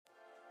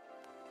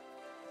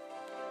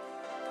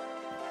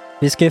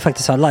Vi ska ju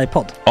faktiskt ha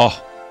livepodd. Ja,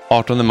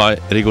 18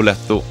 maj,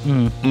 Rigoletto.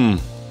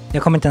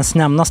 Jag kommer inte ens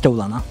nämna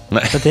stolarna.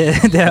 Nej. För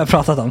det har jag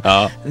pratat om.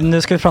 Ja.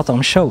 Nu ska vi prata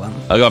om showen.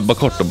 Ja, bara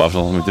kort då, bara för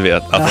de som inte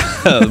vet.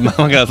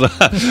 Man kan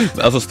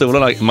alltså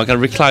stolarna, man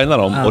kan reclina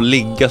dem och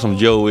ligga som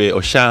Joey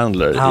och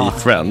Chandler i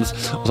Friends.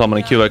 Och så har man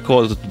en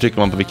QR-kod och så trycker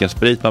man på vilken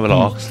sprit man vill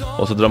ha.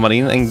 Och så drar man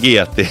in en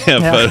GT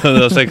för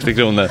 160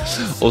 kronor.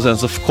 Och sen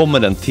så kommer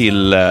den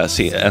till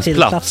ens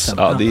plats.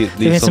 Ja, det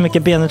finns så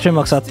mycket benutrymme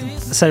också att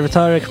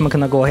servitörer kommer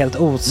kunna gå helt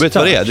ostört. Vet du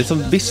vad det är? Det är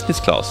som business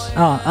class.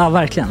 Ja,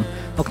 verkligen.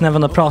 Och när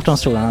man då pratar om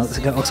stolarna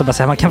så kan jag också bara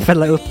säga att man kan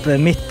fälla upp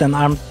mitten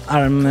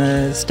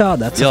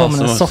armstödet så får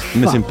man en soffa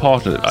med sin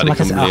partner. Ja, det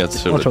kommer bli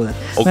helt otroligt.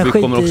 Och men vi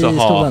kommer också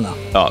stolarna.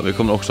 vi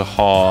kommer också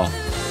ha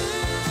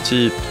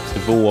typ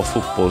 2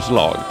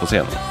 fotbollslag på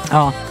scenen.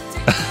 Ja.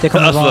 Det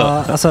kommer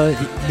vara, alltså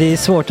det är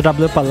svårt att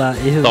rabbla upp alla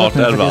i huvudet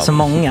nu för det är så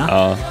många.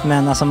 Ja.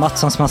 Men alltså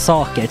Mattssons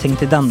massaker, tänk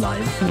till den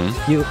live.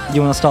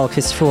 Jonas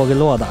Dahlqvists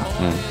frågelåda.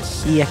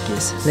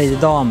 Ekis, Lady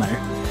Damer.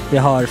 Vi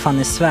har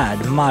Fanny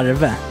Svärd,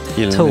 Marve,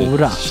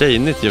 Tora.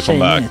 Tjejnytt gör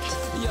comeback.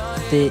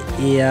 Det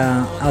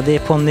är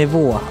på en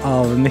nivå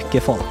av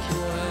mycket folk.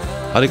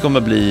 Ja, det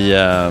kommer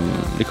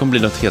bli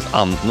något helt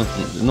annat.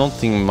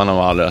 Någonting man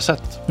har aldrig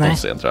sett på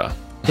scen, tror jag.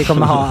 Vi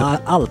kommer ha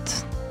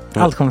allt.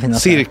 Allt kommer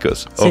finnas.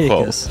 Cirkus.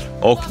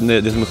 Och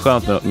det som är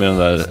skönt med de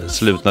där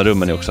slutna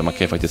rummen är också att man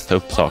kan ju faktiskt ta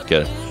upp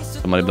saker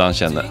som man ibland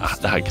känner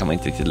det här kan man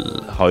inte riktigt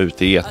ha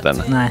ute i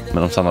etern. Nej.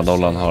 Men om Sanna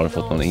Dollan har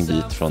fått någon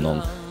invit från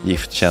någon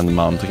giftkänd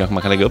man så kanske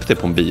man kan lägga upp det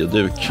på en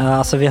bioduk. Ja,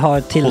 alltså vi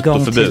har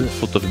tillgång till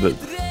fotoförbud.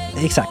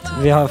 Exakt,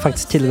 vi har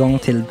faktiskt tillgång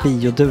till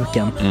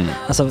bioduken.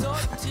 Alltså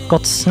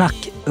gott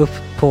snack upp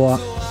på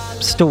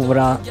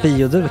stora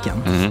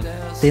bioduken.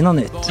 Det är något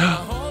nytt.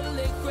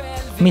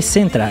 Missa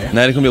inte det här.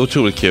 Nej, det kommer bli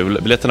otroligt kul.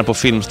 Biljetterna på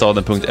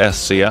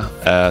filmstaden.se.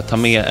 Ta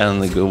med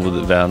en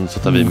god vän så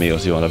tar vi med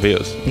oss Johan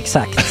Rabaeus.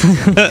 Exakt.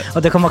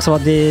 Och det kommer också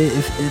vara det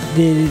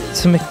är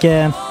så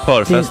mycket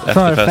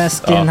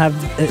förfest i den här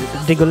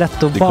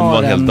Rigoletto-baren. Det kommer vara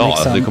en hel dag.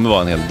 Liksom. Det kommer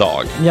vara en hel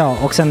dag. Ja,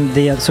 och sen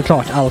det är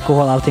såklart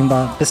alkohol, allting.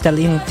 Bara beställ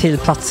in till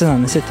platserna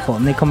ni sitter på.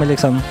 Ni kommer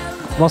liksom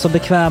vara så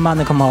bekväma,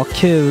 ni kommer ha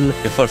kul.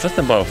 Är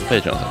förfesten bara för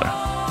Patreon eller?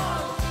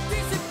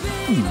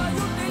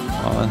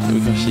 Ja,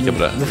 vi kan kika på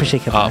det. Vi får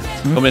kika på det.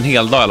 Det kommer en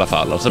hel dag i alla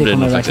fall. Och så blir det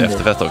någon slags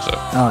efterfest också.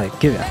 Ja,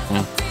 gud ja.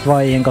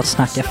 Vad är en gott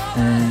snack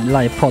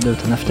livepodd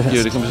utan efterfest?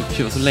 Gud, det kommer bli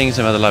kul. Så länge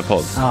sedan vi hade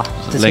livepodd. Ja,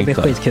 det ska bli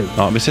skitkul.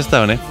 Ja, vi ses där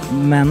hörni.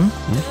 Men,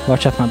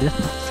 vart köper man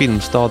biljetterna?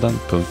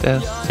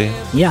 Filmstaden.se.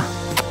 Ja,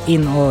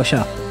 in och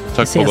köp.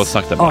 Tack på gott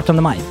snack där.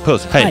 18 maj.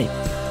 Puss, hej.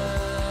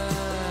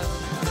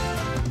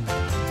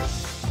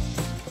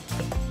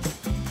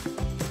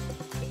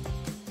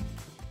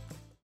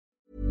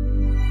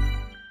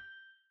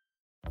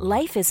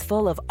 Life is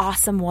full of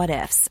awesome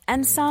what-ifs,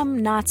 and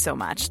some not so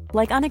much,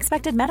 like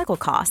unexpected medical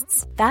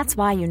costs. That's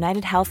why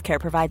United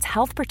Healthcare provides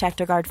Health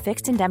Protector Guard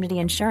fixed indemnity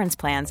insurance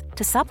plans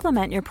to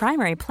supplement your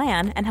primary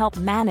plan and help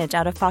manage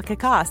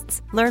out-of-pocket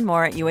costs. Learn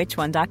more at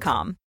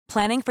uh1.com.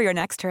 Planning for your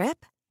next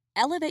trip?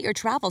 Elevate your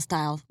travel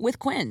style with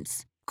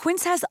Quince.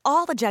 Quince has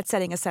all the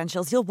jet-setting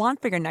essentials you'll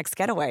want for your next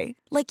getaway,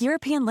 like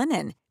European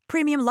linen,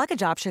 premium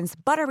luggage options,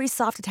 buttery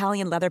soft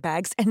Italian leather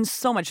bags, and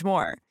so much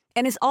more.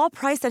 And is all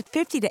priced at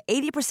 50 to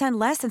 80%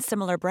 less than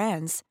similar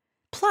brands.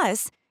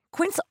 Plus,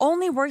 Quince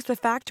only works with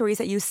factories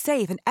that use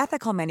safe and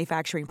ethical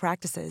manufacturing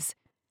practices.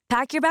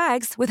 Pack your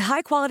bags with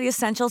high-quality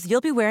essentials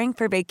you'll be wearing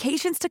for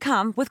vacations to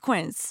come with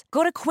Quince.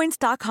 Go to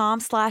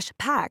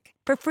quince.com/pack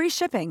for free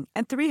shipping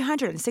and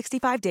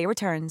 365-day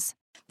returns.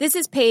 This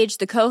is Paige,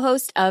 the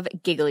co-host of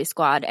Giggly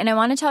Squad, and I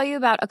want to tell you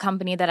about a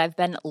company that I've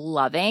been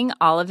loving,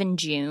 Olive &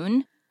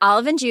 June.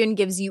 Olive & June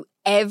gives you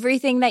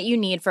everything that you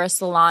need for a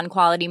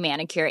salon-quality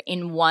manicure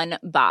in one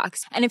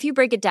box. And if you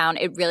break it down,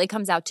 it really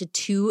comes out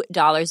to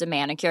 $2 a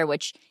manicure,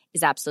 which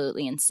is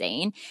absolutely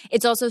insane.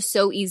 It's also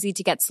so easy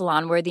to get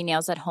salon-worthy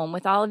nails at home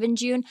with Olive &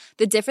 June.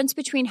 The difference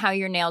between how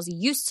your nails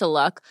used to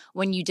look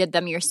when you did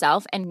them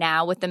yourself and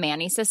now with the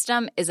Mani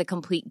system is a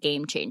complete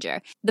game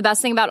changer. The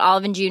best thing about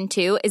Olive & June,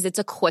 too, is it's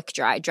a quick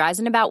dry. Dries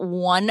in about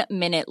 1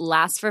 minute,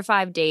 lasts for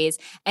 5 days,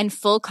 and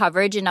full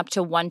coverage in up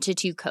to 1 to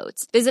 2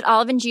 coats. Visit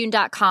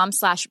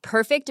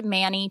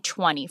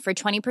oliveandjune.com/perfectmani20 for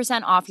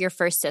 20% off your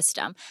first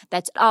system.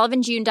 That's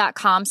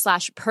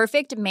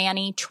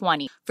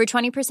oliveandjune.com/perfectmani20 for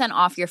 20%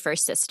 off your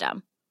first system.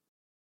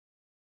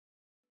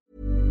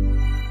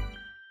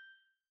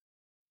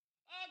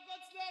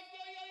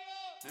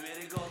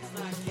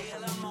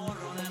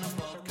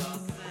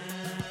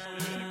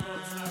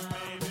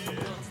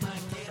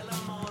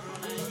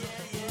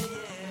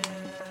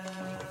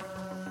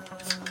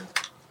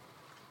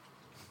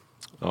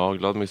 Ja,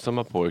 glad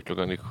midsommar på er.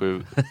 Klockan är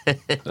 7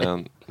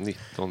 den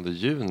 19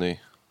 juni.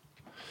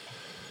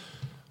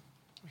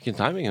 Vilken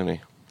timing är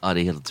ni? Ja,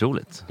 det är helt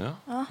otroligt. Ja.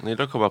 Ni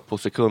lär komma på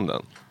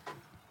sekunden.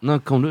 När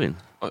kom du in?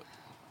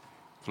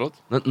 Förlåt?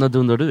 När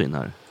dundrar du in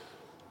här?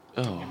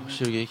 Ja,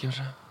 20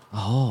 kanske.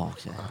 Jaha,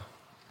 okej.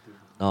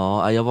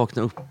 Ja, jag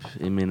vaknade upp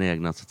i min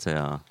egna, så att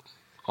säga.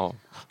 Ja.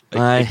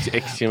 Nej,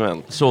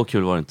 experiment. Så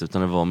kul var det inte,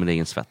 utan det var min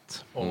egen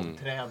svett.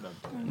 Omträden.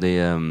 Det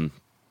är...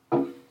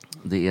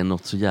 Det är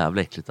något så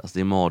jävla äckligt. Alltså,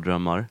 det är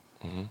mardrömmar.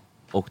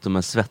 Och de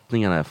här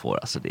svettningarna jag får,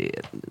 alltså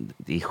det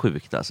är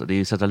sjukt. Alltså. Det är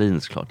ju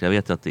sertralin såklart. Jag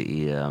vet ju att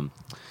det är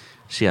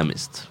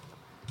kemiskt.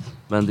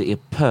 Men det är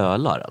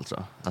pölar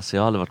alltså. Alltså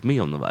jag har aldrig varit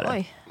med om något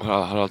värre.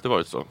 Har det alltid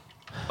varit så?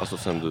 Alltså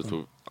sen du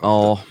tog...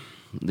 Ja,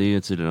 det är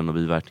ju tydligen en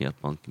biverkning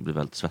att man blir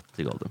väldigt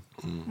svettig av det.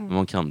 Men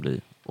man kan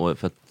bli. Och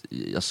för att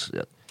jag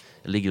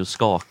ligger och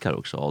skakar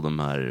också av de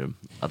här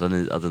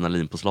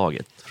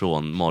adrenalinpåslaget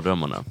från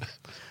mardrömmarna.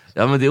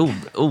 Ja, men det är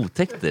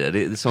otäckt det.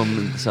 Det är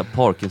som så här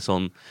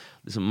Parkinson.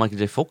 Det är som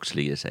Michael J. Fox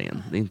ligger i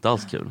sängen. Det är inte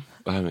alls kul.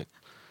 Vad är det?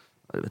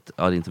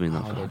 Ja, det är inte min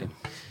namn.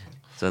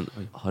 Sen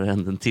har det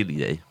hänt en till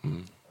grej.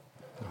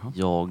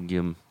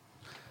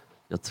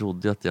 Jag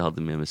trodde att jag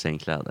hade med mig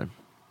sängkläder.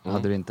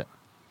 Hade du inte?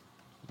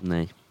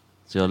 Nej.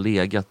 Så jag har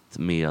legat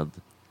med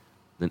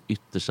den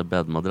yttersta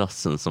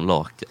bäddmadrassen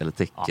som eller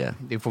täcke. Ja,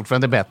 det är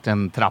fortfarande bättre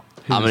än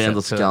trapphuset. Ja, men det är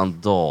ändå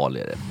skandal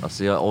är det.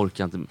 Alltså jag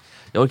orkar inte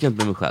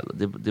med mig själv.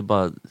 Det är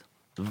bara...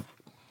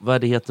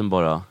 Värdigheten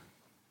bara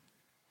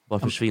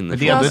försvinner.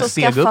 Det är ändå ett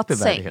steg upp i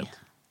värdighet.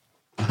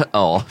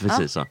 Ja,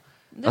 precis så.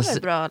 Det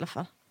var bra i alla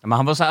fall. Men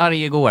han var så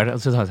arg igår.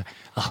 Och så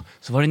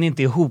var den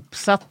inte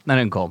ihopsatt när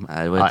den kom.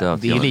 Nej,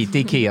 det är lite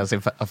Ikeas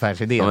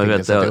affärsidé. Jag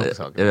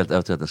vet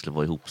att den skulle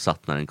vara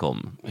ihopsatt när den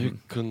kom. Hur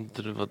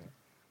kunde det vara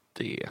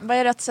det? Vad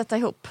är det att sätta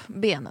ihop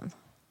benen?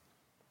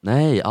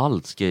 Nej,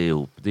 allt ska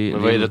ihop.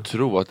 Men vad är det att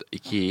tro att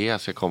Ikea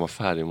ska komma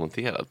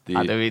färdigmonterat? Det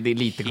är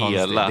lite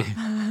konstigt.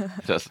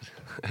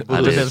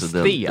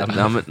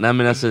 Nej,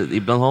 men alltså,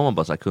 ibland har man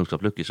bara så här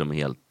kunskapsluckor som är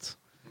helt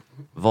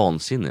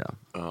vansinniga.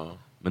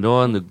 Men då har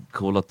jag ändå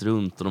kollat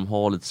runt och de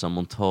har lite så här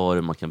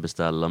montörer man kan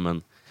beställa,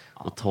 men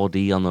då tar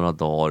det några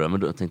dagar. Men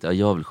då tänkte jag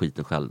gör väl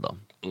skiten själv då.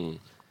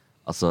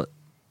 Alltså,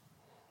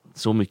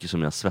 så mycket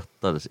som jag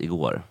svettades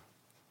igår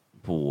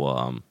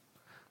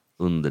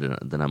under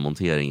den här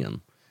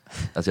monteringen.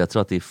 Alltså jag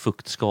tror att det är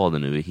fuktskador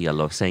nu i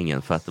hela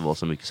sängen för att det var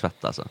så mycket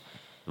svett alltså.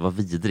 Det var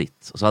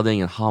vidrigt. Och så hade jag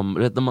ingen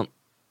hammare. När man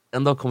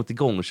ändå har kommit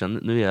igång och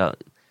känner nu är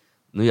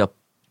jag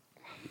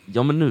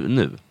ja, men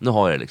nu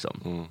har jag det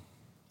liksom.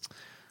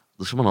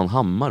 Då ska man ha en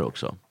hammare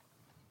också.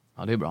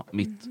 Ja, det är bra.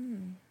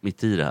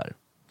 Mitt i det här.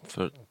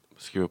 För att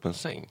skruva upp en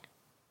säng?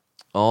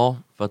 Ja,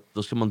 för att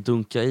då ska man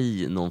dunka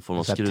i någon form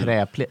av skruv.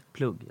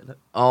 Träplugg eller?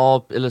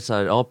 Ja, eller så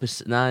här, ja,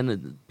 nej,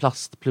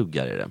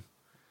 plastpluggar är det.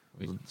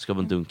 Då ska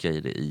man dunka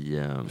i det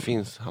i...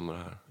 Finns hammare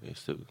här i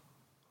studion?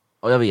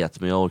 Ja, jag vet,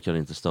 men jag orkade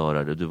inte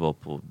störa det. Du var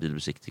på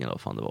bilbesiktningen eller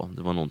vad fan det var.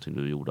 Det var någonting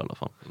du gjorde i alla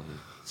fall.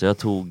 Så jag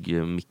tog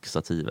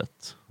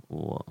mixativet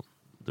och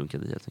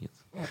dunkade i helt enkelt.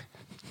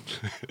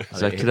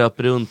 Så jag kröp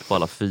runt på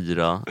alla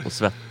 4 och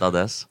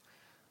svettades.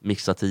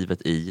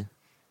 Mixativet i.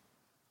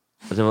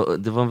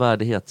 Det var en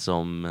värdighet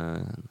som...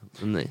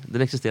 nej,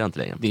 den existerar inte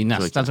längre. Det är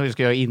nästan så vi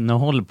ska göra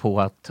innehåll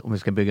på att om vi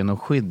ska bygga något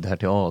skydd här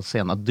till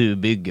AC'n, att du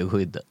bygger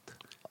skyddet.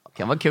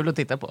 Kan vara kul att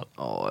titta på.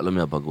 Ja, eller om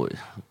jag bara går...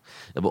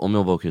 Om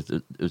jag bara åker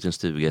ut i en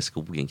stuga i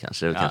skogen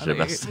kanske. Det är kanske det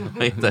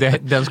bästa.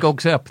 Den ska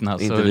också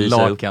öppnas. Inte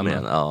visa upp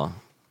med, ja.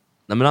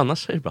 Nej, men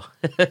annars är det bra.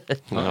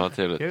 Ja,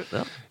 trevligt. Ja.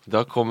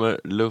 Idag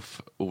kommer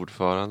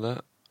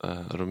LUF-ordförande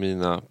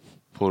Romina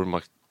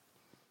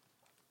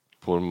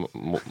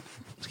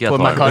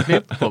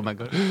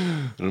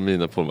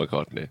Romina Paul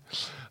McCartney.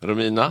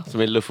 Romina,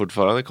 som är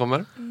LUF-ordförande,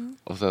 kommer.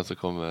 Och sen så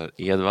kommer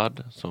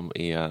Edvard, som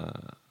är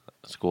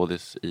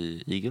skådis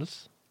i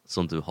Eagles.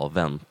 Som du har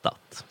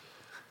väntat.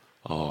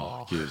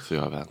 Gud, så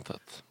jag har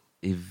väntat.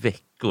 I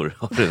veckor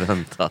har du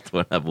väntat på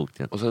den här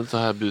boken. Och sen så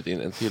har jag bjudit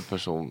in en till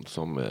person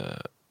som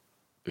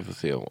vi får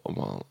se om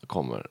han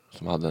kommer.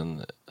 Som hade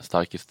en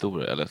stark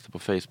historia. Jag läste på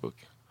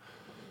Facebook.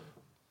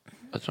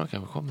 Jag tror han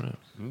kanske kommer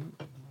nu.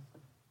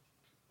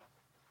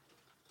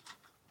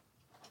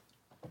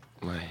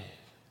 Nej.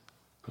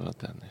 Det var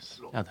Dennis.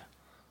 Ja, kan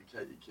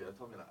jag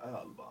ta mina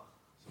öl bara?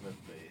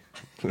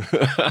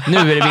 Nu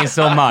är det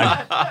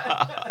midsommar.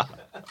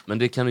 Men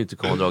det kan du inte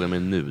komma och draga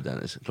med nu,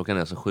 Dennis. Klockan är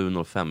alltså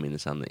 7.05 in i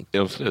sändning. Är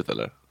de slut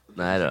eller?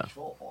 Nej då.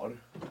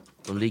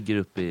 De ligger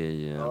uppe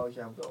i...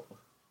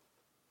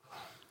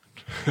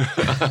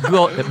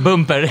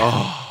 Bumper.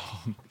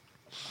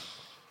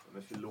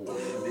 Men förlåt,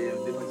 det är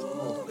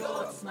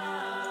faktiskt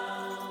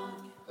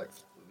tack.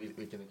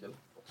 Vilken nyckel?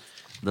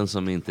 Den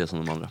som inte är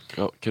som de andra.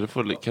 Ja, kan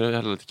du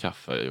hälla lite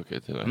kaffe,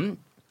 Jocke, till dig?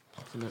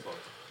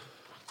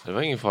 Det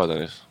var ingen fara,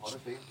 Dennis.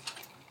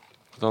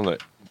 Ta dig.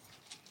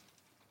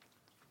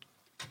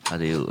 Ja,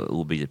 det är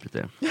obegripligt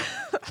det.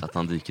 Att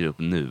han dyker upp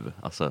nu.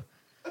 Alltså,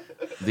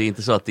 det är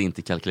inte så att det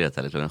inte är kalkylerat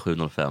heller klockan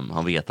 7.05.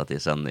 Han vet att det är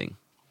sändning.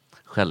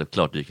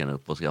 Självklart dyker han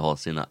upp och ska ha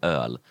sina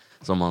öl.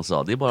 Som han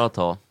sa, det är bara att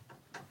ta.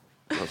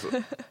 Alltså,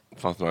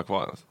 fanns det några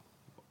kvar ens?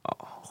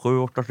 Ja,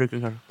 7-8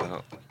 stycken kanske.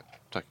 Ja,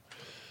 tack.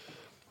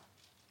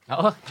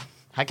 Ja,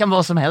 här kan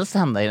vad som helst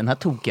hända i den här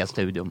tokiga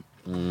studion.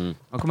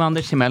 Man kommer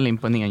Anders Timell in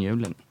på en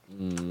enhjuling.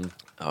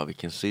 Ja,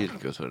 vilken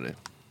cirkus var det.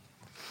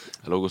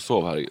 Jag låg och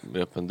sov här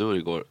med öppen dörr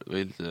igår. Det var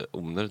lite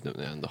onödigt nu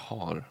när jag ändå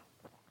har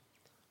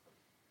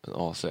en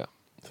AC. Jag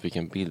fick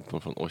en bild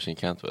från Ocean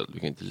Cantwell. Du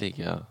kan inte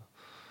ligga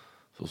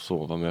och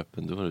sova med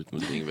öppen dörr ut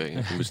mot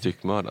ringväggen. Du blir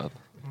styckmördad.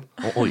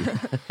 Oj.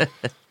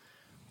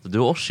 Så du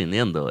och Oshin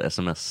är ändå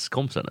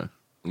sms-kompisar nu?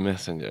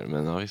 Messenger,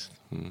 men ja visst.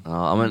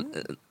 Ja, men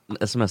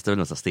sms är väl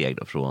nästa steg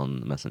då från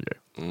Messenger?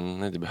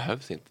 Nej, det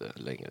behövs inte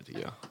längre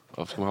tycker jag.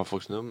 Varför ska man ha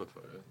folks nummer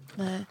för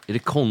det? Nej. Är det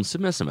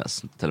konstigt med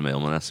sms till och med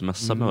om man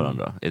smsar med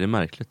varandra? Är det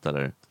märkligt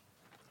eller?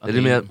 Är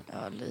det mer...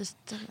 Ja,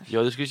 lite.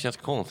 Ja, det skulle kännas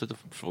konstigt att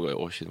fråga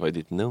vad är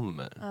ditt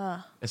nummer?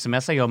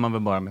 Smsar gör man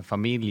väl bara med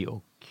familj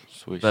och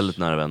Swish. Väldigt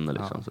nära vänner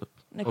liksom. Ja.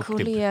 Med Och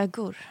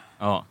kollegor.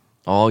 Ja.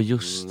 Ja,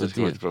 just Det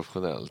ska vara det. lite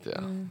professionellt,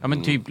 ja. Ja,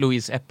 men typ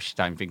Louise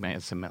Epstein fick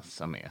man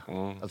smsa med.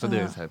 Alltså det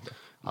är så här.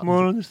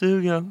 Morgon i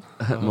stugan.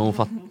 Men hon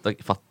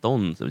fattar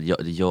hon,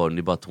 det gör det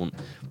är bara att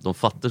de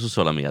fattar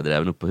sociala medier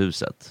även upp på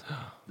huset.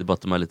 Det är bara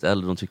att de är lite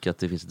äldre, de tycker att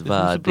det finns ett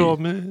värde. Det är så bra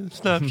med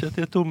Snapchat,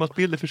 det är Thomas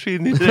bilder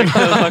försvinner inte direkt.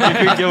 Man kan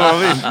skicka vad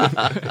man vill.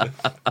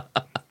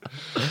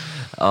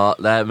 Ja,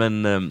 nej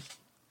men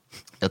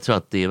jag tror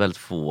att det är väldigt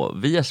få,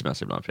 vi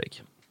sms ibland,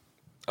 Fredrik.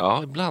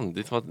 Ja, ibland.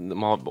 Det är som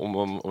att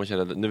om man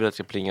känner att nu vill jag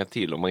ska plinga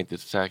till, om man inte är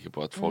så säker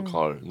på att folk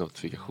har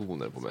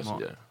notifikationer på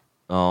Messenger.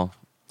 Ja,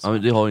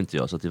 men det har inte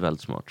jag, så att det är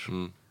väldigt smart.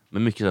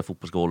 Men mycket där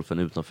fotbollsgolfen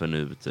utanför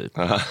nu typ.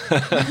 Ja,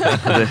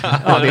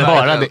 det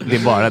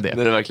är bara det.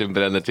 När det verkligen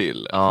bränner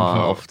till.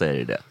 Ja, ofta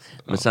är det.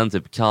 Men sen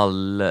typ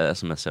Kalle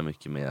smsar jag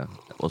mycket med.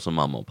 Och så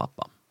mamma och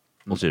pappa.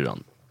 Och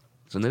syrran.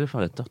 Sen är det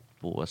fan rätt dött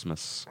på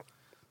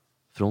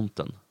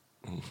sms-fronten.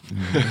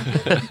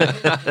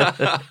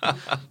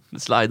 Det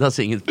slidas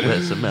inget på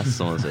sms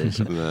som man säger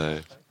så.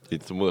 Nej, det är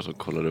inte så många som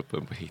kollar upp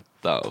en på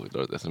Hitta och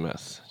drar ett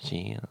sms.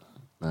 Tjena.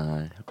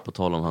 Nej, på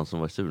tal om han som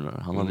var i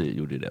studion. Han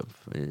gjorde det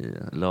i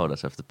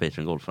lördags efter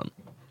Patreon-golfen.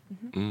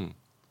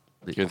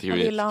 Ska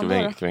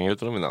vi hänga ut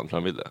honom i namn för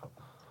han vill det?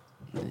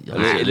 Ja,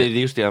 eller är det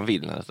just det han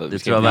vill? Alltså, det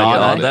tror jag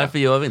verkligen. Därför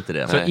gör vi inte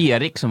det. Så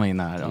Erik som var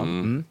inne här.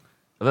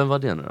 Vem var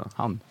det nu då?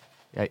 Han.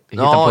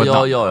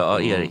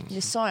 Ja, Erik.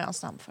 Vi sa ju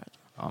hans namn förut.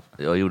 Ja,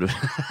 jag gjorde det.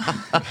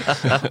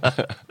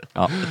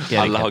 Ja,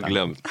 alla har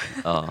glömt.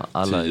 Ja,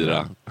 alla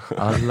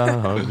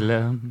har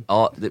glömt.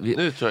 Ja,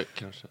 nu tror jag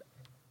kanske.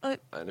 Oj.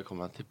 Nej, nu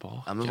kommer han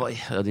tillbaka. Ja, men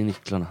det är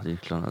nycklarna.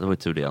 Det var ju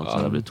tur det. Så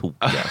det blev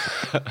tokiga.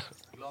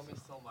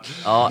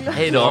 Ja,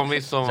 hej då. Glad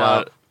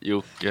midsommar,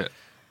 Jocke.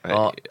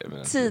 Ja.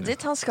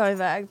 Tidigt han ska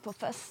iväg på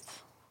fest.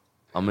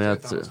 Ja, men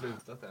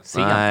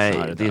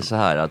nej, det är så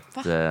här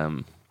att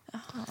jag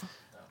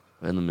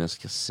vet inte om jag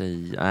ska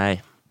säga.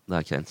 Nej, det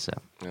här kan jag inte säga.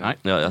 Nej.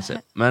 Ja, jag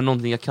säger. Men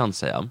någonting jag kan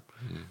säga,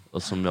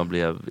 och som jag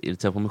blev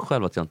irriterad på mig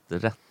själv, att jag inte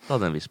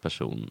rättade en viss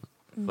person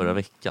förra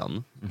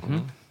veckan.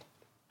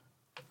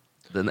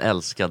 Den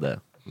älskade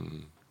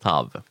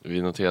Tav.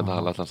 Vi noterade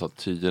alla att han sa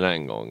Tyra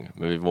en gång,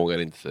 men vi vågar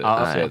inte säga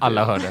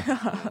alla hörde.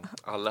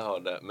 Alla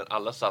hörde, men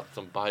alla satt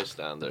som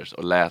bystanders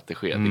och lät det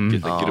ske.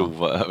 Vilket är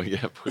grova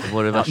övergrepp. Det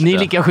var det värsta. Ni är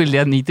lika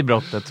skyldiga ni till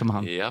brottet som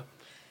han. Ja.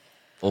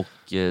 Och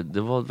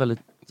det var väldigt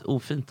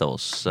ofint av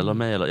oss, eller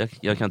mig, eller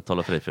jag kan inte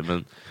tala för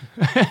dig,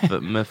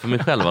 men för mig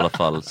själv i alla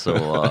fall så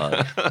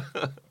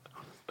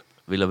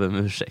vill jag be om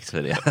ursäkt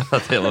för det.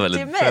 Det var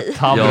väldigt... Till mig?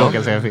 Tav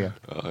råkade säga fel.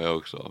 Ja, jag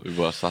också. Vi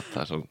bara satt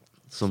här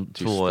som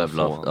två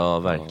jävla... Ja,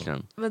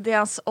 verkligen. Men det är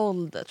hans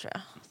ålder tror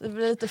jag. Det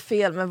blir lite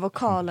fel med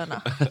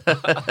vokalerna.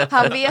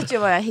 Han vet ju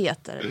vad jag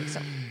heter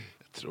liksom.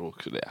 Jag tror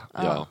också det.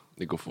 Ja,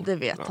 det går fort. Det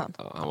vet han.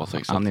 Ja, han var så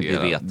Han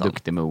exalterad. är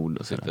duktig med ord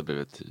och så. Sitter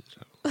bredvid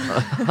Tyra.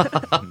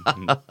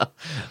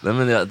 Nej,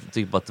 men jag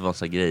tycker bara att det var en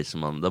sån grej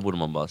som där borde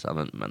man bara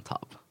säga, men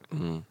Tav.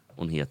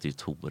 Hon heter ju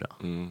Tora.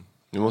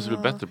 Nu måste bli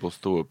bättre på att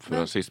stå upp för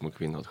rasism och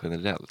kvinnor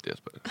generellt,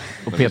 Jesper.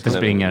 Och Peter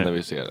springer. När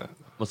vi ser det.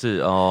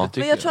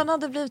 Men jag tror han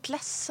hade blivit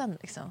ledsen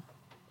liksom.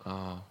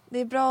 Det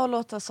är bra att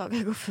låta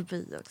saker gå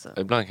förbi också.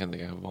 Ibland kan det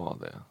kanske vara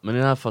det. Men i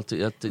det här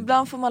fallet...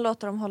 Ibland får man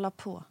låta dem hålla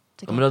på.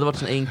 Ja, men det hade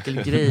varit en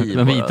enkel grej.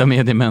 De vita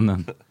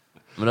mediemännen.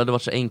 Men det hade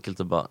varit så enkelt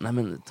att bara, nej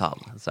men Tav,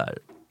 så här.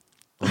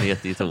 Hon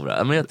heter ju Tora.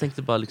 Ja, men jag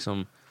tänkte bara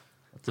liksom...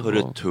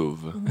 Hörru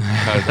Tuv.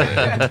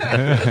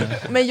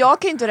 Men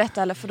jag kan ju inte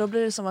rätta heller, för då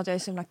blir det som att jag är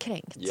så himla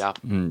kränkt. Ja.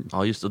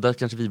 Ja, just, och där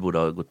kanske vi borde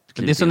ha gått...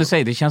 Det är som du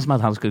säger, det känns som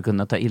att han skulle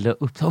kunna ta illa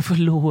upp.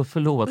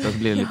 Förlåt. Det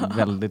blir lite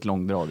väldigt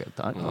långdraget.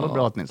 Det var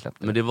bra att ni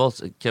släppte. Men det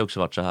kan ju också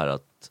varit så här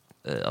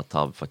att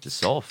Tav faktiskt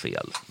sa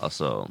fel.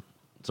 Alltså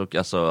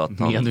att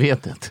han...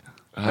 Medvetet.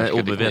 Nej,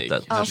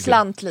 omedvetet. Han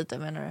slant lite,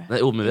 menar du?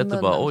 Nej,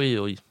 omedvetet bara,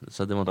 oj.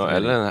 Så det var inte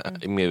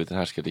eller en medveten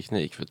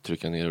härskarteknik för att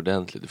trycka ner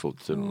ordentligt i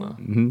fotsulorna.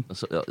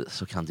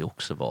 Så kan det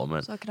också vara.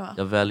 Men Så kan det vara.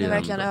 jag väljer det är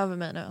verkligen ändå, över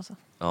mig nu alltså.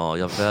 Ja,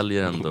 jag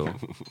väljer ändå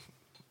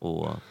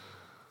att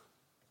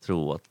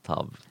tro att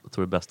Tav, jag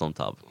tror det bästa om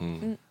Tav.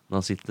 När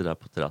han sitter där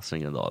på terrassen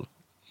i Gröndal.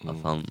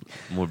 Att han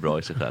mår bra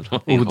i sig själv.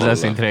 Odlar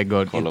sin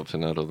trädgård. Kolla upp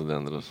sina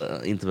rhododendron.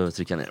 Inte behöver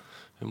trycka ner.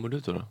 Hur mår du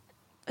då?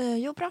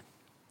 Jo, bra.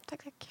 Tack.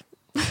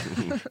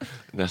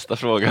 Nästa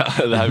fråga.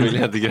 Det här vill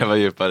jag inte gräva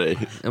djupare i.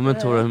 Ja,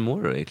 men Tora, hur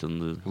mår du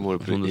egentligen? Hur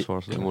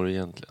mår du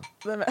egentligen?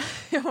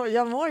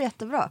 Jag mår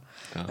jättebra.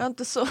 Jag har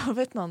inte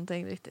sovit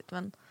någonting riktigt.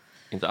 Men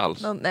inte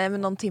alls?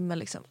 Men någon timme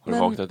liksom. Har du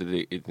vaknat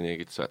i din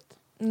eget svett?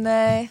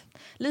 Nej,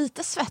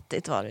 lite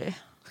svettigt var det ju.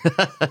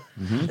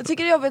 Jag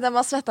tycker det är jobbigt när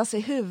man svettas i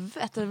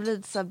huvudet och det blir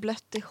lite så här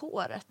blött i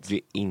håret. Det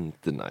är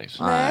inte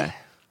nice. Nej.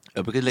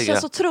 Jag brukar det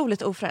känns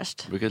otroligt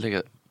ofräscht. Jag brukar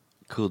lägga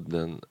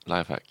kudden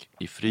lifehack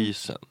i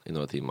frysen i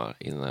några timmar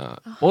innan jag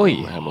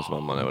Oj. var hemma hos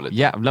mamma när jag var lite.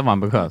 Jävlar vad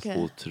ambitiös.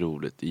 Okej.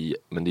 Otroligt.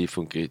 Men det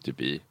funkar ju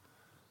typ i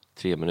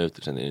 3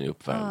 minuter sen är den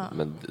uppvärmd.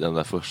 Men den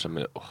där första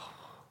med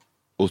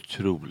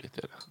otroligt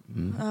är det.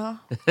 Ja,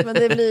 men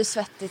det blir ju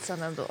svettigt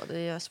sen ändå.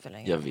 Det spelar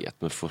ingen Jag vet,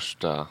 men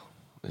första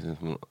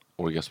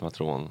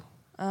orgasmatron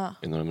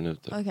i några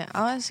minuter. Okej,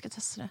 ja, jag ska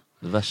testa det.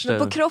 Det värsta Men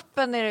på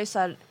kroppen är det ju så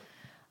här,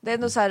 det är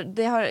ändå så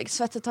här,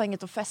 svettet har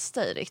inget att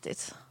fästa i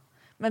riktigt.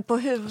 Men på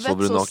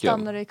huvudet så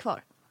stannar det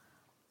kvar.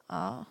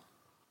 Ja.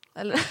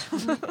 Eller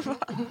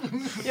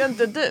gör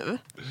inte du?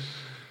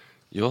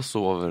 Jag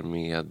sover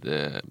med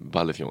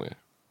ballefjonger.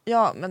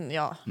 Ja, men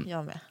jag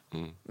med.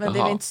 Men det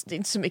är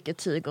inte så mycket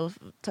tyg att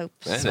ta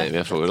upp. Nej,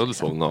 jag frågade om du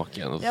sov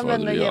naken. Och ja,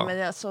 men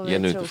jag sover ge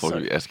nu i inte trosor.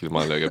 folk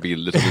Eskilmanlöga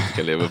bilder som inte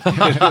kan leva upp till.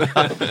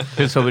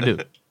 Hur sover du?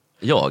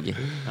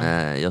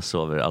 Jag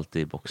sover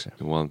alltid i boxer.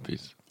 One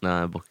Piece.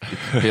 Nej,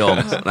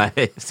 pyjamas.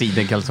 Nej,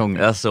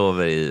 sidenkalsonger. Jag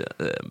sover i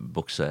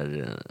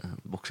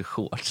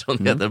boxershorts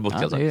som heter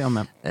boxerkalsonger. Ja, det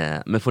är jag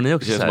med. Men får ni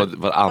också så här...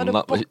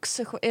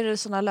 Är det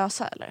såna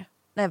lösa eller?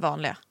 Nej,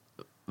 vanliga.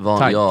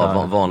 Vanliga.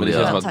 Men det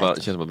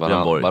känns som att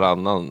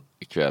varannan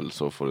kväll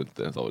så får du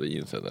inte ens av dig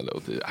jeansen eller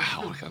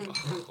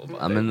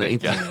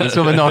Du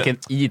sover naken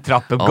i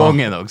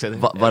trappuppgången också.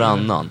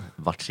 Varannan,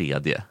 var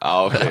tredje.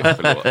 Ja, okej,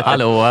 förlåt.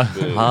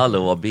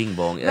 Hallå, bing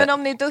bong. Men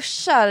om ni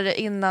duschar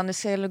innan ni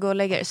ska gå och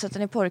lägga er, sätter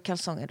ni på er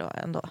kalsonger då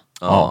ändå?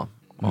 Ja,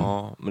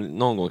 men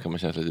någon gång kan man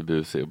känna sig lite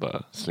busig och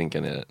bara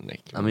slinka ner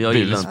näck. Ja, men jag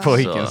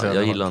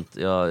gillar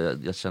inte,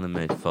 jag känner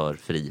mig för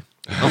fri.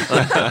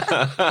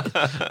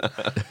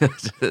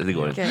 Det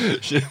går inte.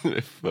 Känner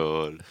mig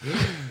för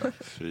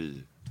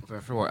fri. Får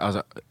jag fråga,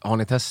 alltså, har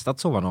ni testat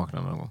sova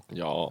nakna någon gång?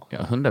 Ja.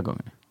 100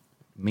 gånger.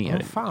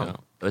 Mer. Fan.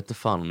 Ja. Jag vet inte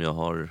fan om jag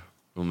har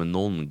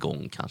någon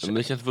gång kanske. Men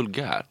det känns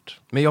vulgärt.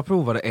 Men jag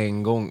provade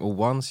en gång och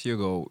once you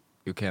go,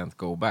 you can't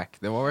go back.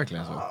 Det var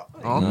verkligen så.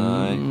 Ja.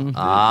 Nej.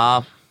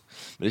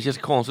 Men det känns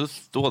konstigt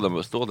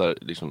att stå där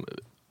liksom,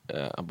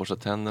 borsta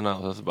tänderna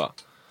och så bara...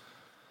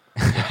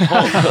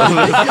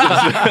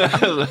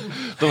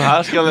 De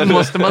här ska väl...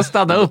 Måste man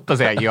stanna upp och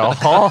säga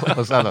jaha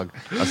och sen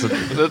alltså,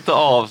 ta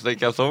av sig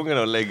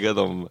kalsongerna och lägga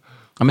dem.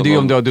 Ja, men det är ju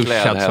om du har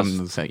duschat som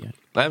du säger.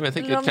 Nej, men jag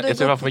tänker jag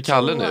ser framför mig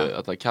Kalle nu,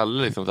 att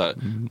Kalle liksom så här,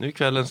 nu är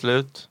kvällen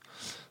slut.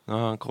 Nu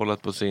har han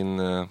kollat på sin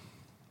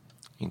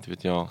inte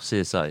vet jag,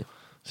 CSI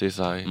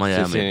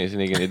Miami. Sin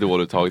egen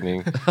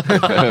idoluttagning.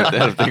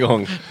 Efter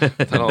gång.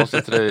 Han av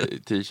sig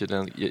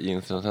t-shirten,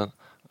 jeansen och sen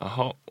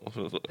jaha.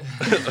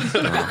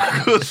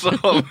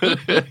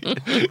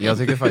 Jag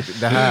tycker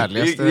faktiskt det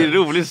härligaste... Det är en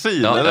rolig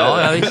syn, eller?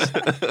 Ja, visst.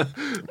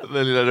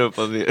 Den lilla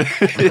rumpan ner.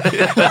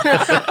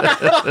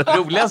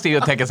 Roligast är ju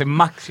att tänka sig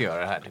Max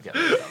göra det här.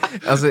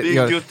 Alltså, det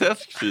är en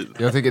grotesk syn.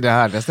 Jag tycker det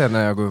härligaste är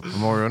när jag går upp på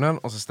morgonen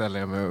och så ställer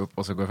jag mig upp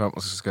och så går jag fram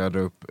och så ska jag dra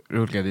upp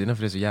rullgardinen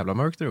för det är så jävla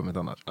mörkt i rummet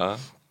annars.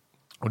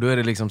 Och då är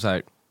det liksom så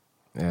här,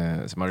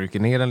 så man rycker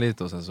ner den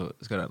lite och sen så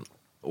ska den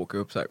åka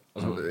upp så här.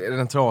 Och så är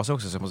den trasig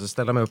också så jag måste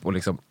ställa mig upp och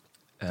liksom,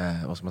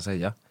 vad ska man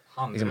säga?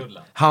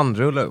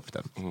 Handrulla upp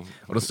den.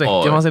 Och då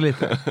sträcker man sig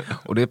lite.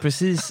 Och det är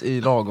precis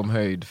i lagom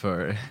höjd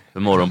för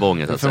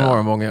morgonbången. För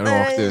morgonbången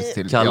rakt ut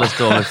till... Kalle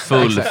står med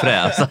full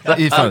fräs.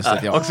 I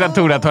fönstret, ja. Och sen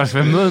tog jag tors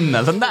för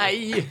munnen. Så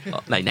nej!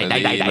 Nej.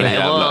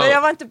 Men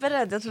jag var inte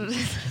beredd. Jag trodde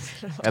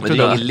men det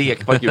är ingen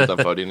lekpark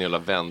utanför. Det är en jävla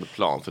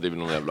vändplan. För det är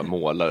någon jävla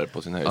målare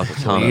på sin höjd.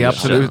 Det är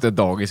absolut ett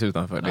dagis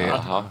utanför. Det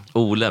är...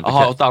 Olämpligt.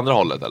 Jaha, åt andra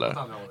hållet eller?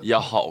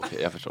 Jaha, okej,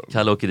 jag förstår.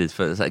 Kalle åker dit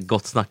för så här,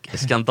 gott snack.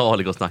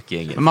 Skandal i gott snack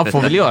gänget. Men man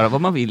får väl göra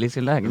vad man vill i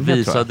sin lägenhet.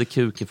 Visade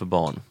kuken för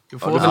barn. Du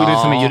får det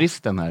som är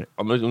juristen här.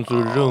 Ja, men om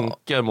du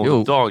runkar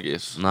mot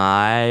dagis.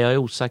 Nej, jag är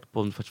osäker på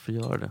om du faktiskt får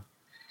göra det.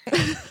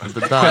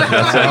 Det där.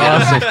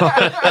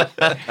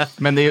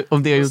 Men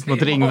om det är just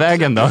mot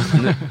Ringvägen då?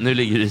 Nu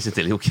ligger det sig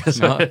till Jocke.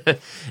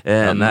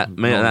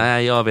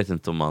 Nej, jag vet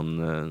inte om man...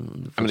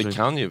 men det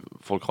kan ju,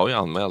 folk har ju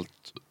anmält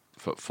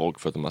folk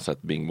för att de har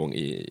sett Bing Bong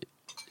i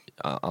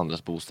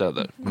andras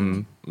bostäder.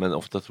 Men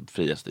ofta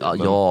frias det.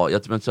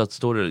 Jag tror att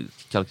står det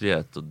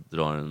kalkylerat och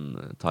drar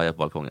en taja på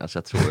balkongen. Alltså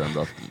jag tror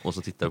ändå att... Och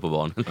så tittar du på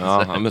barnen.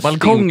 Ja, men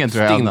balkongen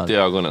tror jag. Stint i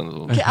ögonen.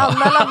 Så. Okej,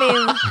 anmäla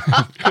min...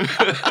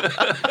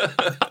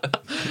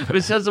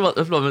 Det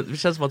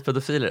känns som att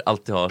pedofiler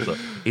alltid har så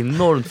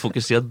enormt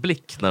fokuserad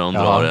blick när de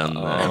drar en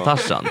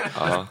Tarzan.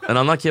 En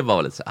annan kan bara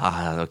vara lite så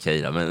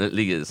okej då, men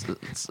ligger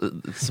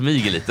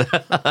smyger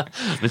lite.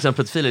 Men sen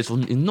pedofiler är så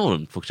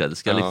enormt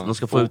fokuserade. De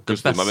ska få ut det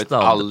bästa. Man vet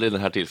aldrig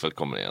den här tillfället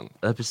kommer igen.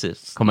 Ja,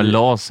 precis. Kommer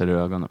laser i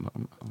ögonen.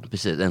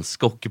 Precis, en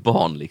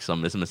skockbarn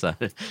liksom med så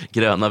här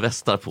gröna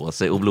västar på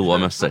sig och blåa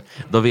mössor.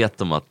 Då vet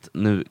de att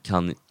nu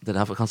kan den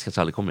här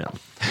kanske aldrig kommer igen.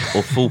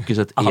 Och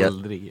fokuset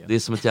är det är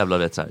som ett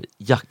jävla så här,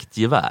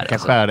 jaktgevär. Kan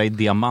skära i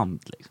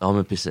diamant liksom. Ja,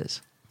 men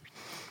precis.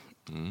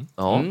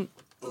 Ja.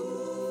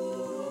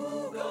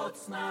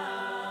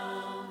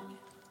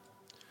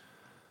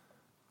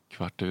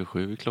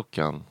 6:15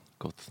 klockan.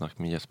 Gott snack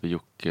med Jesper,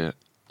 Jocke,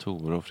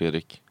 Tore och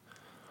Fredrik.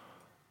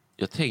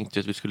 Jag tänkte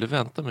att vi skulle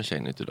vänta med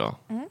Tjejnytt idag.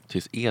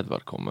 tills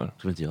Edvard kommer.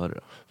 Ska vi inte göra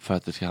det? För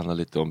att det ska handla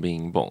lite om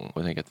Bing Bong.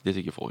 Och jag tänker att det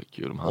tycker folk är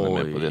kul om han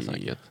är med på det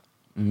snacket.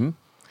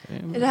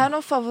 Är det här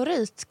någon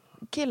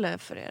favoritkille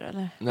för er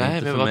eller?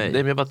 Nej,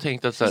 men jag bara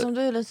tänkte att så här, som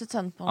du är lite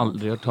tänd på.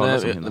 Aldrig hört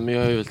talas om henne. Men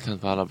jag är ju lite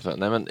tänd på alla.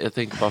 Nej, men jag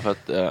tänker bara för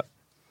att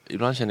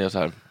ibland känner jag så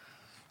här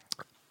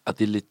att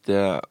det är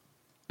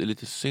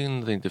lite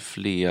synd att inte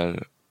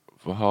fler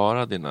får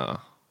höra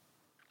dina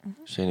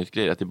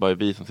tjejnyhetsgrejer. Att det bara är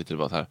vi som sitter och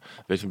bara så här.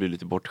 Vi som blir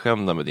lite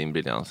bortskämda med din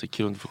briljans. Det är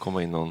kul att få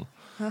komma in någon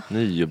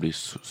ny och bli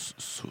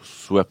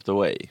swept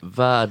away.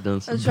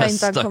 Världens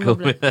bästa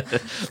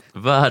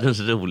världens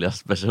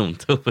roligaste person,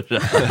 Tora.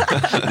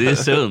 Det är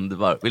så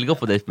underbart. Vill du gå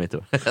på dejt med mig,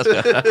 Tora?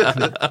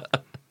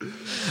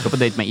 Gå på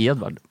dejt med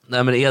Edvard.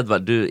 Nej, men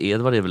Edvard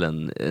är väl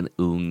en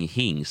ung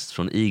hingst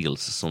från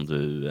Eagles som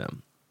du...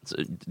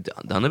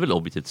 Han är väl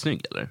objektivt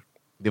snygg, eller?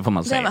 Det får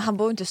man säga. Nej, men han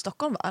bor inte i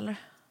Stockholm, va? Eller?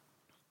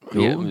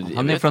 Jo,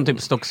 han är från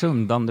typ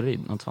Stocksund,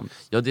 Danderyd, något sånt.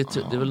 Ja, det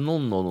är väl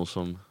någon av dem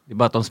som... Det är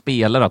bara att de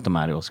spelar att de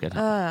är i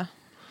Oscar.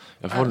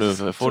 Jag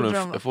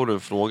får nu en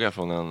fråga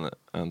från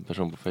en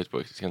person på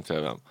Facebook. Jag ska inte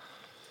säga vem.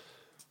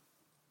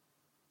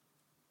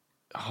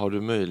 Har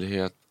du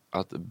möjlighet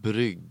att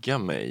brygga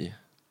mig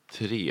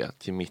 3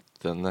 till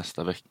mitten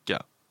nästa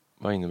vecka?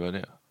 Vad innebär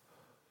det?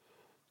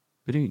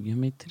 Brygga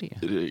mig 3?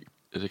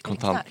 Är det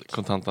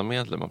kontanta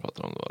medel man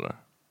pratar om då, eller?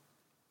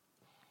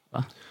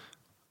 Va?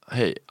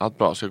 Hej, allt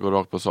bra, ska jag gå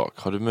rakt på sak.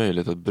 Har du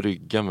möjlighet att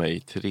brygga mig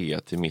 3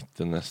 till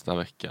mitten nästa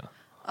vecka?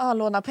 Ja,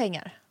 låna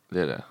pengar.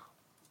 Det är det.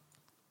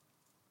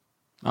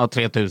 Ja,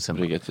 3000.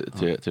 Brygga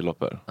till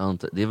loppor.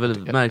 Det är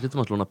väl märkligt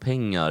om att låna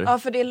pengar. Ja,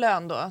 för det är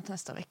lön då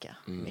nästa vecka.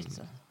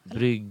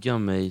 Brygga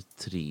mig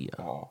 3.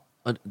 Ja.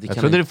 Jag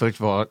trodde det först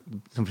var,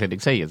 som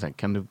Fredrik säger, så här,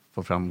 kan du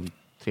få fram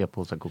 3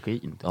 påsar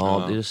kokain?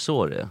 Ja, det är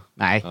så det.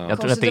 Nej,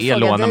 jag tror att det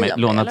är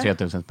låna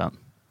 3000 spänn.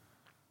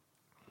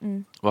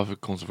 Varför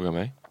konstigt fråga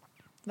mig?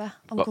 Va?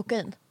 Om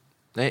kokain?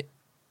 Nej.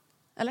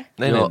 Eller?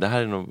 Nej, det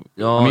här är nog...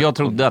 Ja, men jag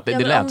trodde att det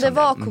lät om det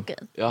var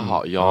kokain.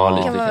 Jaha,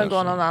 lite kan man väl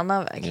gå någon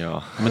annan väg.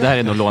 Ja. Men det här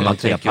är nog låna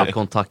 3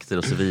 kontakter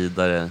och så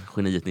vidare.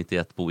 Geniet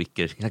 91 på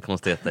Wicker, inga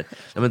konstigheter.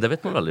 Ja, men det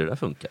vet man aldrig hur det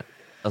funkar.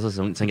 Alltså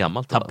sen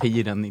gammalt.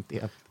 Tapiren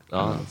 91.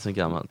 Ja, sen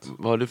gammalt.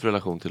 Vad har du för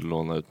relation till att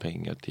låna ut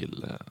pengar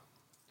till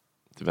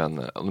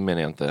vänner? Och då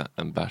menar jag inte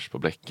en bärs på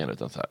Bläcken,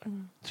 utan så här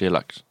 3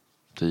 lax,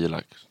 10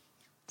 lax,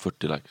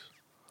 40 lax.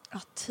 Ja,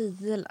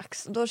 10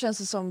 lax. Då känns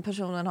det som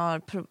personen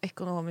har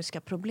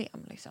ekonomiska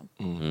problem. Liksom.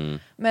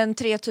 Men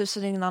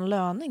 3000 innan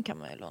löning kan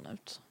man ju låna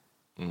ut.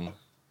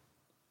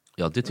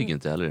 Ja, det tycker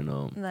inte heller är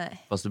något.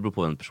 Nej. Fast det beror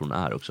på vem en person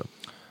är också.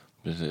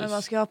 Precis. Men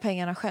man ska ha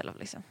pengarna själv.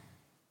 Liksom.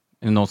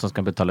 Är det någon som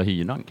ska betala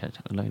hyran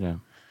kanske? Eller är det...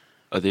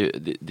 Ja,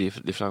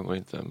 det framgår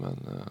inte.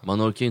 Men,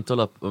 man orkar inte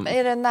hålla...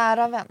 Är det en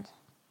nära vän?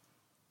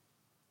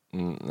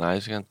 Nej,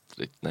 det ska jag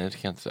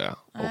inte säga.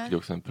 Och det är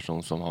också en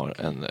person som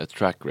har ett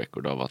track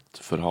record av att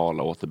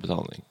förhala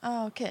återbetalning.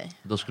 Okej.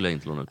 Då skulle jag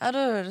inte låna ut. Ja, då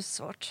är det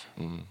svårt.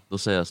 Då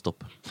säger jag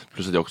stopp.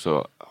 Plus att jag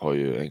också har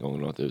ju en gång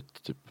lånat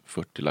ut typ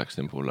 40 lax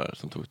till en polare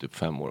som tog typ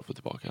 5 år att få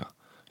tillbaka.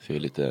 Så jag är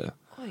lite...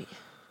 Oj.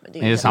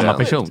 Men är det samma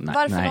person? Nej.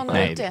 Varför lånar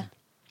du ut det?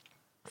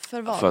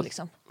 För vad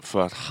liksom? För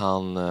att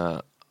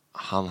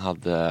han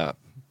hade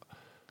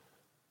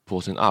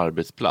på sin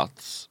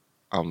arbetsplats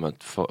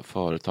använt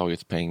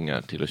företagets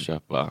pengar till att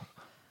köpa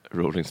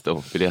Rolling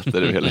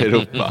Stones-biljetter i hela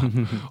Europa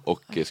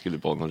och skulle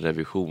på någon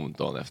revision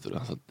dagen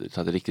efter. Så det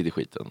satt riktigt i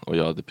skiten. Och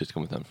jag hade precis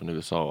kommit hem från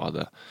USA och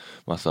hade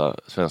massa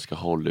svenska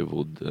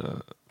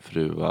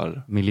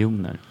Hollywood-fruar.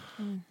 Miljoner.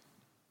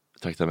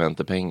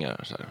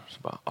 Traktamentepengar.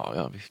 Så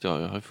bara, visst,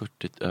 jag har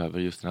 40 över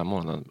just den här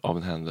månaden av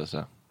en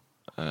händelse.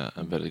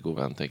 En väldigt god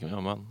vän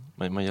tänker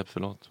man hjälps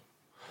förlåt.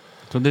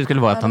 Jag trodde det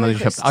skulle vara att han hade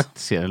köpt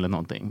aktier eller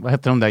någonting. Vad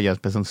hette de där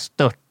Jesper som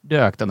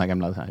störtdök den där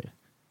gamla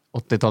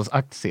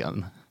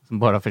 80-talsaktien som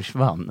bara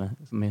försvann,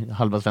 som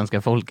halva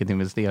svenska folket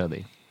investerade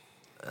i?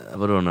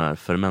 Vadå den här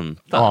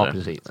Fermenta? Ja,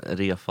 precis.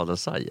 Refad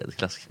al-Sayed,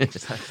 klassiker.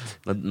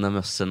 när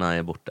mössorna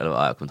är borta. Eller,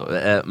 jag kommer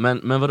inte ihåg.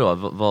 Men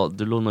vadå?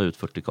 Du lånar ut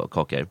 40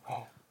 kakor.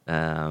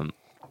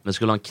 Men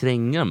skulle han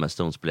kränga de här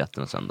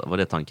Stones-biljetterna sen då? Var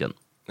det tanken?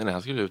 Nej,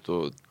 han skulle ut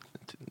och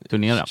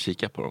turnera.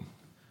 Kika på dem.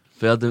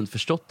 För jag hade inte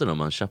förstått det när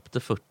man köpte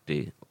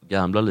 40,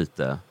 gamla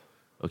lite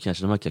och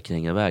kanske de här kan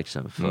kränga iväg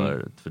sen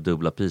för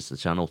dubbla priset,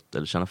 tjäna 80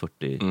 eller tjäna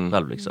 40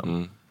 själv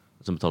liksom.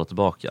 Som betalar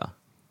tillbaka.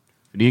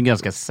 Det är ju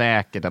ganska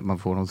säkert att man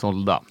får dem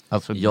sålda.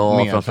 Alltså,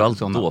 ja, framförallt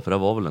då, för det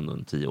var väl ändå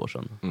 10 år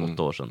sedan,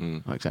 8 år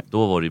sedan. Ja, exakt.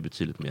 Då var det ju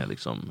betydligt mer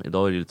liksom.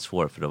 Idag är det lite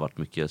svårt för det har varit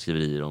mycket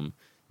skriverier om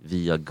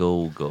via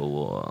GoGo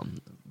och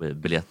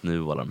biljett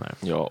nu och alla de här.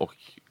 Ja, och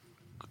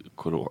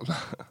corona.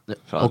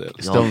 Och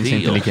Stones är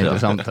inte lika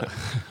intressanta.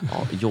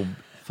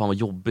 Fan vad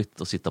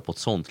jobbigt att sitta på ett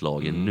sånt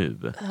lager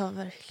nu. Ja,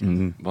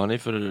 verkligen. Vad har ni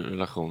för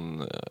relation?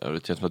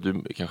 Det känns som att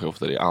du kanske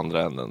ofta är i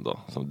andra änden då.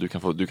 Som du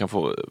kan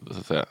få så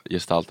att säga,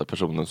 gestalta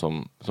personen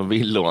som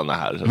vill låna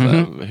här. Så att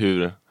säga,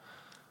 hur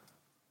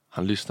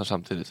han lyssnar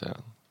samtidigt, säger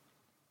han.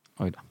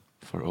 Oj då.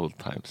 For old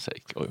time's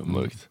sake. Oj, vad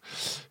mörkt.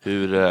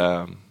 Hur...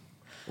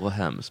 vad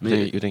hemskt.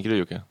 Hur tänker du,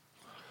 Jocke?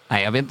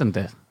 Nej, jag vet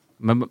inte.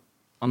 Men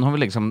man har väl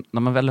liksom,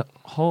 när man väl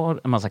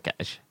har en massa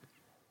cash,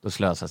 då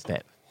slösas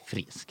det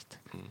friskt.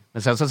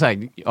 Men sen så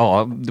här,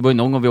 ja, det var ju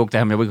någon gång vi åkte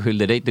hem, jag var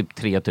skyldig dig typ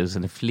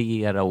 3000 i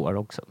flera år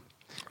också.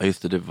 Ja,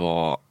 just det, det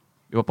var...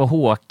 Vi var på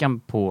Håkan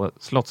på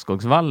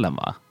Slottsskogsvallen,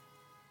 va?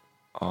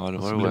 Ja, det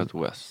var Way Out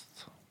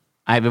West.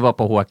 Nej, vi var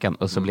på Håkan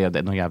och så blev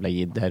det någon jävla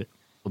jidder.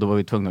 Och då var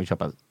vi tvungna att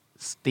köpa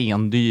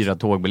stendyra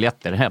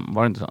tågbiljetter hem,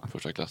 var det inte så?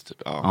 Första klass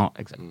typ, ja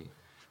exakt.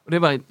 Och det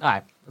var,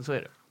 nej, så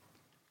är det.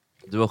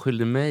 Du var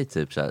skyldig mig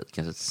typ så här,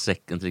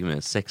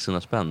 kanske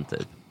 600 spänn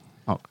typ.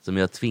 Ja. Som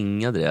jag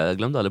tvingade det, jag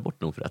glömde aldrig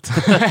bort nog för rätt.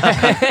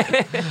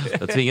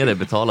 Jag tvingade dig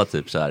betala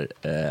typ så här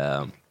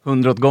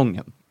 100 åt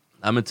gången.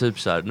 Nej men typ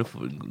så här, nu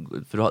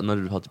för när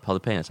du hade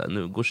pengar så här,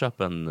 nu gå och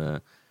köp en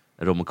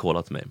rom och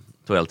cola till mig.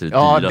 Det var alltid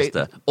det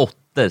dyraste.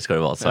 8 ska det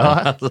vara så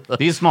här. Ja,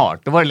 det är ju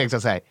smart. Då var det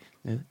liksom så här,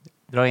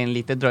 dra in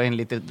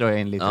lite.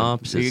 Ja,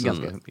 precis.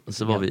 Ganska...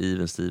 Så var vi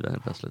even Steve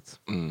helt plötsligt.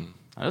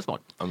 Ja, det är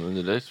smart. Ja,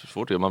 men det är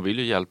svårt. Man vill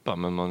ju hjälpa,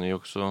 men man är ju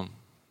också...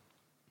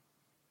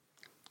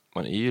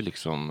 Man är ju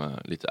liksom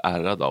lite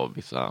ärrad av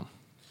vissa...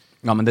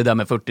 Ja, men det där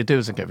med 40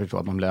 000 kan jag förstå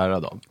att man blir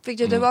ärrad av.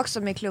 Fick du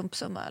också med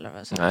klumpsumma? Eller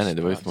vad? Nej,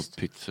 det var ju som att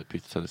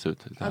pytsades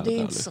ut. Ja, det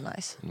är inte så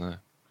nice. Nej.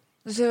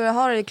 Så jag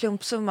har i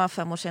klumpsumma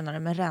 5 år senare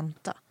med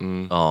ränta.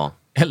 Ja.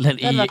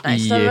 Eller i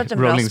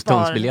Rolling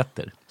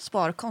Stones-biljetter.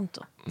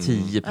 Sparkonto.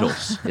 10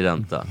 plus i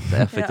ränta. Det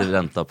är effektiv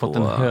ränta på... Fått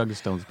en hög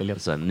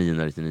Stones-biljett.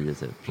 999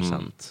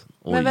 procent.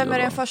 Men vem är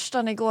den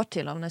första ni går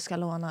till om ni ska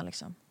låna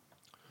liksom?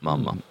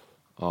 Mamma.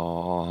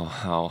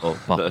 Ja, och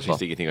pappa. Där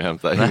finns ingenting att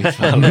hämta i mitt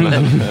fall. Men...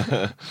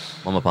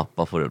 Mamma och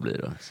pappa får det bli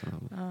då.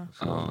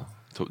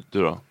 Så.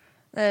 Du då?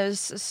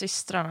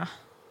 Systrarna.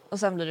 Och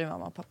sen blir det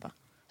mamma och pappa.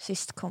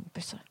 Sist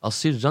kompisar. Ja,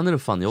 syrran är det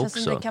fan jag också.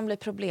 Känns som det kan bli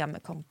problem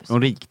med kompisar.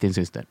 Hon rik din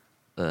syster.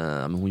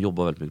 Men hon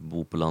jobbar väldigt mycket,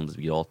 bor på landet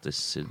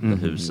gratis i det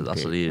huset. Okay.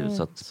 Alltså, det är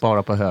så att...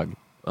 Spara på hög.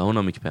 Ja, hon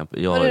har mycket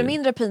pengar. Var det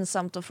mindre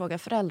pinsamt att fråga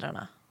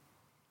föräldrarna?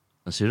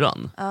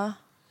 Syrran? Ja.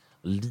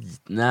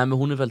 Nej, men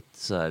hon är väldigt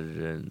så här...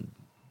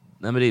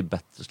 Nej, men det är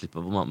bättre att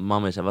slippa.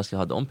 Mamma är så här, vad ska jag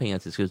ha de pengar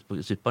till? Ska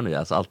jag ut på nu?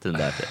 Alltså alltid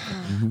den där.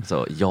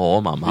 Så, ja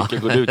mamma.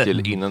 Vilka går du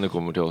till innan du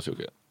kommer till oss,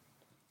 Jocke?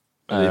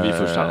 Är vi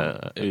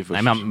först?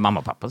 Nej, men mamma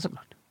och pappa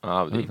såklart.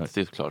 Ja, det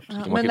är klart.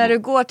 Ja, men när du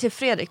går till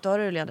Fredrik, då har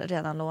du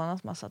redan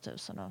lånat massa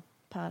tusen av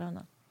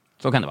päronen.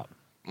 Så kan det vara.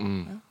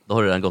 Då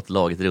har du redan gått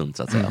laget runt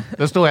så att säga.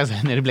 Då står jag så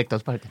här nere i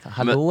Bleckdalsparken.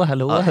 Hallå.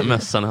 Ja,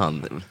 mössan i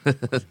hand.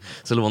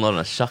 Så lånade den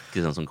här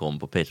tjackisen som kom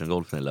på Patreon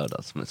Golfen i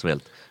lördags. Som är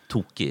helt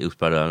tokig,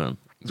 uppspärrade ögonen.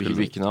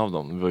 Vilken av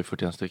dem? Det var ju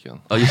 41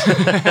 stycken. Ja, just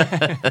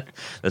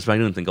det sprang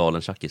runt en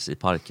galen tjackis i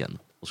parken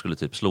och skulle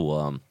typ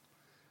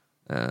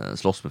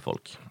slåss med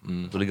folk.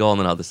 Så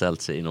liganerna hade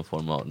ställt sig i någon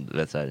form av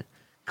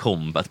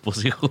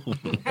combat-position.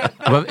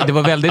 Det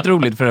var väldigt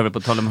roligt för övrigt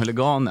på tal om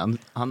huliganen.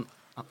 Han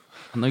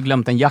har ju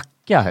glömt en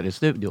jacka här i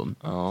studion.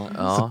 Ja.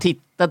 Så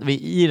tittade vi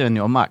i den,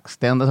 jag och Max.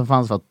 Det enda som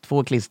fanns var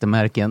 2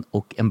 klistermärken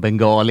och en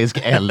bengalisk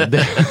eld.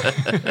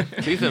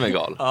 Finns det en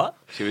bengal? Ja.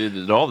 Ska vi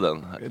dra av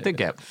den? Det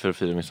tycker jag. För att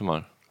fira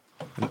midsommar.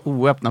 En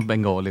oöppnad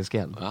bengalisk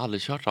eld. Jag har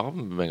aldrig kört av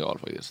med bengal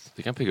faktiskt.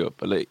 Det kan picka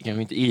upp. Eller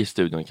kanske inte i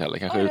studion, Kalle.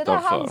 Kanske utanför.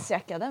 Det där hans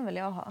jacka, den vill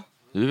jag ha.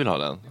 Du vill ha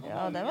den?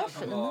 Ja, den var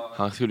fin.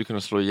 Han skulle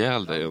kunna slå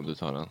ihjäl dig om du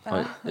tar den. Ja.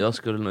 Jag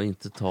skulle nog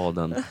inte ta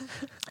den.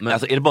 Men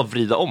alltså, är det bara att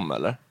vrida om,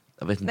 eller?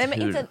 Jag vet inte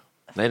hur.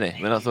 Nej,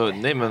 men alltså,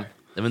 nej men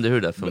det är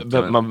hur det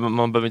funkar.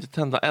 Man behöver inte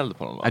tända eld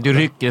på dem, va? Du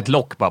rycker ett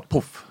lock bara,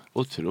 puff.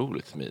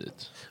 Otroligt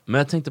smidigt. Men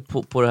jag tänkte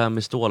på det här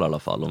med stål i alla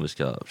fall, om vi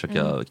ska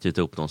försöka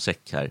knyta upp någon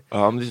säck här.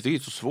 Ja, men det är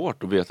så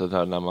svårt att veta det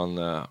här när man...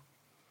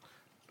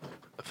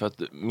 För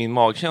att min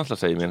magkänsla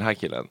säger med den här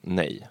killen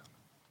nej.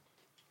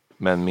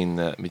 Men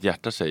mitt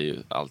hjärta säger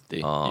ju alltid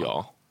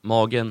ja.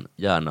 Magen,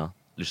 hjärna.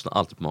 Lyssna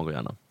alltid på mag och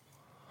hjärna.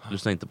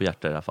 Lyssna inte på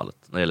hjärta i det här fallet,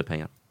 när det gäller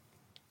pengar.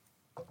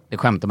 Det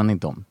skämtar man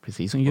inte om,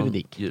 precis som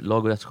juridik.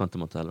 Lag och rätt skämtar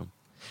man inte heller om.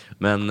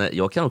 Men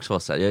jag kan också vara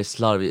så här, jag är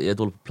slarvig, jag är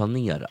dålig på att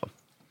planera.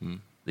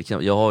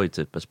 Jag har ju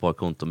typ ett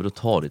sparkonto, men då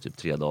tar det typ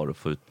 3 dagar att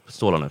få ut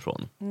stålarna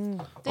ifrån.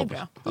 Det är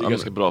bra. Det är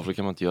ganska bra, för då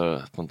kan man inte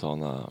göra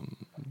spontana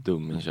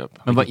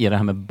duminköp. Men vad är det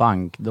här med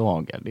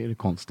bankdagar? Det är det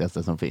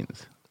konstigaste som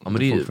finns. Ja,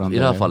 men i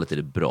det här fallet är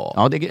det bra.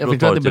 Ja, jag tror att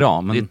det är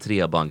bra. Men... Det är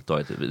 3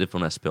 bankdagar, det är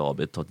från SBAB,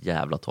 det tar ett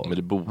jävla tag. Men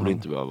det borde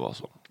inte behöva vara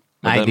så.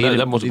 Men nej,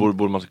 det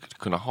borde man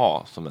kunna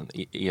ha som en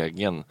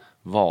egen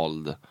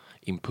vald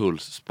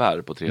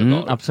impulsspärr på 3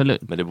 dagar.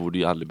 Absolut. Men det borde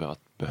ju aldrig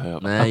behöva.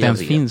 Nej, att det ens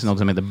finns något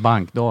som heter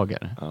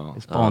bankdagar.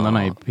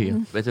 Spanarna i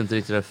P. Vet inte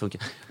riktigt hur det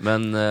funkar.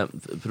 Men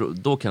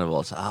då kan det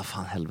vara så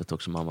fan helvete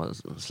också, mamma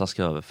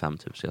slaskar över 5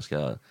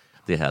 000,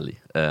 det är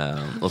helg.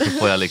 Och så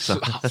får jag liksom...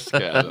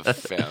 Slaskar över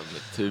 5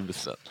 000.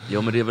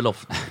 Ja, men det är väl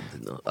ofta...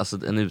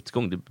 Alltså en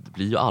utgång, det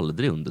blir ju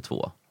aldrig under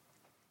 2.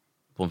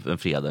 På en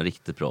fredag, en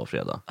riktigt bra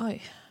fredag.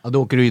 Oj. Ja,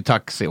 då åker du ju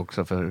taxi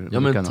också för... Ja,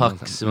 men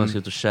taxi, man ska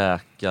ut och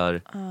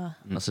käkar.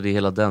 Alltså det är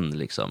hela den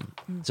liksom.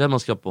 Så man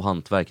ska på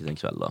hantverket en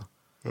kväll då.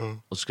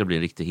 Och så ska det bli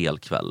en riktig hel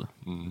kväll.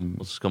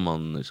 Och så ska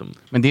man liksom...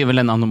 Men det är väl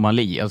en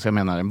anomali, alltså jag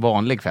menar en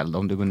vanlig kväll då,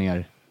 om du går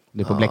ner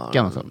på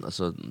Bläckan och så.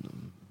 Alltså,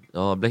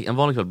 en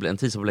vanlig kväll, en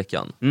tisdag på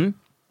Bläckan.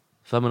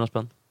 500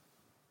 spänn.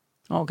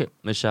 Ja, okej.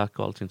 Med käk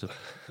och allting typ.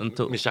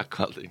 Med käk och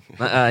allting?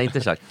 Nej,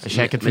 inte käk.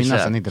 Käket finns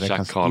nästan inte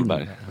räknas Käk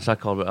Karlberg. Käk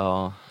Karlberg,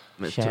 ja.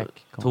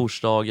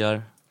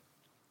 Torsdagar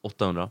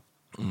 800.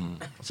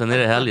 Sen är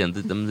det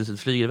helgen, det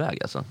flyger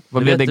iväg alltså.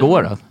 Vad blev det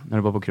igår då, när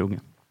du var på krogen?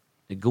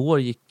 Igår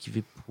gick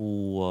vi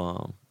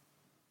på...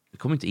 Vi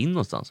kom inte in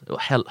någonstans. Det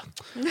var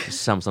det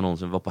sämsta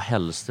någonsin. Vi var på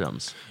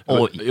Hellströms.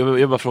 Jag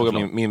vill bara fråga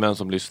min vän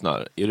som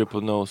lyssnar. Är du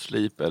på No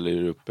Sleep eller är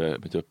du uppe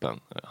mitt öppen?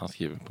 Han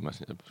skriver på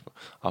Messenger.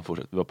 Han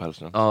fortsätter. Vi var på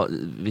Hellströms. Ja,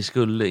 vi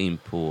skulle in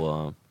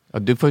på... Ja,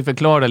 du får ju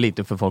förklara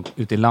lite för folk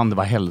ute i landet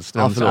vad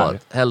Hellströms är.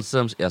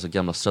 Hellströms är alltså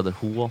gamla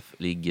Söderhof.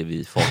 Ligger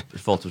vid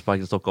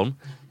Fathusparken i Stockholm.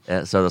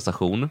 Södra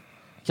station.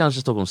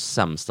 Kanske Stockholms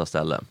sämsta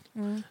ställe.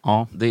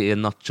 Ja. Det är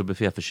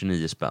nachobuffé för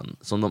 29 spänn.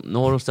 Nu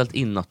har de ställt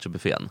in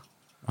nachobuffén.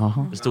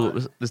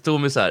 Det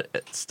stod med så här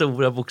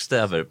stora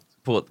bokstäver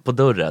på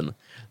dörren.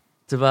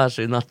 Tyvärr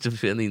så är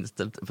nachobuffén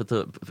inställd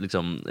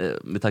liksom,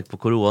 med tanke på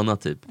corona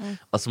typ.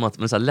 Alltså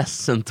med så här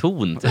ledsen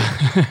ton typ.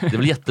 Det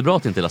blir jättebra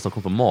att inte hela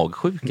Stockholm får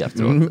magsjuka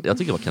efteråt. Jag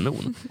tycker det var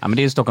kanon. Ja, men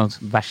det är ju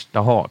Stockholms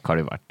värsta hak har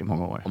det varit i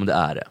många år. Ja, men det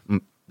är det.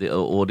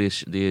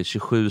 Det är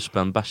 27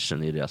 spänn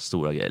bärsen i deras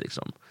stora grej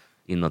liksom.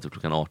 Innan typ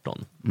klockan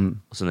 18.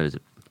 Och sen är det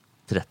typ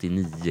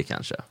 39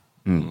 kanske.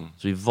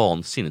 Så det är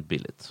vansinnigt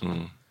billigt.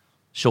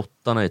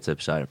 28 är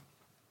typ så här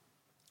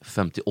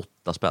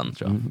 58 spänn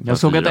tror jag. Jag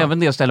såg att även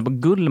det stället på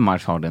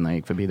Gullmars har det när jag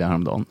gick förbi där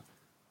häromdagen.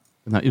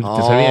 Den här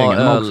uteserveringen.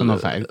 De har också någon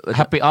så här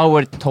happy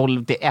hour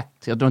 12-1.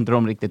 Jag tror inte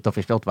de riktigt har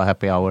förstått vad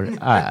happy hour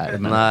är.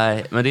 Men...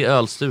 Nej, men det är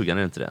ölstugan,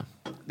 är det inte det?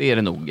 Det är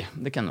det nog.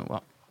 Det kan nog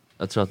vara.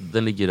 Jag tror att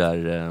den ligger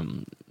där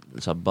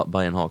så här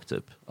Bajenhag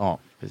typ. Ja,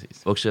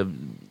 precis. Också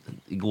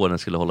igår när jag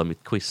skulle hålla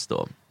mitt quiz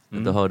då.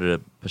 Då hörde det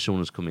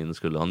personer som kom in och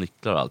skulle ha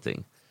nycklar och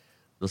allting.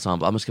 Då sa han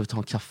bara, men ska vi ta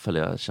en kaffe eller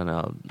jag känner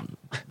jag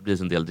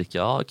blir en del dricka.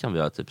 Ja, kan vi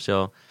göra typ.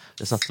 Så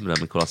jag satte mig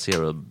där med Cola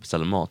Zero och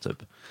beställde mat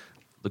typ.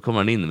 Då kommer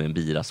han in med en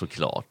bira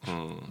såklart.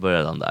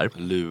 Började han där.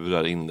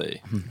 Lurar in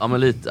dig. Ja men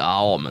lite,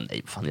 ja men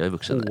nej fan jag är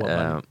vuxen.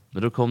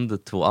 Men då kom det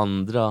 2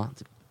 andra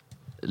typ,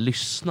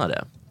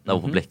 lyssnare. Där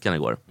var på Bläckan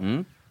igår.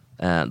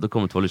 Då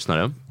kom det 2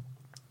 lyssnare.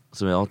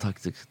 Så ja, tack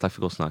för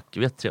gott snack.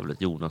 Vet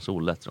trevligt, Jonas och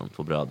Olle, de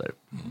 2 bröder.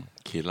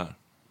 Killar.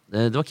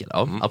 Det var killar,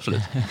 ja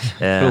absolut.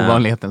 För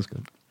ovanlighetens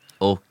skull.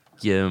 Och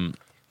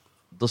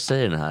då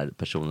säger den här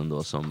personen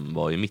då som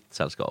var i mitt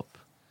sällskap.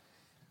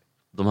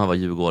 De här var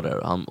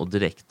djurgårdare och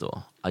direkt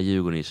då.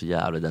 Djurgården är så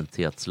jävla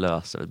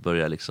identitetslösa. Vi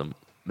börjar liksom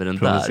med den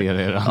där.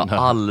 Jag har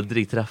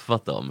aldrig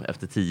träffat dem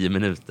efter 10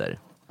 minuter.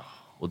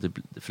 Och det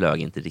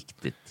flög inte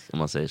riktigt om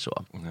man säger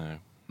så. Nej.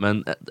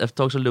 Men efter ett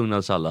tag så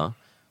lugnades alla.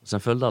 Sen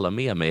följde alla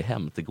med mig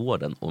hem till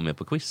gården och med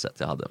på quizet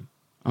jag hade.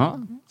 Ja,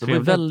 så det var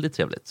väldigt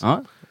trevligt.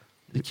 Ja.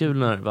 Det är kul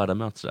när världar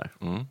möts där.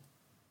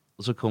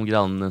 Och så kom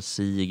grannen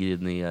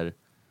Sigrid ner.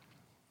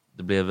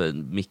 Det blev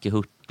Micke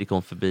Hurtig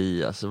kom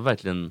förbi. Alltså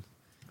verkligen...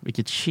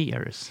 Vilket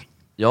cheers.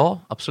 Ja,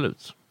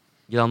 absolut.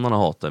 Grannarna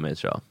hatar mig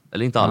tror jag.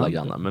 Eller inte alla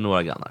grannar, men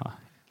några grannar. Det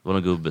var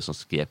någon gubbe som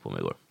skrek på mig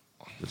igår.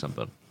 Till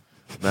exempel.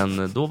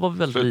 Men då var vi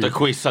väldigt... Sluta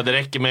quizza, det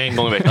räcker med en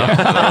gång i veckan.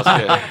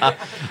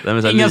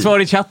 Inga svar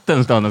i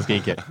chatten, står han och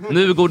skriker.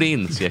 Nu går ni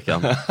in, skrek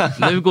han.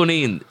 Nu går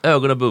ni in,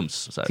 ögonen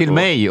bums. Så här. Till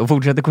mig och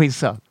fortsätter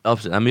quizza. Ja,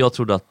 precis. Nej, men jag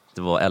trodde att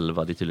det var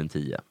 11, det är tydligen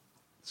 10.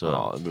 Så...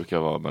 Ja, det brukar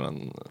vara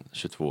mellan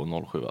 22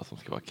 och 07 som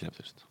ska vara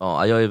knäpptyst.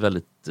 Ja, jag är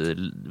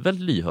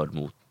väldigt lyhörd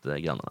mot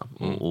grannarna.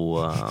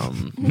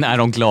 När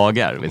de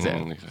klagar, vill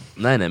säga.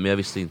 Nej, men jag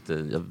visste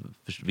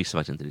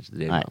verkligen inte riktigt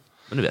reglerna.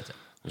 Men nu vet jag.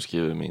 Nu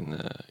skriver min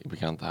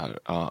bekanta här.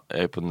 Ja, jag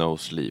är på No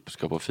Sleep,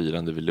 ska på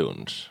firande vid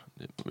lunch.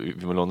 Vi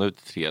vill låna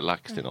ut 3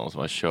 lax till någon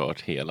som har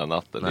kört hela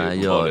natten. Nej,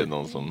 det är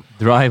någon som...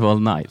 Drive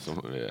all night.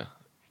 Som är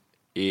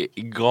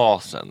i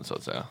gasen, så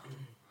att säga.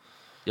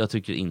 Jag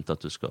tycker inte att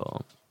du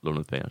ska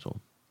låna ut pengar så.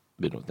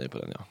 Blir nog nej på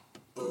den, ja.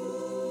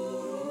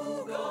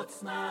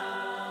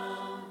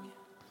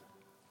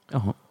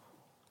 Jaha.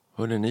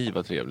 Hörrni, ni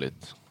var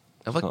trevligt.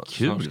 Ja, vad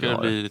kul. Snart ska det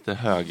bli lite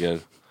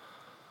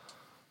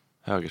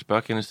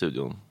högerspöken i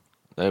studion.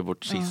 Det är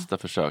vårt sista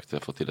försök till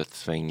att få till ett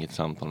svängigt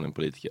samtal med en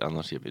politiker.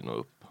 Annars ger vi nog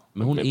upp.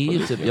 Men hon är ju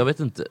typ, jag vet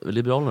inte,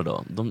 Liberalerna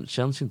då, de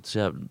känns ju inte så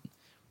jävla...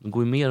 De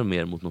går ju mer och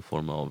mer mot någon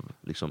form av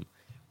liksom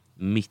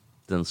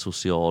mitten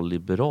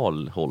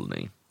social-liberal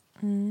hållning.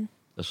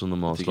 Som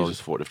de har jag tycker det är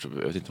så svårt,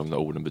 jag vet inte vad de där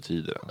orden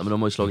betyder. Ja, men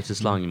de har ju slagit sig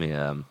slang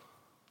med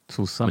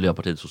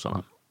Miljöpartiet,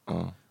 Sossarna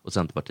och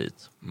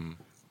Centerpartiet.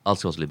 Allt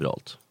ska vara så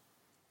liberalt.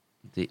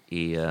 Det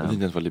är... Jag vet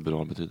inte ens vad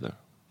liberal betyder.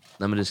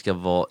 Nej, men det ska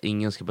vara,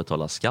 ingen ska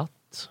betala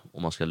skatt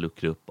och man ska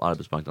luckra upp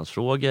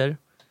arbetsmarknadsfrågor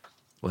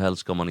och helst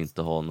ska man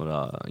inte ha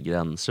några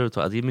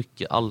gränser. Det är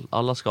mycket,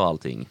 alla ska ha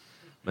allting.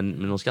 Men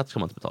någon skatt ska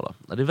man inte betala.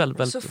 Det är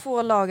väldigt... Så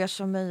få lagar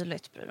som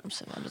möjligt bryr de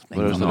sig väldigt mycket.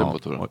 Vad röstar du på,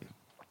 Tora?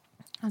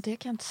 Ja, det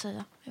kan jag inte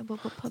säga. Jag bor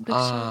på public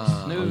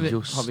service. Nu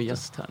har vi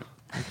gäst här.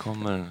 Nu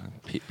kommer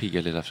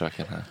pigga lilla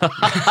fröken här.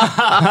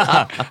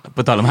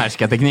 På tal om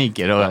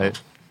härskartekniker. Och...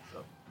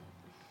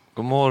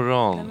 God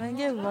morgon. Ja, men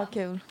gud vad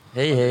kul.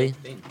 Hej.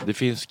 Det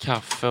finns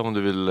kaffe om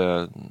du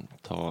vill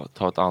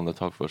ta ett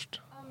andetag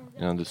först.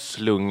 Innan du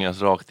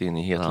slungas rakt in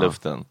i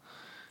hetluften.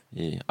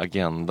 I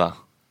Agenda.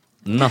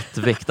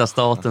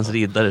 Nattväktarstatens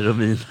riddare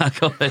Romina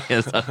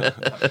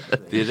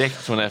kommer direkt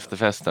från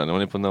efterfesten.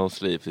 Hon är på No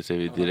Sleep, det ser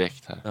vi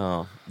direkt här.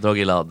 Ja, drag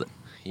i ladd.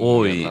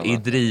 Oj, i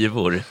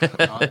drivor.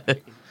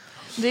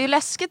 Det är ju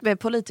läskigt med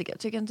politiker,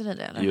 tycker inte ni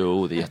det? Eller?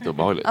 Jo, det är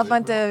jätteobehagligt. Att man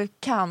inte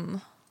kan.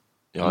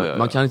 Ja.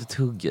 Man kan inte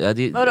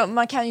tugga. Vadå,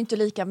 man kan ju inte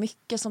lika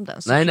mycket som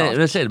den. Nej,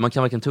 jag säger det. Man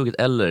kan varken tugga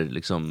eller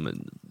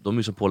liksom, de är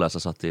ju så pålästa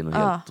så att det är något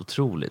helt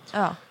otroligt.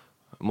 Ja.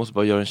 Jag måste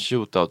bara göra en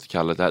shootout,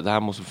 Kalle. Det här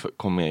måste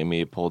komma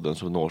med i podden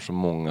så når så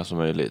många som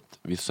möjligt.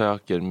 Vi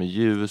söker med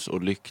ljus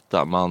och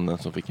lykta mannen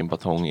som fick en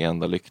batong i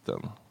enda lykten.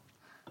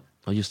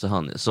 Ja, just det,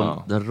 han.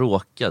 Som den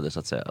råkade så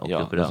att säga.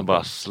 Ja, den som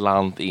bara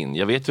slant in.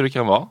 Jag vet hur det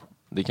kan vara.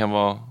 Det kan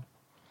vara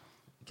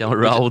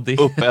rowdy.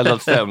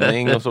 Uppeldad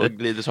stämning och så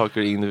glider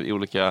saker in i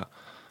olika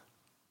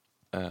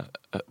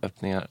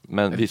öppningar.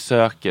 Men vi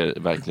söker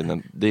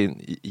verkligen det är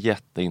en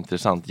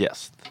jätteintressant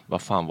gäst.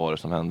 Vad fan var det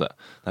som hände? Den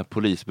här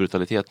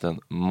polisbrutaliteten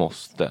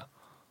måste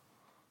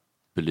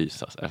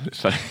belysas även i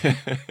Sverige.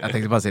 Jag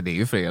tänkte bara säga, det är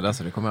ju fredag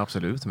så det kommer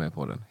absolut med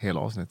på den. Hela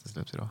avsnittet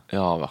släpps idag.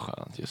 Ja, vad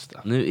skönt, just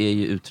det. Nu är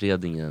ju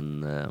utredningen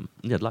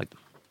nedlagd.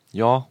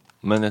 Ja,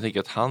 men jag tänker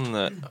att han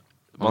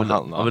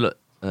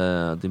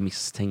det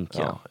misstänker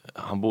jag.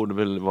 Han borde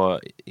väl vara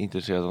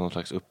intresserad av någon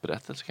slags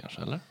upprättelse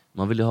kanske, eller?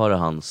 Man vill ju höra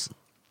hans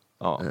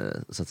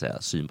så att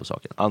säga, syn på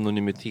saken.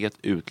 Anonymitet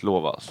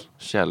utlovas.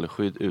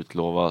 Källskydd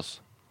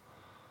utlovas.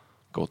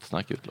 Gott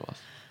snack utlovas.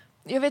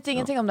 Jag vet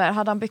ingenting om det här.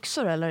 Hade han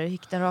byxor eller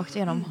gick den rakt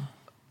igenom?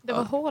 Det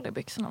var hål i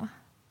byxorna.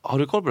 Har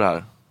du koll på det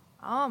här?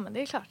 Ja, men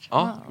det är klart.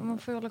 Ja. Man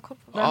får ju hålla koll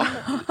på det.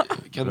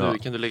 Ja.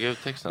 Kan du lägga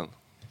ut texten?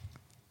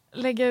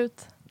 Lägga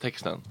ut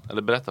texten?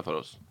 Eller berätta för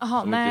oss.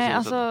 Jaha, nej,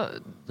 alltså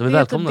det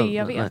är inte det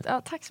jag vet.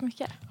 Ja, tack så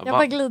mycket. Jag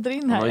bara glider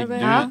in här.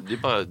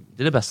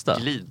 Det är det bästa.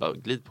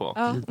 Glid på.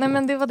 Ja, nej,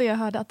 men det var det jag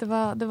hörde. Att det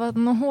var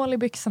någon hål i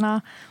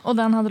byxorna och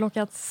den hade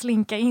råkat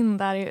slinka in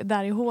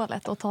där i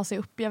hålet och ta sig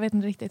upp. Jag vet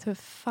inte riktigt hur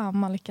fan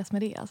man lyckas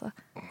med det.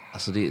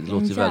 Alltså det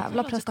låter ju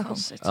jävla prestation.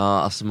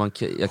 Ja, alltså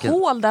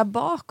hål där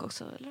bak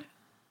också, eller?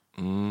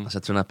 Alltså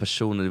jag tror den här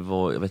personen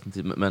var, jag vet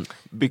inte, men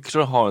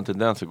byxor har en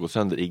tendens att gå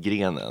sönder i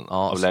grenen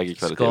av lägre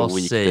kvalitet och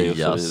weekday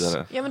och så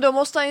vidare. Ja, men då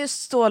måste han ju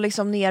stå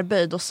liksom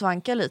nerböjd och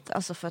svanka lite,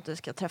 alltså för att det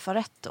ska träffa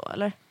rätt då,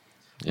 eller?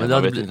 Ja,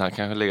 men vet inte, han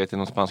kanske legat i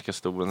någon spanska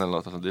stolen eller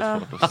något, alltså det är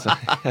svårt att säga.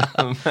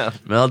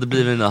 Men det hade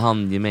blivit en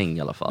handgemäng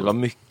i alla fall. Det var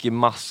mycket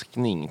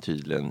maskning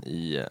tydligen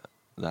i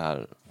det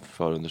här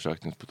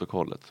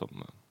förundersökningsprotokollet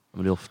som...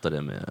 Men det är ofta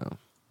det med...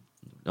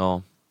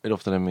 Ja. Är det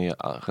ofta det med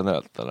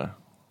generellt, eller?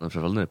 Men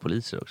framförallt när det är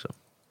poliser också.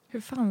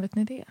 Hur fan vet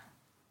ni det?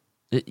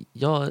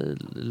 Jag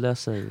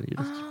läser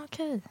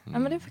okej. Ja,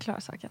 men det förklarar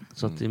saken.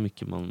 Så att det är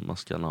mycket man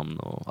maskar namn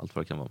och allt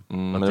vad det kan vara.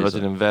 Men det var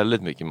tydligen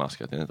väldigt mycket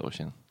maskat enligt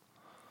Oshin.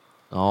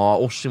 Ja,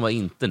 Oshin var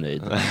inte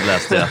nöjd,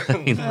 läste jag.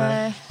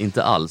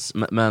 inte alls.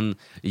 Men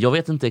jag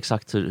vet inte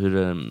exakt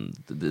hur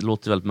det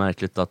låter väldigt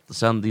märkligt att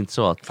sen det är inte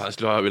så att... Fan, jag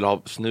skulle vilja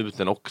ha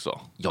snuten också.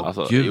 Ja,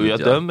 alltså, gud, jag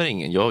dömer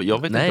ingen.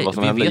 Jag vet inte vad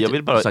som händer. Jag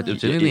vill bara...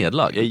 Utredningen är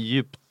nedlagd. Jag är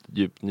djupt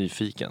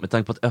nyfiken. Med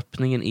tanke på att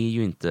öppningen är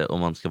ju inte, om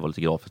man ska vara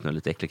lite grafisk nu,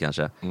 lite äcklig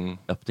kanske.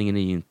 Öppningen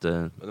är ju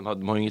inte...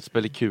 De har ju inget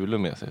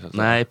spelikulum med sig. Så att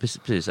nej,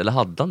 precis. Eller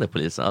hade han det,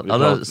 polisen?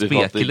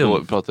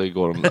 Vi pratade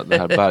igår om det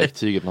här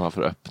verktyget man har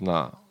för att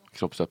öppna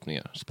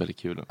kroppsöppningar.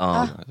 Spelikulum.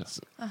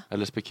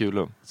 Eller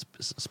spekulum.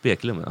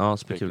 Spekulum, ja,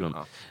 spekulum.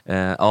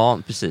 Ja,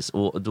 precis.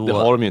 Och då... Det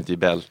har de ju inte i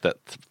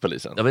bältet,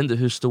 polisen. Jag vet inte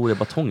hur stor är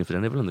batongen, för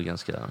den är väl ändå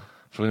ganska...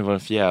 Frågan var en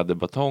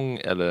fjäderbatong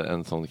eller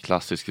en sån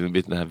klassisk,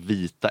 den här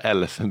vita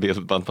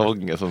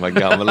LSNB-batongen som de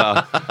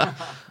gamla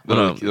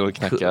de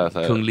knackar så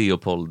här. Kung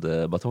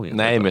Leopold-batongen.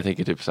 Nej, men jag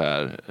tänker typ så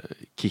här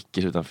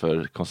kickers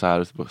utanför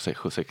konserter på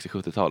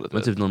 60-70-talet.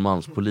 Men typ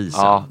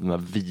Norrmalmspolisen. Ja, de här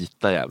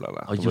vita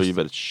jävlarna. De var ju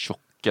väldigt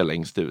tjocka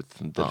längst ut.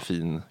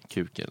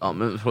 Delfinkuken. Ja,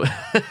 men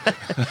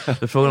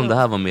frågan om det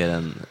här var mer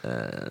en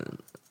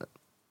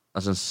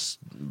alltså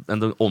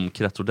en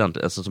omkrets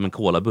ordentligt, alltså som en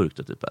kolaburk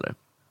typ, eller?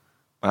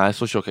 Nej,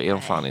 så tjocka är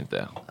de fan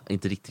inte.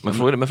 Inte riktigt. Men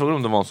frågan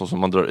om det var en sån som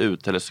man drar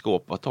ut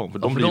teleskopbatong. För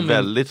de blir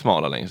väldigt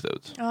smala längst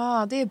ut.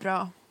 Ja, det är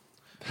bra.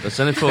 Men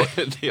sen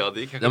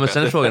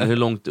är frågan hur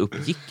långt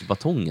upp gick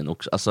batongen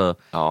också. Alltså,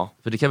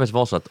 för det kan väl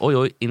vara så att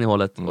oj,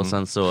 innehållet och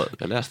sen så...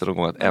 Jag läste någon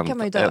gång att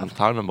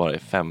ändtarmen bara är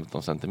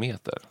 15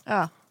 centimeter.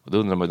 Ja. Och då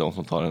undrar man ju de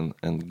som tar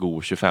en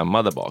god 25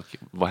 där bak.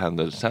 Vad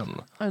händer sen?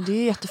 Det är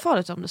ju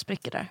jättefarligt om det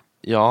spricker där.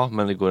 Ja,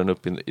 men det går den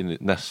upp i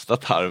nästa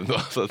tarm då.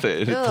 Så att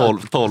det är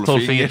 12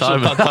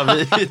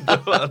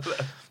 fingrar.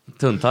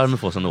 Tunntarmen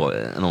får sig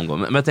en omgång.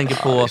 Men jag tänker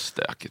på...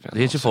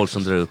 Det är ju folk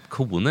som drar upp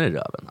koner i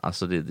röven.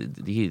 Alltså det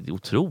är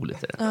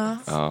otroligt.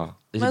 Ja.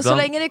 Men så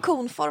länge det är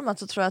konformat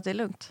så tror jag att det är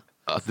lugnt.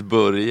 Att det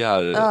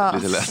börjar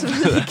lite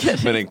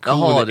lätt. Men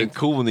en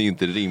kon är ju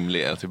inte rimlig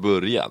ens i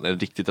början. En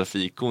riktig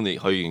trafikkon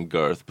har ju en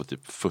girth på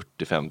typ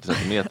 40-50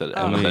 centimeter.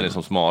 Även om den är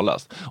som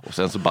smalast. Och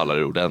sen så ballar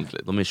det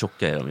ordentligt. De är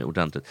tjocka, de är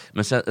ordentligt.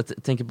 Men sen,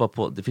 jag tänker bara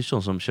på, det finns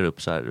någon som kör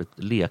upp så här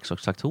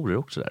leksaksaktorer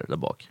också där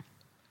bak.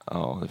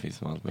 Ja, det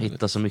finns allt möjligt.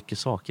 Hitta så mycket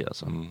saker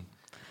alltså.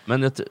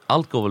 Men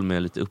allt går väl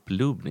med lite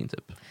upplubning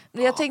typ.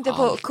 Jag tänkte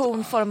på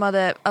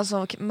konformade,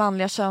 alltså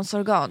manliga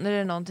könsorgan. Är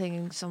det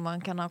någonting som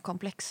man kan ha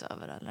komplex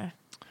över, eller?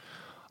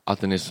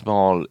 Att den är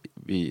smal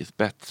vid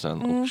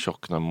spetsen och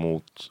tjocknar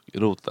mot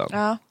roten.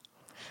 Ja.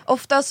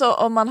 Ofta så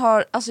om man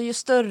har, alltså ju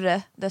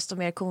större desto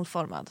mer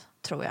konformad,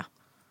 tror jag.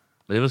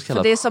 Men det är väl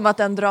för det är som att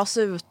den dras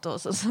ut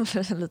och så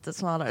blir den lite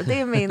smalare.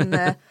 Det är min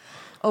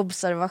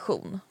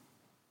observation.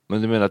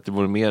 Men du menar att det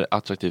vore mer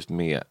attraktivt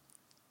med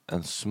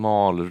en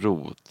smal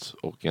rot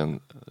och en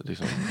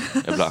liksom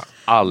jävla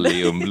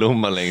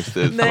alliumblomma längst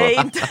ut? Nej,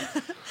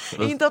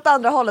 inte åt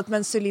andra hållet,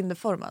 men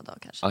cylinderformad då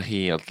kanske. Ja,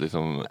 helt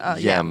liksom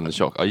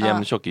jämntjock. Ja,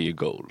 jämntjock är ju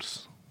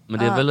goals. Men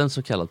det är väl en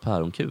så kallad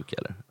päronkuk,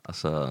 eller?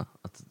 Alltså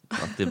att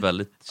det är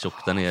väldigt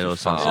tjockt där nere och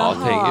sen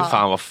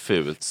fan vad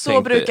fult. Så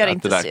tänk brukar det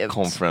inte se ut. Att det där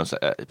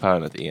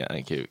conference-päronet är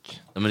en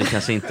kuk. Ja, men det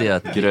kanske inte är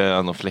att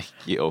grön och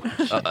fläckig och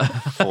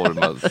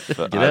formad.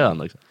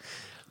 Grön också.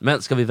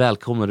 Men ska vi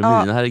välkomna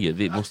Romina, herregud.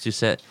 Vi måste ju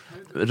se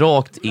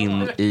rakt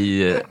in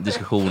i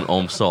diskussion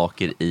om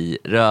saker i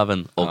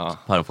röven och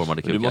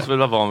päronformade kukar. Du måste väl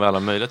vara van vid alla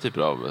möjliga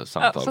typer av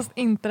samtal? Ja, fast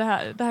inte det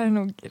här. Det här är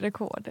nog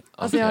rekord.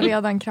 Alltså jag har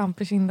redan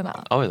kramp i kinderna.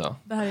 Oj då.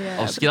 Det här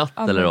är av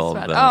skratt eller av?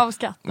 Ja, av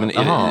skratt. Men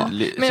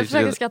jag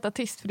försöker skratta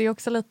tyst, för det är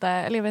också lite,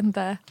 eller jag vet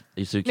inte.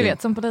 Du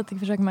vet, som politiker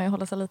försöker man ju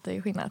hålla sig lite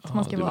i skinnet.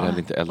 Man ska du vill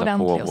inte elda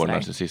på vår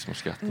narcissism och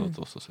skratta åt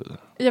oss och så vidare.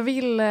 Jag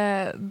vill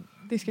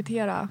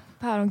diskutera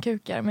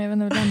päronkukar, men jag vet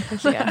inte hur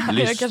lämpligt det är.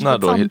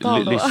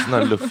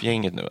 Lyssnar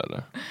luffgänget nu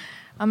eller?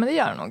 Ja, men det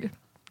gör det nog.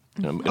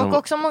 Och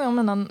också många av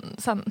mina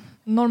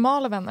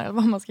normala vänner, eller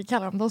vad man ska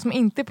kalla dem, de som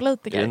inte är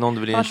politiker. Är det någon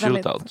du vill ge en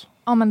shootout?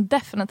 Ja, men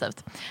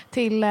definitivt.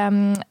 Till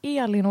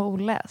Elin och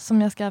Olle,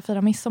 som jag ska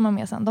fira midsommar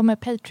med sen. De är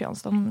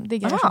Patreons, de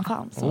diggar som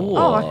fan.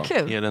 Vad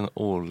kul. Elin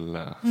och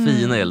Olle.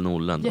 Fina Elin och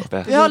Olle.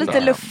 Vi har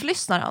lite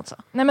lufflyssnare alltså.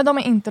 Nej, men de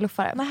är inte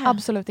luffare. Nej.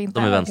 Absolut inte.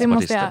 De är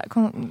vänsterpartister.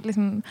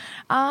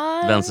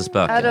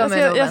 Vänsterspöken.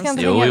 Jag ska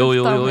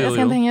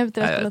inte hänga ut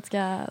deras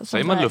politiska...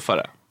 Säger man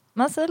luffare?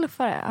 Man säger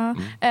luffare,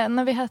 ja.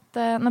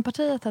 När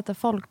partiet hette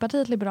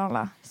Folkpartiet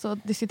Liberalerna så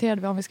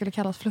diskuterade vi om vi skulle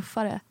kallas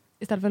fluffare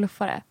istället för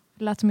luffare.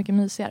 Det lät så mycket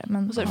mysigare.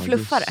 Men så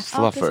fluffare?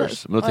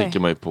 Fluffers. Men då tänker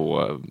man ju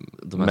på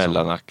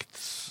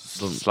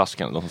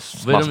mellanaktslaskan. De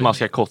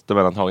smaskar kotter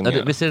mellan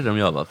tagningar. Visst är det de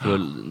gör, va? För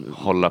att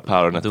hålla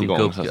päronet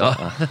igång.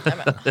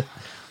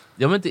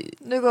 Ja, men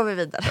nu går vi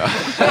vidare.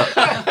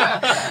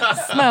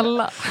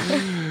 Snälla.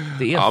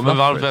 Men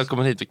varmt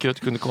välkommen hit. Kul att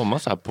du kunde komma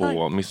så här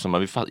på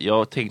midsommar.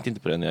 Jag tänkte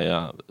inte på det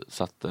när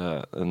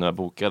jag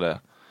bokade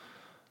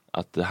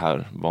att det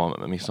här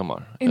var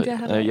midsommar. Inte jag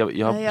heller.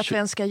 Jag tror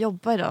jag ska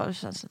jobba idag.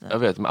 Jag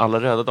vet, men alla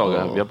röda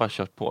dagar, vi har bara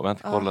kört på. Vi har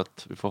inte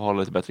kollat, vi får hålla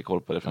lite bättre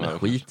koll på det framöver. Men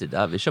skit i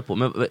det, vi kör på.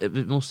 Men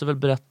vi måste väl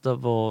berätta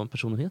vad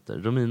personen heter.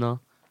 Romina,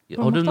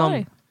 har du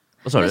namn?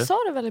 Vad sa du? Jag sa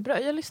det väldigt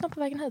bra, jag lyssnade på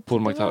vägen hit.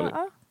 Paul McTarry.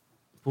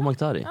 Paul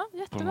McTarry? Ja,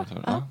 jättebra.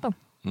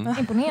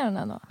 Imponerande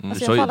ändå.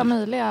 Alltså jag får alla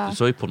möjliga... Du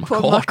sa ju Paul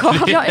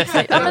McCartney. Ja,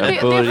 exakt. Ja, men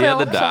det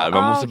började där,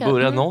 man måste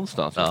börja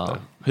någonstans.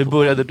 Hur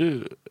började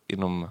du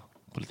inom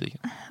politiken?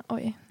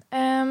 Oj.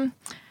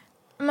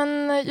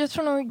 Men jag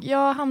tror nog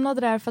jag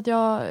hamnade där för att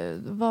jag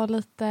var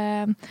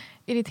lite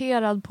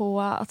irriterad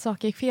på att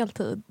saker gick fel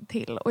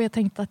till. Och jag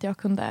tänkte att jag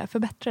kunde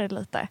förbättra det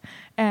lite.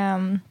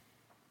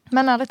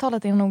 Men ärligt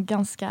talat är jag nog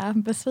ganska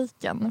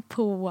besviken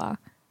på...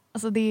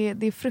 Alltså det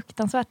är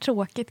fruktansvärt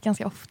tråkigt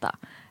ganska ofta.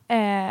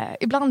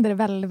 Ibland är det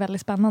väldigt,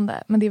 väldigt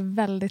spännande. Men det är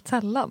väldigt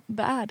sällan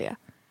det är det.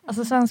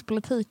 Alltså svensk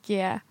politik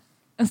är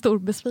en stor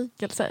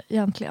besvikelse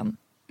egentligen.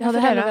 Jag hade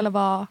hellre velat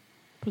vara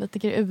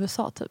politiker i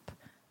USA typ.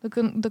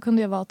 Då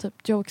kunde jag vara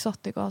typ Joe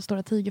Exotic och ha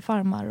stora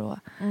tigerfarmar och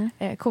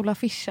coola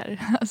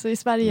affischer. Alltså i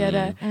Sverige är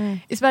det,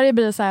 i Sverige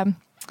blir det så här,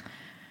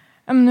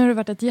 nu har det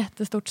varit ett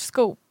jättestort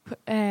scoop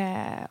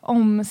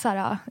om så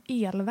här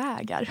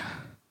elvägar.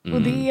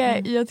 Och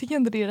jag tycker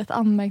inte det är rätt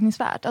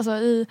anmärkningsvärt. Alltså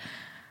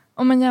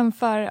om man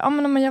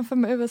jämför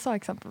med USA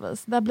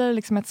exempelvis, där blir det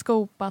liksom ett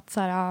scoop att så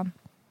här,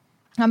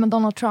 men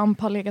Donald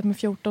Trump har legat med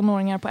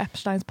 14-åringar på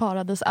Epsteins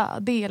paradisö.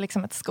 Det är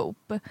liksom ett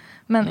scoop.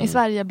 Men i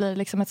Sverige blir det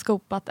liksom ett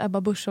scoop att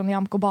Ebba Busch och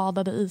Nyamko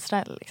badade i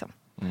Israel. Liksom.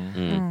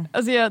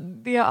 Alltså jag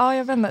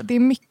vet inte. Det är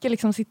mycket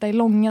liksom sitta i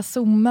långa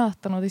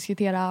Zoom-möten och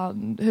diskutera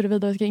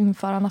huruvida vi ska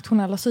införa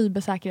nationella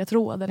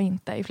cybersäkerhetsråd eller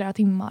inte i flera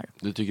timmar.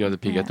 Du tycker att det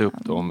piggat upp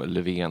då om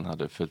Löfven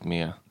hade följt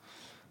med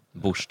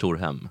Busch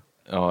Torhem?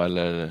 Ja,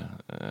 eller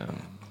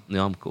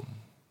Nyamko.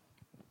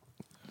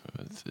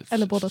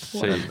 Eller båda två.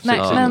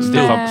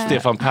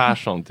 Stefan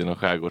Persson till någon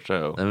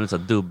skärgårdsö. Det är en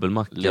sån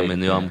dubbelmacka med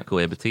Nyamko,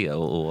 EBT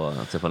och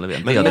Stefan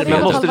Löfven. Men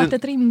det måste varit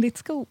ett rimligt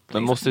skop. Men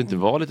liksom. Måste det inte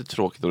vara lite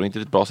tråkigt? Och det är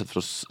inte ett bra sätt för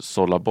att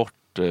sålla bort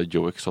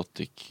Joe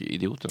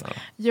Exotic-idioterna?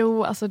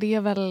 Jo, alltså det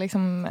är väl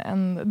liksom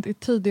det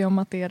tyder ju om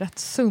att det är rätt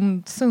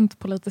sunt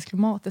politiskt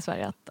klimat i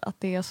Sverige. Att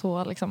det är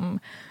så liksom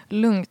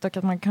lugnt och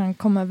att man kan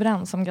komma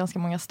överens om ganska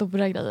många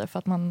stora grejer för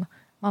att man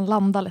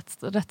landar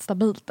rätt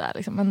stabilt där.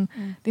 Liksom. Men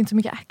det är inte så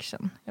mycket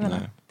action. Jag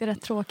menar, det är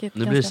rätt tråkigt.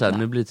 Nu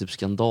blir det typ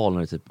skandal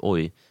när det typ,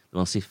 det var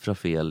en siffra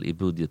fel i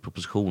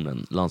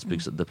budgetpropositionen.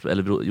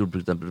 Eller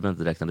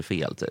jordbruksdepartementet räknade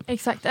fel. Typ.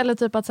 Exakt, eller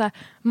typ att så här,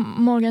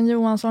 Morgan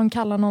Johansson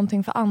kallar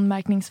någonting för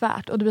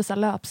anmärkningsvärt och det blir så här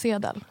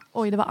löpsedel.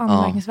 Oj, det var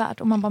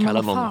anmärkningsvärt. Och man bara,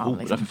 kallar någon hora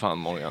liksom. För fan,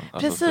 Morgan.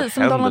 Alltså, precis,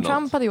 som Donald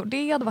Trump hade gjort.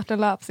 Det hade varit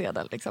en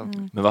löpsedel.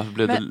 Liksom. Men varför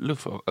blev det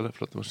luff? Eller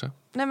förlåt,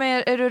 nej,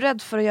 men är du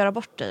rädd för att göra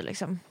bort dig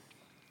liksom?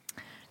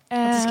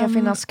 Att det ska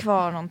finnas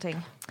kvar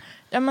någonting.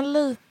 Ja, men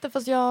lite,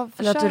 fast jag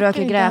försöker. Eller att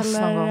du röker gräs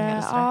heller, någon gång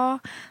eller så. Ja,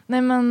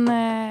 nej men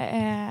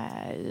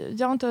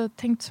jag har inte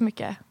tänkt så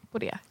mycket på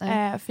det.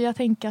 För jag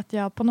tänker att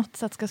jag på något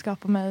sätt ska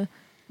skapa mig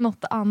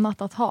något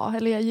annat att ha.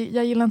 Eller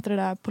jag gillar inte det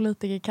där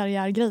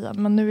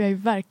politikerkarriärgrejen, men nu är jag ju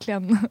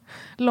verkligen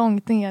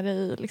långt ner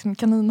i liksom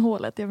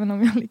kaninhålet. Jag vet inte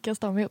om jag lyckas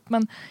ta mig upp.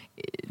 Men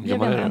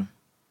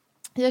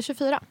jag är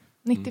 24,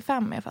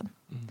 95 är jag född.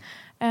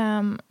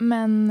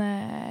 Men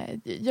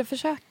jag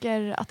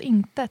försöker att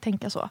inte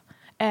tänka så.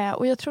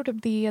 Och jag tror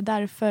typ det är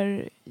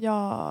därför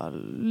jag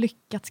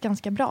lyckats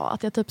ganska bra.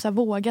 Att jag typ så här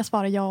vågar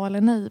svara ja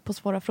eller nej på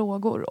svåra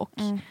frågor. Och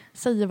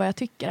säger vad jag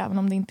tycker även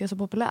om det inte är så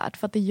populärt.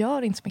 För att det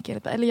gör inte så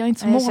mycket. Eller jag är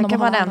inte så mån om att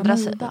man ändra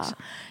sig också.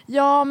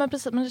 Ja, men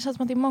precis. Men det känns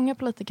som att det är många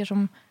politiker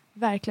som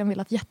verkligen vill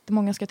att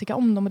jättemånga ska tycka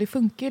om dem. Och det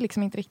funkar ju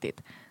liksom inte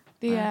riktigt.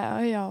 Det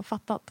har jag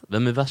fattat.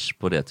 Vem är värst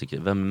på det tycker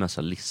jag? Vem är mest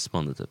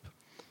lismande typ?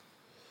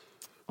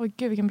 Oj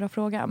gud vilken bra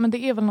fråga. Men det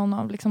är väl någon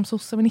av liksom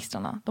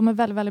sosseministrarna. De är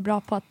väldigt, väldigt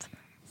bra på att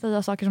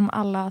säga saker som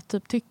alla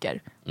typ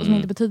tycker och som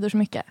inte betyder så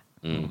mycket.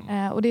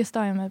 Och det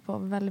stör jag mig på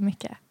väldigt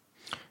mycket.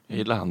 Jag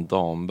gillar han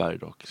Damberg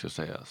dock, ska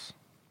sägas.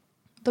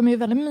 De är ju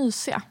väldigt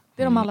mysiga.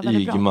 Det är de alla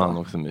väldigt bra på. Ygeman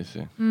också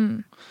mysig.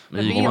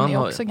 Löfven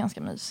är också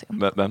ganska mysig.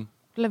 Vem?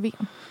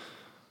 Löfven.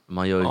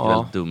 Man gör ju ett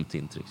väldigt dumt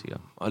intryck tycker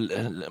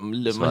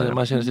jag.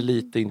 Man känner sig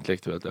lite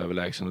intellektuellt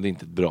överlägsen och det är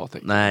inte ett bra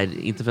tecken.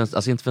 Nej, inte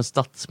för en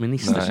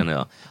statsminister känner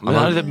jag. Men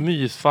han är lite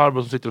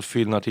mysfarbror som sitter och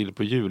fyllnar till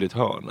på jul i ett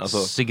hörn. Alltså,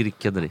 Sigrid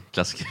Kaderi,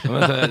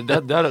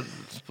 klassiker.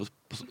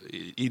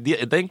 I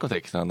den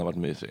kontexten har han varit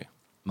mysig.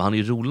 Men han är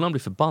ju rolig när han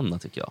blir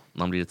förbannad tycker jag. När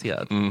han blir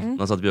irriterad. När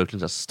han satt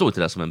Björklund såhär, stå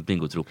inte där som en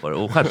bingotropare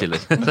och skärp till dig.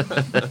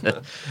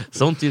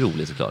 Sånt är ju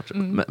roligt såklart.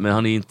 Men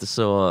han är inte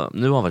så.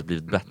 Nu har han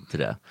blivit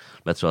bättre.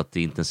 Men jag tror att det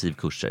är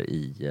intensivkurser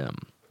i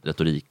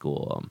retorik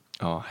och.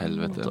 Ja,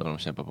 helvete vad de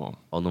kämpar på.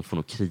 Ja, de får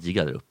nog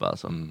kriga där uppe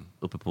alltså.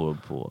 Uppe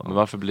på. Men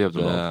varför blev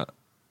det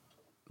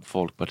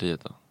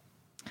Folkpartiet då?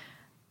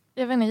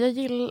 Jag vet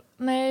inte,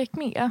 när jag gick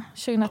med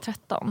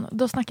 2013,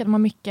 då snackade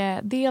man mycket,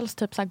 dels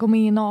typ så här, gå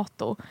med i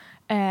NATO,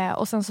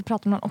 och sen så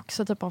pratade man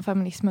också typ om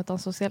feminism utan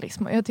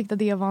socialism. Och jag tyckte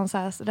det var en så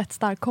här rätt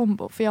stark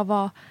kombo, för jag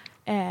var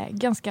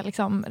ganska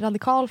liksom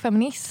radikal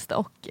feminist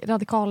och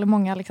radikal i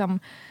många liksom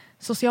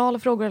sociala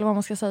frågor eller vad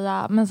man ska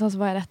säga, men sen så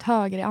var jag rätt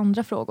höger i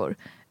andra frågor.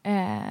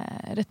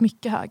 Rätt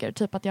mycket höger,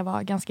 typ att jag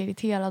var ganska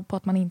irriterad på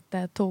att man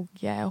inte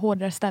tog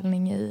hårdare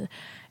ställning i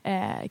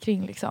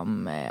kring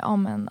liksom,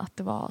 men att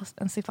det var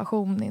en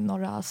situation i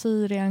norra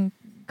Syrien,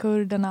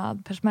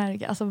 kurderna,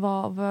 persmerga, alltså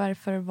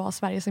varför var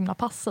Sverige så himla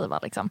passiva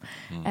liksom.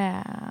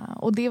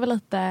 Och det var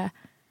lite, eller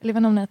jag vet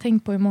inte om ni har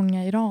tänkt på hur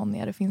många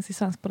iranier det finns i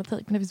svensk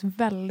politik, men det finns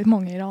väldigt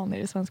många iranier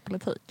i svensk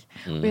politik.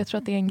 Och jag tror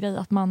att det är en grej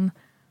att man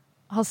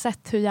har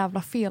sett hur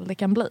jävla fel det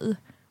kan bli.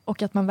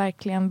 Och att man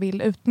verkligen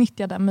vill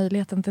utnyttja den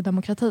möjligheten till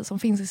demokrati som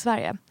finns i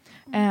Sverige.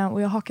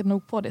 Och jag hakade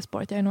nog på det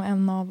spåret. Jag är nog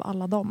en av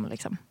alla dem.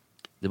 Liksom.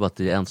 Det är bara att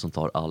det är en som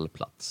tar all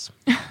plats.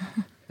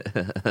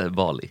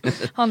 Bali.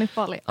 Hanif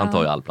Bali. Han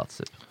tar ju all plats.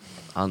 Typ.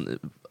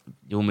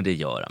 Jo men det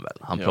gör han väl.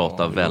 Han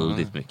pratar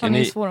väldigt mycket. Han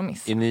är svår att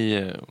missa. Är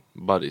ni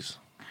buddies?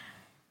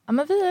 Ja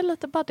men vi är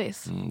lite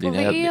buddies.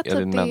 Är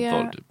din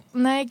mentor typ?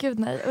 Nej gud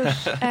nej,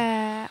 usch.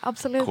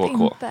 Absolut KK.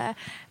 inte.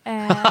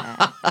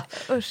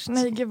 Usch,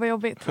 nej gud vad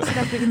jobbigt. Så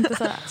därför inte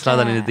så.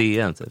 Sladdar in i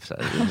DN typ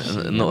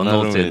såhär.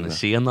 Någonsin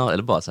tjena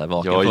eller bara såhär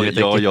vaken.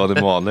 Jag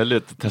Emanuel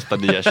ut testa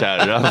nya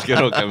kärran. Ska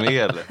du åka med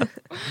eller?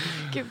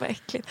 Gud vad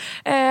äckligt.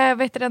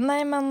 Vet du,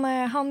 nej men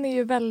han är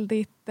ju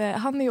väldigt,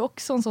 han är ju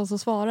också en sån som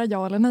svarar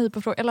ja eller nej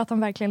på frågor. Eller att han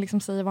verkligen liksom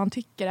säger vad han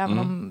tycker även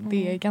om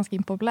det är ganska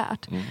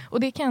impopulärt. Och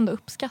det kan jag ändå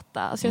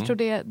uppskatta. Alltså jag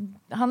tror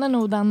han är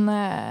nog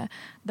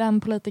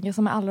den politiker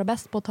som är allra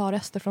bäst på att ta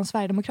röster från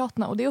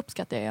Sverigedemokraterna. Och det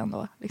uppskattar jag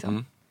ändå.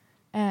 Liksom.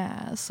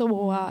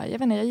 Så jag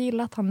vet inte, jag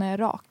gillar att han är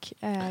rak.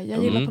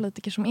 Jag gillar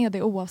politiker som är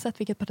det oavsett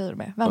vilket parti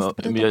de är.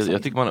 Vänsterpartiet men liksom.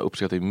 jag tycker man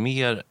uppskattar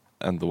mer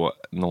ändå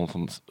någon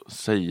som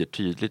säger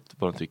tydligt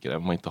vad de tycker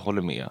om man inte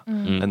håller med.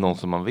 Än någon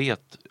som man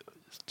vet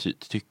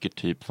tycker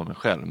typ som en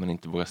själv men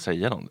inte vågar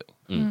säga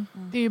någonting.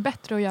 Det är ju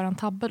bättre att göra en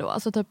tabbe då.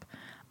 Alltså typ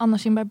Anna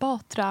Kinberg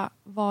Batra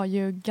var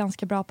ju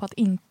ganska bra på att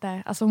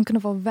inte, alltså hon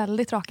kunde få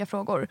väldigt raka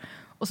frågor.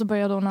 Och så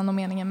började hon ändå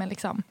meningen med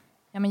liksom,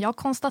 ja men jag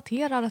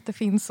konstaterar att det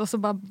finns, och så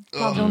bara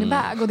pladdrar hon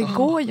iväg. Och det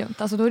går ju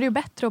inte. Alltså då är det ju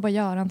bättre att bara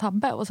göra en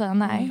tabbe och säga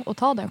nej och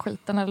ta den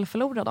skiten eller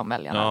förlora de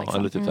väljarna. Ja, liksom.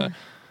 eller typ så här.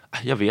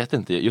 Jag vet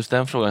inte, just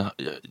den frågan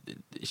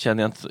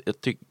känner jag inte,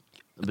 jag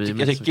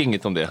tycker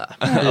inget om det.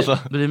 Alltså,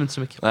 bryr mig inte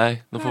så mycket.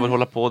 Nej, de får väl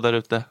hålla på där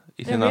ute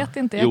i sina. Jag vet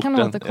inte, jag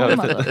kan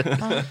återkomma.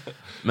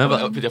 Men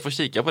jag får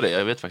kika på det,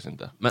 jag vet faktiskt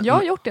inte. Jag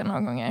har gjort det några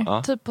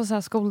gånger. Typ på så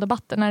här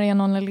skoldebatter när det är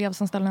någon elev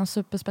som ställer en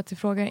superspetsig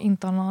fråga och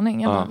inte har någon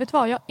aning. Jag bara, vet du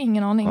vad, jag har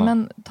ingen aning,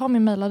 men ta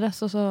min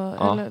mailadress och så.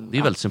 Eller, det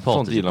är väldigt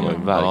sympatiskt. Sånt gillar man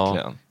ju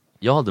verkligen.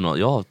 Jag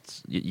har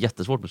haft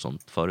jättesvårt med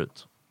sånt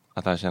förut.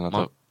 Att han känner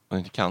att man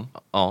inte kan?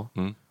 Ja.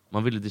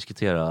 Man ville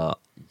diskutera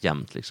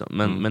jämt liksom.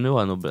 Men nu har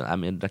jag nog, nej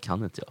men det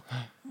kan inte jag.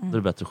 Då är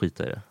det bättre att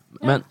skita i det.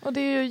 Ja, men, och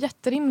det är ju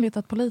jätterimligt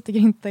att politiker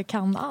inte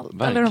kan allt.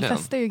 Verkligen. Eller de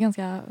flesta är ju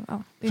ganska...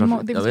 Ja, det är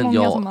så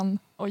många som man...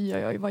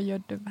 Oj, vad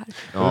gör du här?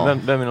 Ja.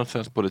 Vem inom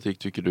svensk politik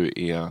tycker du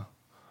är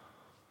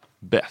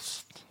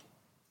bäst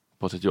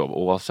på sitt jobb?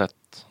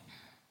 Oavsett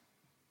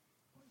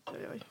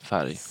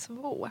färg.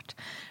 Svårt.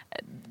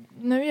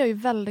 Nu är jag ju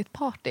väldigt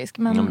partisk,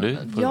 men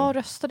jag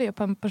röstade ju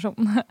på en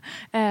person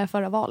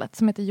förra valet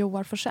som heter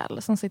Joar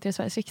Forsell som sitter i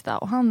Sveriges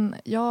riksdag. Och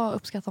jag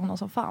uppskattar honom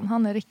som fan.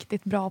 Han är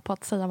riktigt bra på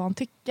att säga vad han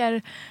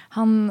tycker.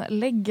 Han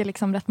lägger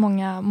liksom rätt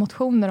många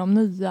motioner om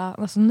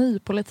ny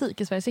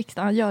politik i Sveriges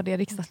riksdag. Han gör det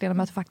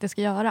riksdagsledamöter faktiskt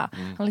ska göra.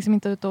 Han är liksom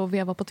inte ute och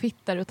vevar på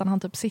Twitter, utan han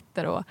typ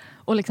sitter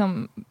och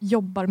liksom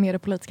jobbar med det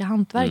politiska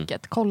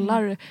hantverket.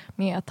 Kollar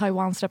med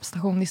Taiwans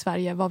representation i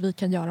Sverige vad vi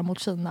kan göra mot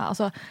Kina.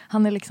 Alltså,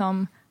 han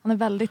är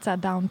väldigt så här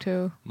down to...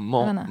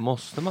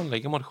 Måste man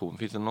lägga motion?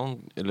 Finns det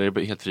någon, eller är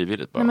det helt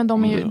frivilligt bara? Nej, men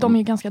de är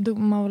ju ganska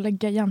dumma att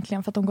lägga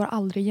egentligen, för att de går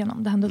aldrig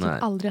igenom. Det händer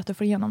typ aldrig att du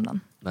får igenom den.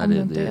 Nej, om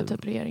du inte är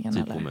typ regeringen.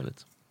 Typ eller...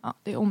 omöjligt. Ja,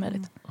 det är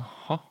omöjligt.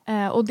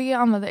 Och det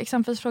använder,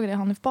 exempelvis frågade jag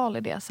Hanif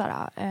Bali det så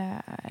här,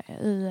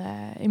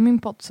 i min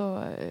podd,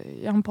 så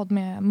jag har en podd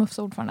med MUFs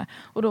ordförande,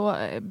 och då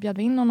bjöd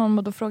vi in honom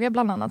och då frågade jag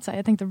bland annat så här,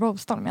 jag tänkte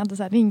roast honom, jag hade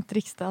så här, ringt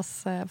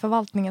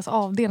riksdagsförvaltningens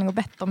avdelning och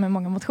bett om hur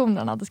många motioner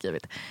han hade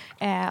skrivit,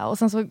 och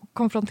sen så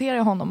konfronterade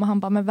jag honom och han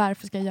bara, men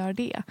varför ska jag göra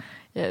det?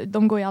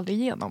 De går ju aldrig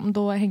igenom,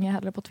 då hänger jag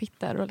hellre på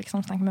Twitter och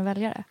liksom snackar med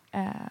väljare.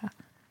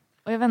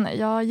 Och jag vet inte,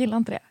 jag gillar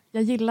inte det.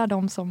 Jag gillar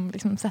de som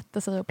liksom sätter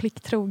sig och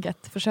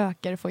plikttroget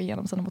försöker få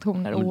igenom sina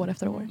motioner år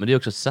efter år. Men det är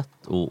också ett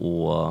sätt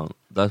och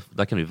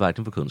där kan du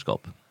verkligen få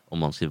kunskap om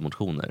man skriver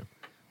motioner.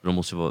 De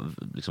måste ju vara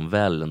liksom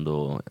väl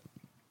ändå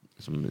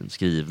liksom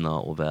skrivna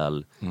och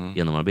väl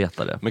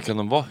genomarbetade. Men kan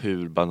de vara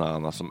hur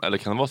banana som, eller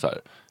kan de vara så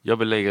här, jag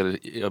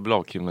vill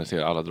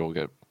avkriminalisera alla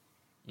droger?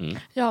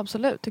 Ja,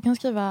 absolut. Du kan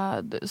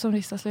skriva som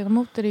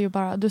riksdagsledamot, är det ju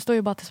bara, du står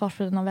ju bara till svars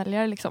för dina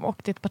väljare liksom,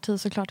 och ditt parti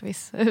såklart i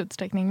viss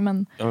utsträckning,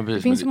 men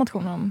det finns ju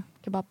motioner om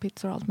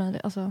kebabpizzor och allt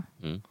möjligt. Alltså.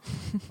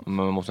 Men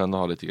man måste ändå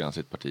ha lite grann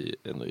sitt parti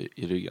ändå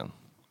i ryggen.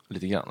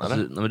 Lite grann,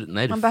 eller? Alltså,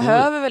 nej, man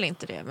behöver väl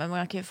inte det, men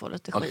man kan ju få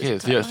lite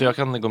skit. Så jag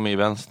kan gå med i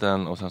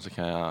vänstern och sen så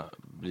kan jag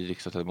bli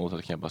riksdagsledamot, och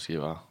så kan jag bara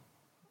skriva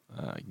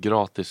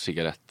gratis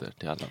cigaretter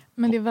till alla.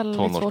 Men det är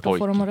väldigt svårt att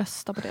få dem att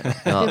rösta på det.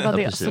 Det är bara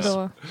det, så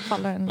då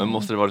faller en... Men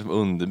måste det vara liksom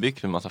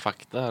underbyggt med en massa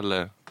fakta,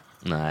 eller?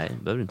 Nej,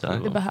 det behöver inte.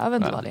 Det behöver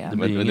inte vara det.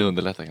 Men det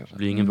underlättar kanske. Det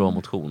blir ingen bra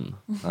motion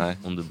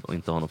om du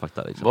inte har någon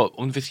fakta. Liksom.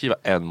 Om du fick skriva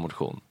en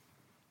motion,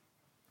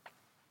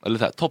 eller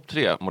så här, topp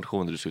 3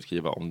 motioner du skulle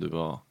skriva om du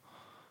var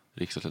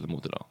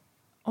riksdagsledamot idag.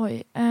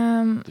 Oj.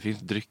 Det finns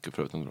drycker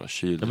förut om du har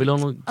kyl. Jag vill ha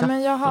någon kaffe. Ja,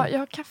 men jag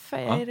har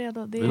kaffe, jag är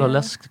redo. Vill du ha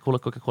läsk,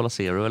 Coca-Cola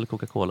Zero eller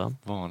Coca-Cola?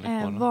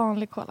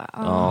 Vanlig cola.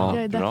 Ja,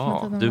 jag är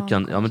bra. Du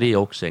kan, ja, men det är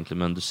jag också egentligen,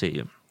 men du ser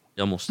ju.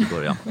 Jag måste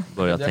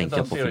börja tänka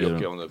på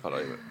figuren.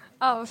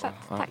 Ja, fett.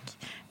 Tack.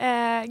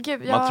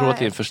 Gud, man tror att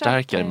det är en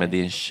förstärkare med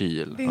din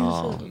kyl.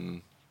 Ja,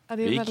 det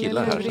är vi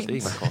killar här, så det är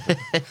inga konstigt.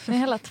 Ni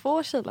hela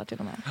 2 kilar till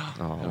och med.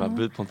 Jag var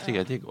bud på en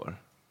 3:e igår.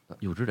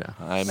 Gjorde du det?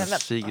 Nej, men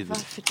varför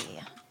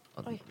det?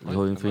 Vi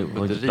har inte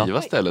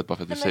riva stället bara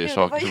för att du säger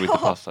saker som inte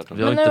passar.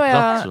 Men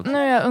nu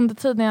är jag under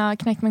tiden jag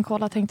knäckt min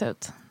kola tänkt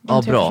ut.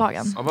 Ja, bra.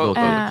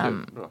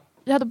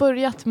 Jag hade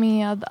börjat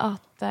med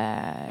att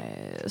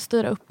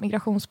styra upp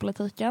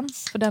migrationspolitiken,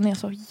 för den är jag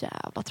så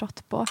jävla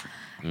trött på.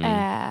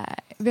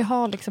 Vi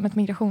har liksom ett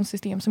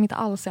migrationssystem som inte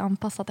alls är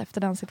anpassat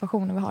efter den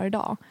situationen vi har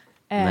idag.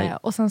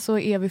 Och sen så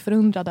är vi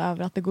förundrade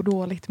över att det går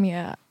dåligt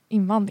med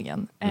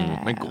invandringen.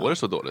 Men går det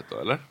så dåligt då,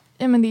 eller?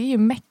 Ja, men det är ju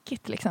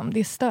mäckigt liksom. Det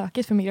är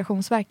stökigt för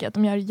Migrationsverket.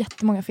 De gör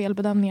jättemånga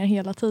felbedömningar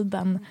hela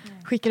tiden.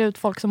 Skickar ut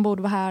folk som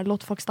borde vara här,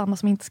 låter folk stanna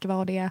som inte ska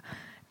vara det.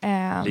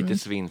 Lite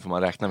svinn får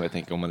man räkna med, jag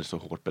tänker, om man är så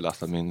hårt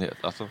belastad myndighet.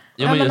 Alltså.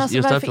 Ja, men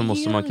just därför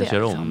måste man kanske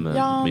göra om.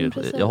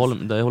 Jag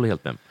håller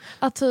helt med.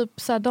 Att typ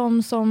så här,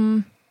 de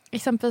som...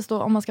 Exempelvis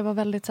då, om man ska vara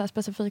väldigt så här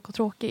specifik och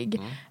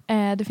tråkig.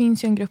 Det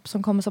finns ju en grupp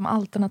som kommer som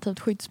alternativt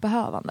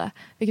skyddsbehövande.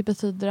 Vilket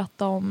betyder att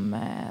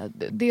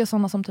det är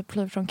sådana som typ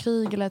flyr från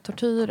krig eller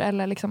tortyr.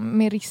 Eller liksom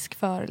med risk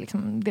för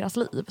liksom deras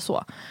liv.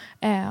 Så.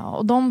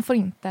 Och de får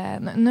inte...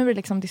 Nu är det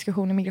liksom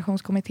diskussion i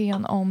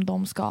migrationskommittén om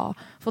de ska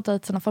få ta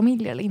hit sina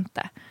familjer eller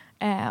inte.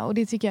 Och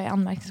det tycker jag är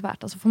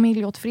anmärkningsvärt. Alltså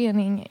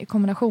familjeåterförening i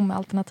kombination med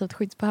alternativt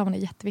skyddsbehövande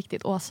är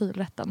jätteviktigt. Och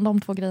asylrätten.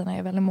 De 2 grejerna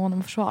är väldigt måna om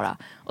att försvara.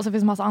 Och så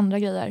finns det en massa andra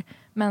grejer.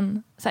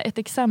 Men så här, ett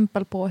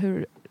exempel på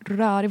hur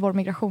rörig vår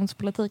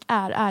migrationspolitik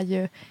är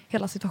ju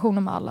hela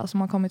situationen med alla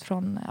som har kommit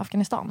från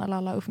Afghanistan. Eller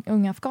alla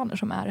unga afghaner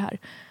som är här.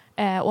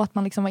 Och att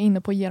man liksom var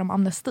inne på att ge dem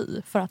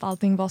amnesti för att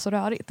allting var så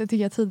rörigt. Det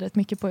tycker jag tyder rätt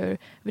mycket på hur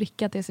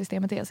vrickat det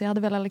systemet är. Så jag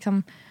hade velat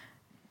liksom...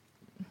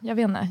 Jag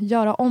vet inte,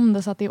 göra om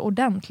det så att det är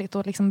ordentligt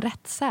och liksom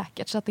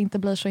rättssäkert, så att det inte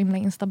blir så himla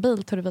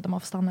instabilt huruvida man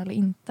får stanna eller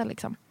inte.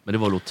 Liksom. Men det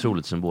var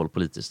otroligt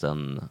symbolpolitiskt,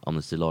 den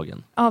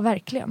amnestilagen. Ja,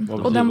 verkligen.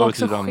 Och den var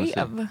också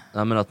skev.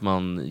 Ja, men att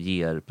man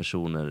ger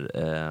personer,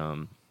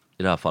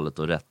 i det här fallet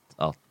då, rätt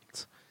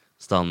att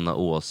stanna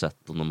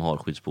oavsett om de har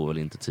skyddsbehov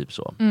eller inte, typ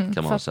så.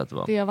 Kan man säga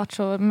det har varit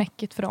så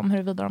mäckigt för dem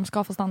huruvida de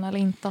ska få stanna eller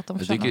inte. Att de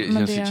jag tycker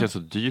det känns så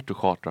dyrt att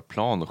chartra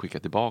plan och skicka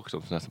tillbaka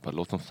dem, så nästan bara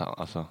låt dem stanna.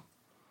 Alltså,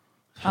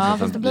 ja,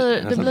 fast det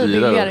blir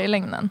billigare i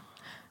längden.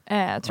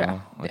 Tror jag.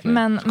 Okay.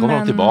 Men kommer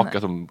de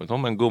tillbaka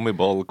som en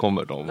gummiboll,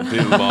 kommer de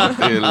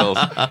tillbaka till oss.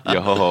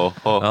 Ja,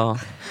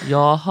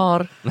 jag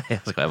har... Nej,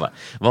 jag skojar bara.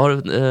 Vad har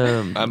du...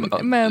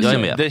 jag är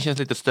med. Det känns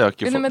lite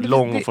stökigt,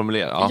 lång och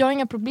formulerad. Jag har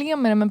inga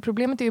problem med det, men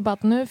problemet är ju bara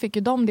att nu fick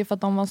ju de det för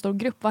att de var en stor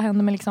grupp. Vad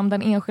händer med liksom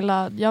den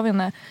enskilda, jag vet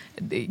inte,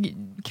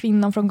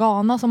 kvinnan från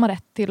Ghana som har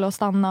rätt till att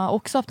stanna,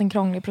 också haft en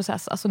krånglig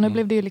process. Alltså nu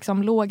blev det ju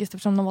liksom logiskt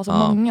eftersom de var så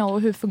många,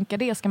 och hur funkar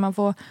det? Ska man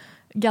få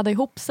gadda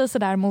ihop sig så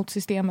där mot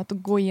systemet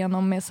och gå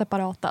igenom med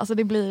separata, alltså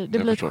det blir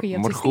ett skevt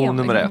system. Motion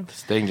nummer 1,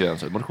 stäng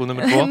gränsen. Motion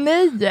nummer 2.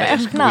 Nej,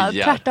 öppna,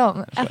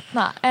 tvärtom.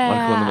 Öppna.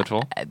 Motion nummer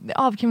 2.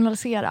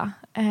 Avkriminalisera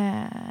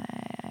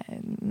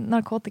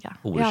narkotika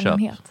i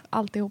allmänhet.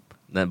 Alltihop.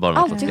 Nej,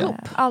 bara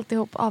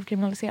Alltihop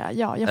avkriminalisera.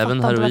 Ja, jag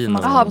även fattar heroin.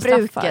 Inte varför man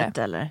bruket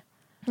eller?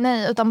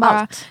 Nej, utan bara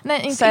allt.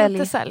 Nej,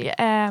 inte sälj,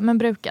 men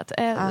bruket.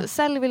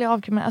 Sälj vill jag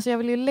avkriminalisera. Alltså jag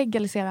vill ju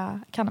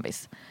legalisera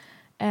cannabis.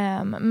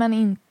 Men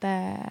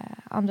inte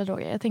andra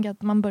droger. Jag tänker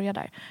att man börjar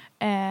där.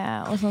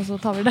 Och sen så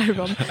tar vi det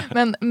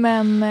därifrån.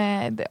 Men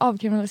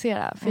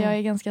avkriminalisera. För jag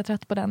är ganska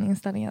trött på den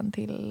inställningen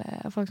till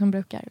folk som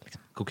brukar.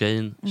 Liksom.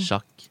 Kokain,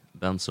 chack,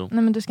 benzo.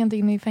 Nej, men du ska inte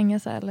in i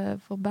fängelse eller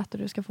få böter.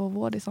 Du ska få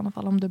vård i sådana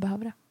fall om du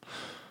behöver det.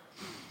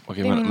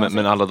 Okej,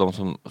 men alla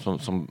de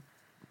som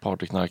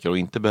partyknarkar och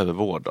inte behöver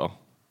vård då?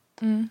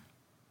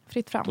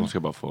 Fritt fram. De ska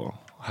bara få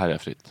härja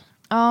fritt.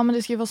 Ja, men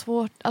det ska ju vara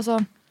svårt.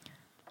 Alltså,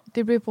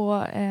 det beror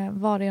på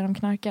vad det är de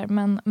knarkar,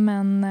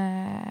 men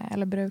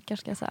eller brukar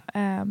ska jag säga.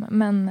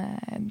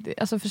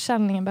 Alltså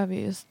försäljningen behöver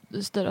ju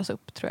styras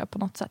upp, tror jag, på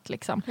något sätt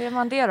liksom. Hur gör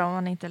man det då om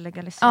man inte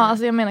legaliserar? Ja,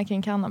 alltså jag menar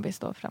kring cannabis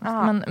då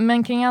främst.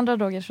 Men kring andra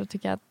droger så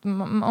tycker jag att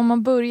om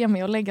man börjar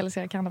med att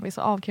legalisera cannabis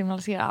och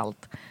avkriminalisera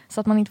allt,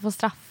 så att man inte får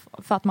straff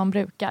för att man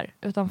brukar,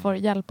 utan får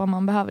hjälp om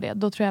man behöver det,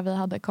 då tror jag vi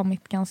hade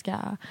kommit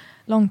ganska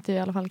långt i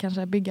alla fall,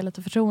 kanske bygga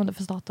lite förtroende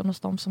för staten hos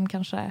de som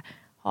kanske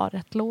har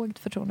rätt lågt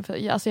förtroende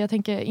för. Alltså jag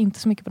tänker inte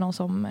så mycket på de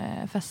som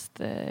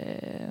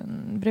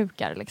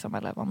festbrukar liksom,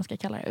 eller vad man ska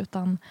kalla det,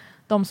 utan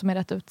de som är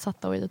rätt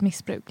utsatta och i ett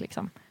missbruk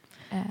liksom.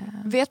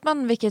 Vet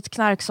man vilket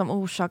knark som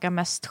orsakar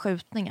mest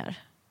skjutningar?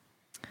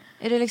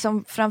 Är det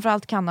liksom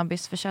framförallt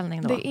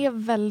cannabisförsäljning då? Det är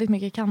väldigt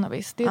mycket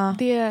cannabis.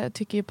 Det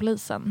tycker ju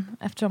polisen,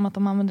 eftersom att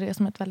de använder det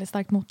som ett väldigt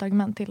starkt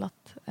motargument till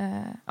att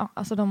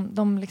alltså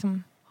de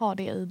liksom har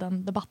det i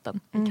den debatten,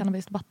 i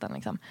cannabisdebatten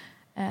liksom.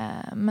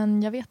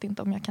 Men jag vet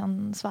inte om jag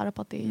kan svära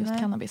på att det är just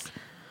cannabis.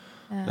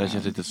 Det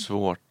känns lite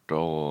svårt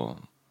att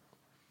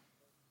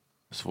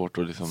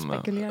liksom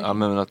spekulera. Ja,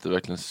 men att det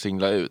verkligen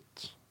singla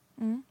ut.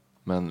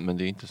 Men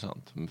det är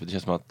intressant. För det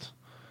känns som att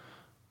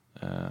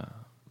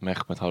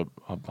Mehmet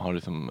har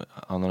liksom,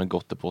 han har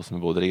gått det på sig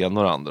med både det ena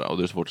och det andra, och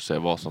det är svårt att säga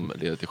vad som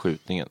leder till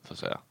skjutningen, så att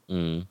säga.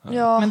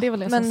 Ja, men det är väl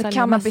det men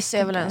cannabis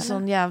är väl en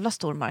sån jävla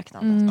stor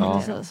marknad.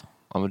 Precis.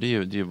 Ja, men det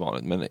är ju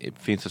vanligt. Men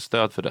finns det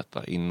stöd för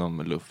detta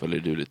inom LUF, eller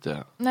är du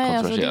lite Nej,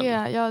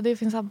 kontroversiell? Alltså det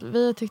finns,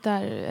 vi tyckte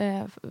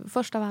här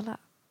först av alla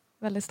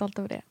väldigt stolt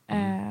över det.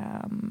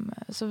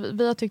 Så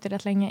vi har tyckt det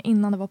rätt länge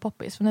innan det var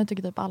poppis, för nu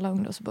tycker typ alla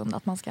ungdomsförbund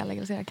att man ska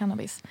legalisera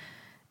cannabis.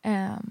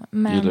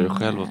 Men, gillar du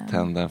själv att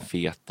tända en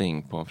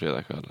feting på en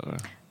fredagkväll, eller?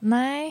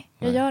 Nej,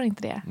 jag gör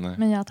inte det. Nej.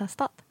 Men jag har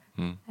testat.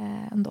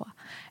 Ändå.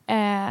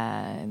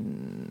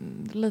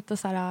 Lite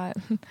så här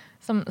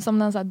som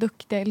den så här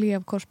duktiga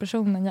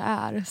elevkårspersonen jag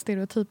är,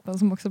 stereotypen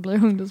som också blir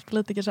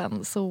ungdomspolitiker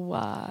sen, så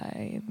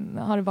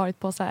har det varit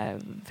på så här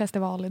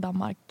festival i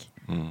Danmark.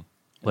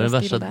 Vad är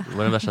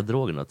den värsta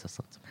drogen du har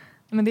testat?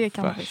 Men det är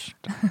cannabis.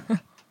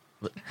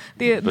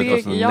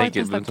 Jag har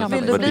testat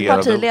cannabis. Vill du bli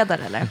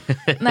partiledare eller?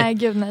 Nej,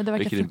 gud nej, det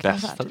verkar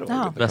fruktansvärt.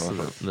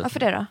 Varför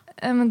det då?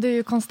 Men du är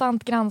ju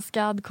konstant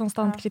granskad,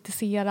 konstant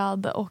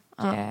kritiserad, och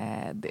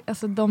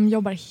alltså, de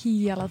jobbar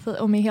hela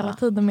tiden, och med hela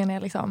tiden menar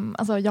jag liksom,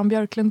 alltså Jan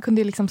Björklund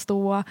kunde ju liksom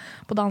stå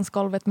på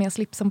dansgolvet med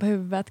slipsen på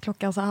huvudet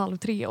klockan så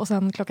 2:30, och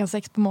sen klockan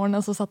 6 på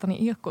morgonen så satt han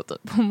i Eko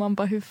typ, och man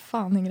bara, hur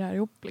fan hänger det här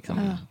ihop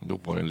liksom? Då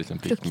var det en liten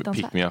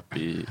pick me up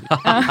i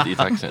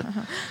taxin.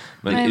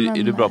 Men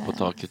är du bra på att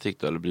ta kritik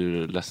då, eller blir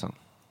du ledsen?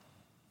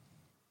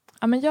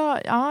 Ja, men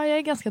jag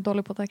är ganska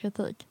dålig på att ta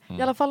kritik.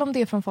 I alla fall om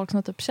det är från folk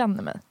som typ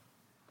känner mig.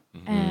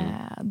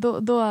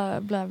 Då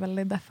blir jag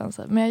väldigt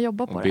defensiv. Men jag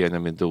jobbar på det.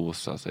 Benjamin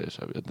Dosa säger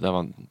så här,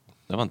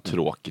 det var en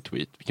tråkig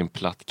tweet. Vilken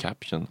platt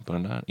caption på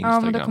den där Instagram.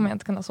 Ja, men då kommer jag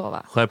inte kunna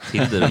sova. Skärp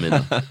till det,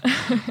 Mina.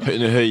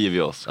 Nu höjer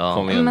vi oss.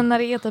 Kom igen. Men när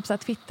det är typ så här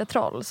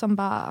Twitter-troll som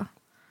bara,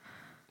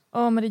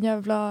 men din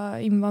jävla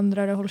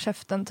invandrare, håll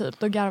käften typ,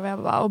 då garvar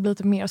jag bara och blir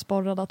lite mer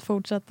sporrad att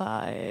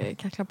fortsätta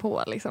kackla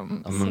på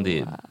liksom. Ja, men det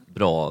är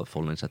bra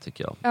förhållningssätt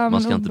tycker jag. Ja,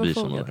 man ska inte bry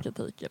sig om det.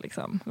 Kritik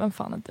liksom. Vem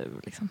fan är du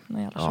liksom?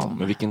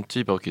 Men vilken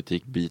typ av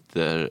kritik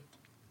biter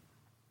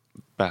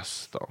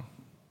bäst då?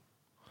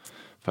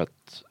 För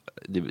att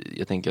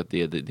jag tänker att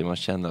det man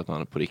känner att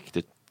man på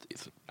riktigt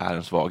är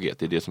en svaghet,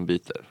 det är det som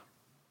biter.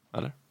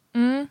 Eller?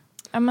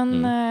 Ja,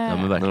 men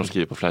när de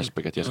skriver på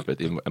Flashback att Jesper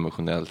är ett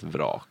emotionellt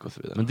vrak och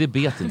så vidare. Men det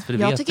vet inte, för det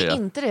jag vet tycker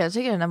inte det. Jag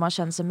tycker det när man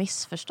känner sig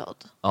missförstådd.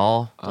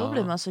 Ja. Då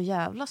blir man så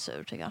jävla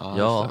sur, tycker jag.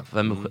 Ja,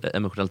 för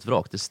emotionellt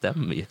vrak, det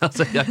stämmer ju.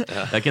 Alltså, jag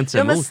kan inte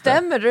säga men emot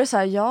stämmer det så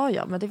här,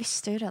 ja, men det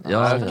visste jag ju redan.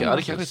 Ja,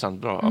 det kanske är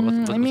sant. Bra.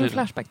 I min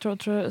Flashback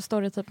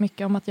står det typ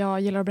mycket om att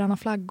jag gillar att bränna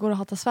flaggor och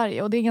hata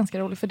Sverige. Och det är ganska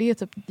roligt, för det är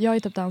typ, jag är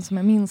typ den som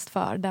är minst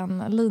för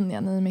den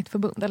linjen i mitt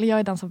förbund. Eller jag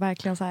är den som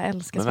verkligen så här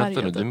älskar men Sverige.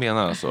 Men vänta nu, du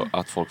menar alltså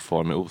att folk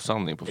får med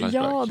osanning på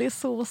Flashback? Ja, det är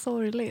så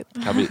sorgligt.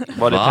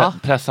 Var det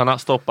pressarna?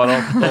 Stoppa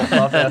dem,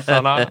 stoppa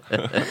pressarna.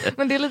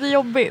 Men det är lite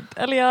jobbigt.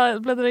 Eller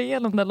jag bläddrar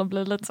igenom den och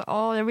blir lite så,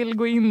 jag vill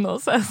gå in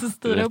och så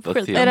styra upp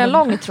skit. Är det en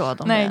lång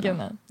tråd om nej, det?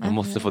 Nej. Jag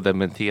måste få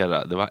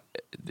dementera.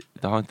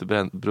 Det har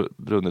inte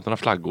brunnit några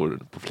flaggor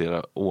på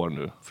flera år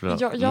nu.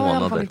 Jag har i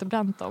alla fall inte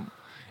bränt dem.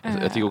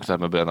 Jag tycker också att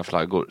med bränna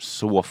flaggor,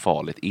 så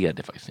farligt är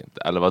det faktiskt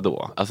inte. Eller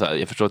vadå? Alltså,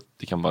 jag förstår att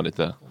det kan vara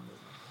lite...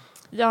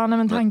 Ja,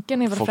 men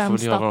tanken är väl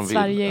främst att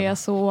Sverige är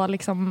så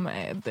liksom,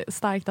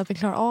 starkt att vi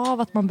klarar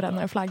av att man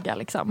bränner en flagga.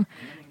 Liksom.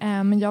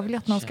 Men jag vill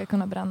att man ska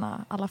kunna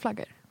bränna alla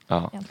flaggor.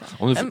 Ja.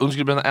 Om du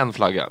skulle bränna en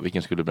flagga,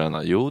 vilken skulle du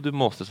bränna? Jo, du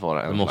måste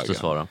svara en flagga.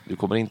 Svara. Du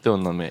kommer inte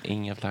undan med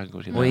inga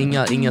flaggor. Och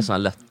inga sådana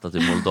lätta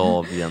till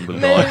Moldavien,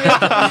 Bulgarien.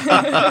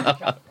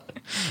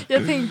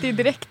 Jag tänkte ju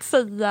direkt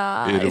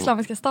säga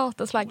Islamiska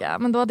statens flagga,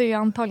 men då hade ju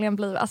antagligen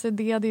blivit, alltså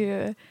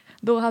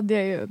då hade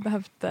jag ju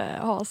behövt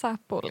ha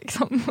Säpo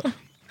liksom.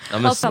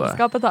 Ha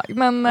sällskap ett tag.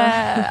 Men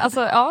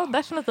alltså,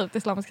 definitivt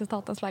Islamiska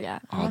statens flagga.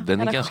 Ja,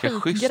 den är ganska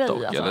schysst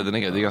dock. Alltså. Eller, det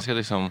är ganska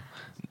liksom,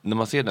 när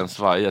man ser den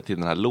svaja till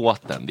den här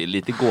låten, det är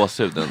lite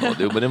gåshud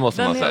ändå. Men det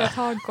måste man säga.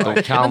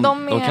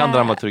 De kan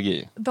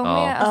dramaturgi.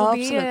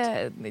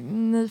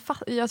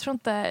 Jag tror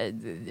inte,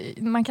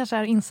 man kanske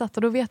är insatt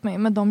och då vet man ju,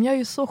 men de gör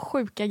ju så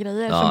sjuka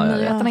grejer som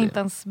nyheterna inte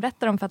ens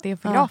berättar om för att det är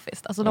för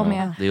grafiskt. Alltså de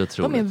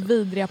är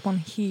vidriga på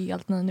en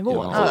helt ny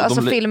nivå. Ja.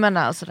 Alltså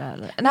filmerna och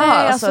sådär.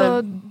 Nej,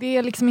 alltså det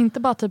är liksom inte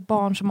bara typ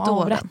barn som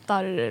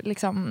avrättar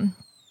liksom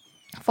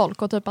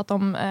folk och typ att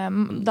de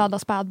dödar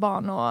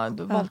spädbarn och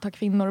våldtar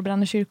kvinnor och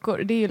bränner kyrkor.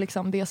 Det är ju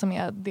liksom det som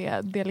är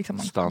det är liksom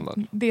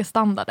standard. Det är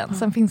standarden.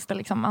 Sen finns det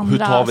liksom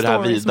andra. Hur tar vi det här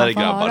vidare,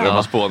 grabbar? Det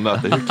var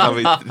spånmöte. Hur kan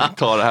vi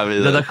ta det här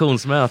vidare?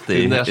 Redaktionsmöte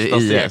i nästa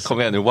steg.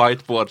 Kom igen nu,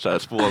 whiteboard så här,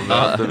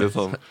 spånmöte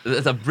liksom.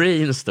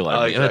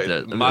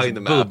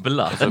 Brainstorming,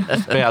 bubbla. Alltså,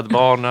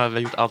 spädbarn, vi har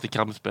gjort allt vi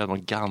kan med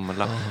spädbarn,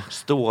 gamla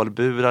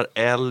stålburar,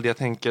 eld, jag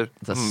tänker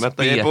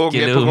vänta, jag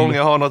är på gång,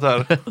 jag har något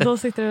här. Då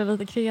sitter du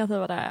lite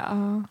kreativa där.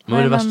 Men vad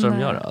är det värsta de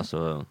gör?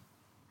 Alltså...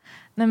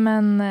 Nej,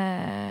 men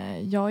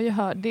jag har ju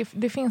hört,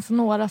 det finns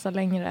några så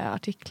längre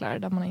artiklar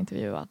där man har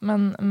intervjuat,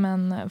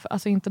 men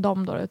alltså inte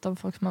de då, utan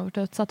folk som har varit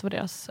utsatt för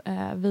deras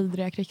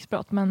vidriga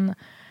krigsbrott, men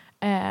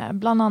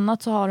bland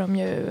annat så har de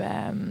ju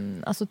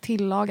alltså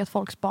tillagat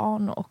folks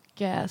barn och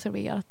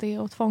serverat det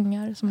åt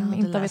fångar som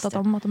inte har vetat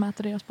om att de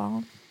äter deras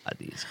barn. Ja,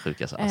 det är så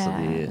sjukt alltså.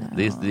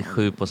 Det är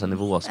sjukt på en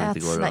nivå som inte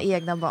går sina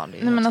egna barn.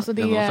 Nej, men alltså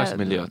det är någon slags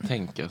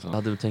miljötänk alltså.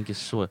 Ja, du tänker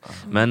så.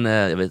 Men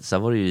jag vet, så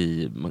var det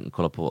ju, man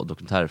kollar på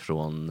dokumentärer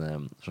från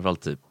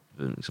framförallt typ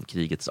liksom,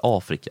 krigets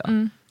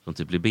Afrika, från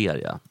typ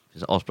Liberia. Det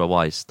finns en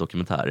asbra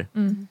Vice-dokumentär.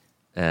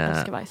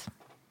 Älskar Vice.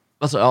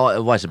 Alltså,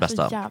 Vice är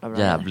bästa.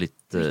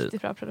 Jävligt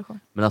bra produktion.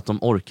 Men att de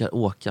orkar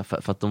åka,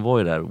 för att de var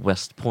ju där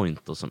West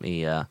Point då, som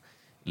är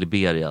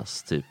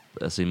Liberias typ,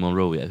 alltså i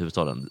Monrovia,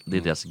 huvudstaden, det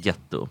är deras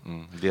ghetto.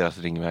 Deras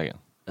Ringvägen.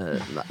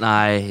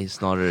 Nej,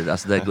 snarare,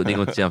 alltså det går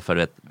inte att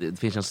jämföra. Det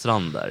finns en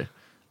strand där.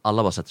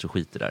 Alla bara sätter sig och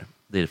skiter där.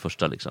 Det är det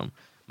första liksom.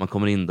 Man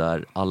kommer in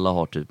där, alla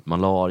har typ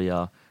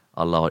malaria,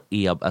 alla har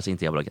alltså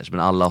inte ebola kanske,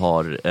 men alla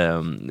har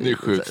det är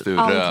sjukt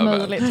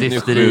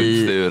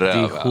difteri, det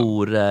är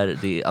jourer,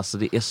 det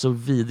är så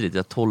vidrigt. Det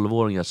är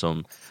 12-åringar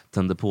som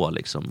tänder på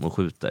liksom och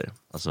skjuter,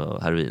 alltså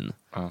heroin.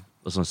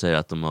 Och som säger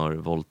att de har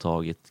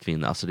våldtagit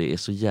kvinnor. Alltså det är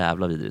så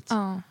jävla vidrigt.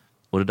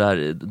 Och det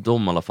där,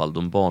 de i alla fall,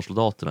 de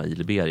barnsoldaterna i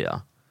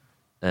Liberia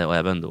och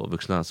även då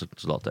vuxna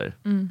soldater,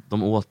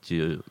 de åt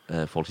ju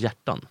folks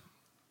hjärtan.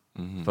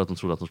 För att de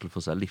trodde att de skulle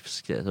få så här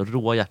livsgrejer,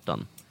 råa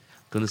hjärtan.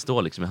 Kunde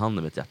stå liksom i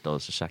handen med ett hjärta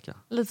och så käka.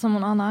 Lite som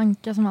en Anna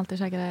Anka som alltid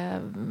käkade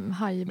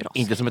hajbrosk.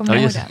 Inte som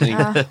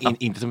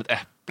inte som ett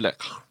äpple.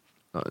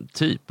 Ja,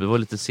 typ, det var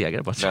lite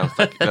segare bara.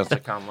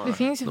 Det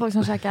finns ju folk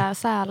som käkar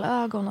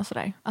sälögon och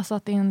sådär. Alltså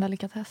att det är en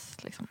delikatess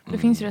liksom. Det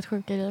finns ju rätt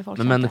sjuka grejer folk.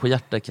 Men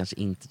människohjärta kanske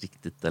inte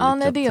riktigt delikatess. Ja,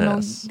 nej,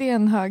 det är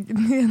en hög.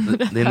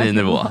 Det är en ny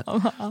nivå.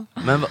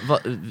 Men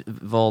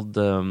vad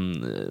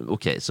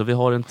okej, så vi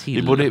har en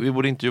till. Vi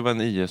borde intervjua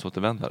en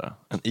IS-återvändare.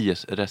 En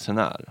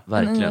IS-resenär.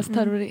 Verkligen. En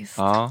IS-terrorist.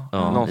 Ja,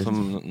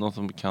 någon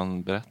som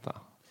kan berätta.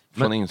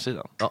 Från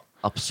insidan. Ja,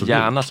 absolut.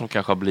 Gärna som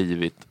kanske har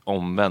blivit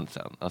omvänd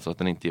sen. Alltså att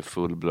den inte är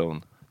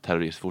full-blown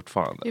terrorist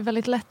fortfarande. Det är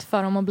väldigt lätt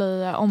för dem att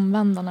bli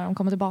omvända när de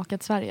kommer tillbaka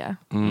till Sverige.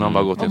 Man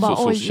bara går till en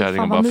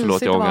socialkärring och bara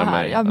förlåt, jag ångrar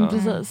mig. Ja, men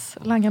precis.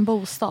 Langa en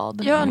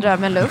bostad. Jag undrar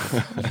med Luff.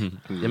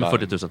 Det är med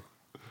 40 000.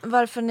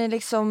 Varför ni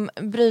liksom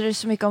bryr er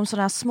så mycket om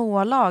sådana här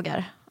små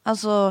lagar?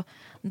 Alltså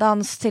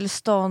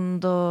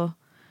danstillstånd och...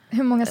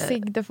 Hur många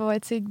cigg det får vara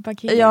ett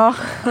ciggpaket. Ja,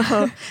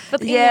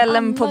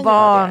 hjälm på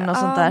barn och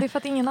sånt där. Det är för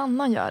att ingen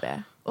annan gör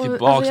det.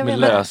 Tillbaks med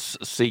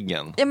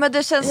lös-ciggen. Ja, men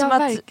det känns som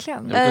att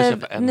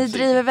ni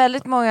driver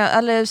väldigt många,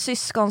 eller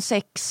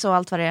syskonsex och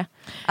allt vad det är.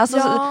 Alltså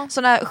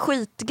sådana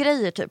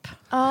skitgrejer typ.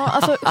 Ja,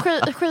 alltså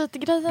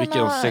skitgrejerna. Vilka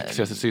är de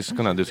sexigaste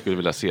syskonen du skulle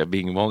vilja se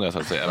bingmånga så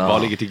att säga?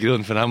 Vad ligger till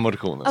grund för den här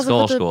motionen?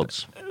 Alltså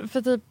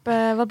för typ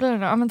vad blir det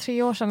nu? Ja, men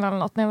 3 år sedan eller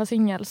något när jag var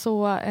singel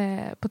så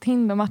på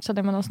Tinder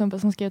matchade med någon snubbe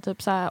som skrev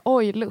typ så här: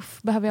 oj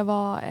Luff, behöver jag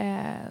vara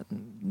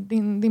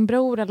din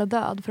bror eller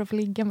död för att få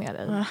ligga med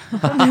dig?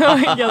 Det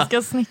var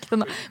ganska snyggt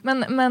ändå.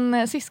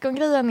 Men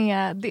syskongrejen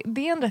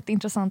det är en rätt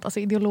intressant alltså,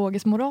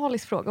 ideologisk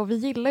moralisk fråga och vi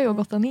gillar ju att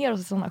gotta ner oss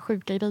i sådana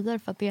sjuka grejer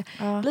för att det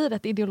blir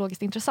rätt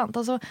ideologiskt intressant.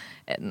 Alltså,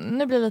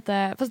 nu blir det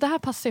lite, fast det här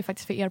passar ju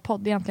faktiskt för er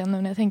podd egentligen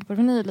nu när jag tänker på det,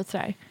 för ni är lite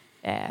sådär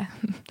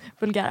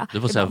vulgära.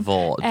 Du får säga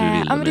vad du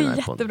vill. Ja, men det är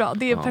jättebra.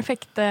 Det är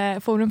perfekt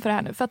forum för det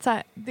här nu. För att så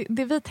här,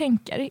 det vi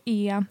tänker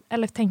är,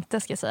 eller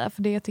tänkte ska jag säga,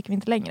 för det tycker vi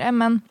inte längre,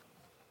 men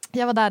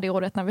jag var där det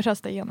året när vi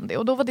röstade igenom det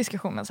och då var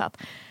diskussionen så att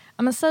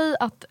men säg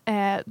att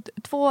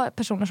 2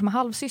 personer som är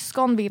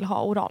halvsyskon vill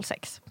ha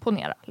oralsex,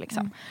 ponera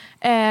liksom.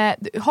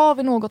 Har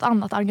vi något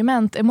annat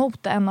argument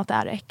emot det än att det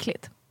är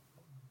äckligt?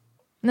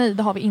 Nej,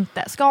 det har vi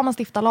inte. Ska man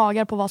stifta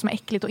lagar på vad som är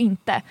äckligt och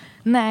inte?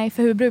 Nej,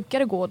 för hur brukar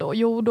det gå då?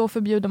 Jo, då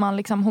förbjuder man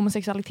liksom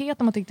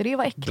homosexualitet om man tyckte det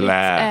var äckligt.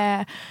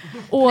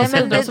 Och så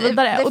vidare och så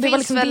vidare. Det och det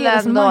finns var liksom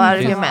väl ändå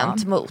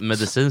argument mot.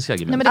 Medicinska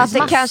argument. Nej, men det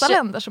finns massa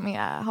länder som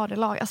har det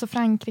lag. Alltså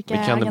Frankrike.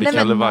 Men kan det bli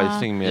Kalle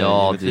Weissing med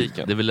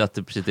genetiken? Det är väl att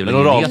det precis är men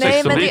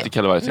oralsex så blir inte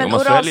Kalle Weissing om man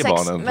sväljer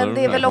barnen. Men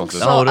det är väl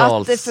också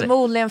att det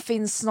förmodligen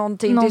finns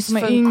någonting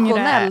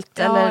dysfunktionellt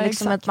eller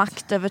liksom ett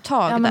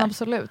maktövertag. Ja, men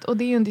absolut. Och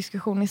det är ju en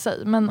diskussion i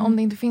sig. Men om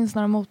det inte finns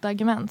några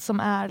motargument som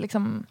är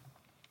liksom...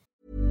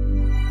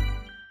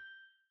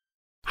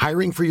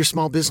 Hiring for your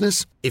small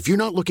business? If you're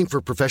not looking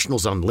for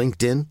professionals on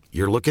LinkedIn,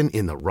 you're looking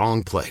in the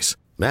wrong place.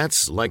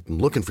 That's like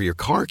looking for your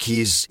car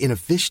keys in a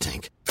fish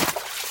tank.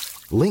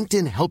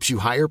 LinkedIn helps you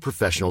hire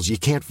professionals you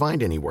can't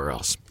find anywhere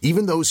else,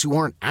 even those who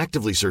aren't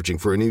actively searching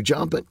for a new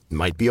job but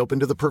might be open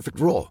to the perfect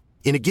role.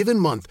 In a given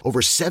month,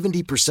 over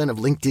 70%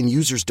 of LinkedIn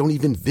users don't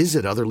even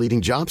visit other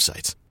leading job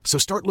sites. So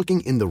start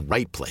looking in the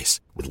right place.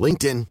 With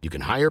LinkedIn, you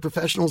can hire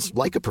professionals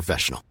like a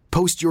professional.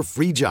 Post your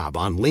free job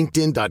on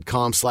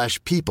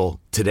linkedin.com/people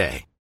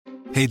today.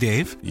 Hey,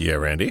 Dave.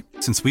 Yeah, Randy.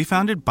 Since we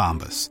founded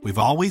Bombas, we've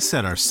always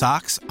said our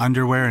socks,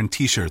 underwear, and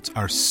T-shirts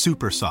are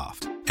super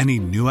soft. Any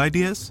new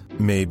ideas?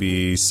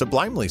 Maybe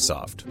sublimely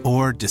soft.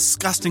 Or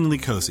disgustingly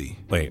cozy.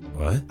 Wait,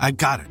 what? I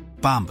got it.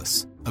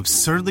 Bombas.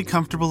 Absurdly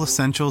comfortable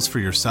essentials for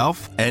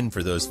yourself and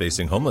for those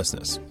facing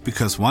homelessness.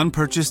 Because one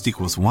purchased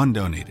equals one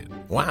donated.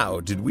 Wow,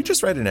 did we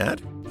just write an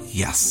ad?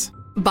 Yes.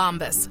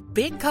 Bombas.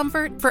 Big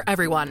comfort for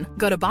everyone.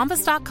 Go to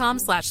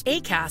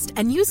bombas.com/ACAST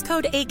and use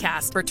code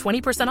ACAST for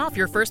 20% off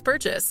your first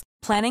purchase.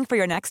 Planning for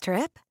your next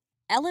trip?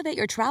 Elevate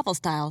your travel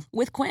style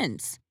with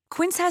Quince.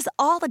 Quince has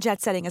all the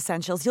jet-setting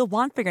essentials you'll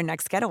want for your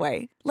next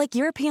getaway. Like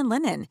European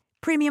linen,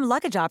 premium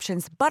luggage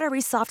options,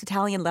 buttery soft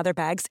Italian leather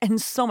bags,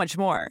 and so much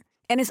more.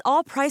 And is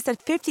all priced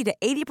at 50 to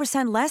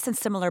 80% less than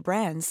similar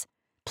brands.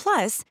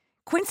 Plus,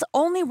 Quince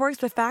only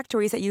works with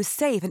factories that use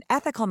safe and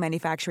ethical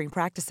manufacturing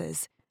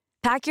practices.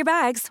 Pack your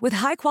bags with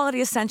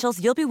high-quality essentials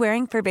you'll be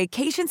wearing for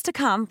vacations to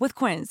come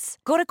with Quince.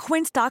 Go to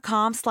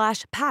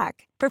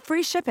quince.com/pack for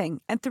free shipping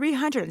and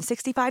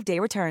 365-day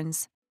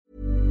returns.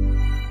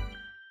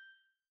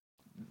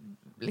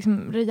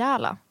 Liksom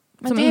rejäla.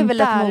 Men det är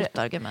väl ett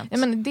motargument? Ja,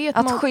 men det är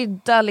att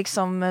skydda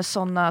liksom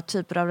sådana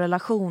typer av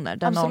relationer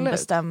där Absolut. någon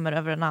bestämmer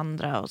över den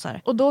andra och så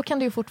här. Och då kan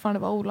det ju fortfarande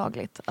vara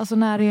olagligt. Alltså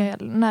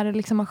när det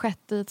liksom har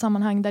skett i ett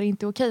sammanhang där det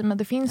inte är okej. Men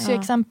det finns ju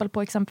exempel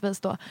på exempelvis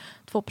då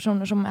 2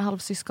 personer som är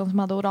halvsyskon som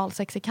hade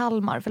oralsex i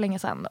Kalmar för länge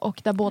sedan.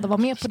 Och där båda var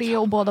med på det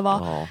och båda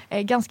var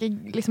ganska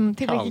liksom,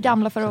 tillräckligt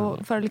gamla för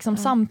att liksom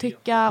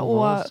samtycka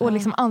och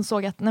liksom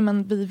ansåg att nej,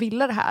 men vi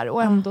ville det här.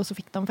 Och ändå så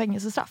fick de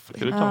fängelsestraff.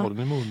 Liksom.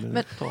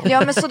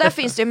 Men så där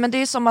finns det ju. Men det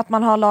är som att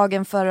man har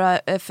lagen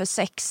för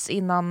sex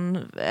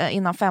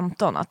innan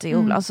 15 att det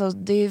är alltså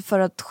det är för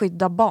att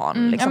skydda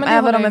barn liksom.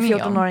 Även om en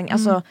 14-åring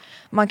alltså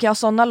man kan ha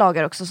sådana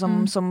lagar också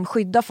som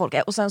skyddar folk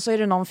och sen så är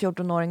det någon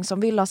 14-åring som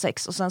vill ha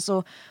sex och sen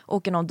så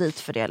åker någon dit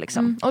för det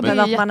liksom. Och det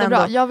är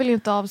jättebra. Jag vill ju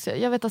inte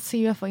jag vet att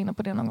CUF var inne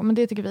på det någon gång men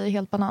det tycker vi är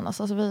helt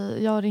bananas alltså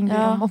jag ringde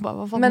dem och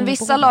bara men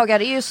vissa lagar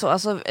är ju så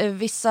alltså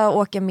vissa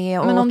åker med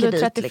och men om åker du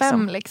är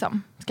 35 dit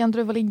liksom. Ska inte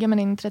du få ligga med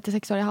din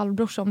 36-åriga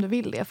halvbrorsa om du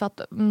vill det? För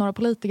att några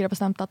politiker har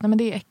bestämt att nej, men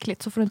det är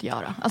äckligt, så får du inte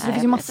göra. Alltså det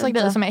finns ju massa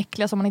grejer som är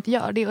äckliga som man inte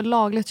gör. Det är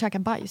lagligt att käka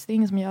bajs, det är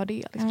ingen som gör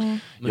det. Liksom.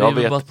 Jag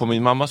vet på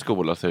min mammas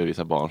skola så är det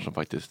vissa barn som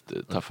faktiskt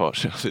tar för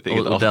sig sitt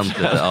eget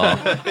ordentligt,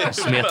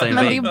 smetar in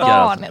men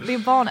väggar. Det är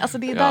barn. Alltså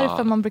det är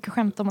därför man brukar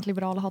skämta om att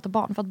liberala hatar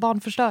barn. För att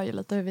barn förstör ju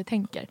lite hur vi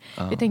tänker.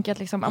 Vi tänker att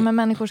liksom, men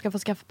människor ska få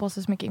skaffa på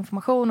sig så mycket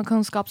information och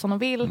kunskap som de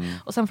vill.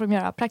 Och sen får de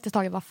göra praktiskt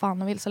taget vad fan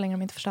de vill så länge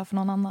de inte förstör för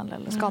någon annan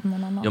eller skadar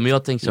någon annan. Ja, men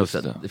jag tänker också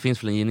att det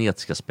finns väl en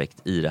genetisk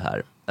aspekt i det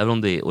här. Även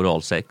om det är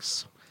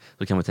oralsex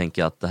så kan man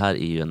tänka att det här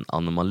är ju en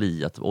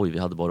anomali. Att vi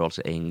hade bara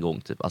oralsex en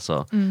gång typ.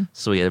 Alltså,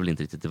 så är det väl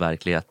inte riktigt i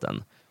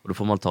verkligheten. Och då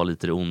får man ta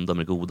lite det onda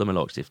med det goda med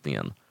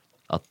lagstiftningen.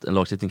 att en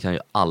lagstiftning kan ju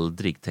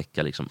aldrig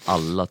täcka liksom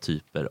alla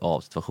typer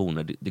av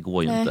situationer. Det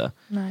går ju inte.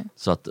 Nej.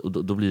 Så att,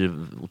 då blir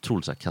det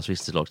otroligt så här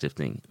kasuistisk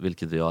lagstiftning,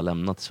 vilket vi har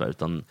lämnat i Sverige.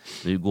 Utan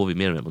nu går vi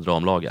mer och mer mot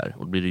ramlagar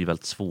och då blir det ju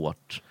väldigt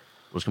svårt.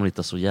 Och då ska man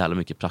hitta så jävla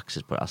mycket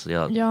praxis på det. Alltså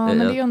men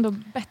det är ju ändå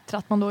bättre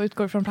att man då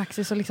utgår från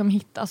praxis och liksom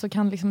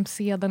kan liksom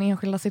se den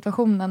enskilda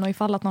situationen. Och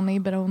ifall att någon är i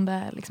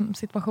beroende liksom,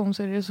 situation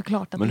så är det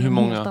såklart att men det är en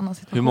helt annan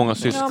situation. Hur många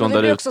syskon men det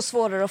blir också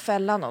svårare att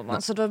fälla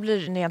någon. Så då blir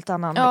det en helt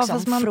annan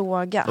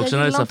fråga. Jag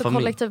gillar inte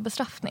kollektiv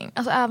bestraffning.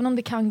 Alltså, även om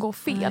det kan gå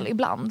fel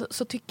ibland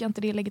så tycker jag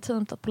inte det är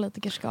legitimt att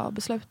politiker ska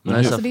besluta.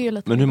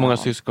 Men hur många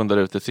syskon där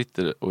ute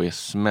sitter och är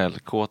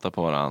smällkåta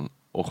på varandra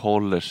och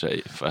håller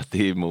sig för att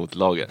det är emot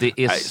lagen?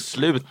 Nej,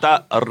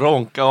 sluta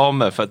ronka om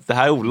mig för att det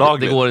här är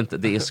olagligt. Det går inte,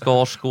 det är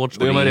Skarsgård.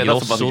 Då är man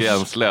redan så pass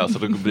gränslös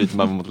och då bryter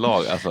man mot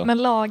lag. Alltså. Men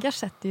lagar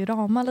sätter ju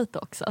ramar lite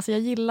också. Alltså, jag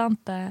gillar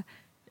inte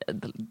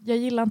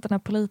när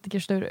politiker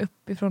styr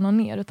uppifrån och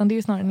ner, utan det är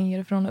ju snarare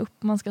nerifrån och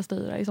upp man ska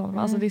styra i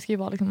sådana. Alltså, det ska ju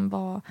vara liksom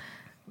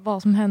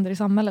vad som händer i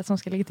samhället som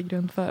ska ligga till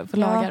grund för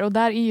lagar. Och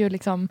där är ju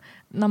liksom,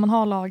 när man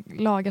har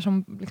lagar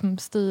som liksom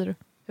styr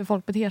hur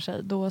folk beter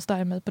sig, då stör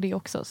jag mig på det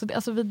också. Så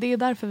det är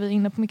därför vi är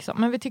inne på mycket så.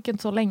 Men vi tycker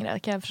inte så längre,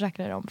 kan jag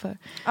försäkra er om.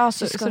 Ja,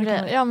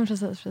 men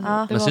precis.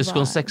 Ja. Men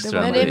syskonsex tror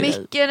jag. Men det är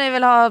mycket ni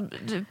vill ha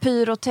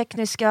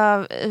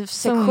pyrotekniska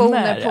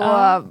sektioner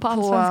på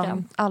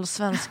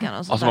allsvenskan. Och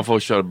alltså man får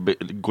köra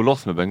gå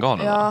loss med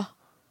bengalerna. Ja.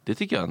 Det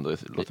tycker jag ändå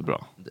låter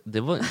bra. Det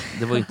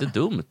var inte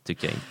dumt,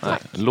 tycker jag inte.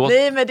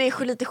 Nej, men det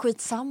är lite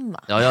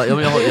skitsamma. Ja,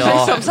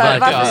 liksom så här,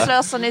 varför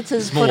slösar ni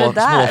tid på det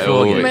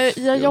där? Men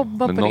jag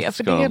jobbar på det,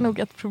 för det är nog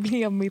ett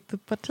problem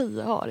mitt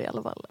parti har i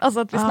alla fall. Alltså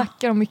att vi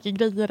snackar om mycket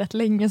grejer rätt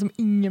länge som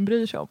ingen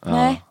bryr sig om.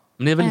 Nej,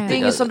 det är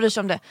ingen som bryr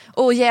sig om det.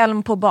 Och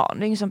hjälm på barn,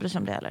 det är ingen som bryr sig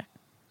om det heller.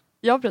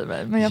 Jag bryr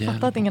mig, men jag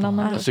fattar att ingen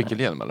annan bryr sig.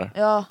 Cykelhjälm eller?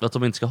 Ja. Att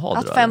de inte ska ha det.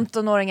 Att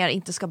 15-åringar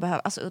inte ska behöva,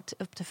 alltså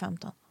upp till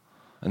 15.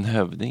 En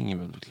hövding är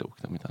väl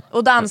klokt.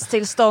 Och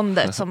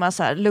danstillståndet som är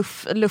så här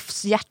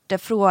Lufs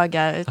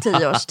hjärtefråga i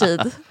 10 års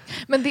tid.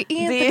 Men det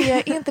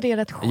är inte det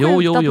rätt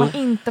sjukt att man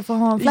inte får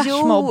ha en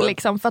flashmob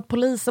liksom, för att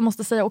polisen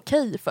måste säga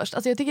okej först.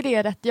 Alltså jag tycker det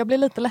är rätt, jag blir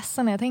lite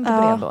ledsen när jag tänker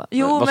på det ändå.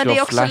 Jo, men det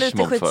är också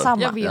lite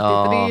skitsamma. Jag vet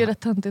inte, det är ju rätt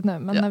töntigt nu,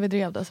 men när vi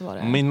drev det så var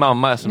det. Min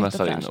mamma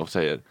smsar in och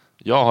säger: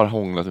 jag har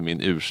hånglat med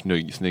min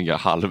snygga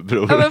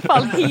halvbror. Ja, men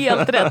fall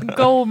helt rätt.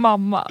 Go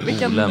mamma.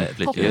 Vilken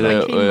är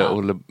det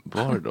Olle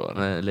Borg då?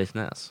 Nej, Leif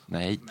Näs.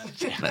 Nej.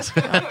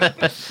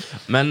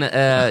 Men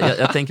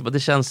jag tänker på, det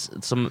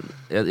känns som,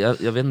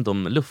 jag vet inte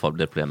om Luff har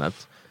det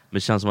problemet, men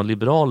det känns som att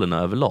Liberalerna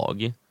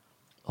överlag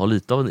har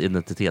lite av en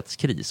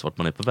identitetskris vart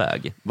man är på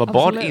väg. Var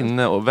barn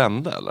inne och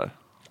vände eller?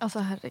 Alltså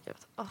herregud.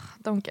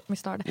 Don't get me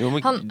started. Jo,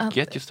 men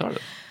get you started.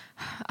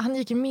 Han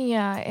gick ju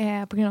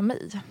med på grund av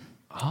mig.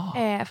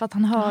 För att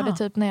han hörde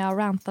typ när jag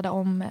rantade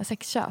om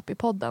sexköp i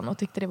podden och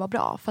tyckte det var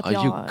bra. För att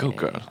you go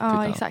girl.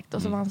 Ja, exakt.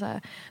 Och så var han så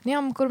här: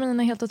 Nyamko och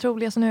Romina är helt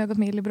otroliga, så nu har jag gått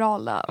med i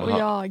Liberala. Och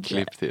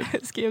jag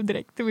skrev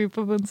direkt till min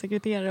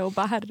förbundssekreterare och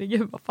bara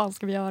herregud, vad fan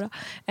ska vi göra?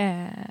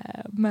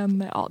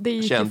 Men ja, det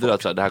gick. Kände du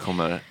att det här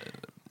kommer...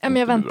 Men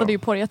jag väntade ju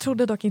på det. Jag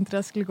trodde dock inte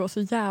det skulle gå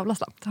så jävla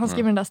snabbt. Han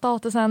skrev den där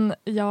statusen.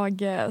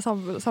 Jag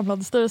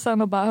samlade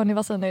styrelsen och bara, hörni,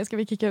 vad säger ni? Ska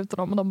vi kicka ut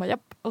honom? Och de bara,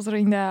 japp. Och så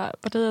ringde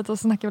jag partiet och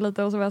så snackade vi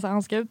lite. Och så var jag så här,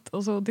 han ska ut.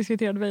 Och så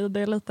diskuterade vi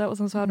det lite. Och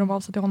sen så hörde de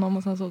av sig till honom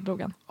och sen så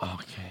drog han.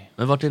 Okay.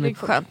 Men vart är ni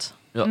skönt.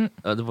 Ja,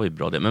 det var ju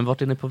bra det. Men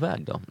vart är ni på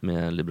väg då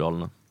med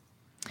Liberalerna?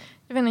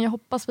 Jag vet inte, jag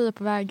hoppas vi är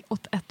på väg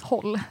åt ett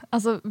håll.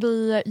 Alltså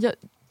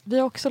vi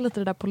har också lite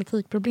det där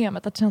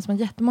politikproblemet. Att det känns som att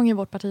jättemånga i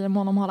vårt parti är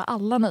mån om att hålla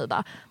alla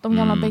nöjda. De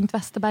gamla Bengt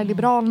Westerberg,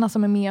 Liberalerna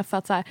som är med för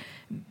att så här,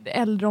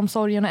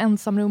 äldreomsorgen och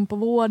ensamrum på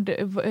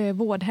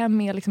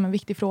vårdhem är liksom en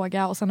viktig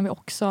fråga. Och sen har vi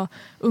också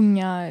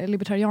unga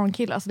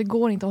libertariankillar. Alltså det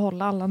går inte att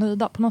hålla alla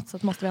nöjda. På något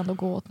sätt måste vi ändå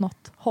gå åt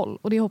något håll.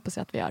 Och det hoppas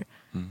jag att vi gör.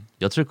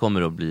 Jag tror att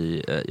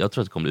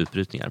det kommer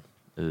utbrytningar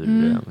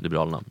ur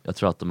Liberalerna. Jag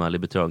tror att de här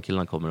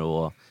libertariankillarna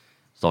kommer att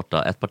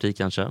starta ett parti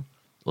kanske.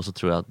 Och så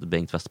tror jag att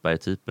Bengt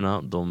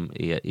Westerberg-typerna, de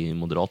är i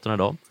Moderaterna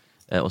idag.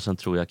 Och sen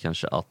tror jag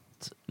kanske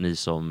att ni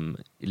som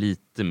är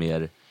lite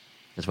mer,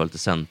 kanske var lite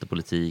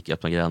centerpolitik,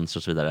 öppna gränser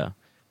och så vidare,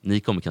 ni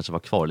kommer kanske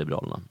vara kvar i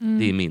Liberalerna.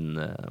 Det är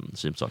min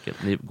syn på saken.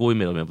 Ni går ju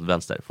mer och mer på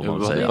vänster, får man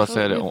väl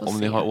säga. Om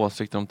ni har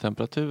åsikter om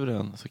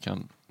temperaturen så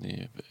kan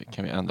vi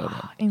ändra den.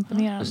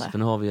 Imponerande. Just, för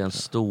nu har vi en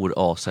stor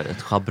aser,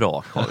 ett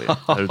schabrak har vi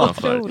här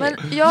utanför. Men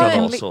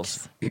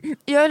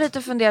jag är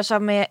lite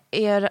fundersam med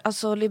er,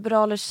 alltså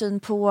liberalers syn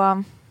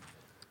på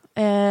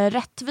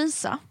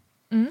rättvisa.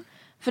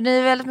 För det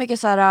är väldigt mycket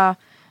så här,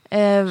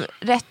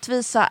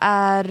 rättvisa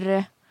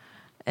är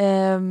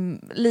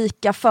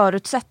lika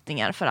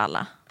förutsättningar för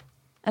alla.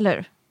 Eller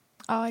hur?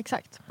 Ja,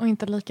 exakt. Och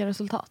inte lika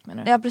resultat,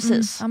 menar du? Ja,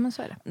 precis. Ja, men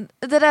så är det.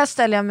 Det där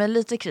ställer jag mig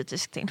lite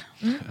kritisk till.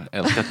 Jag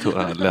älskar att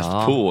Tora har läst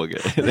på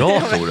grejer. Bra,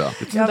 Tora.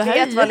 Jag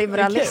vet vad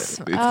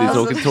liberalism. Det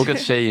är tråkigt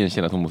att tjejen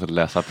känner att hon måste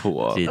läsa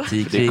på.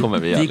 Det kommer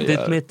vi aldrig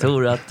göra. Med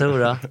Tora.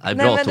 Nej,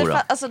 bra, men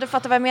Tora. Du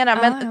fattar vad jag menar.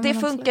 Men det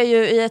funkar ju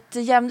i ett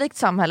jämlikt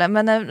samhälle.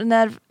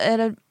 Men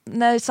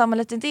när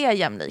samhället inte är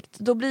jämlikt,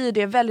 då blir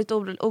det väldigt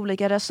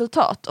olika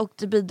resultat och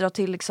det bidrar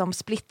till liksom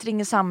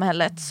splittring i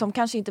samhället som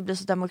kanske inte blir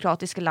så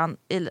demokratisk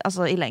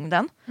i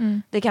längden.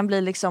 Det kan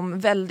bli liksom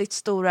väldigt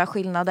stora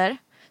skillnader.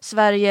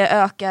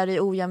 Sverige ökar i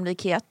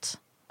ojämlikhet,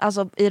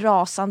 alltså i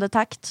rasande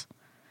takt.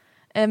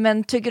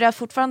 Men tycker du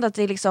fortfarande att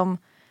det är liksom,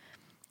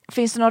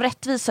 finns det någon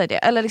rättvisa i det?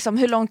 Eller liksom,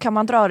 hur långt kan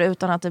man dra det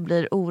utan att det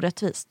blir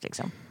orättvist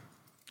liksom?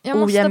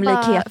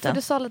 Ojämlikheten. För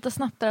du sa lite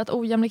snabbt där att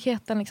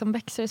ojämlikheten liksom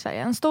växer i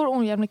Sverige. En stor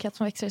ojämlikhet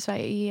som växer i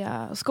Sverige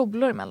är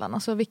skolor emellan.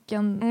 Alltså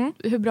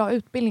hur bra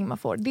utbildning man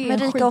får. Det är men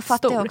rika och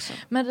fattiga också.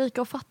 Men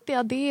rika och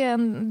fattiga, det är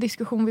en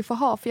diskussion vi får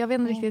ha. För jag vet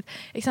inte riktigt,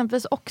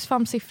 exempelvis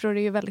Oxfams siffror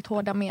är ju väldigt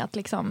hårda med att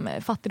liksom,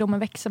 fattigdomen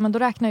växer. Men då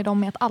räknar ju de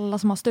med att alla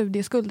som har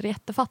studieskulder är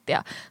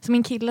jättefattiga. Så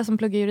min kille som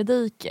pluggar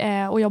juridik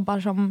och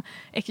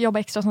jobbar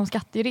extra som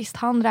skattejurist,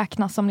 han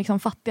räknas som liksom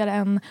fattigare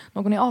än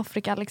någon i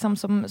Afrika liksom,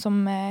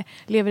 som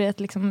lever i ett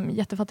liksom,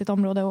 jättefattigt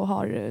område och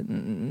har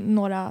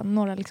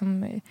några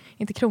liksom,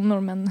 inte kronor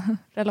men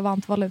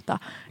relevant valuta.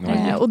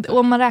 Och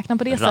om man räknar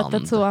på det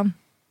sättet så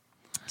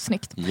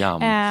snyggt.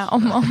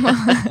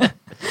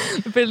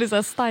 Det blir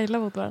lite styla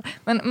mot varandra.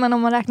 Men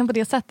om man räknar på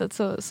det sättet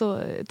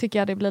så tycker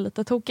jag det blir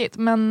lite tokigt.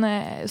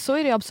 Men så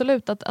är det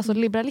absolut att alltså,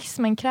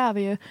 liberalismen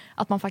kräver ju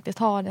att man faktiskt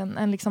har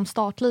en liksom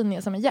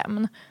startlinje som är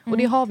jämn. Och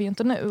det har vi ju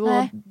inte nu.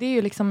 Och det är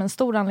ju liksom en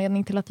stor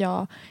anledning till att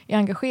jag är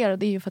engagerad.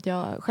 Det är ju för att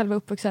jag själv är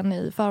uppvuxen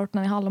i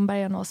förorten i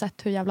Hallonbergen och har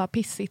sett hur jävla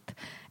pissigt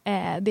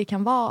det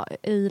kan vara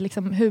i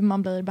liksom hur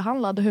man blir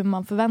behandlad och hur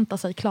man förväntar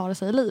sig klara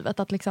sig i livet.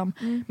 Att liksom,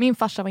 min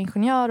farsa var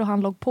ingenjör och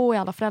han låg på i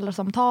alla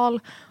föräldrasamtal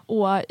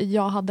och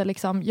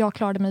jag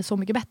klarade mig så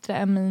mycket bättre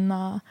än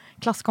mina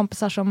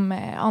klasskompisar som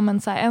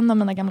en av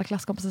mina gamla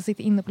klasskompisar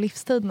sitter inne på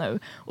livstid nu.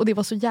 Och det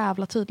var så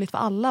jävla tydligt för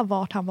alla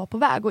vart han var på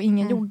väg och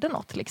ingen gjorde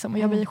något liksom. Och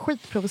jag blir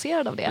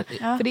skitprovocerad av det.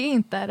 För det är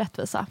inte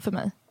rättvisa för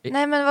mig.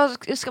 Nej, men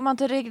ska man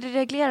inte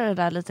reglera det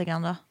där lite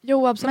grann då?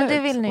 Jo, absolut. Men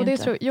det vill ni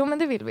inte. Jo, men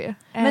det vill vi.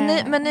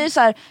 Men ni är så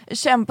här,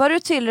 kämpar du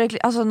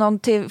tillräckligt, alltså någon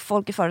till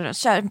folk i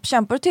förhållanden,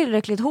 kämpar du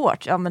tillräckligt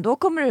hårt, ja men då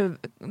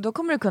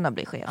kommer du kunna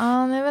bli chef.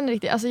 Ja, nej, men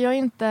riktigt. Alltså jag är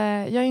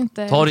inte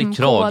liksom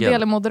KD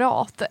eller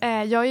moderat.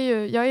 Jag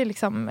är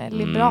liksom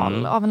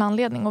liberal av en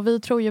anledning och vi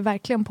tror ju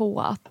verkligen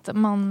på att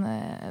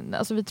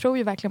vi tror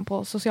ju verkligen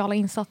på sociala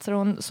insatser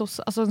och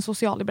en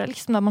social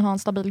liberalism där man har en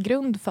stabil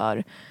grund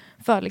för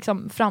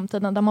liksom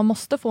framtiden, där man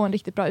måste få en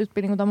riktigt bra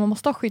utbildning och där man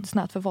måste ha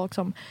skyddsnät för folk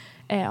som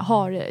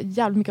har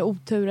jävligt mycket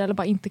otur eller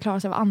bara inte klarar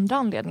sig av andra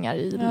anledningar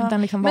i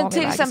den liksom men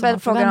till exempel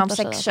frågan om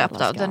sexköp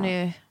då, den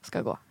är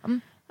ska gå.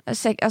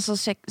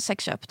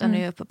 Sexköp, den är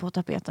ju uppe på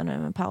tapeten nu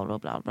med Paolo och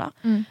bla bla.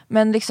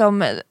 Men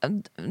liksom,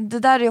 det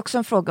där är också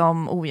en fråga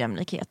om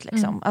ojämlikhet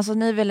liksom. Alltså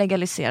ni vill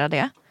legalisera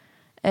det.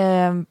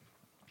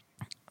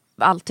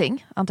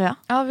 Allting, antar jag.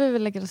 Ja, vi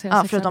vill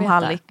legalisera förutom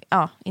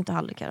inte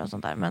hallickar och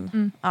sånt där,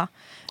 men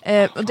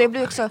och det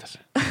blir också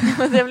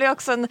det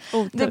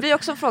blir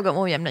också en fråga om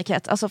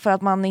ojämlikhet, alltså för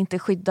att man inte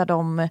skyddar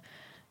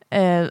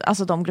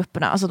de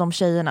grupperna, alltså de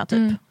tjejerna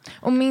typ.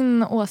 Och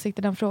min åsikt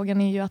i den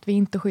frågan är ju att vi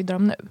inte skyddar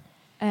dem nu.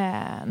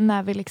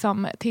 När vi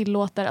liksom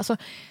tillåter, alltså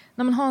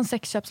när man har en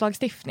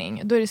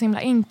sexköpslagstiftning, då är det så himla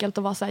enkelt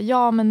att vara så här,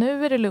 ja men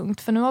nu är det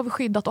lugnt för nu har vi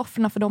skyddat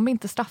offren för de blir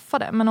inte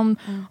straffade. Men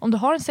om du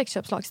har en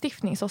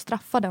sexköpslagstiftning så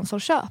straffar den som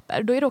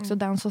köper, då är det också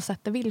den som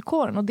sätter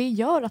villkoren och det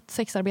gör att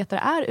sexarbetare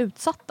är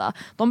utsatta.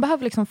 De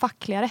behöver liksom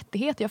fackliga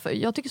rättigheter.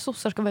 Jag tycker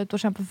sossar ska vara ute och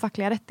kämpa för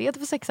fackliga rättigheter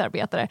för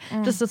sexarbetare,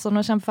 precis som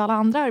de kämpar för alla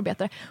andra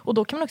arbetare. Och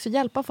då kan man också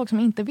hjälpa folk som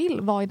inte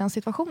vill vara i den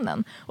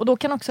situationen. Och då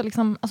kan också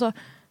liksom, alltså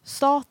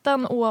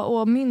staten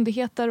och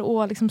myndigheter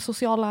och liksom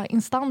sociala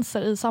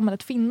instanser i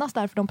samhället finnas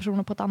där för de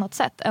personerna på ett annat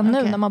sätt än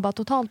nu när man bara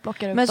totalt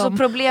blockar ut dem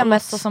och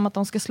låtsas som att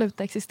de ska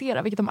sluta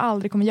existera, vilket de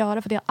aldrig kommer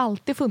göra för det har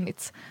alltid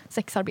funnits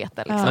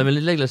sexarbete. Liksom. Men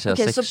vill lägga sig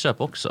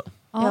sexköp också?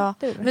 Ja.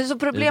 Men så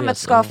problemet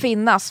ska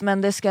finnas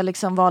men det ska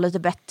liksom vara lite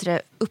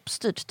bättre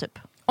uppstyrt typ.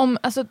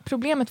 Alltså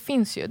problemet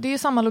finns ju. Det är ju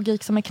samma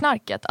logik som med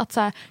knarket. Att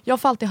så här,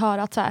 jag får alltid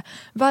höra att så här,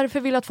 varför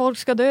vill att folk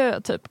ska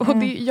dö? Typ.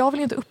 Och jag vill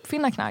inte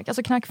uppfinna knark.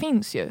 Alltså knark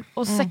finns ju.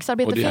 Och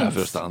sexarbete finns. Och det är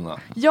för att stanna.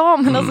 Ja,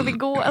 men alltså det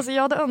går. Alltså,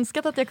 jag hade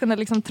önskat att jag kunde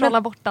liksom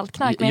trolla bort allt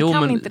knark. Men jag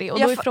kan inte det. Och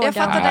då är frågan,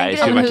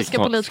 hur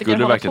ska politiker skulle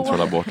du verkligen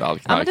trolla bort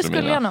allt knark? Ja, men det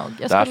skulle jag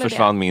nog. Där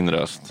försvann min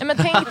röst. Ja,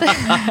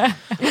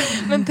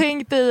 men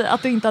tänk dig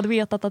att du inte hade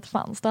vetat att det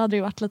fanns. Då hade det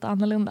ju varit lite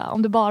annorlunda.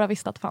 Om du bara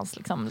visste att det fanns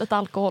liksom, lite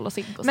alkohol och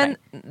cigg och men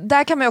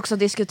där kan man ju också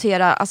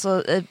diskutera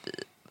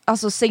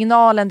alltså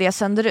signalen det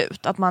sänder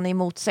ut, att man är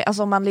emot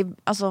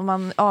om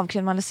man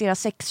avkriminaliserar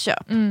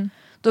sexköp.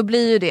 Då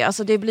blir ju det,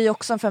 alltså det blir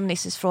också en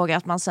feministisk fråga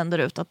att man sänder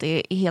ut att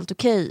det är helt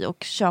okej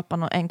att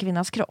köpa en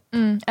kvinnas kropp.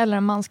 Eller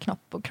en mans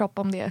kropp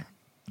om det är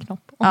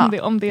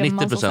om det är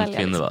 90%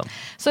 kvinnor va?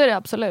 Så är det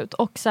absolut.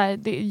 Och så här,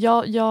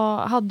 jag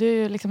hade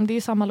ju liksom, det är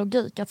ju samma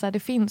logik att så här, det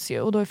finns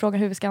ju, och då är frågan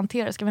hur vi ska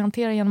hantera det. Ska vi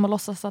hantera genom att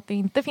låtsas att det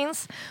inte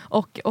finns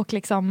och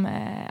liksom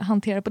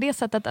hantera det på det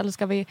sättet, eller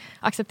ska vi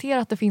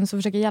acceptera att det finns och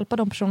försöka hjälpa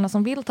de personer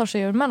som vill ta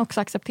sig ur, men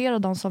också acceptera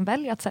de som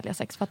väljer att sälja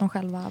sex för att de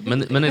själva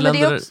vill. Men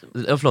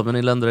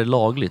i länder är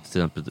lagligt,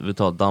 till exempel vi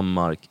tar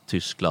Danmark,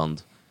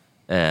 Tyskland,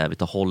 vi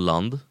tar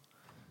Holland.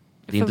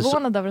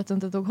 förvånad över att du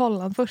inte tog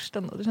Holland först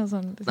ändå. Det känns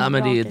som liksom nej,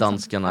 men det är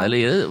danskarna. Eller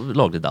är det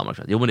lagligt i Danmark?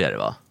 Jo, men det är det,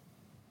 va?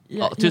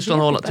 Ja,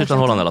 Tyskland,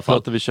 Holland i alla fall.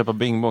 Pratar vi köpa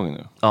bingbong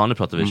nu? Ja, nu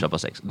pratar vi köpa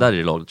sex. Där är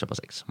det lagligt att köpa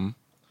sex.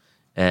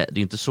 Det är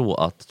inte så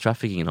att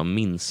traffickingen har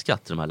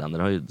minskat i de här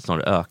länderna. Det har ju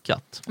snarare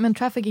ökat. Men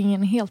trafficking är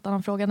en helt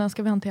annan fråga. Den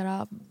ska vi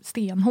hantera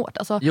stenhårt.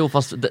 Alltså, jo,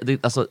 fast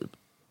alltså,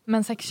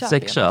 men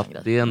sexköp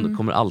det är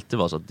kommer alltid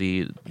vara så att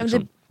det är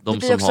liksom, det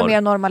blir också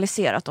mer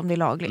normaliserat om det är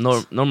lagligt.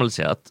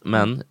 Normaliserat,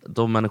 men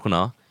de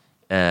människorna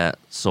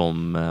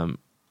som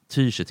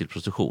tyr sig till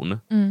prostitution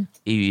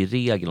är ju i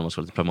regel, om man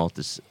ska vara lite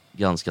pragmatisk,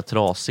 ganska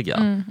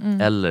trasiga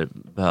eller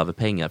behöver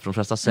pengar. För de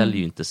flesta säljer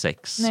ju inte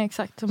sex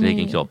till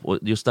egen kropp. Och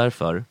just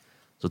därför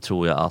så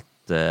tror jag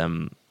att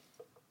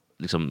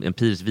liksom,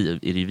 empiriskt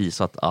är det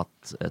visat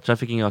att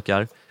trafficking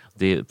ökar.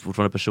 Det är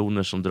fortfarande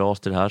personer som dras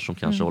till det här som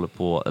kanske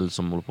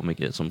håller på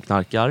mycket, som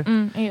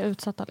knarkar. Är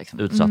utsatta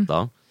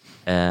liksom.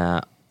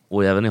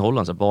 Och även i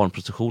Holland så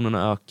barnprostitutionen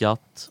har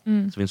ökat. Så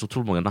det finns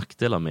otroligt många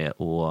nackdelar med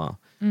att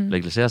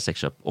legalisera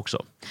sexköp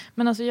också.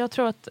 Men alltså jag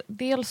tror att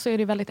dels så är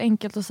det väldigt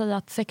enkelt att säga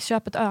att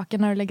sexköpet ökar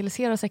när du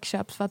legaliserar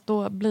sexköp, för att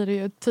då blir det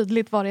ju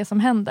tydligt vad det är som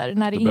händer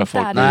när det inte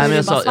är det. Nej,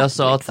 men jag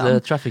sa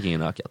att trafficking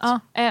har ökat.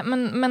 Ja,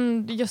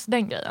 men just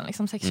den grejen,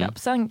 liksom sexköp.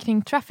 Sen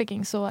kring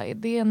trafficking så är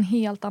det en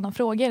helt annan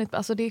fråga.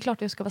 Alltså det är klart att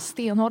det ska vara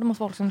stenhård mot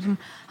folk som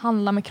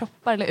handlar med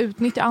kroppar eller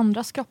utnyttjar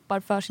andras kroppar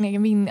för sin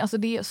egen vinning. Alltså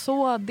det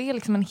är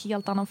liksom en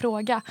helt annan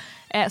fråga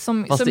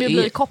som ju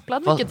blir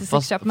kopplad mycket till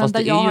sexköp, men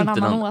där jag har en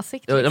annan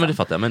åsikt. Ja, men det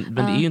fattar jag,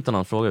 men det är ju inte en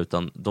annan fråga,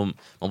 utan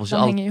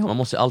man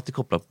måste alltid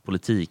koppla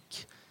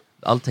politik.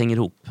 Allt hänger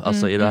ihop.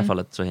 Alltså i det här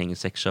fallet så hänger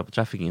sexköp och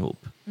trafficking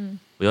ihop.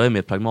 Och jag är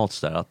mer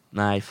pragmatisk där, att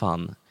nej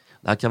fan,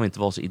 det här kan vi inte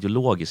vara så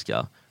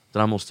ideologiska. Det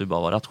här måste vi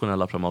bara vara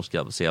rationella,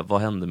 pragmatiska och se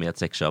vad händer med ett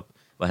sexköp,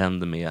 vad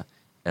händer med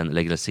en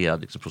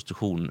legaliserad liksom,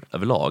 prostitution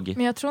överlag.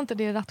 Men jag tror inte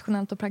det är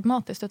rationellt och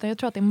pragmatiskt, utan jag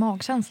tror att det är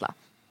magkänsla.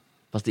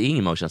 Fast det är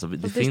ingen magkänsla.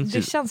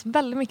 Det känns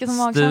väldigt mycket som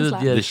magkänsla.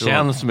 Det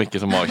känns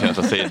mycket som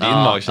magkänsla. Säger din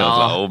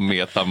magkänsla och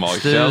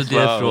metamagkänsla.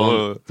 Studier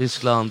från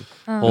Tyskland,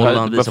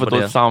 Holland visar på det.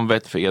 Varför ett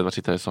samvete för Edvard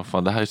sitter i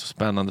soffan? Det här är så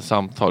spännande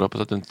samtal. Jag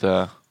hoppas att du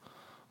inte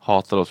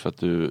hatar oss för att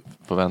du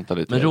får vänta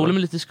lite. Men roligt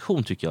med lite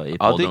diskussion tycker jag i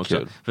podden det är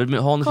kul.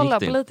 För kolla,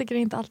 politiker är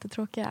inte alltid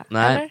tråkiga.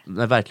 Nej,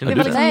 verkligen.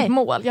 Det är väl mitt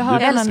mål.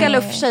 Jag älskar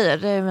lufftjejer,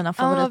 det är mina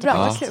favoriter.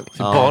 Bra, kul.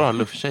 Det är bara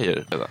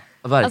lufftjejer.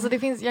 Alltså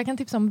jag kan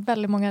tipsa om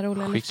väldigt många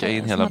roliga skicka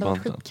in hela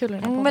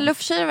banden. Men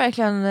lufttjejer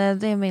verkligen,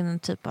 det är min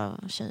typ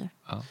av tjejer.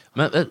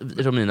 Men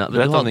Romina,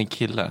 berätta om din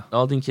kille.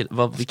 Ja, din kille.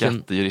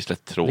 Vilken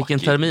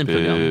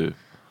terminprogram?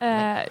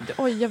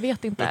 Jag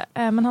vet inte.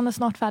 Men han är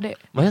snart färdig.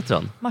 Vad heter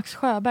han? Max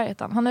Sjöberg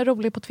heter han. Han är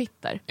rolig på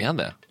Twitter. Är han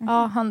det?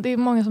 Ja, det är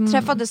många som...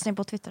 Träffades ni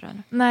på Twitter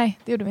eller? Nej,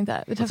 det gjorde vi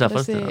inte. Vi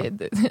träffades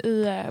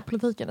i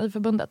politiken, i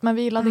förbundet. Men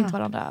vi gillade inte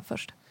varandra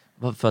först.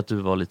 För att du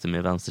var lite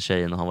mer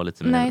vänstertjejen och han var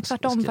lite mer... Nej,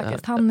 tvärtom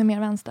faktiskt. Han är mer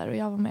vänster och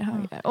jag var mer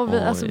höger. Och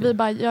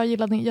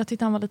jag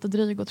tyckte han var lite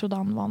dryg och trodde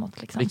han var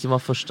något. Liksom. Vilken var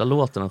första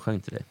låten han sjöng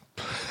till dig?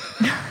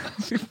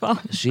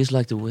 She's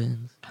like the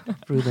wind,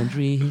 through the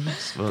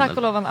dreams. Tack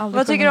och lov han aldrig.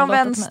 Vad tycker du om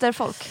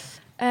vänsterfolk?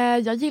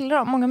 Jag gillar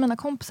dem. Många av mina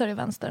kompisar är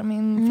vänster.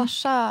 Min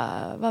farsa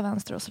var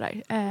vänster och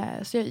sådär.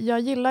 Så jag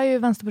gillar ju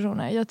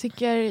vänsterpersoner.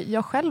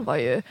 Jag själv var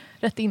ju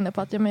rätt inne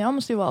på att jag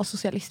måste ju vara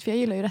socialist, för jag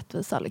gillar ju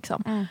rättvisa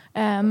liksom.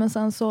 Men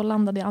sen så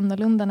landade jag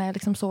annorlunda när jag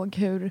liksom såg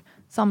hur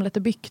samhället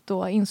är byggt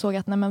och insåg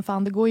att nej men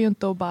fan, det går ju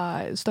inte att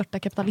bara störta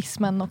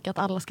kapitalismen och att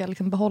alla ska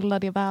liksom behålla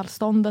det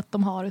välståndet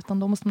de har, utan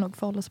då måste man nog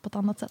förhålla sig på ett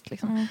annat sätt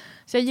liksom.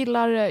 Så jag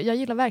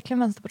gillar verkligen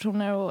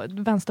vänsterpersoner, och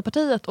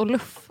Vänsterpartiet och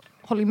LUF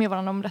håller med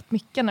varandra om rätt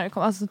mycket när det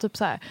kommer, alltså typ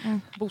så här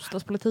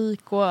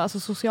bostadspolitik och alltså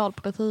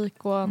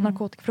socialpolitik och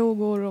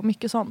narkotikafrågor och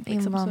mycket sånt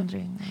liksom.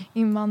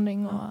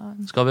 Invandring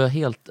och... Ska vi ha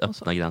helt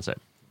öppna gränser?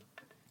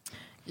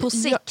 På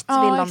sikt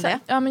vill de det.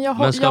 Ja,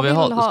 men ska vi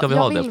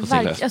ha det på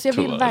sikt? Alltså jag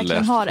vill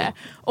verkligen ha det.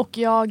 Och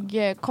jag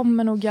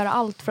kommer nog göra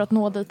allt för att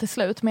nå dit till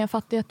slut. Men jag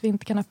fattar att vi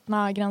inte kan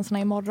öppna gränserna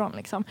imorgon.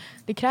 Liksom.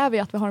 Det kräver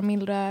ju att vi har en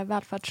mindre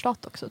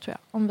välfärdsstat också, tror jag.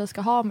 Om vi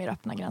ska ha mer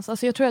öppna gränser.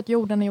 Alltså jag tror att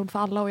jorden är gjord för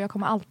alla och jag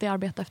kommer alltid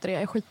arbeta efter det.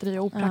 Jag skiter i hur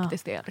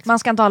opraktiskt det är. Liksom. Man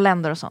ska inte ha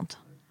länder och sånt?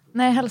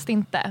 Nej, helst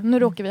inte. Nu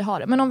råkar vi ha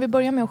det. Men om vi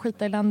börjar med att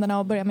skita i länderna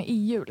och börjar med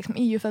EU, liksom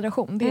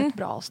EU-federation, det är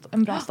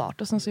en bra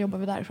start. Och sen så jobbar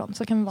vi därifrån.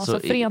 Så kan vi vara så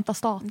Förenta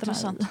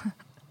Staterna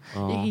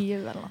i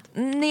EU eller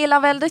något. Ni gillar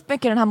väldigt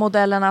mycket den här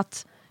modellen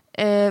att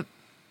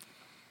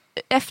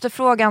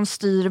efterfrågan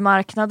styr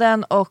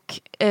marknaden och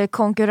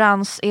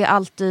konkurrens är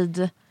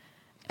alltid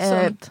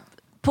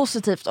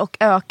positivt och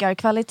ökar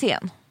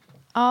kvaliteten.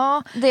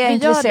 Ja, det är jag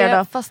intresserad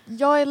av. Fast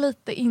jag är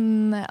lite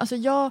inne... Alltså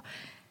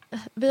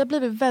vi har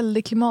blivit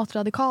väldigt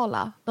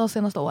klimatradikala de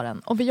senaste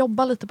åren. Och vi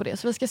jobbar lite på det.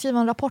 Så vi ska skriva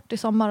en rapport i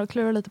sommar och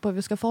klura lite på hur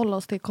vi ska förhålla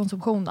oss till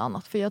konsumtion och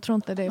annat. För jag tror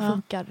inte det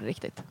funkar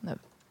riktigt nu.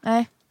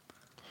 Nej.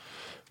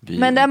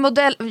 Men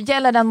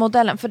gäller den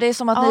modellen? För det är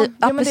som att ni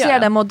applicerar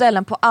den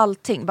modellen på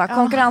allting. Bara,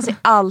 konkurrens är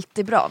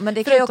alltid bra. Men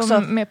det kan ju också...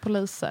 med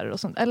poliser och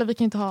sånt. Eller man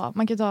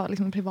kan inte ha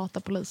liksom privata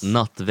poliser.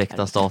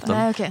 Nattväktarstaten.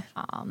 Nej, okay.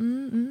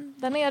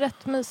 Den är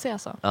rätt mysig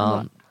alltså.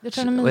 Ja. Jag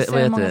tror den är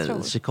mysigare än många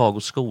tror.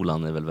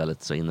 Chicago-skolan är väl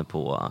väldigt så inne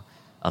på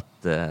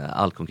att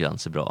all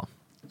konkurrens är bra.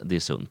 det är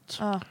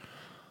sunt.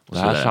 Det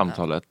här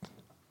samtalet,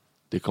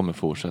 det kommer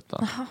fortsätta.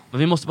 Aha. Men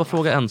vi måste bara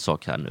fråga en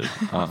sak här nu.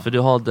 För du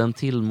har en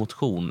till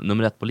motion,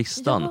 nummer 1 på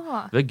listan.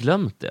 Ja. Vi har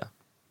glömt det.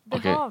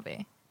 Det har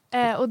vi.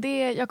 Och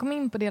jag kom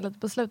in på det lite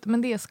på slutet,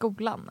 men det är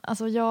skolan.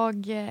 Alltså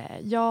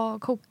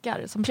jag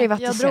kokar. Som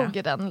jag drog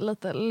i den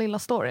lilla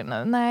storyn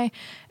nu. Nej,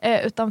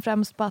 utan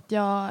främst på att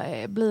jag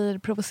blir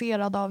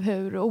provocerad av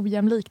hur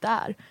ojämlikt det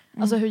är.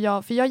 Alltså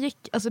för jag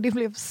gick, alltså det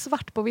blev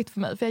svart på vitt för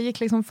mig. För jag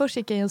gick först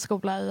gick jag i en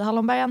skola i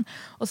Hallonbergen.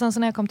 Och sen så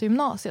när jag kom till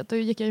gymnasiet, då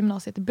gick jag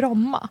gymnasiet i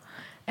Bromma.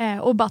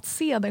 Och bara att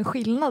se den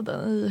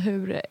skillnaden i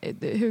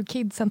hur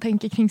kidsen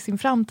tänker kring sin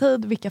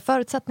framtid, vilka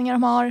förutsättningar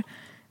de har.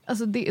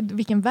 Alltså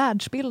vilken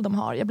världsbild de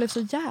har. Jag blev så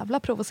jävla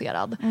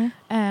provocerad.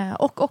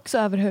 Och också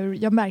över hur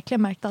jag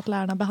verkligen märkte att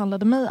lärarna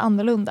behandlade mig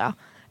annorlunda.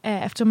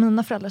 Eftersom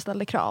mina föräldrar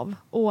ställde krav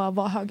och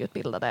var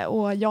högutbildade.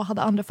 Och jag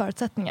hade andra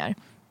förutsättningar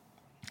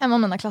än vad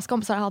mina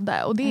klasskompisar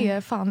hade. Och det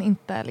är fan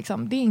inte,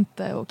 det är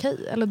inte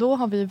okej. Eller då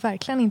har vi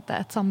verkligen inte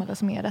ett samhälle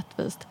som är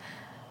rättvist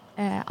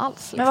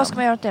alls. Men vad ska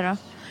man göra åt det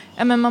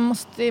då? Men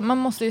man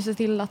måste ju se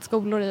till att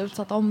skolor i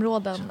utsatta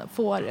områden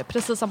får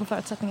precis samma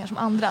förutsättningar som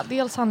andra.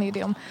 Dels handlar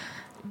det om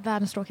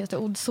världens tråkigaste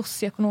ord,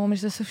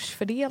 socioekonomisk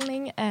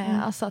resursfördelning.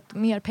 Alltså att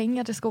mer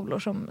pengar till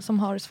skolor som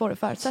har svåra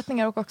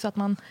förutsättningar, och också att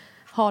man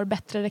har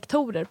bättre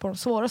rektorer på de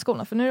svåra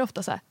skolorna. För nu är det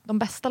ofta så här, de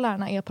bästa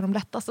lärarna är på de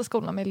lättaste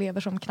skolorna med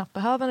elever som knappt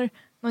behöver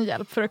någon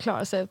hjälp för att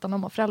klara sig, utan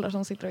de har föräldrar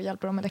som sitter och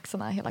hjälper dem med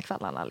läxorna hela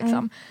kvällarna.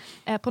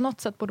 På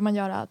något sätt borde man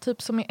göra,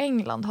 typ som i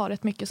England har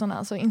ett mycket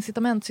sådana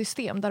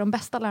incitamentsystem där de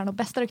bästa lärarna och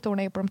bästa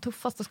rektorerna är på de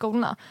tuffaste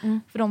skolorna.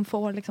 För de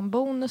får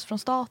bonus från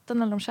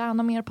staten, eller de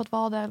tjänar mer på att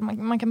vara där.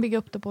 Man kan bygga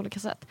upp det på olika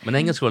sätt. Men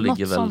engelska skolor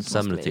ligger väl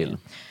sämre till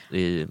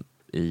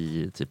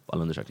i typ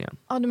alla undersökningar?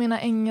 Ja, du menar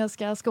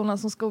engelska skolan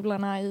som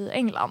skolorna i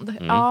England.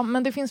 Ja,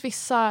 men det finns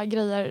vissa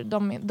grejer,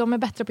 de är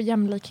bättre på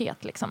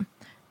jämlikhet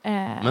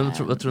Men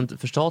jag tror inte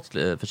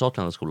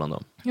förstatligande skolan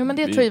då? Jo, men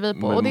det tror vi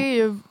på. Och det är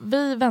ju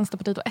vi,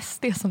 Vänsterpartiet och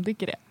SD som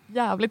tycker det.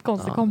 Jävligt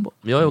konstig kombo.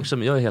 Jag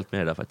är helt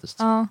med där faktiskt.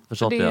 Ja,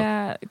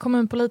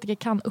 kommunpolitiker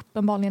kan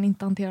uppenbarligen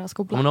inte hantera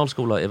skolan.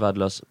 Kommunalskola är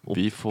värdelös och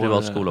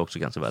privatskola är också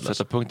ganska värdelös.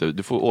 Sätta punkter.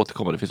 Du får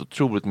återkomma, det finns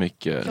otroligt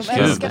mycket. De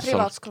älskar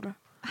privatskolor.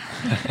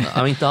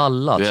 Ja, inte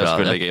alla, tror jag. Jag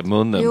skulle lägga i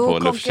munnen på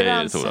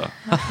lufttjejer, Tora.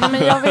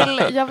 Men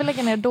jag vill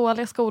lägga ner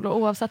dåliga skolor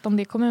oavsett om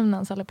det är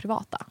kommunens eller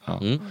privata.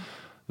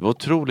 Det var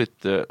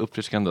otroligt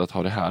uppfriskande att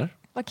ha det här.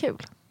 Vad kul.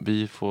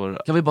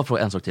 Kan vi bara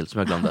fråga en sak till som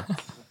jag glömde?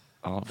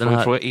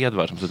 Fråga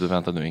Edvard som sitter och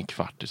väntar nu i en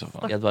kvart i så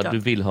fall. Edvard, du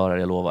vill höra,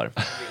 jag lovar.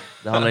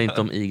 Det handlar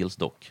inte om Eagles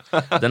dock.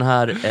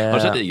 Har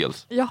du sett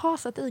Eagles? Jag har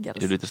sett Eagles. Är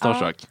du lite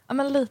starstruck? Ja,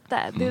 men lite.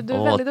 Du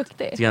är väldigt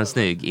duktig. Det är en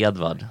snygg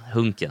Edvard,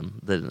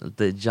 hunken.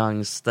 The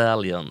young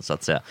stallion, så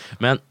att säga.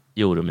 Men,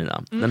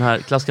 Romina, den här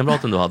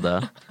klasskamraten du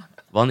hade,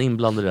 var han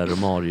inblandad i det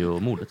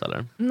Romario-mordet,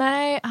 eller?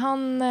 Nej,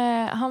 han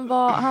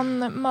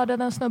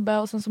mördade en snubbe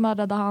och sen så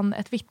mördade han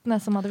ett vittne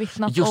som hade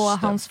vittnat och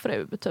hans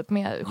fru, typ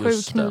med 7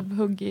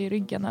 knivhugg i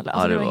ryggen.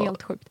 Eller, det var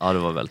helt sjukt. Ja, det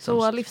var väldigt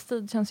så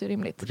livstid känns ju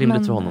rimligt.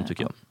 Rimligt för honom,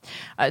 tycker jag.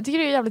 Jag tycker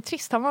det är jävligt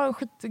trist. Han var en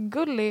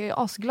skitgullig,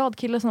 asglad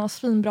kille som var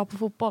svinbra på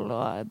fotboll.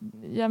 Och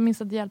jag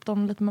minns att jag hjälpte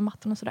honom lite med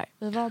matten och sådär.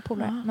 Vi var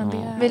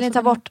polare. Vill ni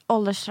ta bort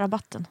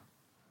åldersrabatten?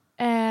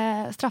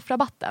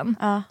 Straffrabatten.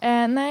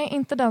 Nej,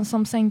 inte den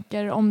som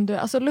sänker om du...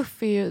 Alltså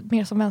Luff är ju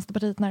mer som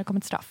Vänsterpartiet när det kommer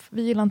till straff.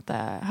 Vi gillar inte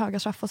höga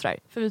straff och sådär.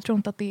 För vi tror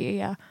inte att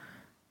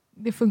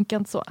det funkar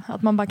inte så.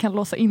 Att man bara kan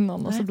låsa in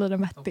någon och så blir det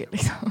mättig.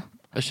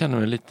 Jag känner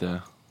mig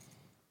lite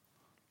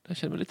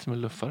som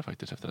en luffare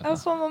faktiskt efter detta.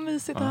 Alltså vad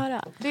mysigt att höra.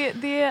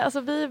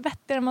 Alltså, vi är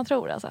vettigare än man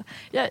tror. Alltså.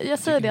 Jag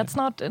säger det att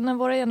snart när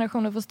våra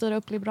generationer får styra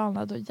upp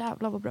Liberalerna, då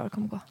jävlar vad bra det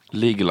kommer gå.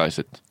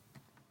 Legalize it.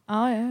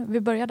 Ja,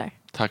 vi börjar där.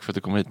 Tack för att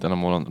du kom hit denna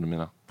morgon,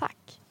 Romina. Tack.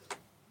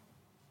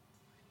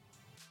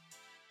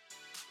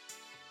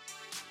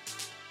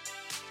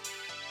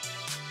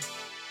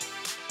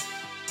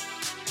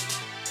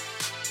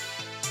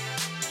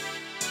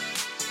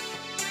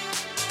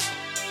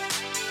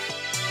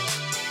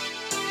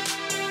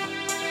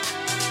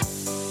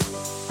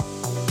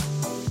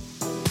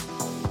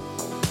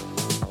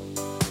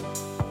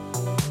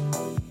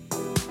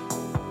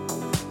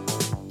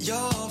 Jag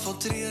har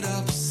fått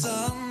reda på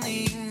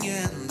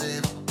sanningen.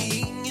 Det var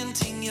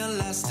ingenting jag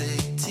läste i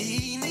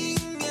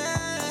tidningen.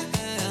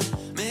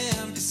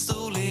 Med en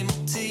pistol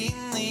emot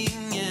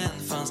tinningen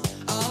fanns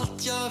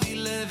allt jag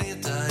ville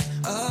veta i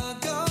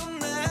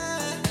ögonen.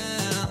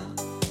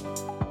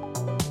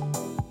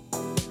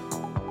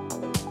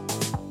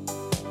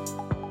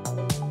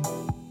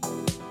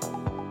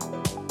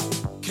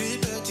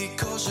 Kryper till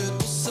korset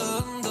på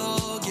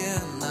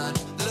söndagen när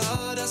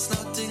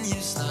lördagsnatten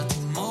ljusnar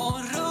till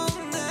morgon.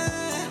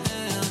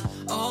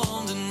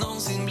 Om du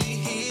någonsin blir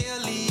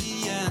hel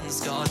igen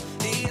ska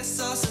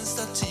resas en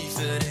staty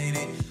för dig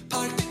vid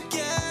parken.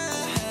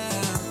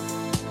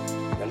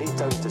 Jag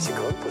litar inte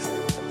sekund på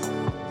slutet.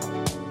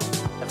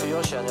 För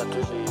jag känner att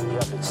du blir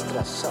jävligt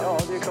stressad. Ja,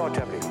 det är klart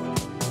jag blir.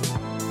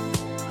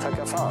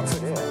 Tacka fan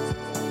för det.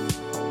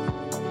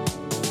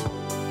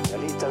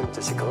 Jag litar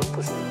inte sekund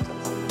på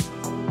slutet.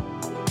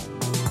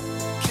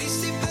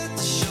 Kristi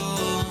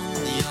Pettersson,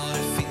 ja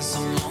det finns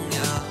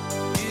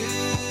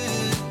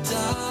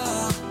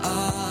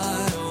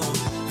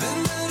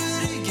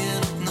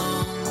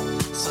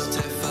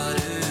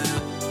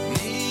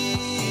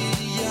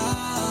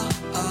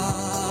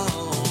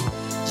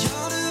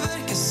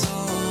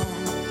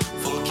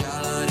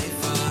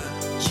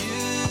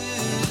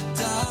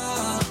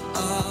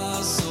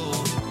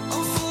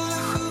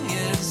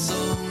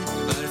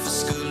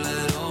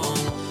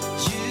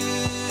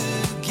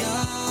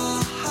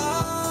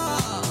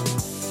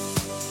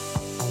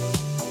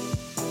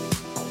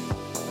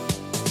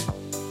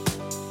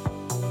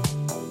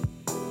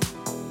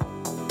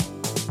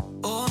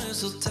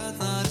så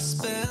tätnade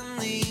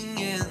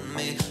spänningen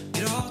med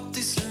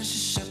gratis lunch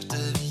köpte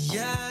vi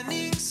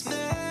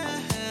gärningsmän.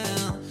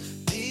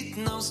 Ditt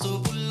namn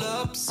står på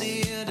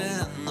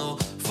löpsedeln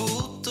och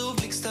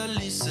fotoblixtar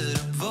lyser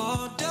upp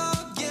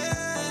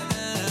vardagen.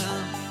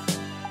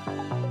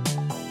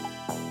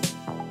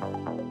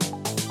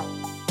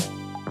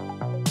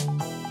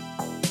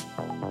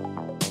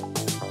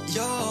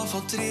 Jag har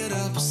fått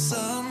reda på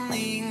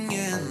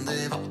sanningen.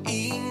 Det var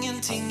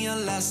ingenting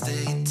jag läste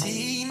i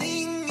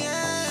tidningen.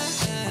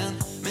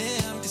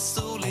 Med en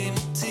pistol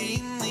emot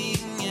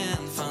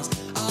tinningen fanns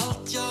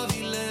allt jag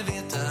ville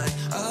veta i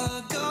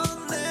ögonen.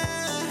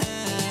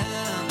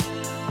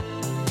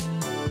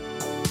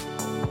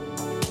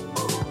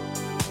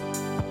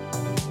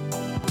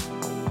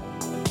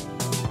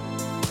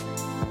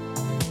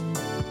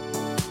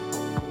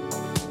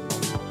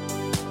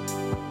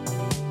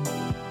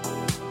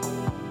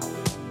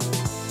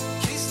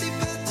 Kristi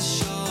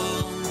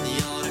Pettersson,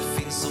 ja det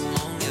finns så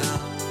många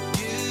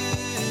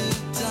gudar.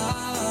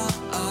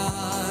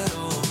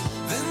 Och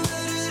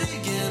vänder du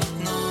ryggen åt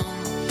någon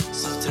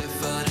så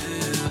träffar du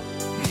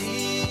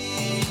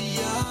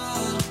nya.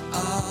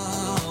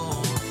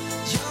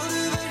 Ja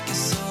du verkar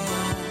som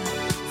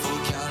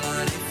folk kallar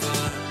dig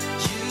för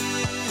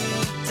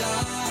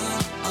judar.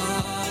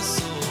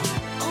 Så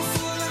om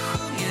fåglar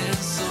sjunger en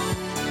sång,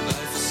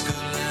 varför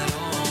skulle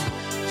de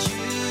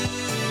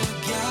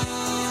ljuga?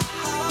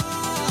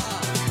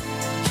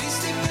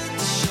 Kristi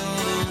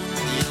Pettersson,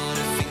 ja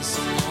det finns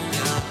så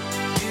många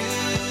gudar.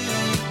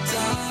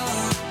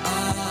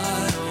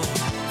 Och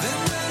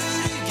vänder du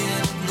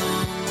ryggen åt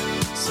någon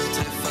så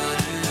träffar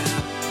du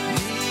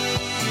nya.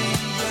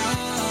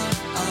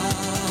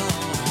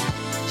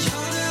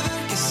 Ja det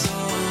verkar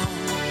som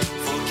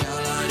folk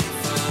kallar dig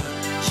för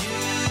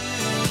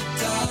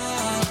judar.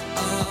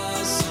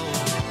 Så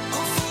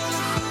om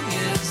fåglar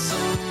sjunger en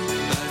sång,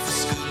 varför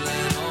skulle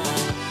de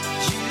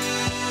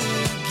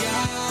ljuga?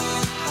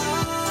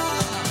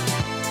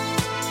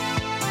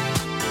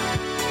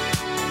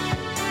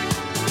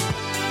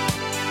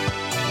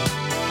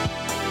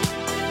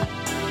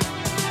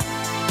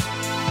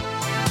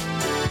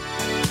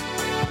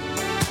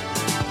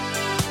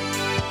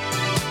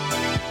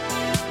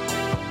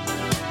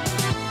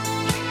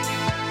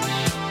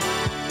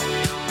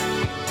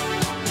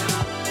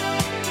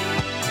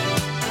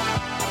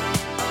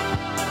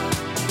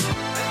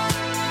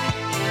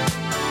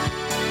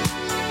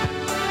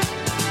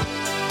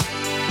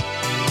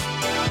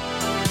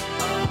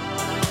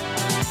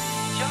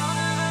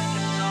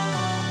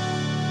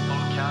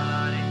 Folk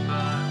kallar dig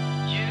för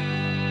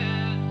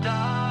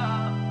judar.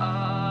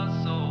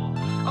 Så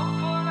om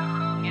fåglar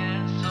sjunger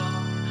en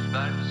sång,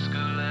 varför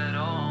skulle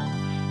de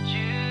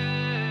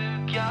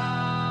ljuga?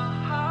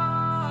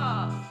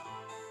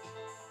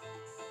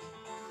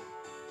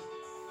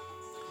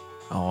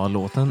 Ja,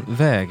 låten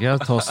vägrar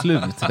ta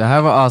slut. Det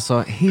här var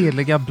alltså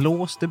Heliga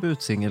Blås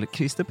debutsingel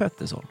Christer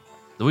Pettersson.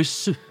 Det var ju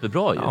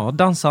superbra ju. Ja,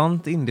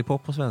 dansant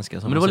indiepop på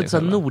svenska. Som Men det var lite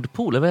såhär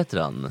Nordpol, vad heter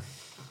han?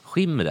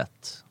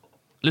 Skimret.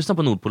 Lyssna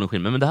på Nordpol och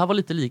Skimret, men det här var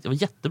lite likt. Det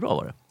var jättebra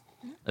var det.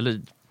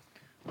 Eller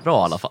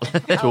bra i alla fall.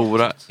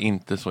 Tora,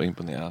 inte så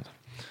imponerad.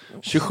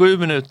 27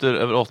 minuter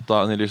över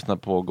 8. Ni lyssnar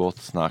på Gott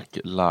Snack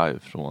live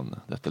från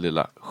detta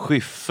lilla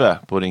Skyffe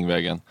på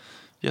Ringvägen.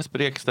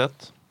 Jesper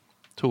Ekstedt,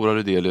 Tora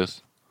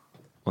Rydelius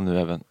och nu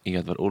även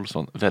Edvard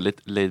Olsson. Väldigt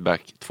laid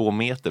back, 2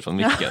 meter från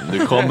micken.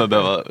 Du kommer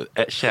behöva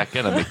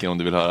käka den här micken om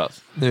du vill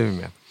höras. Nu är vi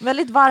med.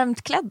 Väldigt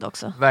varmt klädd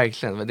också.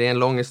 Verkligen, det är en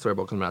lång historia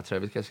bakom den här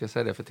tröjan. Vi kanske ska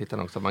säga det för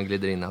tittarna också. Man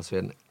glider in alltså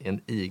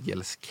en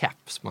Eagles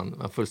caps.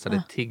 Man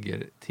fullständigt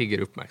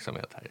tigger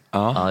uppmärksamhet här.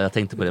 Ja, jag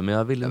tänkte på det, men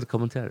jag vill inte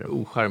kommentera det.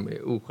 Ocharmig.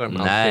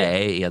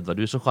 Nej, Edvard,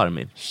 du är så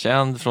charmig.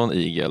 Känd från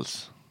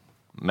Eagles,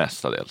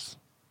 mestadels,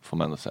 får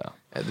man ändå säga.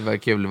 Det var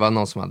kul, det var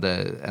någon som hade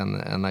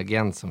en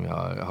agent som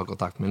jag har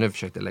kontakt med nu.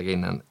 Försökte lägga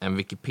in en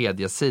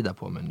Wikipedia-sida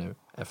på mig nu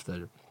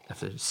efter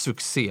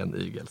succén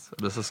Eagles.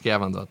 Och så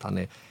skrev han då att han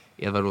är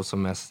Edvard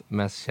Olsson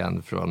mest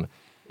känd från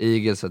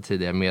Eagles och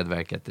tidigare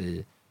medverkat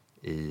i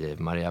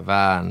Maria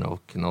Wern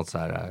och något så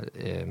här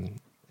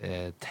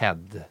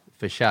Ted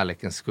för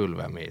kärlekens skull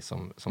var jag med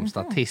som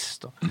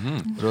statist då.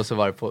 Och då så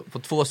var det på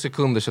 2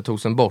 sekunder så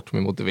togs den bort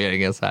med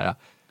motiveringen så här.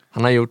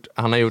 Han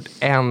har gjort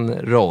en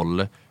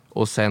roll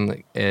och sen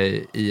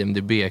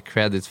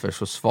IMDb-credits för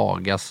så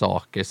svaga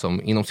saker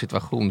som inom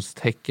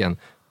situationstecken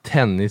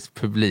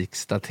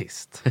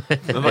tennispublikstatist.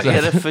 Men vad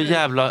är det för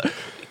jävla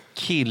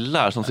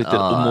killar som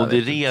sitter och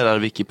modererar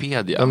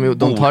Wikipedia?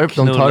 De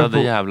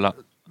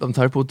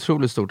tar det på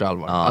otroligt stort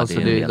allvar. Alltså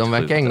de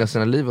verkar ägna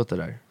sina liv åt det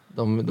där.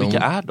 Vilka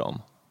är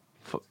de?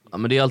 Ja,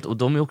 men det är allt, och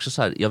de är också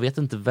så här, jag vet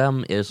inte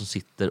vem är det som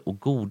sitter och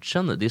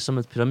godkänner. Det är som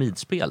ett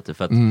pyramidspel typ,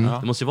 för att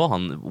det måste ju vara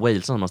han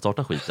Waleson som har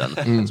startat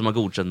skiten som har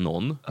godkänt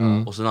någon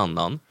och sen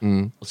annan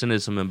och sen är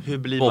det som en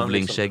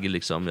bowlingkägg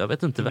liksom. Jag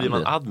vet inte vem blir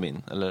man det är.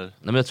 Admin eller? Nej,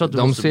 men jag tror att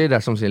de ser det där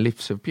som sin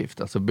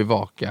livsuppgift, alltså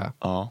bevaka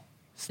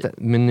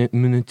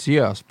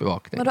minutiös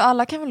bevakning. Men då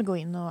alla kan väl gå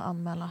in och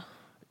anmäla?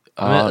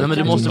 Men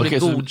du måste bli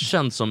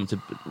godkänd som typ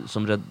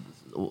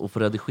och få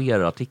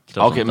redigera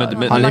artiklar. Okay, men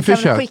man kan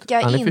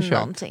skicka in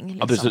någonting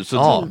liksom,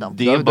 så till dem.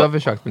 Du har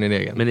försökt med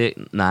din egen. Men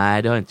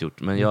nej, det har jag inte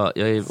gjort. Men jag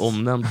är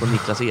omnämnd på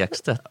Niklas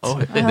Ekstedt.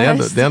 Det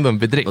är ändå en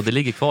bedrift. Och det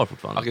ligger kvar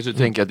fortfarande. Okay, så du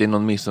tänker att det är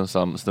någon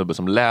missunnsam snubbe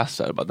som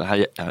läser bara, den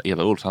här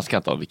Edvard Olsson, han ska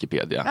inte ha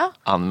Wikipedia.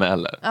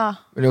 Anmäler. Men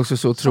det är också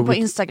så otroligt. På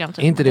Instagram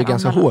typ, är inte det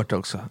ganska hårt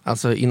också?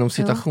 Alltså inom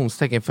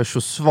citationstecken för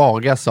så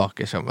svaga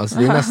saker som, alltså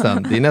det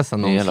är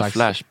nästan någon slags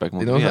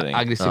flashback-motivering.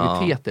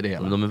 Aggressivitet i det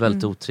hela. Men de är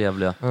väldigt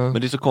otrevliga. Men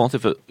det är så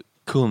konstigt för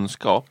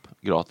kunskap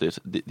gratis,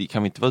 det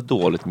kan inte vara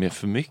dåligt med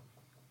för mycket.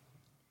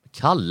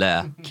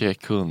 Kalle!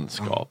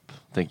 Kunskap,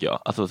 tänker jag.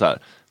 Alltså så här,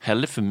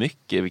 hellre för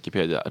mycket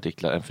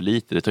Wikipedia-artiklar än för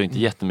lite. Det tar inte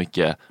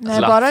jättemycket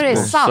plats bara det är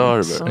på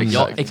sant, server.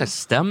 Ja, exakt.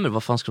 Stämmer.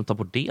 Vad fan ska de ta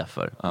bort det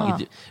för?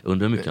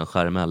 Undrar hur mycket han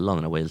skär emellan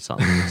den här Walesan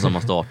som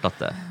har startat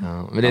det.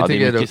 Men det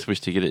är mycket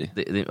swish-tiggeri.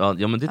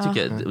 Ja, men det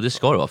tycker jag, och det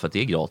ska det vara för att det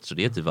är gratis och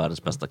det är till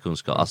världens bästa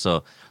kunskap.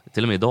 Alltså,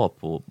 till och med idag,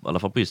 i alla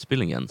fall på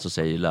utbildningen, så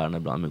säger lärarna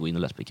ibland, men gå in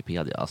och läs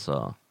Wikipedia.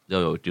 Alltså, det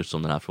har jag gjort just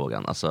om den här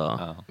frågan. Alltså...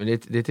 Men det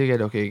tycker jag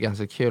dock är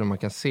ganska kul om man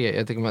kan se.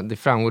 Jag tycker det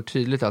framgår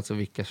tydligt alltså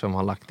vilka som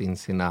har lagt in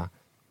sina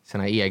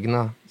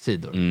egna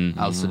sidor.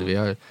 Alltså vi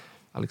har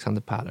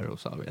Alexander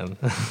Pärleros har vi en.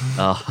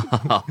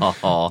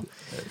 Ja,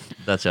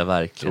 det tror jag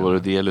verkligen. Så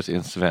Rodelius är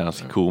en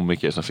svensk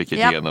komiker som fick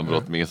ett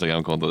genombrott med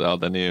Instagram-kontot. Ja,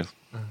 den är...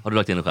 Har du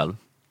lagt in den själv?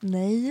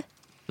 Nej.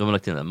 Du har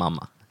lagt in den,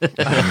 mamma.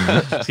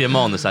 Skriv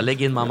manus här,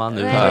 lägg in mamma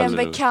nu. Det är en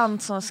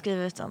bekant som har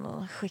skrivit den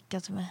och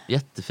skickat till mig.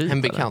 Jättefint.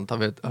 En bekant, har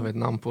vi ett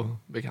namn på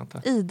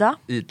bekanta? Ida.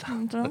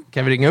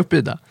 Kan vi ringa upp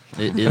Ida?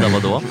 Ida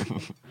vadå?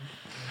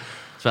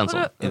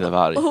 Svensson. Ida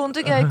Varg. Och hon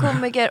tycker jag är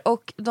komiker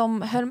och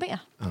de höll med,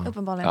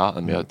 uppenbarligen. Ja,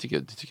 men jag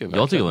tycker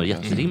det var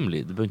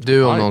jätterimlig.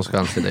 Du om någon ska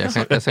anse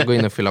det. Jag ska gå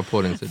in och fylla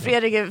på din sida.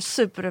 Fredrik är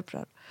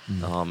superupprörd.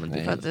 Ja,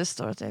 men för att det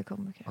står att jag är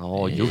komiker.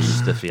 Ja,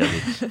 just det,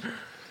 Fredrik.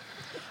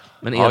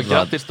 Men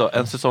grattis då.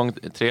 En säsong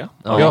 3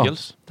 av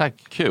Eagles. Tack.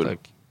 Kul.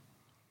 Tack.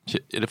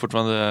 Är det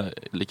fortfarande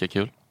lika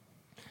kul?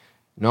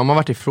 Nu har man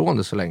varit ifrån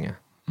det så länge.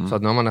 Så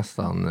att nu har man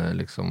nästan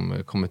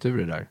liksom kommit ur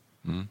det där.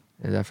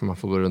 Det är därför man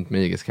får gå runt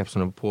med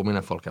Eagles-kepsen och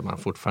påminna folk att man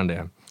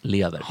fortfarande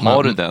lever.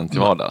 Har du den till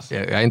vardags?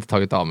 Jag har inte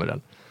tagit av med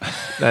den.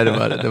 Nej,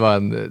 det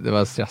var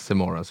en stress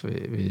imorgon. Så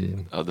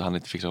vi... Ja, du hann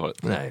inte fixa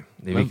håret. Nej,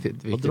 det är viktigt.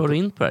 Vad drar du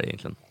in på det här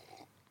egentligen?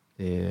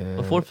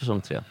 Vad får du för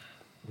säsong 3?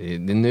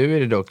 Nu är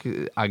det dock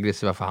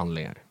aggressiva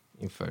förhandlingar.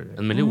 Inför...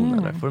 1 miljon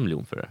eller? Får du 1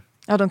 miljon för det?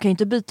 Ja, de kan ju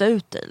inte byta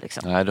ut dig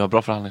liksom. Nej, du har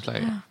bra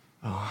förhandlingsläge.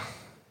 Ja.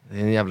 Det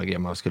är en jävla grej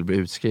man skulle bli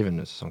utskriven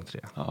nu säsong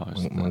 3. Ja,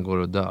 man går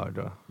och dör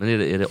då. Men är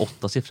det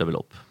 8-siffriga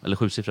belopp? Eller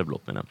 7-siffriga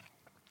belopp menar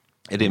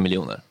jag? Är det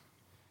miljoner?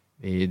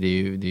 Det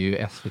är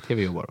ju SVT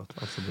vi jobbar åt.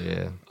 Alltså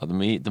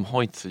de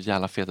har inte så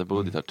jävla feta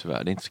budgetar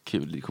tyvärr. Det är inte så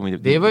kul.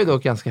 Det var ju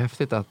dock ganska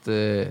häftigt att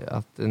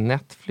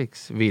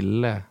Netflix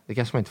ville, det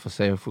kanske man inte får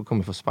säga, jag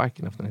kommer få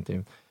sparken efter den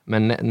intervjun.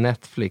 Men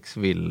Netflix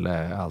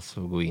ville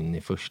alltså gå in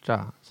i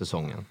första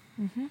säsongen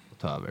och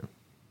ta över.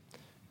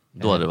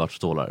 Då hade det varit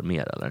stålar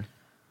mer eller?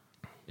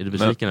 Är du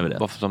besviken över det?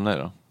 Varför som nej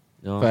då?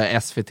 Ja. För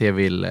SVT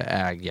vill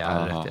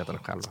äga rättigheterna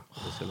själva.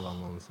 Det skulle vara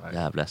någon så här...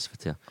 Jävla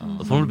SVT.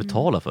 Då får man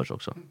betala för sig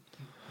också.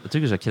 Jag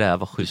tycker det ska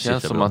kräva 7 siffror. Det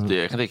känns som att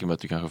jag kan tänka mig att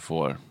du kanske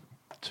får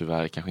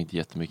tyvärr kanske inte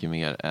jättemycket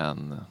mer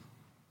än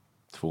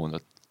 200-300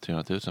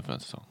 000 för en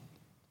säsong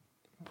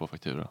på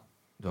faktura.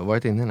 Du har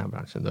varit inne i den här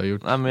branschen. Du har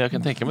gjort... Nej, men jag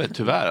kan tänka mig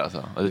tyvärr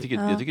alltså. Jag tycker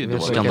det är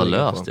dåligt.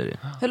 Skandalöst är det.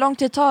 Hur lång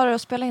tid tar det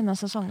att spela in en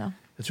säsong då?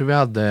 Jag tror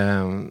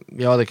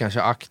vi hade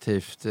kanske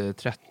aktivt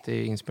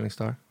 30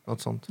 inspelningsdagar.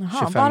 Något sånt. Jaha,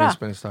 25 bara?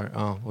 inspelningsdagar.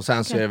 Ja. Och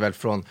sen så är det väl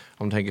från,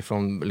 om du tänker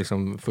från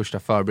liksom första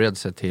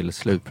förberedelse till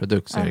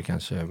slutprodukt så är det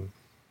kanske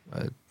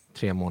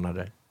 3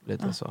 månader.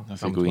 Lite så. Jag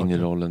fick gå in i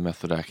rollen,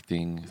 method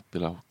acting,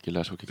 spela hockey,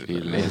 lära sig åka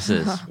kille.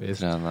 Precis.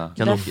 Träna.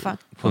 Kan du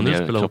få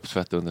ner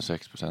kroppsfett under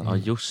 6%. Ja,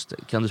 just det.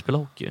 Kan du spela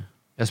hockey?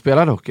 Jag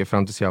spelade hockey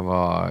fram tills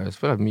jag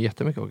spelade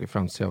jättemycket hockey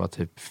fram tills jag var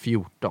typ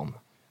 14.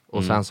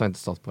 Och sen så har jag inte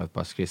stått på ett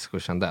par skridskor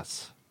sedan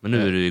dess. Men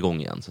nu är du igång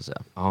igen så att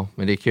säga. Ja,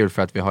 men det är kul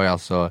för att vi har ju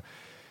alltså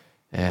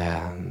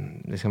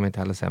det ska man inte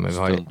heller säga, men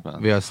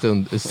vi har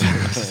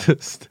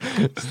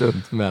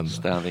stuntmän.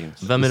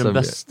 Vem är den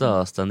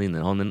bästa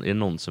stand-inen? Är det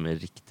någon som är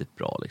riktigt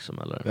bra liksom,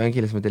 eller? Vi har en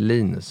kille som heter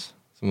Linus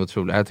som är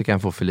otrolig. Jag tycker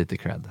han får för lite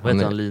cred. Vad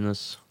heter han,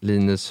 Linus?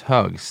 Linus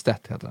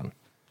Högstedt heter han.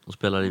 Och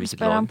spelar i vilket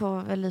spelar lag? Han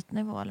på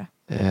elitnivå eller?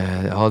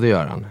 Ja, det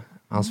gör han.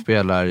 Han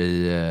spelar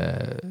i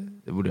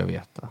det borde jag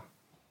veta.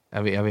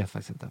 Jag vet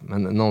faktiskt inte.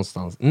 Men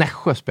någonstans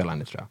Nässjö spelar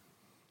han i, tror jag.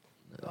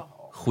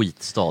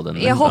 Skitstaden.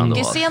 Är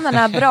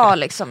hockeyscenerna bra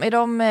liksom?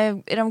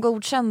 Är de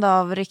godkända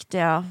av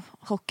riktiga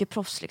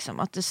hockeyproffs liksom?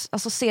 Att det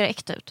alltså, ser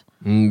äkta ut?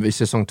 I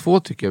säsong 2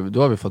 tycker jag,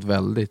 då har vi fått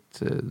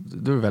väldigt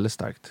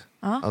starkt.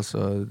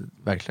 Alltså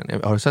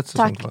verkligen. Har du sett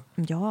säsong 2?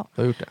 Ja.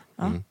 Du har gjort det?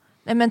 Ja.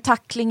 Nej, men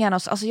tacklingarna,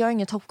 alltså jag är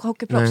inget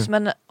hockeyproffs,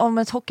 men om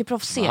ett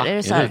hockeyproffs ser är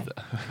det så här.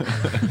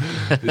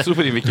 Det står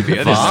på din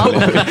Wikipedia.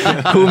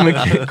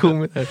 Komiker.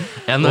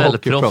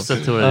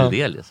 NHL-proffset tror jag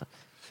det är det.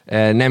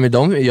 Nej, men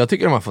jag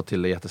tycker de har fått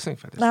till det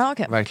jättesnyggt faktiskt. Ja,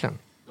 okay. Verkligen.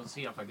 De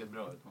ser faktiskt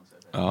bra ut.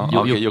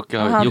 Ja,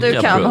 du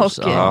kan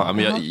hockey. Ja,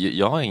 men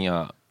jag har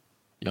inga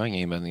Jag har inga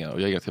invändningar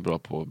och jag är ganska bra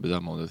på att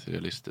bedöma om det är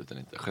realistiskt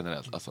eller inte,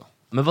 generellt alltså.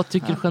 Men vad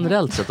tycker du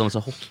generellt sett om så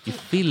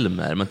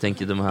hockeyfilmer? Man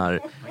tänker de här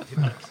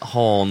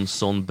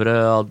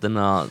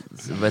Hansson-bröderna,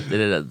 vet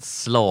du det,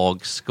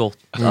 slagskott,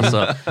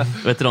 alltså,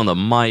 vet du de då,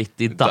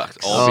 Mighty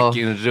Ducks.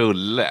 Vilken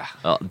rulle.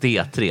 Ja,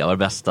 D3 var det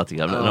bästa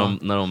tycker jag.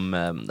 När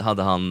de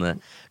hade han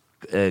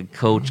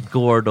coach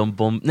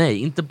Gordon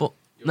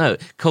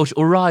Coach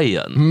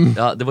Orion.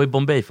 Ja, det var ju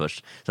Bombay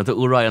först. Sen tog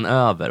Orion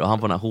över och han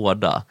var den här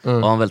hårda. Och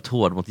han var väldigt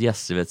hård mot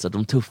Jesse, vet, så att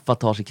de tuffa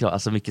tar sig krav,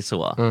 alltså mycket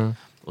så.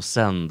 Och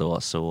sen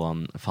då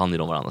så fann ju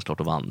de varandra klart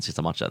och vann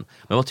sista matchen.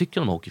 Men vad tycker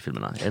du om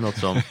hockeyfilmerna? Är det något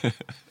som...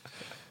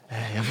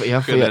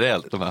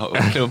 Generellt, de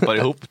här klumpar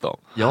ihop dem.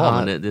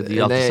 Ja, men det är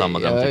ju alltid samma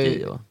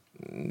dramaturgi.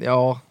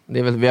 Ja, det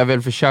är väl, vi har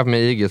väl försökt med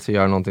Eagles att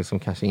göra någonting som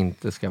kanske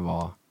inte ska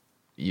vara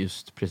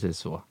just precis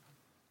så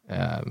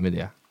med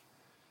det.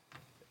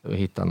 Och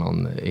hitta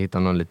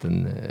någon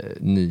liten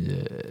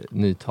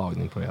ny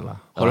tagning på det hela.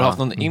 Har du haft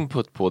någon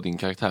input på din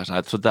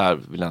karaktär? Så där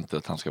vill jag inte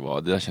att han ska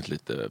vara. Det där känns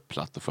lite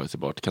platt och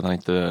förutsägbart. Kan han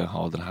inte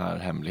ha den här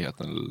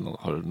hemligheten? Eller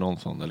har du någon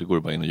sån? Eller går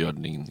du bara in och gör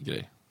din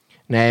grej?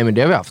 Nej, men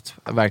det har vi haft.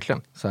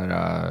 Verkligen. Så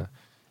här,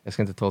 jag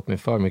ska inte ta åt mig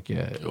för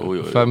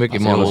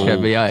mycket manus.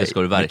 Det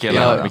ska du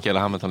verkligen. Mikaela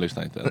Hamilton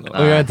lyssnar inte ändå.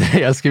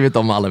 Jag har skrivit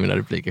om alla mina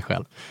repliker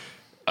själv.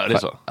 Ja, det är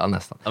så? Ja,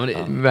 nästan.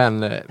 Ja,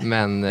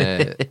 men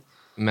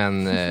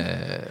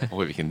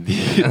oj, vilken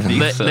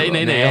nej,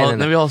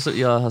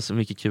 jag har så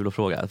mycket kul att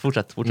fråga.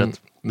 Fortsätt.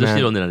 Du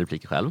skriver om dina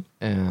repliker själv.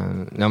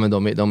 Ja, men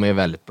de är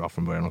väldigt bra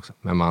från början också.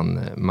 Men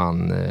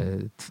man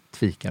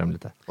tvikar dem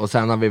lite. Och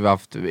sen har vi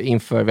haft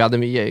vi hade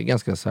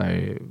ganska så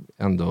här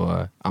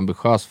ändå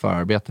ambitiös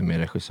förarbete med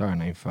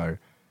regissörerna inför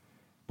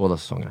båda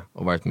säsongerna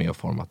och varit med och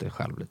format det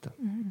själv lite.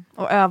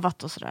 Och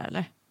övat och sådär,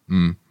 eller?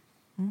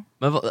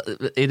 Men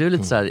är du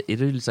lite så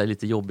här,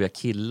 lite jobbiga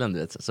killen, du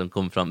vet, som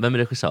kom fram? Vem är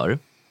regissör?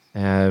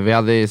 Vi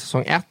hade i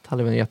säsong 1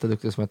 hade vi en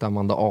jätteduktig som heter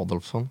Amanda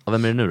Adolfsson. Och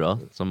vem är det nu då?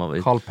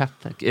 Carl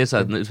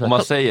Petter. Om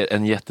man säger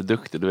en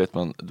jätteduktig, då vet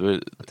man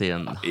att det är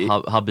en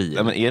habil.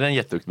 Ja, men är det en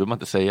jätteduktig behöver man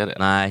inte säga det.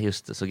 Nej,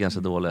 just det, så ganska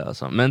dålig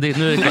alltså. Men nu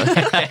är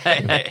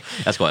det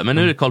jag skojar, men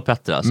nu är det Carl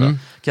Petter alltså.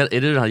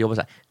 Är du den här jobben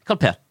så här? Carl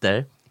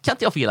Petter, kan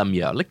inte jag få gilla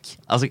mjölk?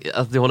 Alltså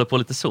att du håller på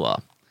lite så.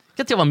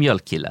 Kan inte jag vara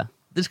mjölkkille?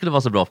 Det skulle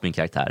vara så bra för min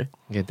karaktär.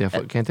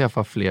 Kan inte jag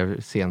få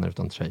fler scener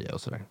utan tröja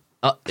och sådär?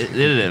 Ja,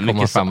 det är det.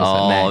 Mycket fram och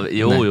säga,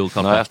 jo,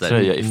 Carl Petter. Jag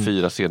tröja i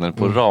 4 scener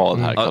på rad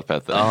här, Carl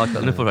Petter. Ja,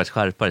 nu får du faktiskt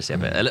skärpa dig,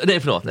 CP. Eller, nej,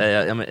 förlåt.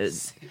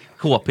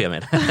 KP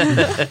med.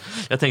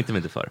 Jag tänkte mig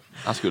inte för.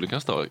 Han skulle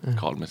kunna stå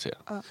Carl med C.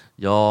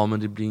 Ja, men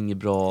det blir inget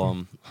bra.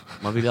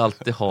 Man vill ju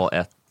alltid ha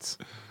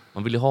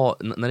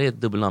när det är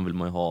ett dubbelnamn vill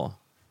man ju ha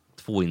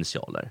 2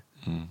 initialer.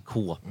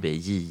 KP,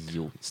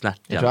 JO,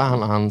 snärtiga. Jag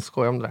tror han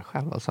skojar om det där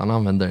själv. Alltså han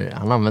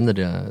använder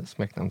det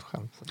smeknamnet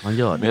själv. Han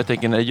gör det. Men jag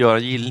tänker när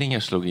Göran Gillinger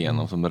slog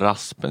igenom som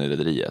Raspen i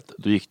Rederiet,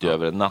 då gick det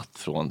över en natt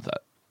från där,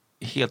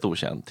 helt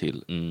okänd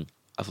till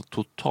alltså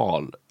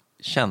total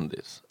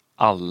kändis.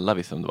 Alla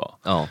visste vem det var.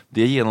 Ja.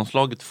 Det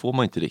genomslaget får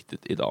man inte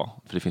riktigt idag,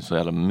 för det finns så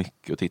jävla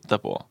mycket att titta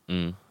på.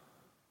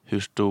 Hur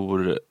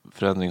stor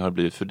förändring har det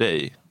blivit för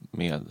dig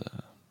med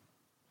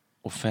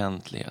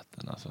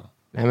offentligheten? Alltså?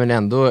 Nej, men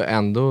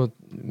ändå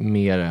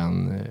mer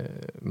än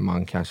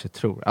man kanske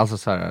tror. Alltså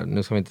så här,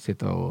 nu ska vi inte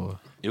sitta och...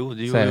 Jo.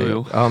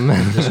 Ja, men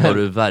det ska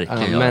du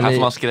verkligen göra. Här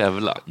får man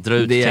skrävla. Dra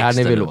ut det är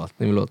texten.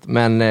 ni vill åt.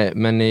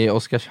 Men i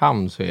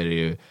Oskarshamn så är det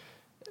ju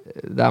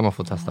där man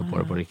får testa på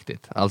det på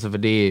riktigt. Alltså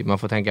för man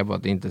får tänka på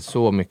att det inte är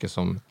så mycket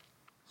som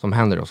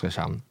händer i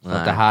Oskarshamn. Så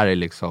att det här är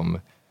liksom...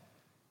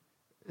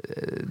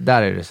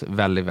 Där är det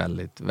väldigt,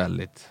 väldigt,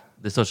 väldigt...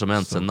 Det står som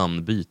ens en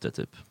namnbyte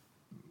typ.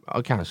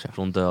 Ja, kanske.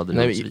 Från död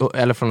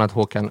eller från att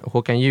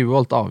Håkan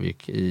Juholt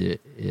avgick i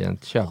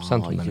ett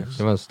köpcentrum.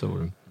 Det var en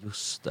stor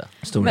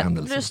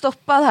händelse. Blir du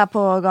stoppad här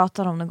på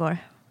gatan om det går?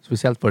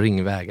 Speciellt på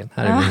Ringvägen.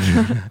 Här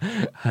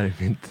är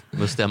mitt.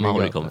 Måste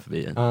Mauri kommer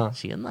förbi.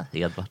 Tjena,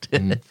 Edvard.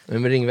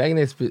 Men Ringvägen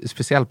är en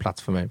speciell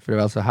plats för mig. För det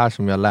var alltså här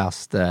som jag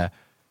läste.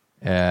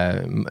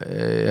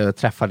 Jag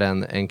träffade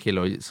en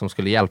kille som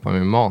skulle hjälpa mig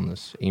med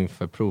manus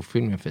inför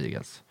provfilmen för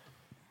Eagles.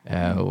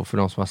 Och för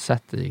de som har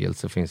sett Eagles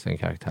så finns det en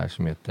karaktär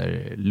som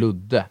heter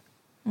Ludde.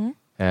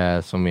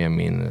 Som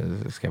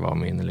är ska vara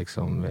min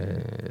liksom,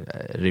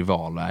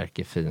 rival och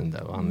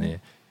ärkefiende. Och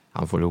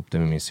han får ihop det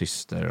med min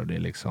syster och det är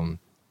liksom...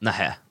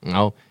 Nähä.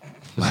 Ja.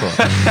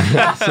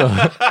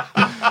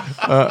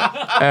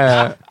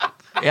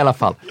 I alla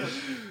fall.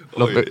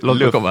 Låt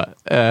mig komma.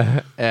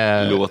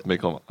 Låt mig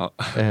komma.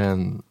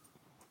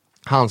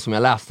 Han som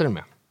jag läste det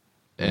med.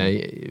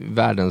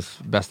 Världens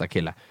bästa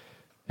kille.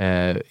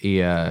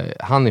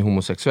 Han är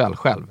homosexuell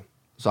själv.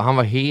 Så han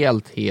var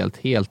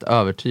helt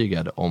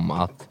övertygad om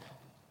att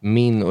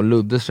min och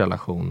Luddes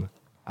relation,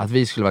 att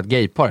vi skulle vara ett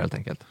gaypar helt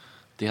enkelt.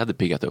 Det hade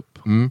piggat upp.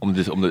 Om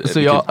det så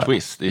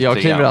jag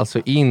kliver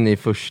alltså in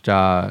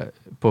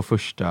på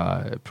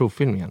första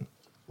provfilmningen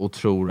och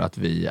tror att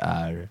vi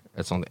är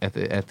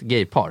ett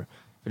gaypar.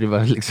 För det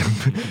var liksom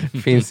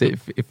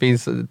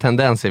finns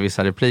tendenser i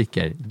vissa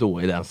repliker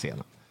då i den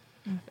scenen.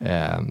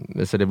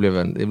 Så det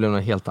blev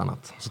något helt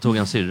annat. Så tog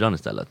han syrran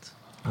istället?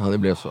 Ja, det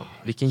blev så.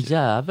 Vilken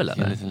jävel är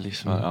det?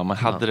 Ja,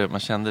 man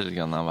kände det lite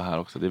grann när han var här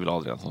också. Det är väl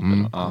Adrian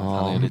som spelar.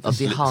 Han är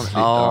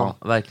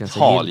lite verkligen så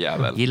hal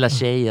jävel. Gillar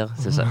tjejer.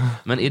 Så.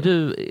 Men är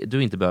du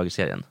är inte bög i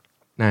serien?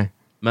 Nej.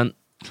 Men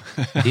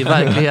i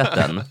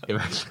verkligheten,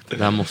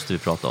 det här måste vi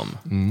prata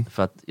om.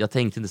 För att jag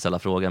tänkte inte ställa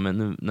frågan, men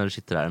nu när du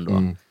sitter här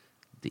ändå,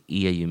 det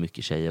är ju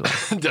mycket tjejer, va?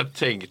 Jag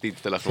tänkte inte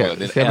ställa frågan.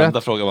 Det är den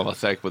enda frågan man var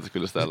säker på att du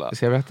skulle ställa.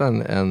 Ska jag berätta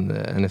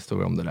en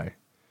historia om det där?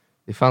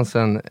 Det fanns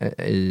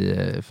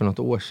för något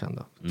år sedan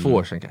då. 2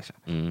 år sedan kanske.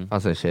 Det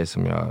fanns en tjej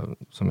som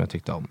jag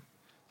tyckte om.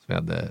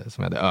 Som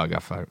jag hade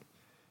öga för.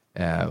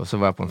 Och så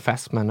var jag på en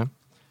fest med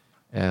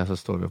henne. Så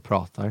står vi och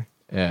pratar.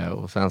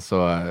 Och sen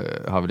så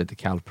har vi lite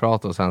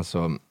kallprat. Och sen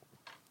så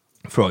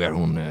frågar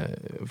hon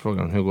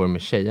hur går det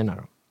med tjejerna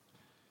då?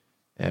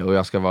 Och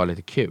jag ska vara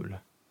lite kul.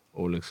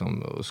 Och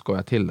liksom och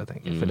skoja till det,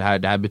 tänker jag. För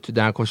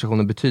den här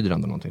konversationen betyder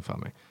ändå någonting för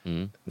mig.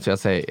 Så jag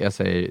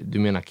säger, du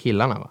menar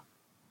killarna, va?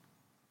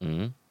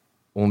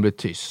 Och hon blir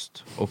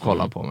tyst och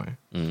kollar på mig.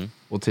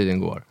 Och tiden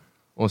går.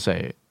 Och hon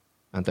säger,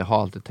 vänta, jag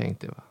har alltid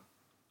tänkt det, va?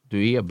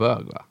 Du är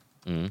bög, va?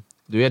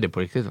 Du är det på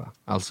riktigt, va?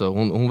 Alltså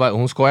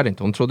hon skojade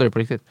inte, hon trodde det på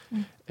riktigt.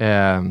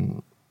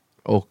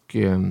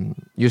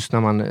 Just när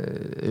man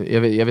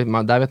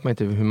där vet man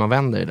inte hur man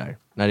vänder det där.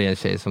 När det är en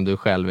tjej som du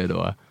själv är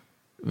då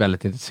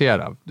väldigt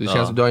intresserad av. Du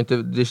känns, du har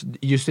inte,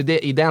 just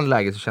i den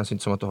läget så känns det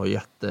inte som att du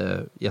har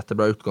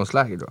jättebra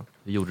utgångsläge då.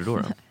 Hur gjorde du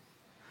då?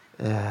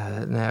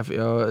 Nej,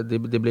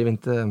 det blev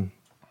inte...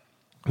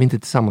 Vi är inte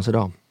tillsammans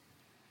idag.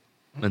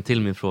 Men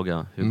till min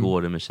fråga, hur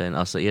går det med tjejen?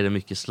 Alltså är det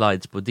mycket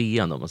slides på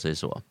DN om man säger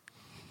så?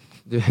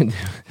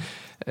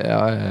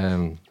 Ja,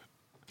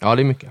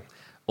 det är mycket.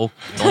 Och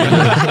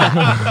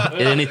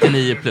är det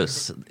 99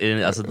 plus?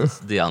 Alltså,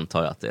 det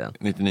antar jag att det är.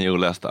 99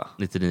 olästa.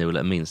 99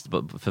 olästa, minst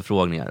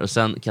förfrågningar. Och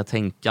sen kan jag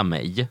tänka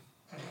mig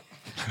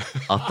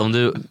att om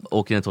du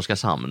åker ner till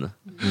Oskarshamn.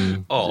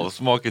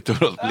 Smakigt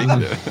blick.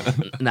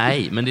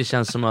 Nej, men det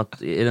känns som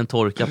att är det en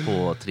torka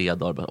på 3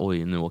 dagar,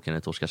 oj, nu åker jag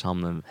ner till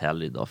Oskarshamn en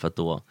helg idag, för att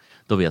då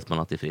vet man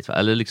att det är fritt.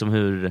 Eller liksom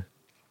hur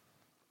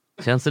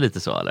känns det lite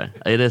så, eller?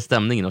 Är det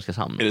stämningen i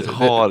Oskarshamn? Är det ett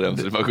harem?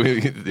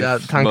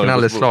 Tanken har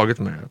aldrig slagit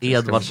mig.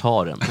 Edvards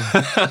harem.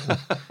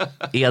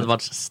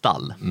 Edvards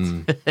stall.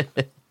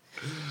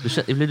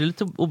 Blir du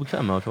lite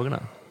obekväm med frågorna?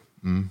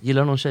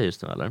 Gillar du någon tjej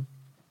just nu, eller?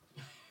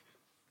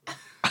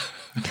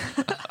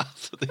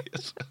 Alltså, det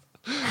är så...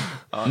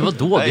 Men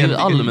vadå? Det är ju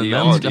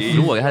allmänmänskliga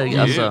frågor.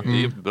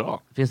 Det är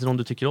bra. Finns det någon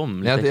du tycker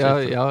om?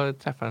 Jag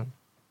träffar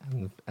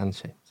en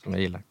tjej som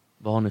jag gillar.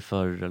 Vad har ni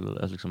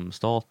för liksom,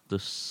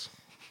 status?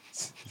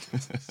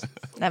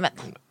 Nej, men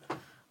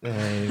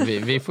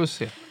vi får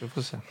se.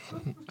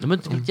 Ja, men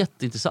det är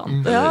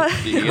jätteintressant. Ja.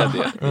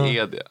 Det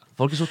är det.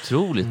 Folk är så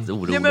otroligt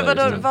oroliga. Ja, men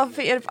vadå,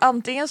 varför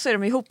antingen så är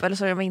de ihop eller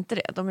så är de inte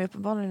det. De är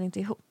uppenbarligen inte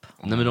ihop.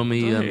 Nej, men de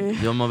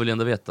är, man vill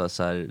ändå veta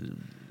så här,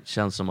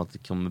 känns som att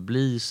det kommer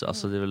bli så,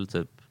 alltså det är väl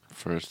typ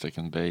first,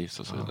 second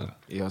base och så vidare.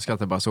 Jag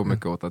skrattar bara så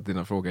mycket åt att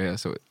dina frågor är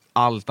så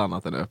allt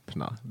annat än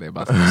öppna. Det är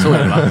bara så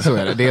är det, va? Så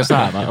är det. Det är så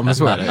här, va? Men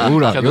så är det.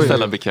 Kan du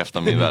ställa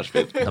bekräfta min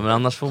världsbild? Ja, men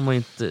annars får man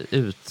inte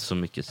ut så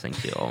mycket,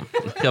 tänker jag.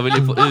 Jag vill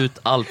ju få ut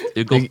allt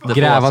hur gott det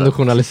grävande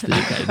journalistik.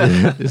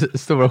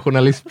 Stora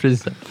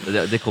journalistpriser.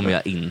 Det kommer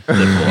jag inte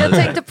på. Jag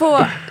tänkte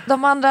på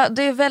de andra,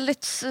 det är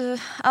väldigt,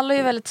 alla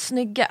är väldigt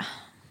snygga.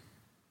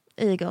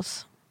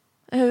 Eagles.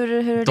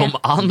 Hur de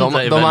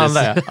andra är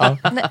väldigt... Ja.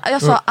 Nej,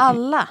 jag sa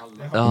alla.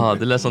 Ja,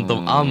 det lät som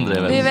de andra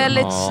är väldigt... Det är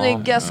väldigt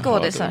snygga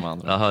skådisar.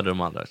 Jag hörde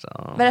de andra.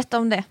 Ja. Berätta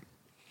om det.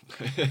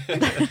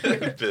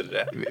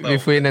 Vi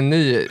får in en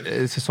ny,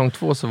 säsong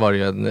 2 så var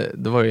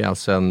det ju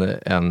alltså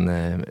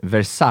en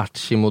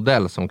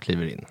Versace-modell som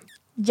kliver in.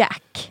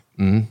 Jack.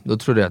 Då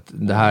trodde jag att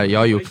det här, jag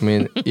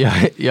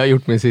har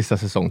gjort min sista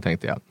säsong,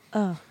 tänkte jag.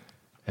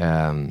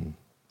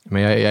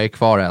 Men jag är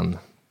kvar än.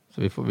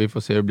 Så vi får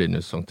se hur det blir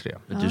nu säsong 3.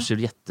 Men du ser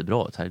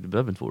jättebra ut här, du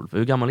behöver inte vara orolig.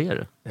 Hur gammal är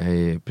du? Jag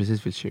är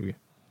precis vid 20.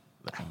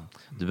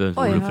 Du behöver inte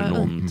vara orolig för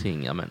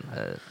någonting. Ja, men,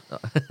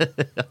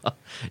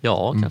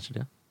 ja, kanske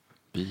det.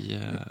 Vi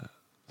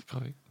ska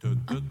vi.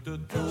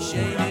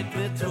 Tjejigt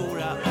med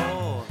Tora,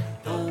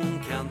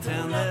 hon kan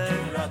tänder.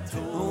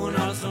 Hon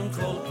har som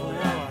koll på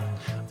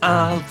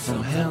allt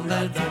som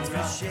händer. Dags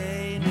för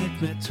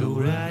Tjejigt med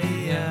Tora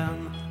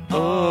igen.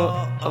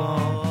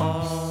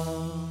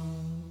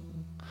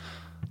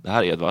 Det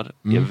här, Edvard,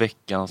 är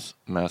veckans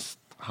mest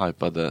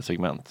hypade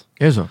segment.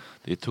 Är det så?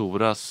 Det är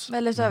Toras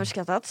väldigt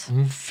överskattat.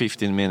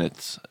 15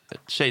 minutes,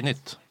 ett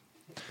tjejnytt.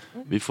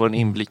 Vi får en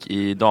inblick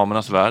i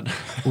damernas värld.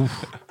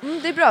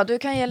 Det är bra, du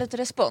kan ge lite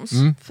respons.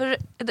 För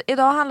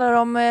idag handlar det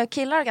om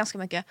killar ganska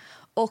mycket.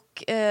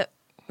 Och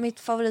mitt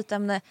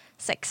favoritämne,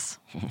 sex.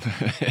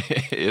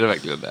 Är det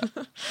verkligen det?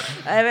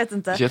 Nej, jag vet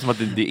inte. Det känns som att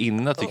det är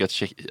inne att tycka att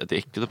det är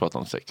äckligt att prata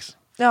om sex.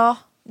 Ja,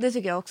 det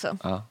tycker jag också.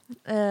 Ja.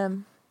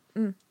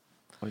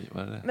 Oj,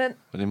 vad är det? Men...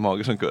 Var det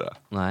mage som kurrar?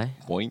 Nej.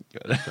 Boing,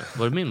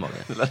 var det min mage?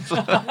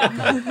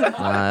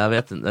 Nej, jag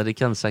vet inte. Det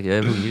kan säkert. Jag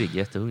är hungrig,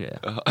 jättehungrig.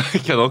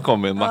 Kan de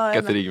komma med en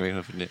macka till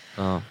ryggmärgen för det?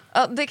 Ja,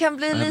 det kan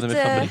bli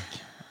lite...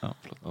 Ja,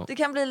 det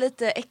kan bli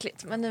lite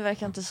äckligt, men nu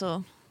verkar inte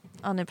så...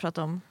 Ja, ni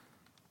pratar om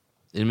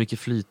Är det mycket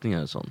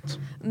flytningar och sånt?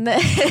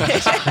 Nej.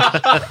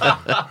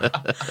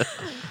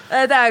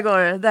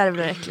 Där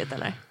blir det äckligt,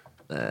 eller?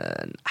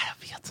 Nej,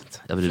 jag vet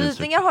inte.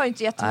 Flytningar har ju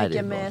inte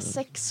jättemycket med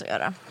sex att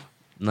göra.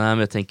 Nej, men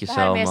jag tänker det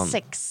här är mer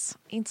sex,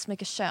 inte så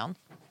mycket kön.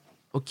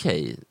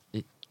 Okej.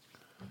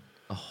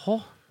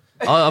 Jaha.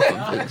 Ja,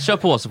 kör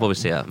på så får vi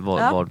se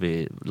var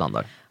vi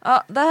landar.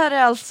 Ja, det här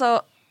är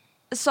alltså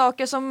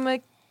saker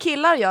som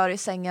killar gör i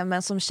sängen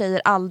men som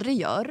tjejer aldrig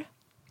gör.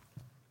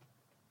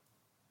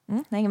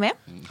 Hänger med?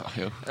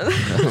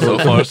 So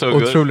far so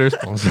good. Otrolig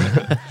respons.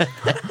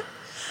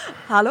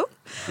 Hallå?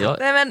 Ja.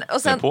 Nej, men,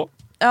 och sen,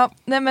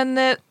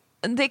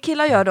 det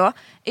killar gör då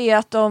är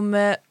att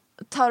de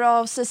tar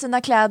av sig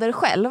sina kläder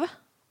själv.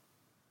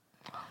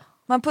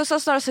 Man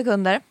pussas några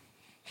sekunder.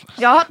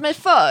 Jag har hört mig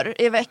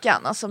för i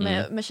veckan, alltså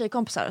med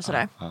tjejkompisar och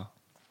sådär.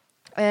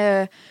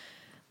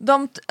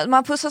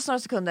 Man pussas några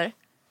sekunder.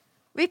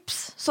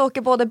 Vips, så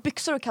åker både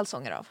byxor och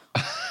kalsonger av.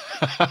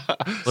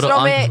 Så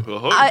de är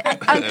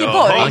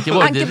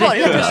Ankeborg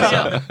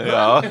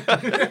ja.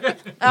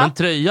 Men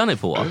tröjan är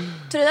på.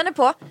 Tröjan är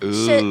på.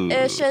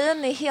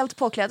 Tjejen är helt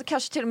påklädd,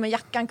 kanske till och med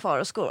jackan kvar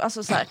och skor.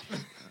 Alltså så här.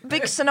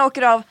 Byxorna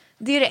åker av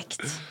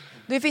direkt.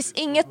 Det finns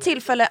inget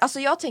tillfälle, alltså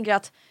jag tänker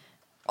att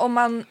om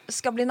man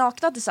ska bli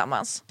nakna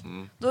tillsammans,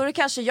 då är det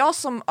kanske jag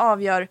som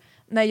avgör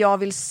när jag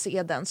vill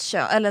se dens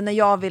kön, eller när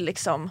jag vill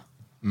liksom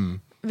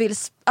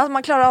alltså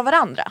man klarar av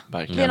varandra.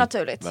 Verkligen. Det är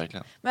naturligt.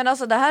 Verkligen. Men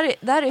alltså det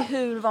här är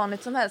hur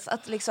vanligt som helst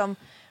att liksom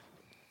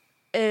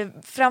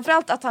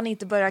framförallt att han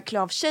inte börjar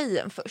klä av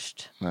tjejen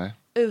först. Nej.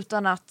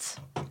 Utan att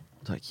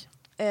tack.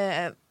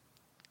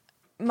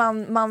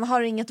 Man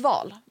har inget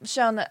val.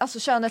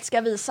 Könet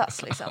ska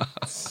visas liksom.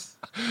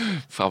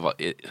 Fan vad,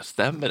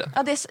 stämmer det?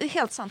 Ja, det är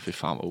helt sant. Fy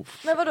fan vad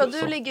Men vadå,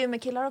 du ligger ju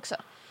med killar också.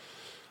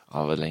 Ja,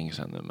 det var länge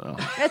sedan nu, men ja.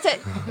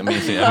 Jag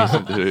minns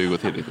inte hur det går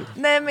till riktigt.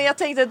 Nej, men jag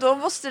tänkte då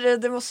måste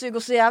det måste ju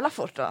gå så jävla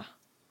fort då.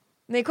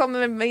 Ni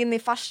kommer in i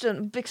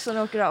farstun,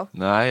 byxorna åker av.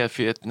 Nej,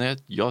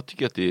 jag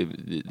tycker att det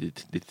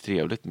är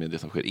trevligt med det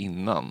som sker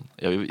innan.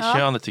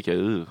 Könet tycker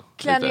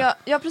jag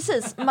ja,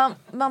 precis.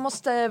 Man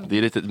måste. Det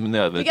är lite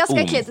nödvändigt. Det är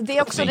ganska äckligt. Det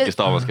är också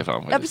staven ska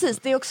fram. Ja, precis.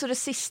 Det är också det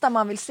sista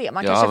man vill se.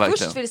 Man kanske verkligen.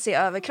 först vill se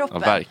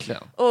överkroppen. Ja,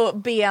 verkligen. Och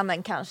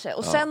benen kanske.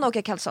 Och sen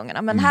åker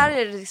kalsongerna. Men här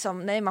är det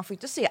liksom, nej, man får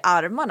inte se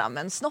armarna,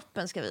 men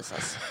snoppen ska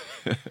visas.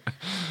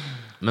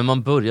 Men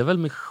man börjar väl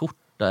med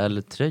skjorta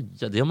eller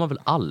tröja? Det gör man väl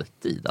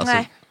alltid? Alltså,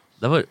 nej.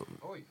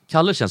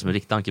 Kalle känns som en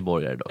riktig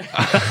ankeborgare då.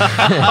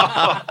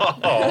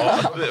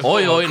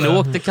 oj, nu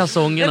åkte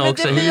kalsongerna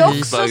också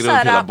hit.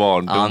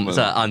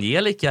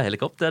 Angelica,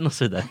 helikoptern och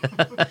så vidare.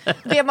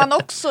 Det man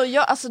också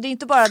gör, alltså det är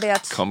inte bara det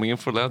att coming in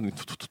for landing.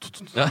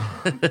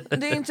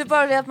 Det är inte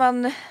bara det att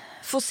man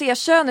får se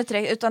könet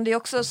direkt, utan det är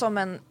också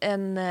som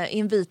en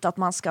invit att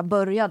man ska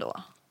börja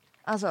då.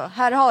 Alltså,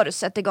 här har du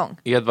sett igång.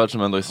 Edvard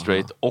som ändå är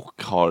straight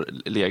och har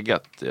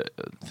legat,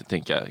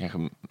 tänker jag,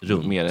 kanske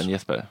runt mer än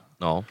Jesper.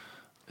 Ja.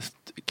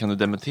 Kan du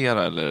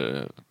dementera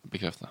eller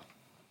bekräfta?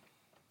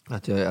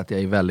 Att jag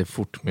är väldigt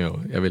fort med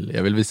att jag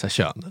vill visa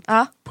könet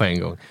på en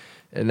gång.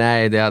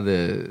 Nej,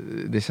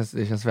 det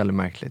känns väldigt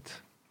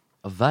märkligt.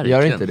 Ja,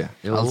 verkligen. Gör inte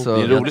det. Alltså,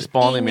 det är en rolig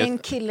spaning. Ingen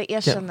kille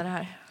erkänner det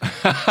här.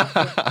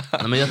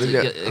 Nej, men jag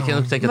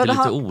kan tänka att det är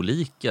lite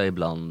olika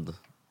ibland.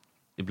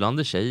 Ibland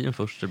är tjejen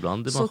först,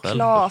 ibland är man själv.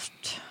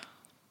 Såklart.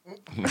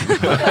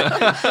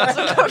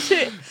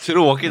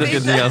 Tråkigt att du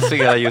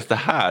nyanserar just det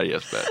här,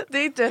 Jesper. Det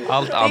är inte,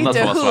 allt annat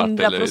inte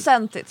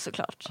 100%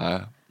 såklart.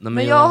 Nej.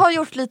 Men jag har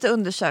gjort lite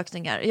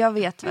undersökningar. Jag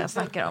vet vad jag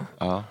snackar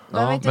om.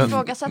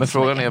 Men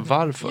frågan är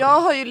varför?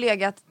 Jag har ju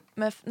legat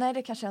med, nej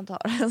det kanske jag inte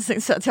har.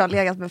 Så att jag har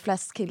legat med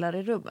flest killar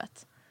i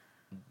rummet.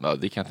 Ja,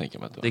 det kan jag tänka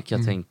mig. Det kan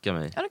jag tänka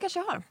mig. Ja, det kanske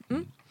jag har.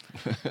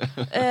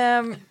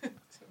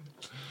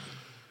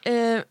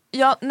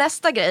 Ja,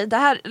 nästa grej, det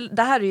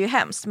här är ju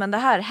hemskt, men det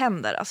här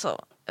händer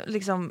alltså,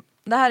 liksom,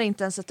 det här är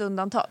inte ens ett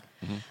undantag.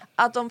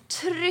 Att de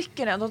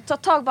trycker den, de tar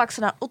tag på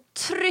axlarna och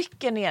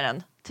trycker ner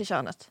den till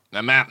könet.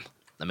 Nej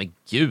men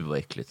gud vad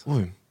äckligt.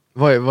 Oj.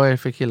 Vad är det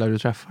för killar du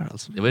träffar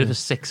alltså? Vad är det för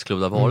sexklubb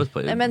du har varit på?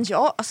 Nej men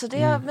ja, alltså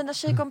det är mina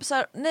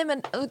tjejkompisar. Nej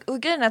men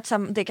och grejen är att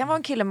det kan vara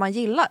en kille man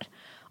gillar.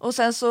 Och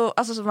sen så,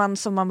 alltså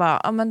som man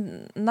bara, ja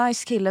men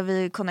nice kille,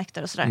 vi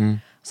connectar och sådär.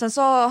 Sen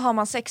så har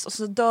man sex och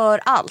så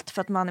dör allt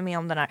för att man är med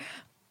om den här.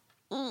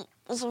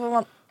 Och så får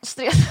man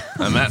streta.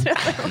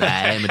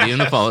 Nej, men det är ju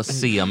nog bara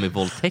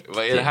semi-våldtäkt.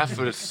 Vad är det här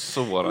för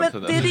sårande?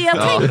 Men det är det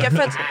jag tänker,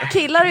 för att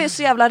killar är ju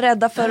så jävla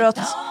rädda för att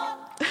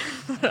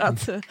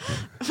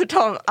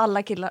ta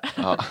alla killar.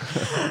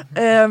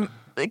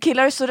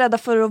 Killar är så rädda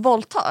för att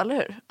våldta, eller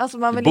hur? Alltså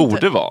man vill borde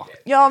inte vara.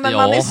 Ja, men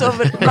man är så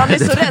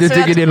rädd. Du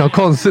tycker det är något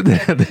konstigt?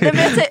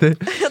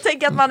 Jag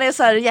tänker att man är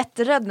så här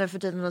jätterädd nu för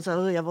tiden och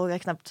så jag vågar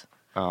knappt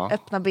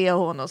öppna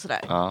BH:n och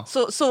sådär.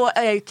 Så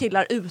är ju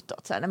killar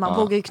utåt så här, när man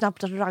vågar ju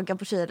knappt ragga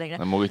på tjejer längre.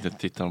 Man vågar inte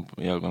titta dem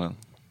i ögonen.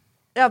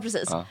 Ja,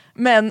 precis.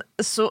 Men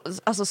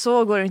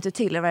så går det inte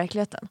till i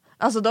verkligheten.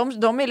 Alltså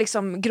de är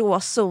liksom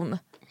gråzon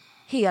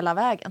hela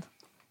vägen.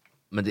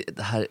 Men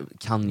det här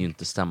kan ju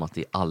inte stämma att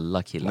det är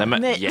alla killar. Nej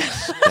men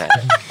yes.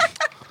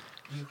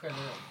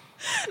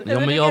 Ja,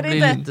 men jag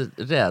blir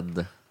lite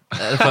rädd.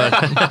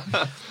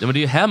 Ja, men det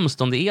är ju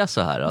hemskt om det är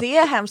så här. Det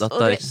är hemskt. Att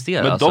det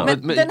existerar.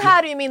 Men den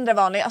här är ju mindre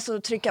vanlig,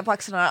 alltså trycka på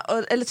axlarna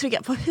eller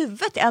trycka på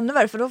huvudet är ännu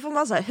värre, för då får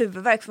man så här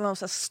huvudvärk, för man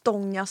måste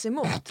stångas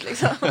emot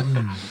liksom.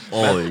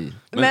 Oj.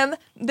 Men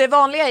det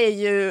vanliga är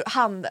ju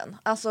handen.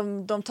 Alltså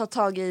de tar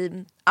tag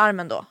i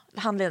armen då,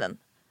 handleden,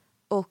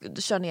 och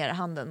kör ner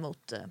handen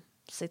mot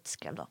sitt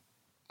skrev då.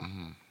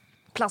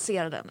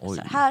 Placera den.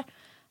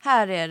 Så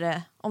här är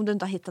det, om du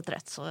inte har hittat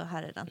rätt så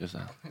här är den. Just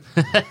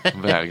det.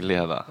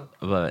 Vägleda.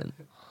 Men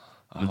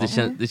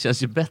det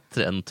känns ju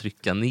bättre än att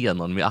trycka ner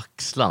någon med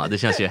axlarna. Det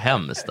känns ju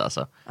hemskt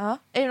alltså. Ja.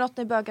 Är det något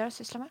ni bögar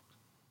sysslar med?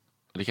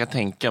 Det kan jag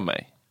tänka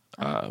mig.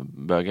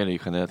 Bögar är ju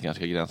generellt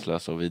ganska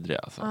gränslösa och vidriga.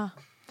 Alltså.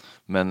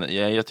 Men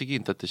jag tycker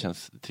inte att det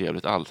känns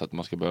trevligt alls att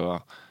man ska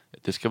behöva...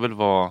 Det ska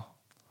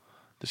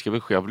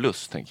väl ske av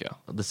lust, tänker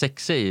jag. Det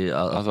sexiga är ju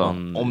att alltså,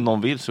 om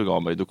någon vill suga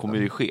av mig, då kommer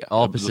det ju ske.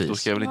 Ja, precis. Då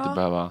ska jag väl inte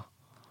behöva...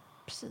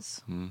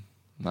 Precis.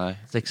 Nej.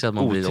 Att man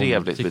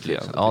otrevligt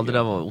beteende. Ja, det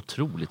där var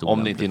otroligt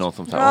om det inte är någon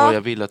som säger,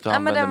 jag vill att du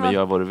använder mig,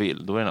 gör vad du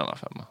vill. Då är det en annan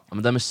femma. Ja,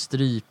 men det med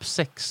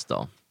strypsex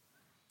då?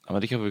 Ja,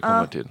 men det kan vi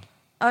komma till.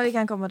 Ja, vi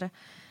kan komma till.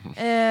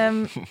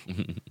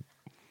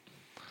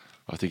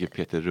 Vad tycker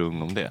Peter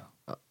Rung om det?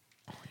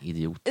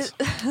 Idiot.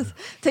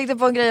 Tänkte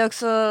på en grej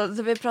också,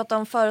 det vi pratade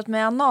om förut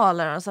med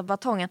analer och så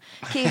batongen.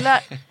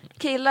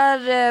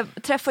 Killar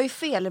träffar ju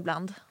fel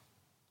ibland.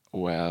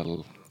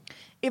 Well.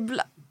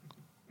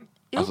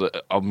 Jo. Alltså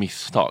av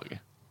misstag.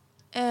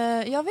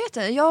 Jag vet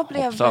inte, jag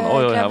blev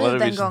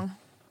gravid en gång.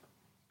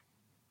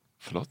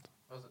 Förlåt?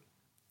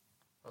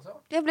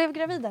 Jag blev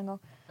gravid en gång.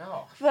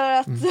 För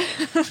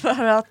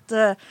att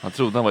han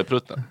trodde han var i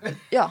prutten.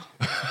 Ja.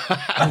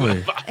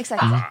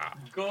 Exakt.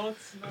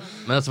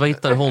 Men alltså vad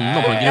hittar du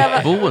honom på en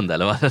gruppboende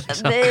eller vad?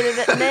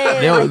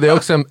 Det är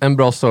också en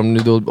bra story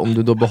om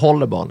du då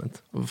behåller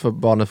barnet. För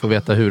barnet får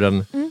veta hur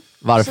den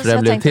varför det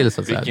blev till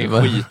så att säga.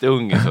 Vilken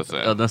skitunge så att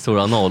säga. Ja, den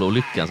stora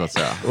analolyckan så att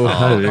säga.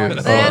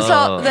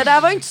 Det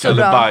där var inte så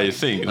bra.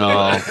 Bajsing.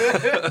 Ja.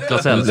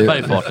 Claes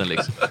Elfsberg farten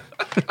liksom.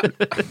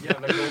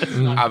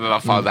 Ja, men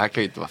vad fan, det här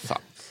kan ju inte vara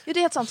sant. Jo, det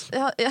är helt sant.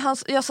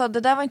 Jag sa det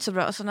där var inte så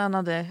bra, så när han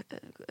hade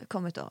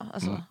kommit då.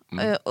 Alltså.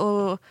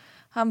 Och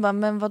han bara,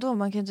 men vadå,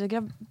 man kan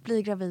inte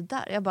bli gravid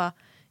där. Jag bara,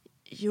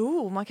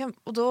 jo, man kan.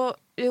 Och då,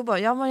 jag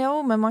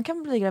bara, men man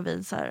kan bli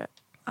gravid så här.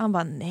 Han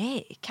bara,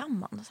 nej, kan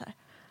man? Så här.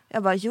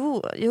 Jag bara,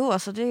 jo,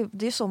 alltså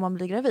det är så man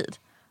blir gravid.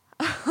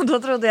 Och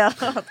då trodde jag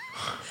att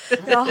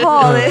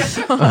jaha, det är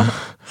så.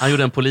 Han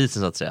gjorde en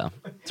polisen så att säga.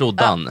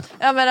 Trodde han.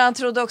 Ja, men han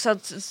trodde också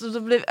att så då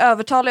blev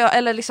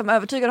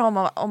övertygad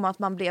om att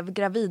man blev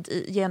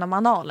gravid genom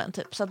analen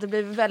typ. Så att det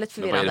blev väldigt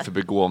förvirrande. Vad är det för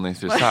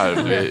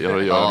begåvningsreserv vi har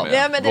att göra med?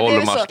 Ja, men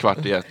Volmars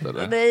kvart i ett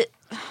eller? Nej.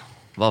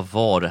 Vad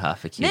var det här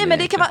för kille? Nej, men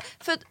det kan man,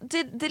 för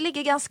det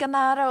ligger ganska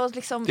nära och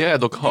liksom det är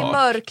dock det är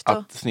mörkt och...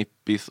 att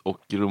snippis och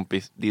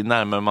rumpis, det är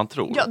närmare man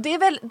tror. Ja, det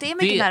är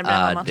mycket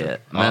närmare än man tror.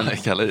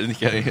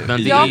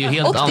 Men det är ju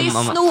helt och det är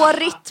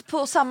snårigt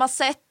på samma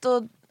sätt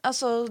och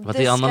alltså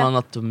det är annan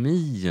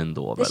anatomi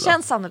ändå. Det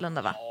känns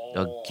annorlunda, va?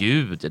 Ja,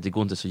 gud, det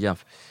går inte så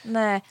jämnt.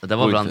 Nej. Det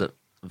var bland det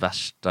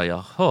värsta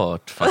jag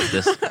hört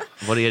faktiskt.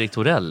 Var det Erik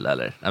Torell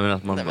eller? Jag menar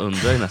att man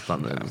undrar ju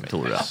nästan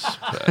Torra.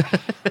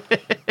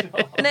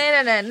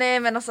 Nej,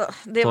 men alltså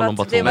det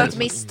var ett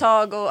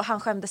misstag och han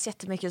skämdes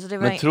jättemycket så det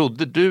var. Men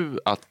trodde du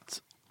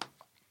att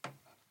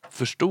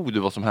förstod du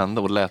vad som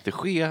hände och lät det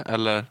ske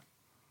eller?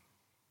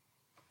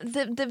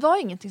 Det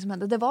var ingenting som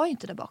hände, det var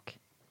inte där bak.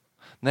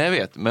 Nej, jag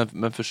vet,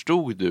 men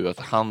förstod du att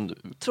han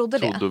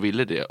trodde och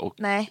ville det och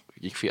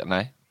gick fel?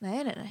 Nej.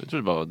 Jag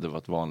trodde bara det var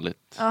ett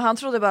vanligt. Ja, han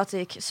trodde bara att det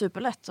gick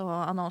superlätt att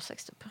ha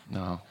analsex typ.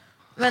 Ja.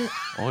 Men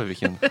oj,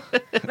 vilken.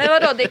 Men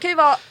vadå, det kan ju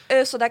vara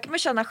så där kan man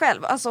känna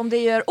själv. Alltså om det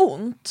gör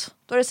ont,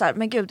 då är det så här,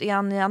 men gud, är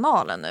han i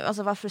analen nu?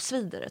 Alltså varför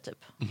svider det typ?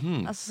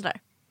 Alltså sådär.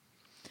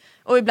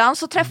 Och ibland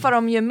så träffar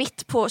de ju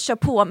mitt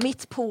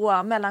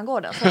på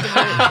mellangården. Så att det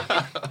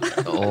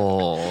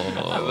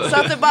så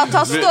att det bara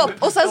tar stopp.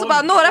 Och sen så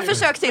bara några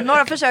försök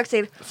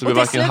till. Så det är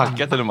varken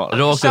hackat eller mal.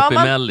 Rakt upp i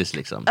mellis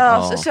liksom.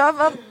 Ja, så kör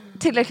man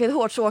tillräckligt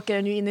hårt så åker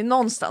den ju in i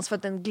någonstans för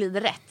att den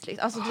glider rätt.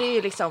 Liksom. Alltså det är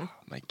ju liksom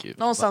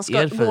någonstans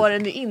går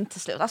den ju in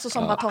till slut. Alltså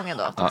som batongen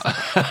då.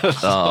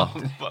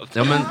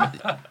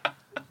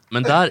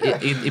 Men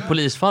där i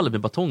polisfallet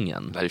med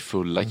batongen. Där är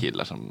fulla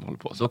killar som håller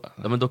på så.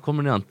 Men då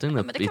kommer ni antingen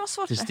upp i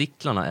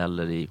testiklarna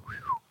eller i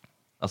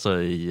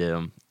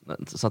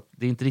så att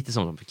det är inte riktigt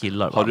som för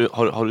killar.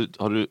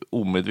 Har du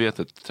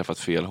omedvetet träffat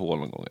fel hål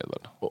någon gång,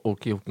 Edvard?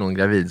 Och gjort någon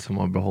gravid som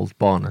har behållit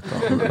barnet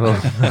då?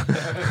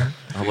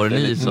 Var det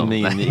ni som?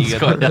 Nej,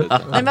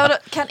 men vadå,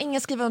 kan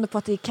ingen skriva under på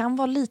att det kan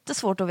vara lite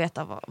svårt att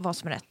veta vad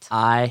som är rätt?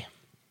 Nej.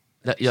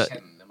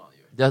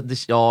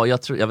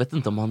 Jag vet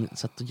inte om han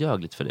satt och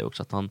ljög lite för det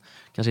också. Att han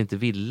kanske inte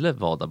ville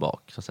vara där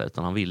bak så att säga,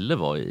 utan han ville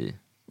vara i.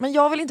 Men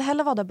jag vill inte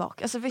heller vara där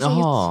bak. Alltså, det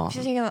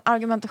finns ingen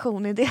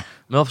argumentation i det.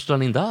 Men varför står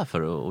han in där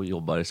för att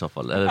jobba i så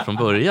fall? Eller från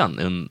början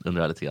under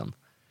realiteten?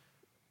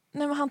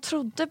 Nej, men han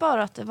trodde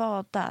bara att det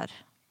var där.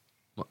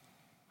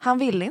 Han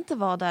ville inte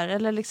vara där,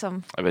 eller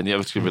liksom...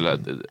 Jag skulle vilja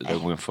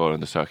gå en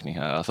förundersökning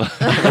här. Alltså.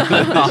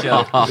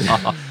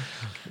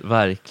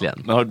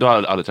 Verkligen. Men du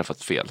har aldrig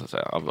träffat fel, så att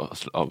säga,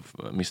 av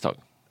misstag?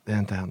 Det har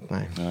inte hänt,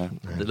 nej.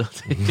 Det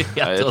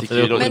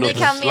låter men ni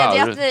kan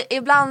medge att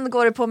ibland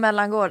går det på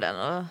mellangården.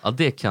 Och... Ja,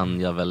 det kan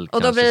jag väl.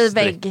 Och då blir det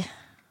vägg.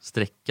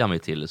 Sträcka mig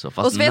till så.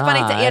 Fast och så vet man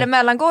inte, är det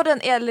mellangården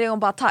eller är hon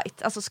bara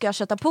tight? Alltså ska jag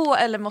köta på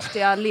eller måste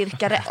jag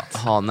lirka rätt?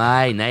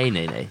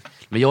 Nej.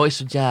 Men jag är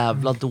så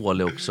jävla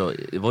dålig också.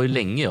 Det var ju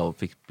länge jag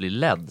fick bli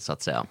ledd, så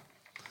att säga.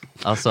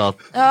 Alltså att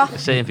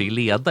tjejen fick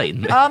leda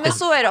in mig. Ja, men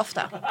så är det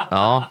ofta.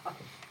 Ja.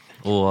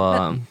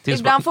 Och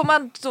ibland får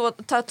man då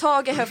ta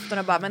tag i höften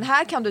och bara, men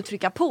här kan du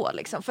trycka på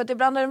liksom. För att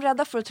ibland är de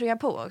rädda för att trycka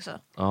på också.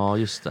 Ja,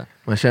 just det.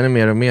 Man känner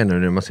mer och mer nu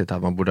när man sitter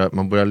här,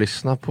 man börjar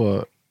lyssna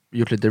på,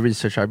 gjort lite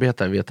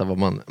researcharbete, veta vad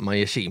man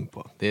ger sig in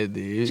på.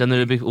 Det känner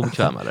du dig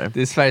obekväm eller?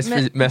 Det är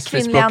Sveriges mest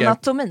kvinnliga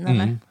anatomin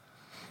eller?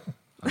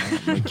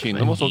 Men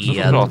kvinnor måste också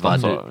få prata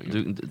om så.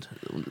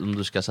 Om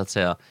du ska så att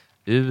säga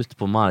ut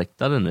på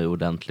marknaden nu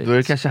ordentligt. Då är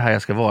det kanske här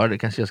jag ska vara. Det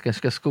kanske jag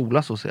ska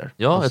skolas hos er.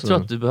 Ja, jag tror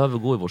att du behöver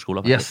gå i vår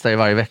skola. Gästa i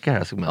varje vecka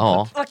här segmentet.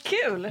 Ja. Vad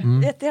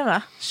kul,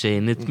 jättegärna.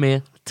 Tjejnytt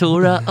med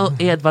Tora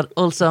och Edvard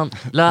Olsson.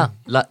 La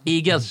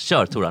Eagles.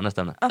 Kör Tora,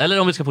 nästa ämne. Eller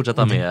om vi ska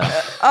fortsätta med...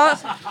 Ja,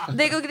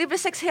 det blir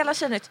sex hela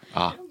Tjejnytt.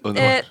 Ja,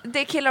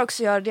 det killar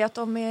också gör, det är att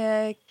de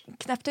är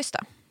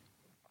knäpptysta.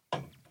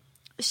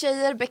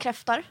 Tjejer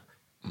bekräftar.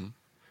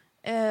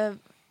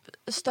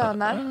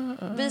 Stönar,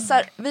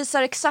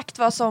 visar exakt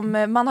vad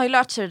som, man har ju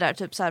lärt sig det där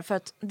typ så här, för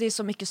att det är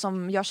så mycket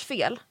som görs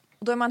fel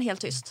och då är man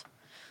helt tyst.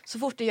 Så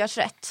fort det görs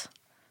rätt,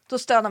 då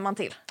stönar man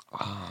till.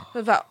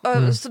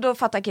 Så då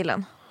fattar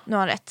killen, nu har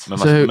han rätt.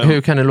 Så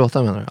hur kan det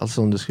låta, menar du?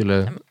 Alltså om du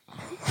skulle...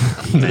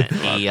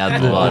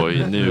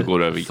 Oj, nu går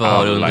det över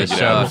alla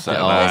gränser.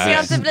 Jag ser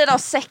att det blir någon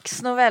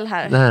sexnovell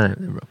här. Nej,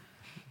 det är bra.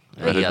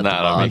 Väldigt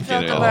nära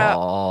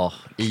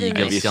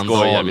mycket.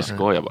 Vi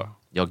skojar bara.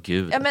 Ja,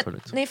 gud. Ja, men,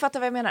 ni fattar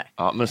vad jag menar.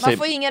 Ja, man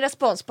får ingen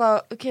respons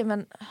på,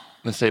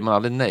 men säger man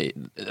aldrig nej?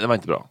 Det var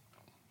inte bra.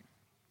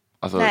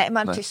 Alltså, nej,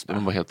 man är tyst.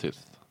 Man var helt tyst.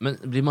 Men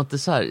blir man inte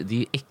så här, det är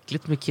ju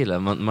äckligt med killar.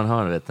 Man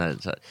hör det här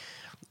så här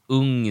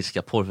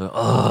ungiska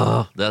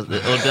porrfilmer.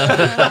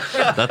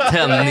 Det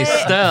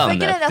tennisstönet.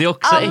 Det är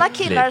också alla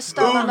äckligt. Killar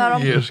stönar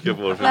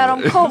när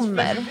de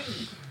kommer.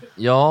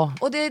 Ja.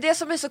 Och det är det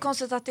som är så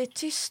konstigt, att det är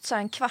tyst så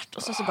här en kvart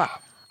och så bara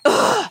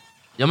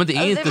ja, men det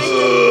är alltså, inte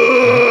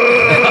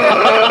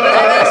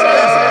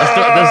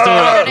den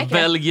stora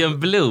Belgian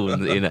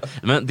Blue inne.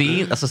 Men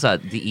det är alltså så här,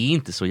 det är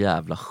inte så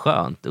jävla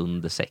skönt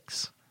under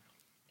sex.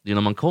 Det är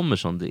när man kommer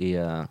som det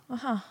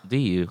är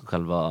ju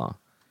själva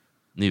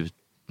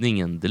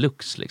njutningen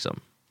deluxe liksom.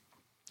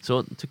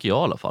 Så tycker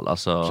jag i alla fall.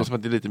 Alltså... Det känns som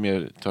att det är lite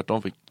mer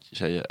tvärtom för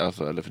tjejer,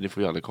 alltså, eller för ni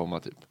får ju aldrig komma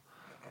typ.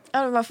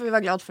 Ja, men man får ju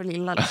vara glad för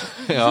lilla liksom.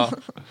 Ja.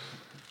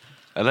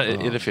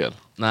 Eller är det fel?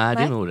 Nej,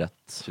 det är nog rätt.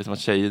 Det känns som att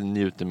tjejer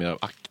njuter mer av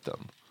akten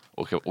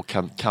och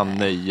kan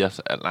nöja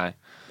sig. Nej.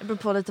 Det beror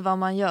på lite vad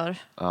man gör.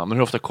 Ja, men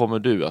hur ofta kommer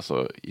du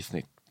alltså i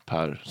snitt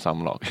per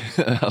samlag?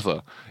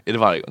 Alltså, är det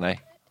varje gång?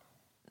 Nej,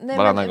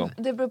 varannan gång.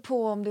 Det beror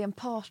på om det är en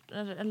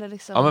partner eller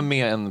liksom... Ja, men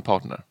med en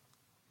partner.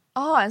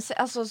 Jaha,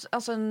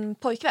 alltså en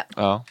pojkvän?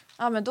 Ja.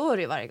 Ja, men då är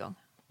det ju varje gång.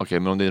 Okej,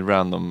 men om det är en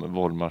random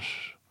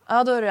Volmars...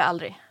 Ja, då är det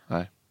aldrig.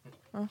 Nej.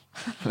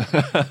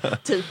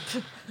 Typ.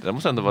 Det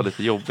måste ändå vara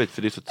lite jobbigt,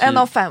 för det är så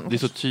det är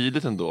så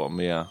tydligt ändå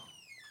med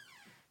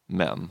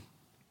män.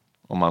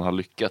 Om man har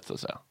lyckats, så att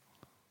säga.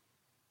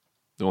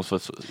 Det måste vara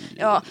så...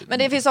 Ja, men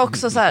det finns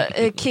också så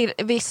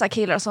här, vissa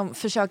killar som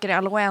försöker i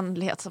all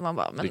oändlighet, som man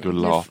bara... Det går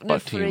lapar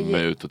timme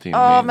ut och timme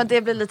in. Ja, in. men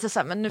det blir lite så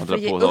här, men nu får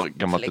du ge upp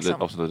gammalt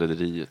liksom. Avslutat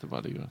Rederiet och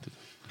bara ligger runt.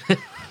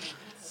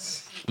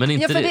 Men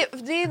inte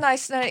det är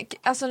nice när,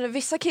 alltså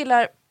vissa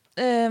killar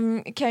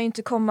kan ju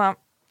inte komma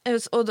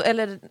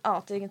eller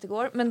att det inte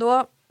går, men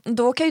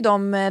då kan ju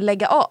de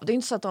lägga av. Det är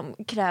inte så att de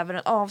kräver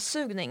en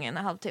avsugning en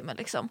halvtimme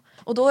liksom.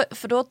 Och då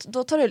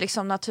tar det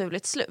liksom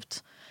naturligt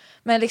slut.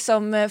 Men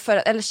liksom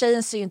eller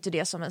tjejen ser ju inte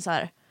det som en så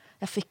här,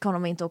 jag fick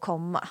honom inte att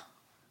komma.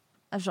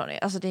 Jag förstår ni?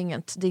 Alltså det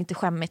är inte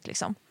skämmigt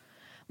liksom.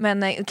 Men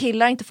när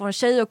killar inte får en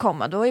tjej att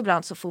komma, då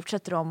ibland så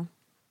fortsätter de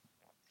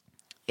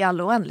i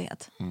all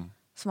oändlighet.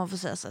 Så man får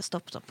säga så här,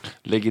 stopp.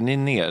 Lägger ni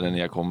ner när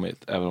ni har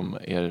kommit, även om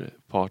er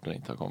partner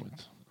inte har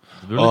kommit?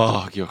 Gud,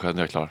 jag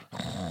är klar.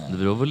 Det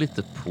beror väl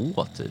lite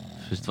på typ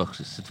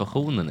hur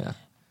situationen är.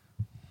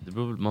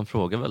 Man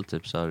frågar väl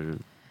typ så här,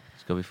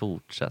 ska vi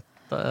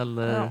fortsätta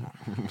eller? Ja.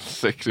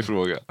 Sexig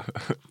fråga.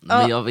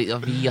 Men jag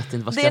vet inte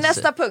vad ska det är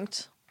nästa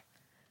punkt.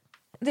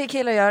 Det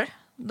killar gör.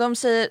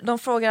 De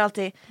frågar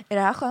alltid, är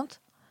det här skönt?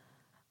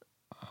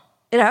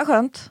 Är det här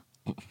skönt?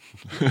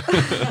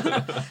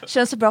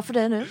 Känns det bra för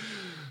dig nu?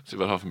 Så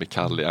jag har för mig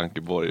Kalle i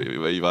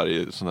Ankeborg i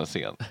varje sån här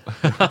scen.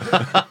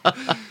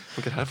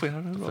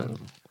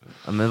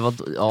 Ja, men vad,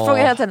 frågar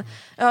hela tiden.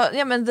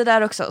 Ja, men det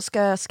där också.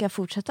 Ska jag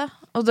fortsätta?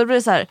 Och då blir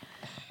det så här.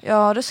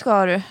 Ja, det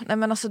ska du. Nej,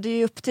 men alltså det är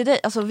ju upp till dig.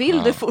 Alltså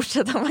vill du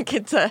fortsätta? Man kan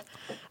inte.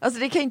 Alltså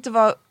det kan ju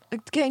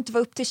inte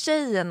vara upp till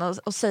tjejen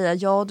och säga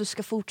ja, du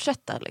ska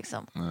fortsätta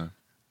liksom. Nej.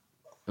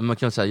 Man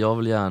kan säga jag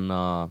vill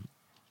gärna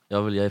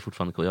Jag är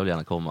fortfarande, jag vill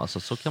gärna komma. Alltså,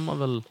 så kan man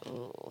väl...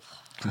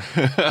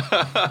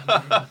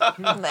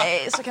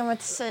 Nej, så kan man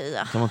inte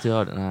säga. Kan man inte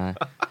göra det? Nej.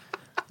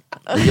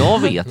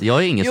 Jag vet, jag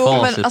är inget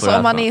facit men, alltså, på det här.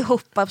 om man är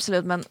ihop,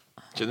 absolut, men...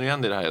 Känner du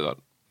igen det här idag?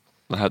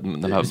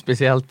 Den här...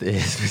 Speciellt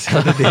i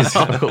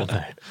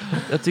situationer.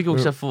 Jag tycker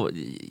också jag får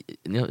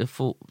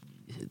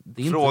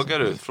det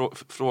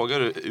är frågar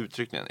du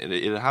uttryckningen?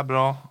 Är det här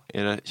bra?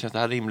 Känns det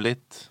här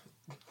rimligt?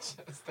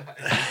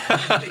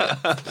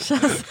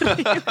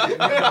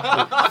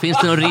 Finns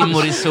det någon rim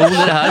och reson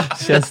i det här?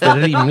 Känns det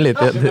rimligt?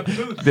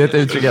 Det är ett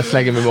uttryck jag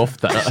slänger mig med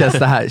ofta.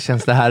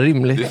 Känns det här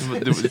rimligt?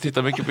 Du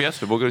tittar mycket på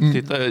Jesper. Vågar du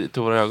titta i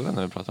våra ögon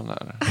när vi pratar om det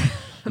här?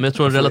 Men jag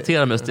tror att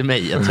relaterar mest till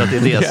mig. Jag tror att det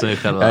är det som är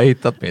själva... Jag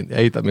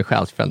har hittat min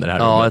själsfrände här.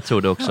 Ja, jag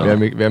tror det också.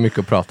 Vi har mycket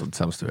att prata om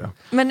tillsammans, tror jag.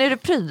 Men är du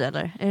pryd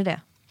eller? Är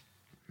det?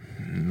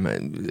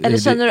 Eller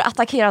känner du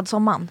attackerad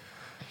som man?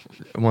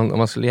 Om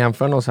man skulle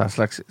jämföra någon så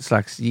här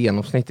slags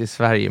genomsnitt i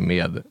Sverige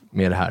med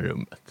det här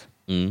rummet.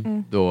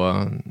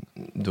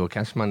 Då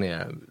kanske man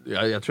är...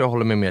 Jag tror jag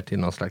håller mig mer till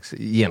någon slags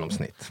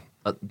genomsnitt.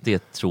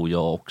 Det tror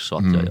jag också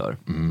att jag gör.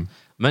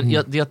 Men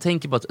jag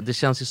tänker på att det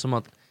känns ju som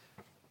att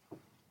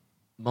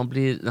man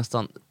blir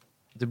nästan...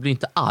 Du blir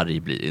inte arg,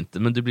 blir det inte.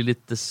 Men du blir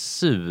lite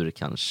sur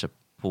kanske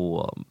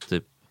på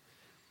typ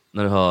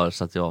när du hör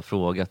så att jag har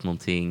frågat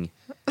någonting.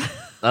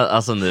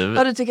 Alltså nu...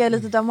 Ja, du tycker jag är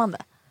lite dömande?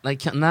 Nej,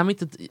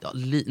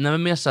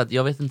 men mer så att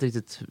jag vet inte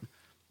riktigt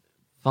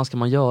vad ska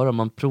man göra?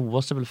 Man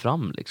provar sig väl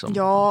fram liksom.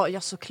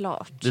 Ja,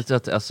 såklart.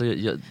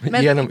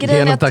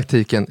 Genom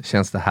taktiken,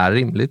 känns det här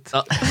rimligt?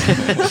 Ja.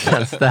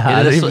 Känns det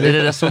här rimligt? Är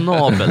det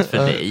resonabelt för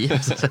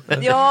dig?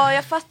 Ja,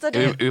 jag fattar det.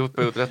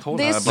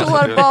 Det är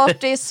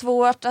sårbart, det är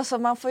svårt. Alltså,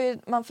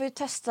 man får ju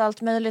testa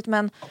allt möjligt,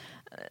 men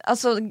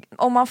alltså,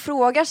 om man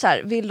frågar så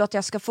här, vill du att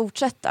jag ska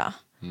fortsätta?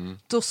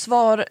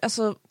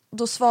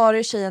 Då svarar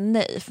ju tjejen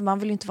nej, för man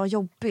vill inte vara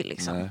jobbig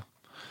liksom. Nej.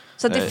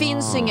 Så det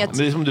finns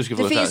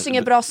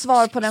inget bra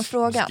svar på den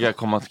frågan.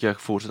 Ska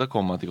jag fortsätta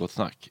komma till Gott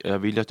Snack? Jag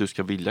vill att du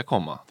ska vilja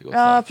komma till Gott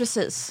Snack. Ja,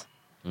 precis.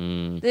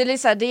 Det är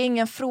liksom, det är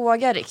ingen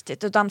fråga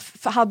riktigt, utan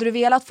hade du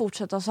velat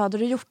fortsätta så hade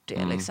du gjort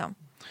det liksom.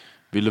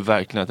 Vill du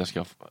verkligen att jag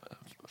ska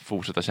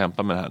fortsätta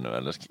kämpa med det här nu,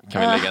 eller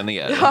kan vi lägga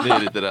ner? Ja. Det är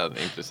lite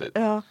där implicit.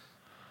 Ja.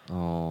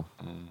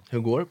 Hur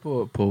går det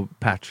på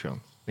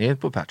Patreon? Ni är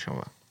på Patreon,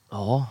 va?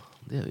 Ja,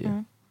 det är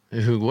vi.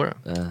 Hur går det?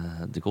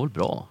 Det går väl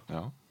bra.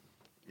 Ja.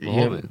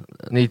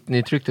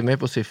 Ni tryckte med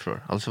på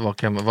siffror. Alltså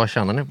vad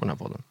tjänar ni på den här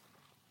podden?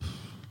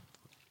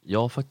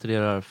 Jag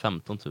fakturerar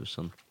 15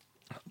 000.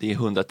 Det är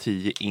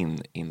 110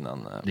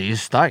 innan. Det är ju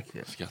starkt.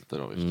 Skatter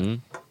och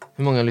avgifter.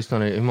 Hur många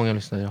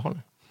lyssnare har ni?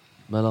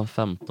 Mellan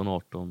 15 och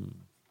 18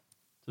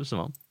 000,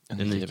 va?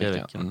 Unika i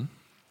veckan.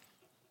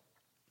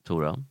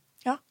 Tora.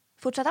 Ja,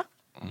 fortsätta.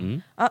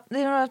 Ja, det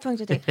är några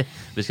punkter till.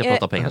 Vi ska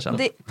prata pengar sen.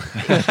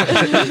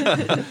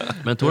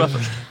 Men Tora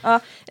först. Ja,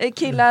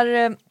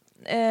 killar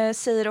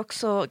säger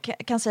också,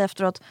 kan säga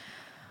efteråt,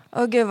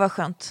 åh gud vad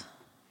skönt.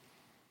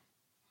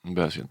 Det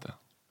behövs ju inte.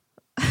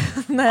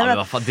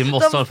 Nej, men det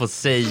måste man få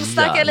säga. De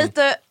snackar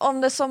lite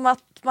om det som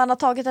att man har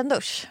tagit en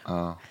dusch.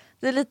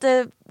 Det är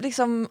lite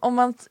liksom,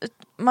 om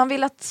man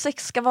vill att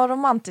sex ska vara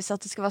romantiskt,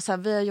 att det ska vara så här,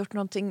 vi har gjort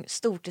någonting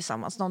stort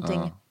tillsammans,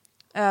 någonting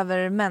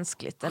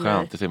övermänskligt.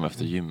 Skönt till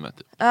efter gymmet.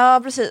 Typ.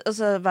 Ja, precis. Och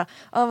så bara,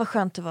 vad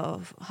skönt det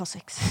var att ha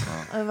sex.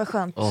 Vad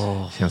skönt.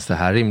 Känns det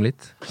här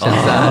rimligt?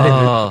 Känns det här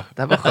rimligt?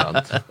 Det här var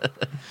skönt.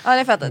 Ja,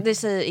 det fattar. Det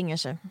säger ingen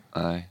tjej.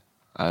 Nej,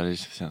 det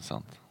känns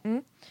sant.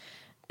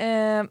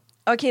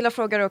 Och killar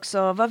frågar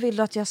också, vad vill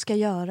du att jag ska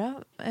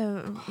göra?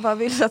 Vad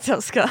vill du att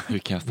jag ska... Hur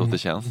kan jag stå till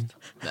tjänst?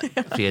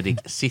 Fredrik,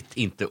 sitt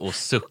inte och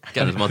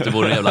suckar som att du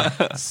vore en jävla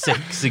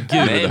sexgud.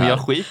 Nej, men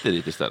jag skiter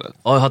i det istället.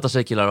 Jag hatar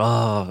sig killar.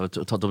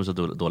 De är så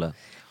dåliga.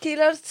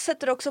 Killar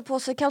sätter också på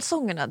sig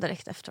kalsongerna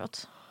direkt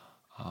efteråt.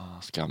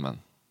 Skammen.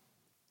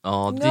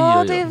 Ja,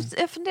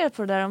 jag funderar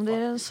på det där, om det är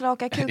den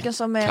slaka kuken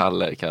som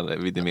är... Kalle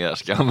vidimerar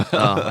skammen.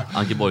 Ja,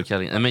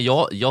 Ankeborg-kallingar. Men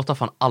jag tar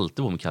fan alltid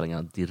på mig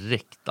kallingarna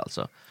direkt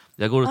alltså.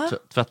 Jag går och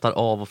tvättar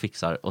av och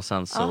fixar och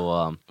sen så...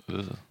 Ja,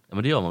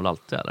 men det gör man väl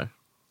alltid, eller?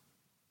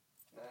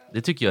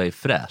 Det tycker jag är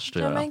fräscht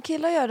att göra. Men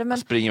killar gör det, men...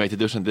 Springer iväg till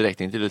duschen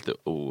direkt, inte lite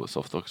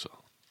osoft också?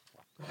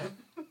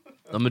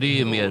 Ja, men det är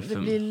ju mer... Det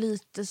blir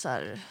lite så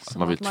här...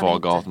 man vill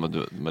tvaga av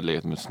med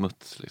legat med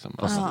smuts liksom.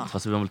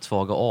 Fast man vill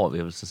tvaga av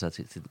är väl så att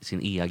säga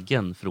sin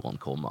egen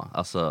frånkomma.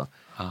 Alltså,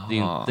 det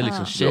är inte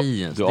liksom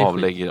tjejens. Du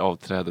avlägger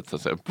avträdet så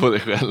att säga på dig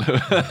själv.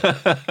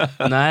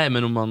 Nej,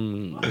 men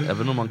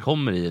även om man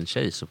kommer i en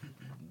tjej så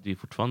det är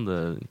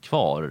fortfarande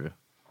kvar.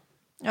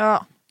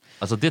 Ja.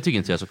 Alltså det tycker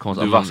inte jag är så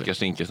konstigt. Du vaskar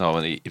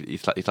stinkersnaven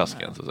i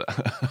tasken så att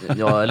säga.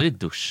 Ja, eller i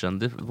duschen.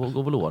 Det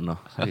går väl ordna.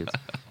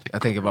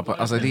 Jag tänker bara på,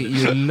 alltså det är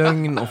ju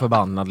lögn och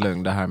förbannad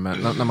lögn det här med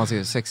när man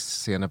ser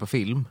sexscener på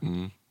film.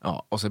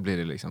 Ja, och så blir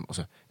det liksom, och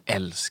så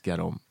älskar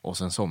de och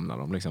sen somnar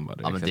de liksom bara.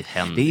 Ja, men det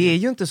händer. Det är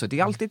ju inte så, det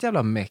är alltid ett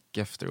jävla meck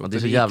efteråt. Ja, det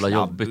är så jävla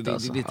jobbigt alltså.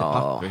 alltså. Det är lite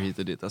papper hit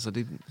och dit. Alltså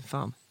det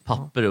fan.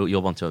 Papper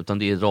jobbar inte jag, utan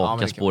det är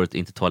raka spåret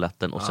in till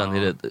toaletten och sen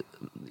är det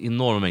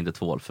enorma mängder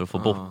tvål för att få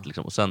bort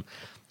liksom. Och sen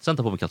ta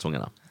på mig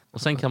kalsongerna.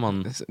 Och sen kan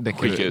man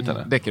skicka ut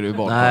henne. Däckar du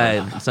bak?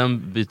 Nej,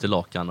 sen byter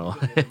lakan och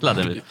hela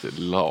den.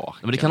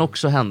 Men det kan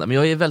också hända. Men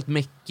jag är väldigt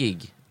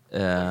mäckig.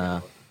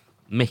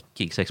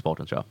 Mäckig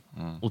sexpartner tror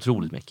jag.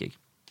 Otroligt mäckig.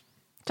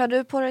 Tar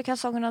du på dig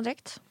kalsongerna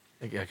direkt?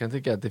 Jag kan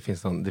tycka att det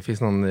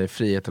finns någon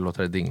frihet att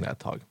låta det dingla ett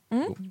tag.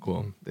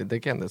 Det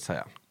kan jag inte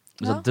säga.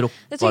 Ja.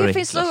 Jag tycker det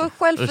finns så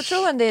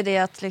självförtroende i det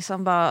att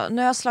liksom bara,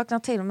 nu har jag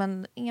slaknat till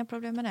men inga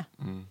problem med det.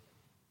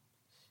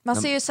 Man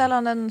ser ju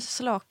sällan en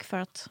slak för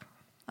att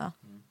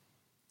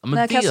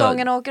när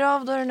kalsongerna åker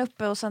av då är den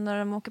uppe och sen när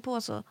de åker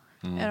på så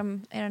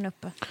är den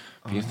uppe.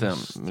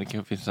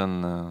 Finns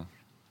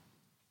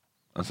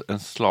en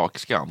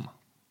slakskam?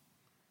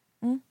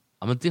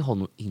 Ja, men det har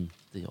nog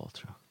inte jag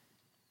tror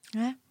jag.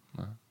 Nej.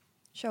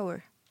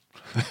 Shower.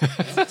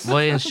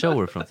 Vad är en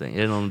shower för någonting?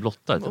 Är det någon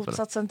blottare?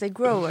 Motsatsen till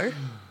grower.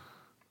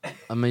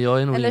 Ja, men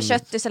jag är nog eller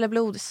köttis eller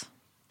blodis.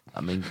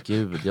 Ja men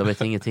gud, jag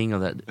vet ingenting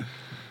om det.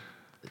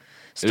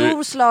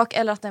 Stor slak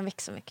eller att den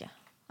växer mycket.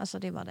 Alltså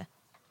det är bara det.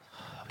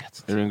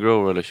 Är du en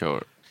grower eller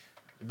shower?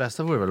 Det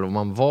bästa vore väl om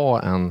man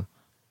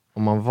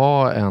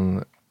var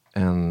en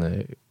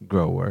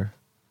grower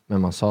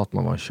men man sa att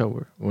man var en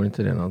shower. Vore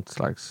inte det något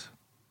slags...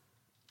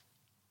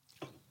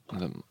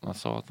 Man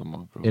sa att de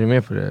var grower. Är du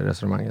med på det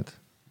resonemanget?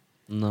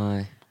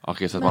 Nej.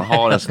 Okej, så att man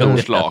har en stor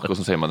slak och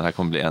så säger man att det här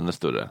kommer bli ännu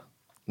större.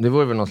 Det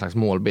vore väl någon slags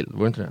målbild,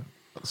 vore inte det?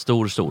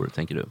 Stor,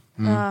 tänker du?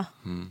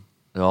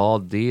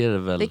 Ja, det är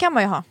väl... Det kan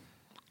man ju ha.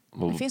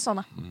 Det finns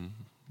sådana.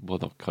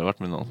 Både och. Har du varit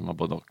med någon som har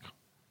både och?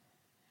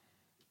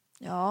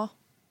 Ja.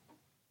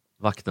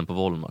 Vakten på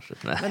Volmars.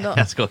 Nej, då...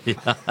 jag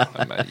skojar.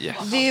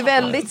 Det är ju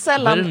väldigt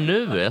sällan... Vad är det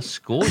nu? Jag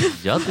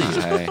skojade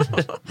ju. Nej,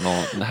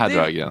 det här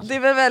drar gränsen. Det är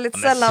väl väldigt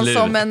sällan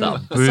som en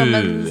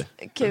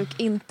kuk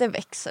inte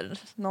växer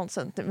någon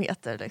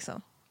centimeter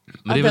liksom.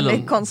 Men det är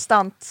väl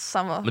konstant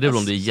samma. Men det är väl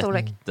om det är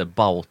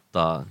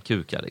jättebauta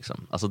kukar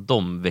liksom. Alltså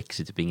de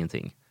växer typ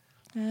ingenting.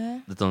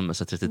 De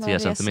 33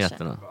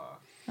 centimeterna.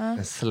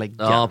 En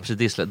slägga. Ja,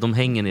 precis. De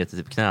hänger ner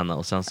till typ knäna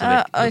och sen så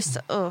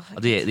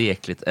växer. Det är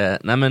äckligt.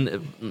 Nej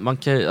men man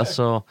kan ju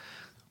alltså...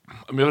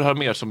 Men jag vill höra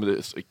mer som det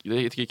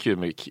är kul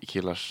med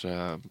killars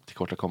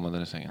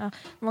tillkortakommanden i sängen. Ja,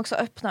 de också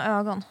öppna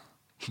ögon.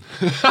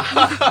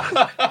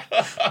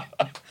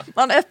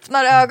 Man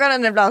öppnar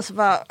ögonen ibland så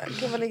bara,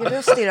 vad ligger du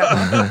och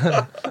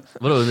stirrar på?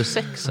 Vadå, under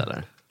sex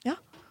eller? Ja.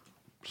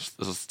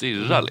 Alltså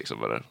stirrar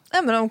liksom eller?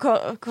 Nej men de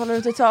kollar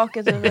ut i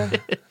taket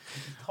eller...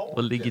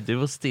 Vad ligger du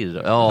och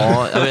stirrar?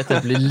 Ja, jag vet att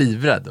jag blir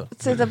livrädd då.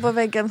 Sitta på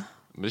väggen.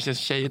 Men det känns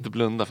tjej inte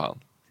blunda fan.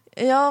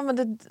 Ja, men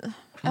det...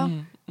 Ja.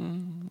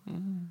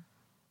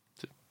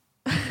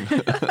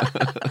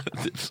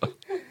 Typ så.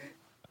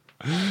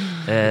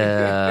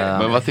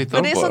 Men vad tittar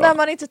men det är på sådär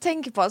man inte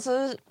tänker på.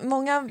 Alltså,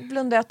 många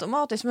blundar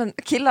automatiskt, men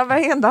killar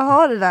varenda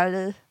har det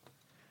där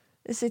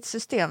i sitt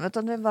system.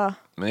 Utan det är bara...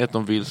 Men att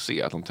de vill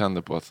se, att de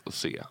tänder på att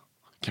se.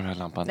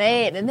 Kamerlampan.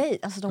 Nej.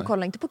 Alltså de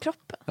kollar inte på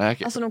kroppen. Nej,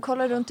 okay. Alltså de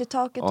kollar runt i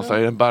taket. Och så är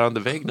det en bärande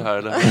vägg det här,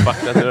 eller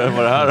backen till det,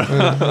 vad det här.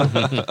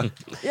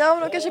 Ja,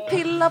 men de kanske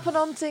pillar på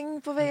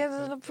någonting på väggen,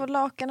 eller på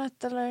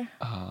lakanet, eller...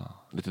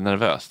 Lite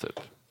nervös typ.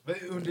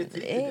 Under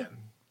tiden?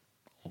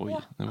 Oj,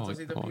 det var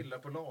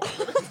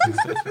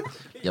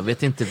jag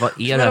vet inte,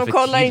 vad är det här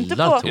för killar? Inte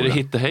på... Är det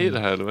hittehej det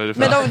här? Eller vad är det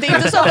för? Men det är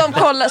inte så att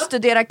de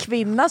studerar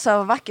kvinna så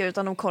här vacker,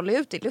 utan de kollar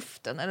ut i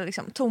luften, eller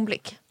liksom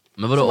tomblick.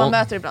 Men vadå, som man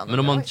möter ibland. Men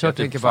om man kör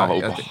till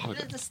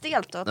lite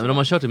stelt då. Nej, men om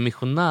man kör till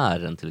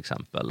missionären till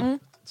exempel,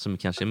 som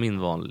kanske är min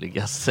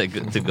vanligaste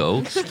to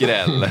go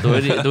skräll, då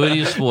är det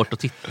ju svårt att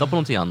titta på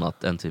någonting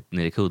annat än typ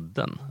nere i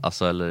kudden,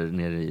 alltså eller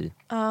nere i...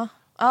 Ja,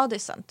 det är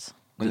sant.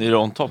 Men är det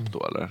on top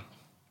då eller?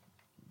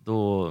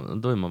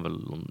 Då är man väl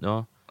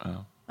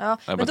Ja,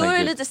 men då är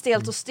det lite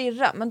stelt att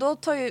stirra. Men då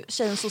tar ju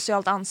tjejen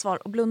socialt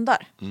ansvar och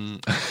blundar.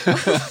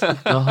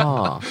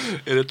 Jaha.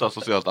 Är det att ta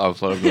socialt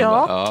ansvar och blunda?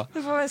 Ja,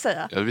 det får man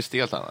säga. Det blir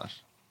stelt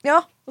annars.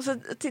 Ja, och så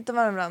tittar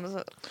man ibland och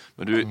så...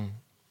 Men du...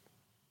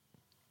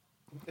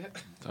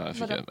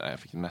 Jag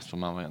fick mest från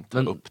mamma igen. Ta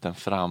upp den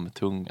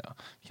framtunga.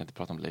 Vi kan inte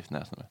prata om Leif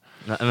Näs nu.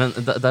 Nej, men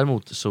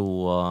däremot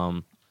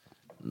så...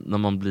 när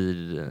man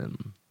blir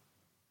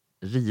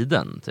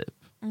riden typ.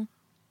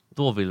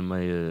 Då vill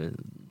man ju...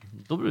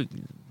 Då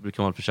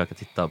brukar man försöka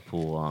titta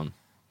på...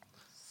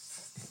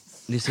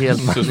 Ni ser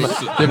helt...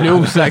 Det blir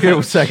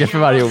osäkert för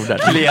varje ord där.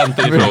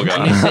 Klienter i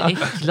frågan. Ni ser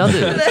äcklade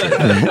ut.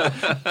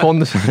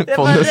 Jag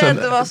var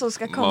rädd vad som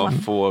ska komma. Man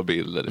får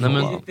bilder.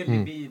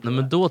 Nej,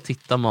 men då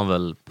tittar man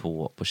väl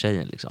på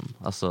tjejen liksom.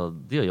 Alltså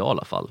det gör jag i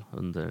alla fall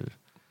under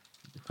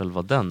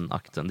själva den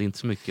akten. Det är inte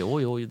så mycket,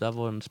 oj, där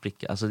var en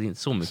spricka. Alltså det är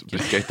inte så mycket.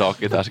 Spricka i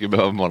taket, här ska vi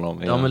behöva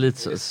honom. Ja, men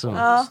lite så.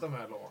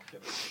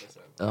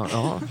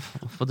 Ja,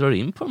 får dra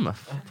in på de här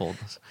podden.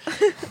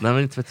 Nej, men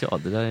inte vet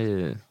jag. Det där är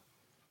ju...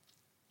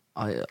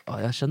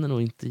 jag känner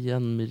nog inte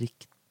igen mig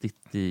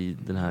riktigt i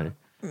den här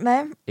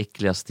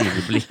äckliga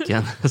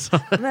stirrblicken.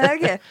 Nej,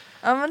 okej.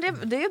 Ja, men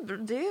det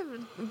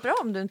är bra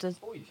om du inte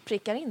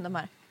prickar in de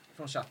här.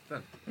 Från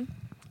chatten.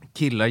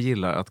 Killar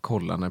gillar att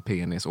kolla när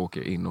penis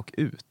åker in och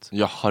ut.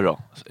 Jaha då,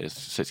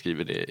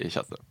 skriver det i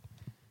chatten.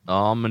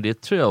 Ja, men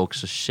det tror jag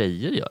också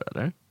tjejer gör,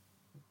 eller?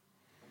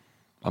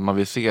 Att man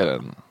vill se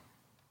den.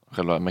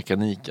 Själva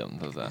mekaniken,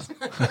 så att säga.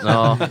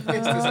 Ja,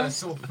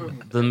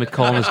 den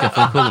mekaniska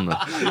funktionen.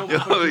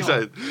 Ja,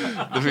 exakt.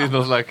 Det finns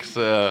någon slags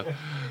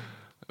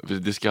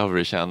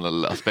Discovery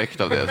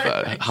Channel-aspekt av det. Så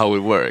här, how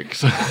it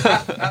works.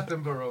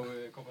 Attenborough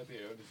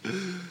kommenterar.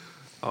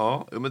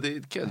 Ja, men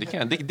det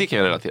kan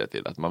jag relatera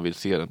till. Att man vill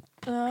se den.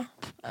 Ja,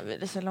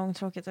 det är så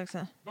långtråkigt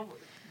också.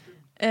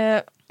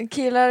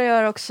 Killar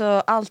gör också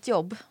allt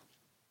jobb.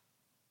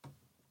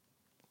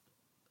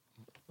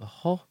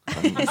 Jaha.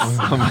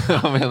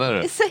 Vad menar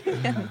du? I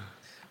sängen.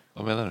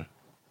 Vad menar du?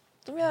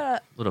 De gör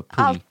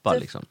pumpa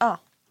liksom. Ja,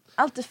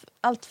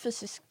 allt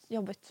fysiskt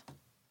jobbigt.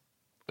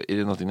 Är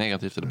det något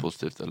negativt eller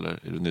positivt, eller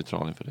är du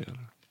neutral inför det? Eller?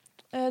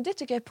 Det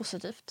tycker jag är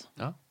positivt.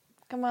 Ja.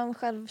 Kan man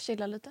själv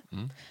chilla lite.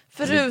 Mm.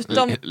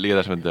 Förutom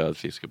leder som en död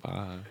fisk.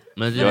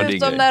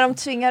 Förutom när de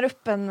tvingar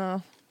upp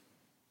en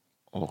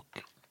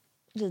och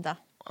rida.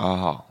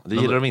 Aha, det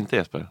gillar de inte,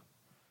 Jesper.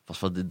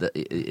 Fast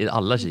är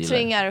alla tjejer?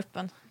 Tvingar upp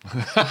en.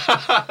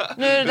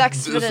 Nu är det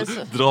dags för dig.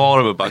 Så. Drar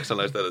de upp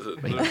axlarna istället.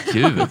 Men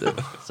gud,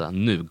 så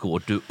nu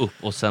går du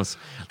upp och sen...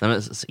 Nej,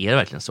 men, är det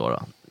verkligen så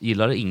då?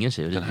 Gillar det ingen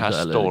tjej att rida? Den här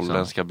stollen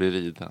liksom? ska bli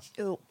rida.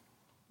 Jo.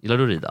 Gillar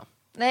du att rida?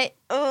 Nej.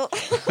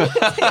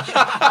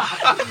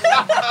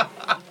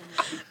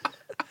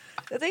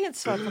 Jag tänker inte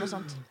svara på något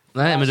sånt.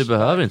 Nej, men du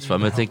behöver inte svara.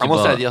 Men jag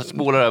måste säga att jag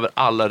spolar över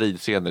alla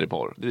ridscener i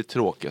porr. Det är det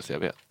tråkigaste jag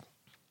vet.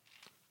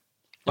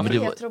 Ja, men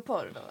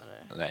heteroporr då, eller?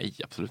 Nej,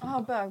 absolut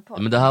inte. Bögporr.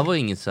 Men det här var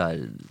inget så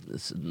här,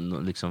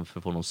 liksom för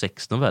att få någon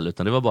sexnovell,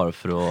 utan det var bara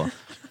för att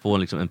få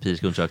en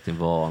empirisk undersökning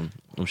vad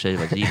de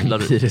tjejer gillar.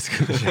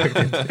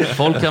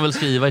 Folk kan väl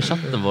skriva i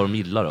chatten vad de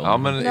gillar då. Ja,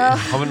 men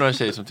har vi några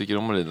tjejer som tycker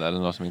om det eller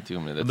några som inte tycker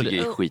om det? Jag tycker det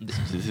är skit.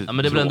 Ja,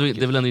 men det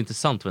är väl ändå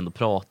intressant att vi ändå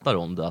pratar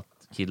om det,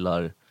 att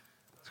killar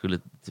skulle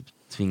typ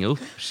tvinga upp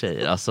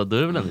tjejer. Alltså då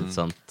är det väl ändå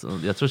intressant.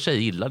 Jag tror tjejer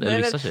gillar det.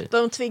 Nej, vissa tjejer.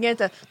 De tvingar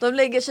inte. De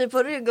lägger sig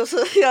på rygg och så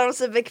gör de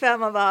sig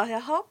bekväma och bara,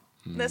 jaha,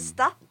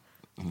 nästa.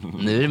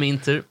 Nu är det min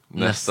tur.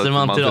 Nästa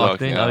man till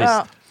rakning.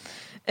 Ja,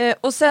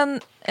 och sen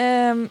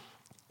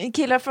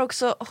killar får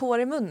också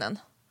hår i munnen.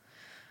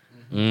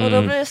 Och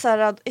då blir det så här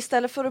att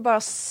istället för att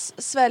bara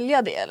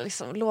svälja det,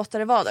 liksom, låta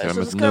det vara där,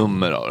 så ska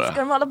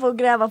de hålla på och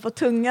gräva på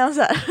tungan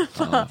så här.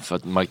 Ja, för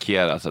att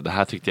markera, så det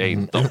här tyckte jag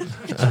inte om.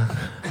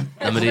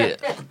 Nej, men det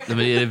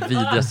är det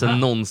vidrigaste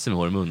någonsin med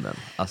hår i munnen.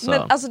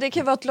 Men alltså det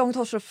kan vara ett långt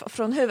hår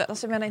från huvudet.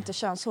 Alltså jag menar inte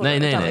könshår,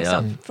 utan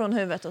liksom, från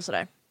huvudet och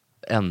sådär.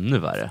 Ännu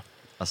värre.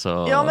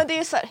 Alltså... Ja, men det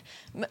är så här,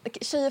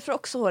 tjejer får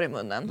också hår i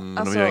munnen.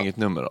 Alltså, de gör inget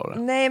nummer av det.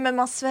 Nej, men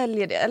man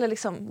sväljer det. Eller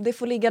liksom, det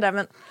får ligga där.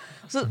 Men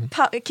så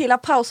killar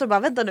pausar och bara,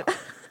 vänta nu.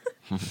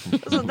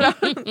 Och så drar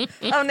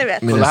ja, ni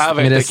vet.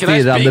 Med den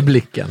stirrande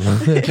blicken.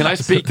 Can I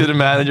speak to the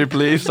manager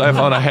please? I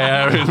found a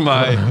hair in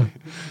my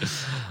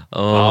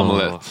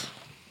omelet.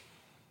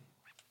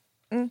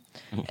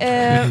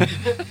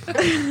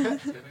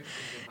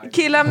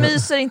 Killar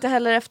myser inte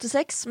heller efter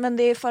sex, men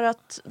det är för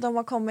att de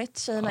har kommit,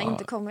 tjejerna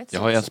inte kommit.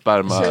 Jag har ju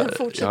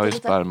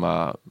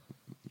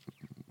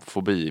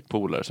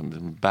spermafobipolare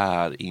som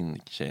bär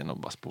in tjejerna och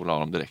bara spolar av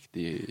dem direkt.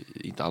 Det är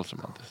inte alls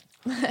romantiskt.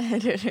 Nej,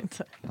 det är det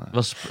inte.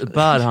 Vad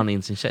bär han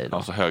in sin tjej då?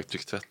 Alltså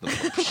högtryckstvätten.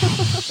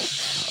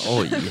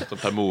 Oj. Som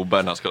Per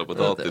Moberg när han ska på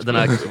dator. Den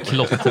här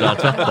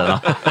klottrartvätten.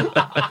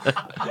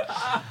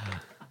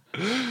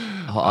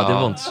 Ja, det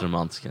var inte så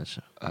romantiskt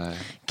kanske.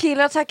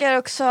 Killar tackar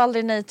också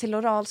aldrig nej till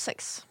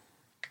oralsex.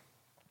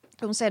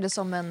 De ser det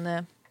som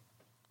en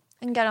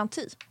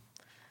garanti.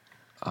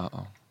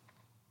 Att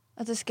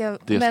det ska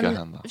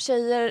hända.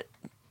 Tjejer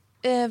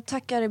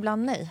tackar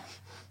ibland nej.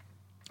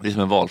 Det är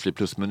som en valfri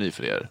plusmeny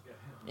för er.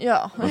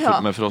 Ja,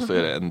 men för oss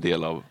är det en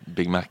del av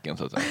Big Macen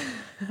så att säga.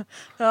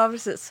 Ja,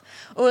 precis.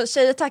 Och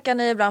tjejer tackar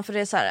nej ibland för det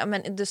är så här,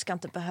 men du ska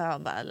inte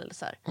behöva eller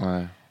så här.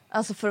 Nej.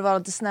 Alltså för att vara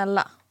lite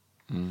snälla.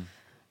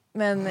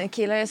 Men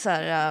killar är så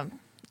här,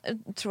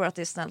 tror att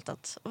det är snällt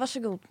att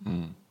varsågod.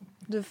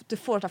 Du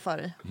får ta för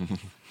dig.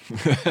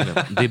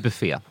 Det är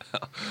buffé.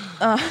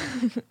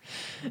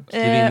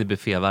 Skriv in i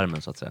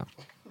buffévärmen så att säga.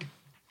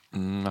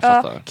 Jag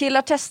fattar.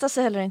 Killar testar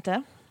sig heller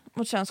inte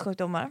mot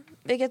könssjukdomar.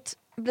 Vilket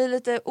blir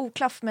lite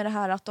oklaff med det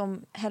här att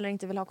de heller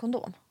inte vill ha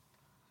kondom.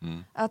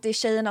 Att det är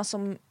tjejerna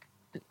som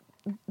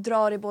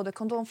drar i både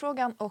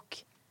kondomfrågan och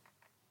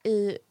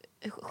i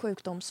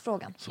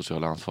sjukdomsfrågan.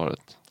 Sociala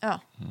ansvaret. Ja,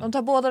 de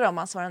tar båda de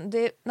ansvaren.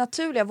 Det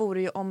naturliga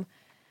vore ju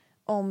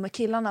om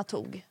killarna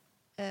tog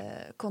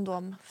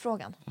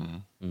kondomfrågan.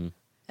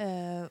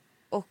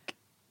 Och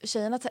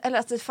tjejerna, eller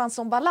att det fanns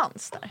en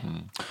balans där.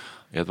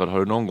 Edvard, har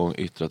du någon gång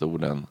yttrat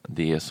orden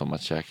det är som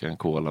att käka en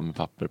cola med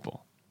papper på?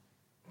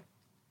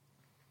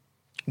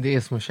 Det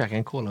är som att käka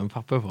en cola med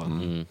papper på?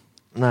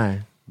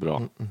 Nej.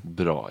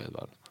 Bra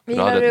Edvard.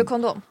 Gillar du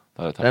kondom?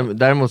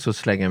 Däremot så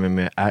slänger jag mig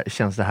med,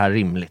 känns det här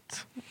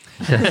rimligt?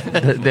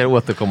 Det är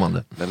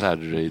återkommande. Den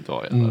lärde du dig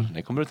idag, Edvard.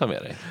 Det kommer du ta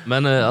med dig.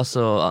 Men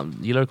alltså,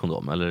 gillar du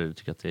kondom? Eller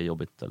tycker att det är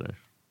jobbigt eller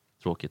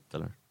tråkigt?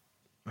 Eller?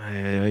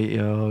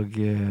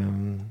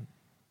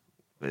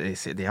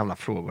 Det är jävla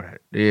frågor här.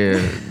 Det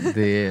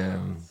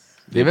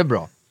är väl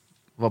bra.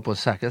 Var på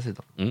säkra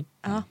sidan.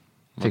 Ja.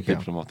 Tycker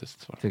jag.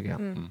 Diplomatiskt svar. Tycker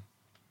jag.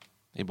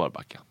 i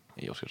Barbacka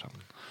i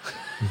Oskarshamn.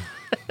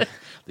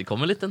 Det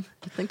kommer en liten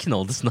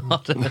knodd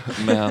snart.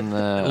 Men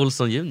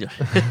Olsson Junior.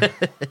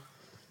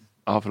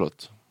 Ja,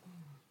 förlåt.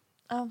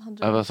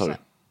 Vad sa du?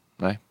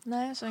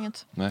 Nej, jag sa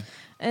inget. Nej.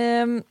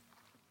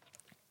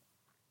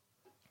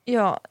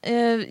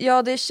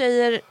 Ja, det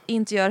tjejer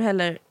inte gör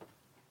heller,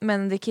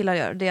 men det killar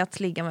gör, det är att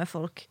ligga med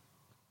folk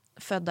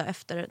födda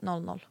efter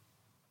 00.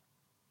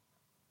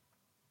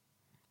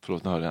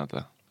 Förlåt, nu hörde jag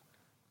inte.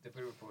 Det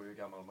beror på hur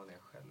gammal man är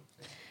själv.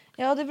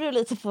 Ja, det beror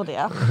lite på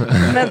det.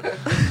 Men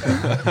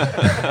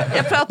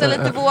jag pratar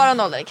lite våran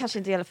ålder, det kanske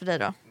inte gäller för dig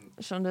då,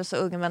 som du är så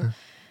ung, men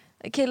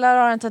killar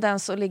har en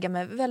tendens att ligga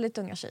med väldigt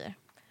unga tjejer.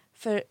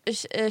 För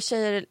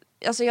tjejer,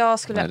 alltså jag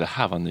skulle... Nej, det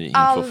här var ny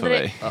info för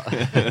mig.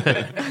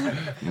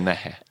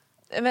 Nej.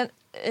 Men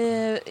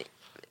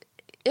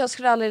jag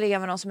skulle aldrig ligga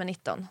med någon som är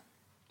 19.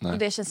 Nej. Och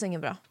det känns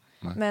inget bra.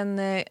 Nej.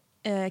 Men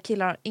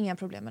killar har inga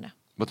problem med det.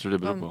 Vad tror du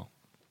det beror på?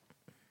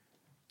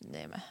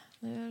 Nej, men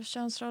det är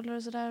könsroller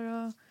och sådär.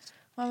 Och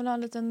man vill ha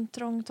en liten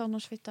trång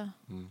tonårsfitta.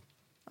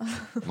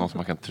 Någon som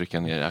man kan trycka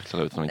ner i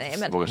axlarna utan att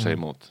inte vågar säga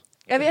emot.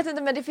 Jag vet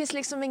inte, men det finns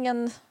liksom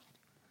ingen...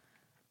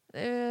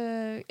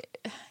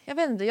 jag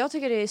vet inte, jag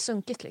tycker det är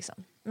sunkigt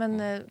liksom.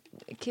 Men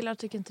killar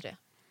tycker inte det.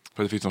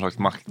 För det finns någon slags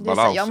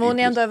maktbalans. Ja, men hon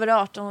är ändå över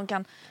 18 och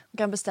hon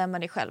kan bestämma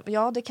det själv.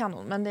 Ja, det kan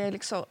hon, men det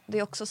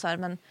är också så här,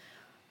 men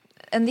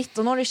en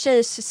 19-årig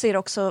tjej ser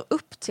också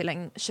upp till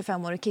en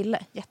 25-årig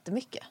kille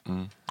jättemycket.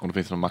 Och det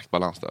finns någon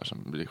maktbalans där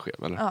som blir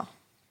skev, eller? Ja.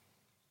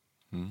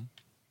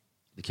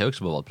 Det kan ju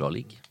också bara vara ett bra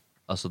ligg.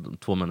 Alltså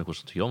två människor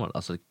som tycker om varandra.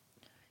 Alltså,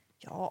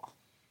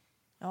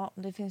 Ja,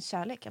 det finns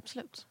kärlek,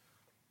 absolut.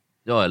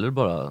 ja, eller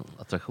bara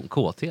attraktion,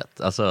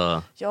 kåthet.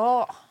 Alltså,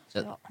 Ja.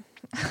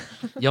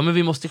 ja, men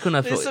vi måste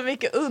kunna... Det är så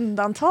mycket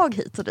undantag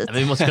hit och dit. Ja,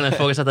 vi måste kunna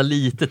ifrågasätta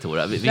lite,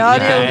 Tora.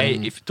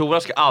 Nej,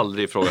 Tora ska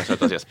aldrig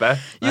ifrågasättas, Jesper.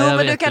 Jo,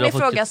 men du kan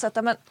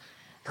ifrågasätta, men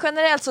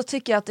generellt så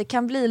tycker jag att det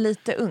kan bli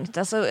lite ungt.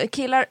 Alltså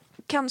killar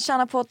kan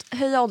tjäna på att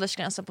höja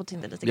åldersgränsen på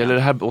Tinder lite grann. Gäller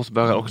det här oss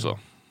bögar också?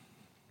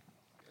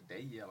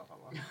 Dig i alla fall.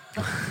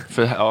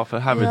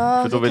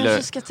 För då vill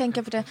jag ska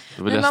tänka på det.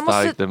 Men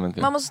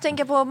man måste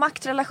tänka på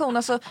maktrelation.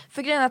 Alltså,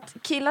 för grejen är att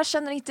killar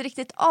känner inte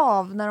riktigt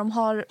av när de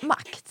har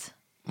makt.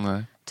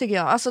 Nej. Tycker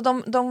jag. Alltså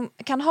de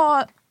kan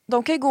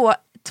ju gå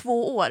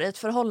 2 år i ett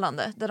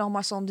förhållande där de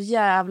har sånt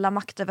jävla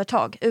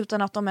maktövertag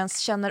utan att de ens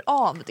känner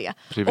av det.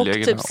 Och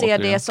typ ser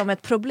det som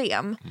ett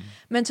problem.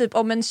 Men typ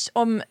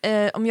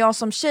om jag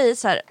som tjej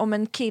så här, om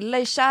en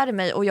kille är kär i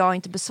mig och jag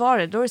inte besvarar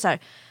det, då är det så här,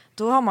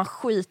 då har man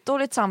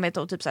skitdåligt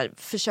samvete och typ så här,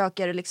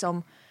 försöker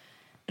liksom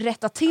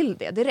rätta till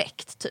det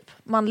direkt typ.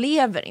 Man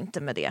lever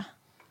inte med det.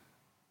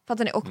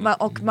 Fattar ni?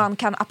 Och man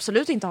kan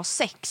absolut inte ha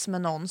sex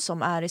med någon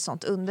som är i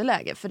sånt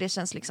underläge, för det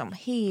känns liksom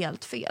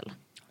helt fel.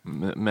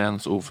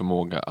 Mäns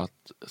oförmåga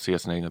att se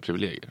sina egna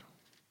privilegier.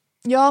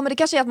 Ja, men det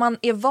kanske är att man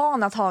är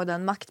van att ha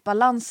den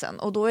maktbalansen,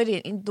 och då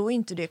är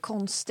inte det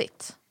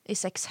konstigt i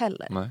sex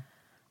heller. Nej.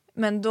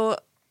 Men då,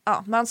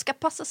 ja, man ska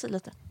passa sig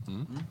lite.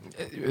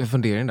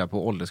 Funderingen där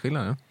på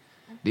åldersskillnaden.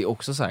 Det är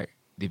också så här,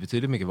 det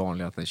betyder mycket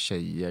vanligare att när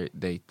tjejer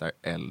dejtar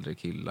äldre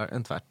killar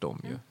än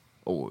tvärtom ju.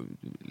 Och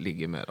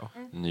ligger med då.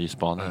 Ny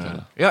spaning.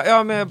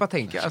 Ja, men jag bara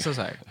tänker, alltså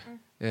så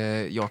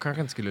här. Jag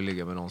kanske inte skulle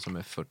ligga med någon som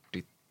är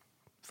 40.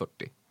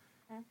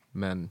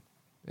 Men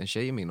en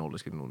tjej i min ålder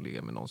skulle nog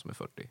ligga med någon som är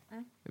 40.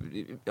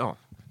 Ja.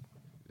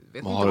 Vet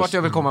inte vart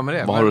jag vill komma med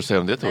det. Vad har du att säga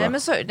om det, tror jag?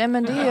 Nej,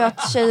 men det är ju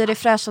att tjejer är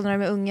fräscha när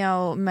de är unga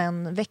och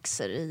män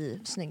växer i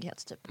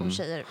snygghet typ. Och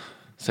tjejer...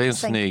 Säg en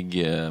snygg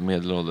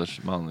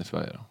medelålders man i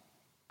Sverige då.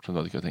 Som du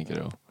hade kunnat tänka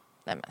dig då.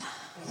 Nej, men...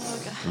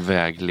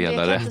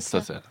 Vägledare, så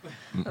att säga.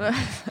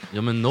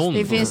 Ja, men någon...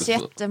 Det finns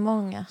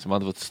jättemånga. Som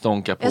hade fått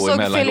stånka på jag i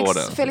mellangården. Jag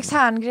såg Felix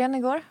Herngren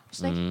igår.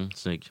 Snygg.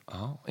 Snygg.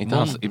 Inte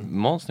hans...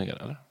 Måns snyggare,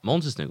 eller?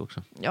 Måns är snygg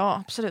också.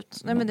 Ja,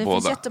 absolut. Nej, men det Båda.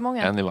 finns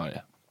jättemånga. En i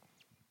varje.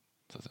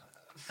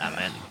 Nej,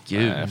 men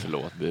gud. Nej,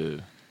 förlåt.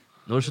 Bu.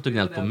 Nu har du suttit och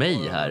gnällt på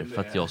mig här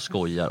för att jag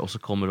skojar, och så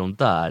kommer de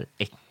där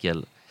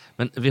äckel.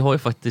 Men vi har ju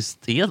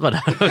faktiskt Edvard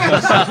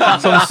här.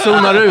 Som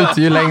zonar ut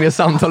ju längre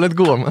samtalet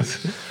går.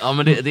 Ja,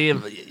 men det är...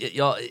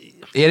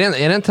 Är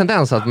det en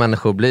tendens att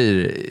människor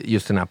blir,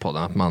 just i den här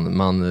podden, att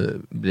man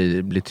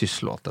blir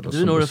tystlåtad?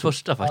 Du är nog den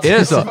första faktiskt. Är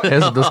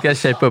det så? Då ska jag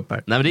shape upp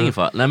här. Nej, men det är ingen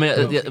fara. Nej, men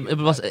jag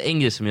bara en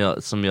grej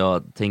som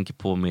jag tänker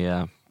på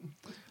med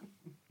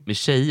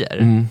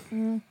tjejer.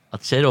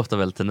 Att tjejer ofta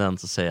väl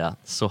tendens att säga,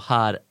 så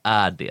här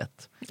är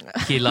det.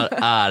 Killar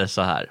är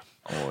så här.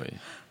 Oj.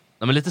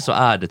 Nej, men lite så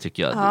är det,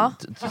 tycker jag. Ja.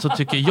 Så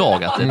tycker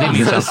jag att det är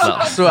min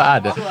känsla. Så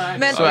är det.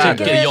 Men Så är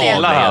tycker det. du Jag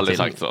har det? aldrig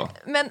sagt så.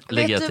 Men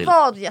Lägger vet jag du till.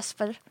 vad,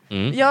 Jesper?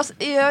 Mm. Jag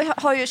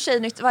har ju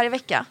tjejnytt varje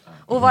vecka.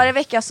 Och varje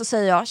vecka så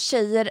säger jag,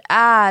 tjejer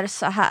är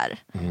så här.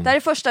 Det här är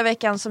första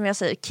veckan som jag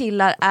säger,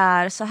 killar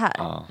är så här.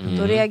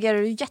 Då reagerar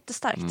du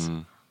jättestarkt.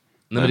 Nej,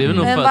 men det är väl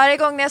nog Men för varje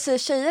gång när jag säger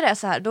tjejer är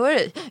så här, då är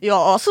det,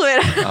 ja, så är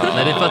det.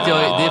 Nej, det är för att det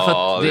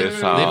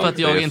är för att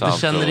jag det är inte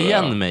sant, känner så,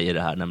 igen mig i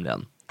det här,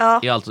 nämligen. Ja.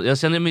 I allt, jag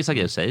känner vissa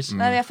grejer sägs.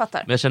 Nej, men jag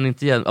fattar. Men jag känner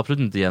inte igen, absolut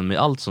inte igen mig i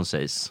allt som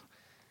sägs.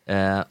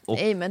 Och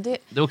Nej, men det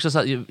är också så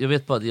här, jag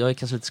vet bara, jag är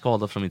kanske lite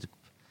skadad från min typ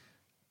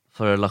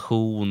för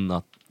relation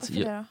att Varför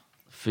det då?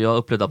 För jag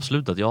upplevde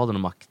absolut att jag hade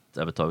någon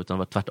maktövertag, utan det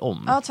var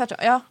tvärtom. Ja, tvärtom.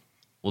 Ja.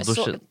 Och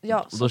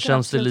då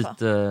känns det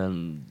lite...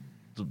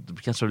 Då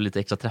kanske du lite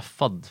extra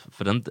träffad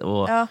för den.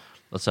 Och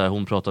att så här,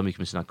 hon pratar mycket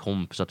med sina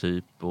kompisar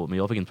typ. Men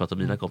jag fick inte prata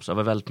med mina kompisar. Det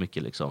var väldigt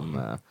mycket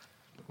liksom...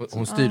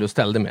 Hon styrde och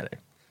ställde med dig.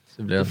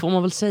 Det får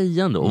man väl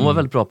säga ändå. Hon var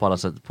väldigt bra på alla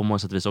sätt, på många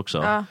sätt och vis också.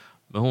 Ja.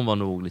 Men hon var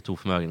nog lite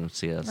oförmögen att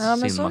se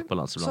sin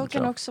maktbalans ibland. Så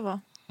kan det också vara.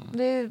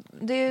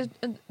 Det är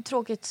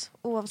tråkigt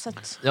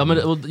oavsett. Ja, men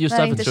just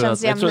därför tror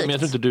jag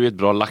tror inte du är ett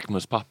bra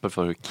lackmuspapper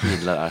för hur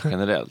killar är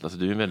generellt. Alltså,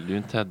 du är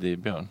en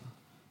teddybjörn.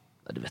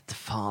 Du vet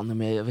fan,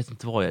 men jag vet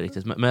inte vad jag är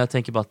riktigt. Men jag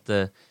tänker bara att...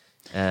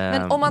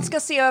 Men om man ska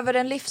se över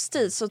en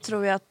livstid så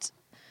tror jag att...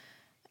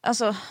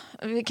 Alltså,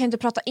 vi kan inte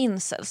prata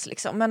incels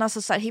liksom. Men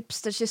alltså så här,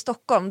 hipsters i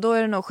Stockholm, då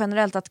är det nog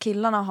generellt att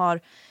killarna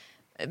har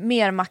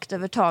mer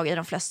maktövertag i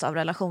de flesta av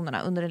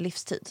relationerna under en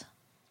livstid.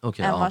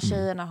 Än vad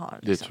tjejerna har.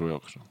 Liksom. Det tror jag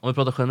också. Om vi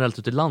pratar generellt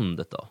ut i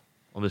landet då?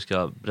 Om vi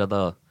ska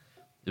bredda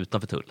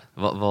utanför tull.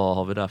 Vad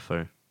har vi där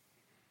för...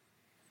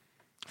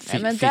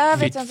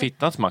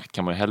 Fittans makt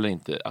kan man heller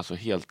inte alltså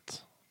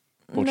helt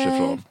bortse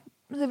från.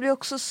 Det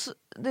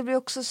blir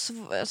också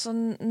alltså,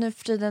 nu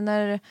för tiden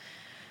när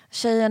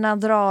tjejerna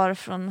drar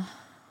från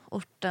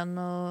orten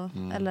och,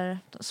 eller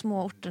de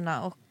små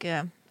orterna och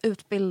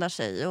utbildar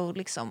sig och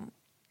liksom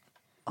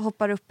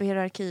hoppar upp i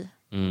hierarki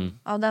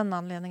av den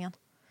anledningen.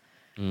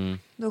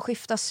 Då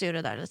skiftas ju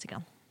det där lite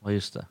grann. Ja,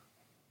 just det.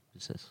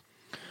 Precis.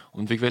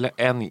 Om du fick välja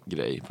en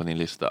grej på din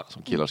lista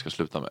som killar ska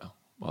sluta med,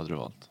 vad hade du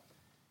valt?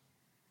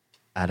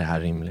 Är det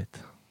här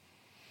rimligt?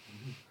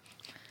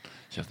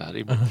 Känns det här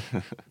rimligt?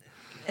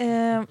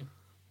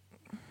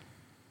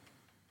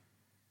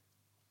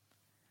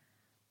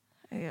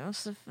 Jag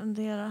måste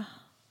fundera.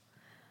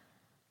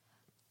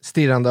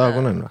 Stirrande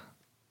ögonen va?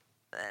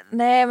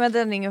 Nej, men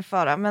den är ingen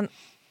fara. Men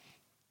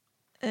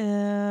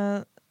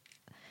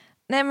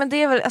nej, men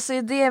det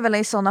är väl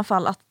i sådana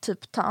fall att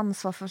typ ta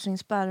ansvar för sin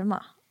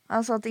sperma.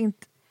 Alltså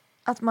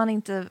att man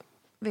inte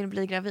vill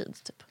bli gravid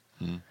typ.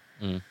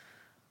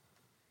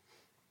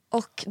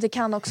 Och det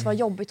kan också vara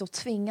jobbigt att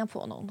tvinga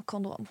på någon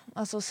kondom.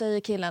 Alltså säger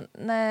killen,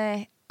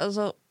 nej,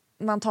 alltså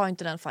man tar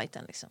inte den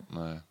fighten liksom.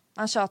 Nej.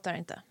 Man tjatar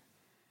inte.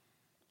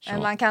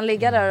 Men man kan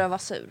ligga där och vara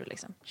sur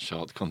liksom.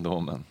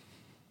 Tjatkondomen.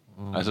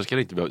 Alltså ska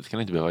det inte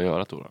behöva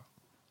göra då?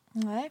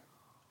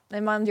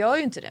 Nej, man gör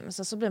ju inte det, men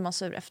sen så blir man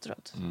sur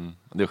efteråt.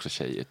 Det är också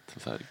tjejigt.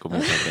 Så här, kommer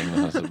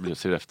in och så blir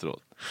sur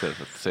efteråt.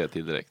 Säga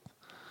till direkt.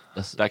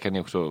 Där kan ni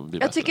också bli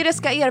bättre. Jag tycker det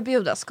ska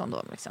erbjudas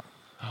kondom liksom.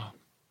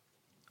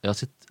 Jag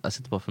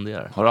sitter bara och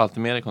funderar. Har du alltid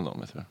med dig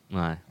kondom?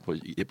 Nej.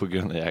 På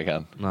grund av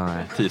jägaren?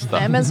 Nej. Tisdag?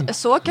 Nej, men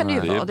så kan det ju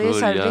vara. Det är,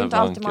 så här, det är inte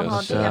alltid man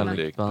har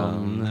det.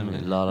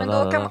 Men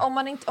då kan,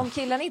 om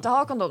killen inte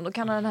har kondom, då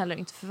kan han heller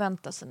inte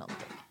förvänta sig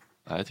någonting.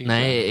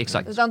 Nej,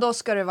 exakt. Utan då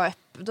ska det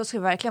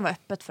verkligen vara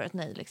öppet för ett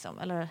nej liksom,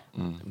 eller?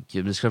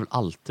 Gud, det ska väl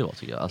alltid vara,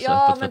 tycker jag. Alltså,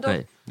 öppet för ett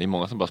nej. Det är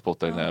många som bara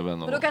spottar i näven.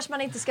 Men då kanske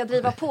man inte ska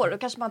driva på det. Då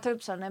kanske man tar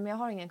upp så här, nej men jag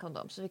har ingen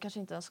kondom, så vi kanske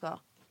inte ens ska...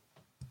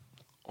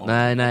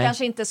 Nej. Vi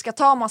kanske inte ska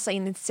ta massa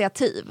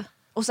initiativ.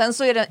 Och sen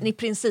så är det i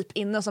princip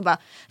inne och så bara,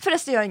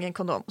 förresten jag har ingen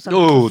kondom. Och sen,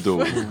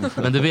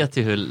 men du vet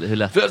ju hur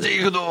lätt...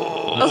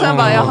 Och sen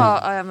bara,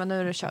 jaha, men nu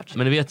är det kört.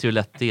 Men du vet ju hur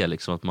lätt det är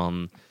liksom att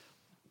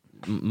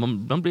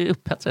man blir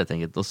upphetsad helt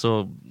enkelt. Och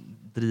så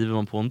driver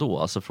man på ändå,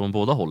 alltså från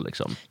båda håll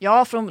liksom.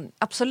 Ja,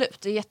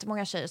 absolut. Det är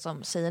jättemånga tjejer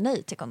som säger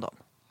nej till kondom.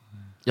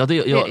 Ja,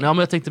 men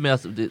jag tänkte med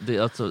att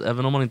alltså,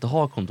 även om man inte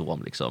har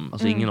kondom liksom,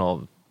 alltså ingen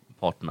av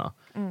parterna,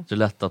 så är det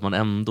lätt att man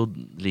ändå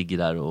ligger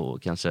där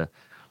och kanske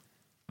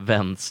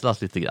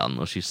vänslas lite grann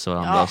och kysser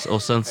varandra.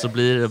 Och sen så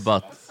blir det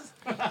bara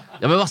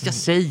ja, men vad ska jag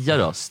säga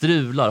då?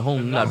 Strular,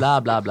 hånglar,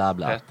 bla bla bla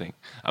bla. Ja,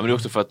 men det är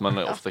också för att man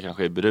ofta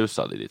kanske är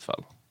berusad i ditt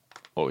fall.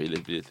 Och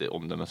lite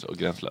omdömes och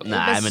gränslös.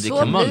 Nej, men det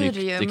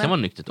kan vara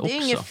nyttigt också. Det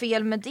är inget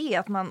fel med det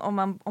att man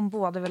om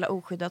båda vill ha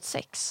oskyddat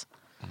sex.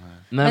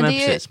 Nej, men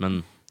precis,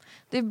 men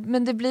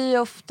det blir ju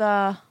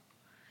ofta...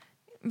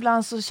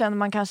 Ibland så känner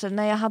man kanske,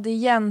 nej jag hade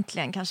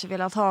egentligen kanske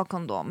velat ha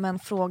kondom, men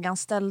frågan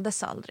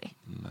ställdes aldrig.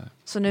 Nej.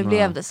 Så nu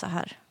blev det så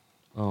här.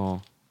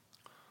 Ja.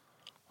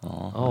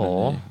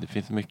 Det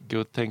finns mycket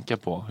att tänka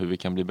på hur vi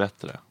kan bli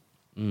bättre.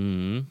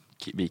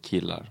 Vi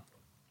killar.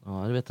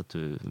 Ja, jag vet att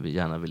du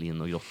gärna vill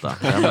in och grotta.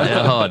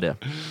 Jag hör det.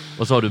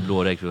 Och så har du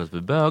blå räkning för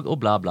bög och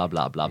bla bla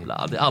bla bla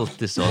bla. Det är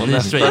alltid så.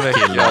 Nästa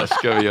vecka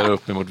ska vi göra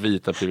upp med vårt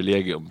vita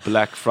privilegium.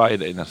 Black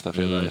Friday nästa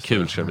fredag.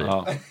 Kul ska det bli.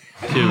 Ja.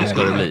 Kul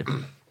ska det bli.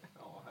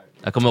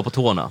 Jag kommer vara på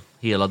tårna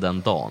hela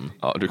den dagen.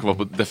 Ja, du kommer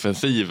vara på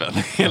defensiven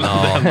hela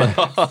den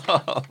dagen.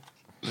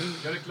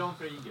 Gör reklam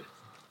för Eagle.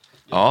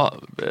 Ja,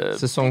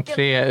 säsong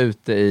 3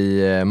 ute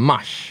i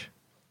mars.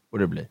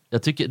 Det bli.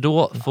 Jag tycker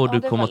då får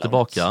du komma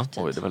tillbaka.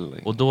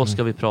 Och då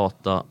ska vi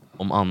prata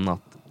om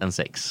annat än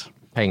sex.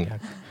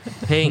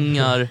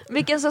 Pengar.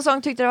 Vilken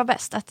säsong tyckte du var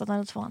bäst? 1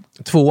 eller 2?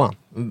 2.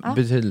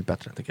 Betydligt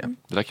bättre tycker jag.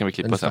 Det där kan vi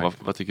klippa sen.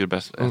 Vad tycker du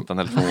bäst? 1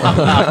 eller 2?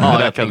 Ja,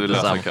 det kan du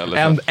lösa,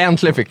 Kalle.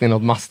 Äntligen fick ni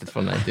något mastigt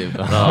från mig. Typ.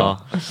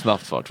 Ja,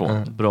 snabbt svar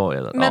 2. Bra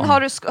är det. Men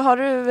har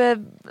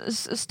du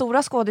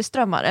stora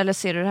skådisdrömmar eller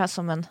ser du det här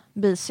som en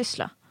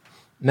bisyssla?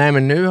 Nej,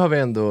 men nu har vi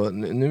ändå,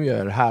 nu gör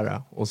jag det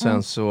här och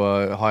sen så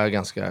har jag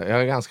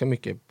ganska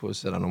mycket på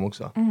sidan om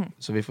också.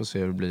 Så vi får se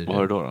hur det blir. Vad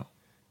har du då?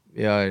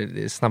 Vi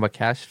har Snabba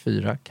Cash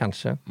 4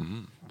 kanske.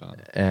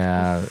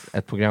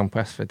 Ett program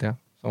på SVT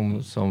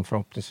som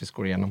förhoppningsvis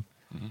går igenom.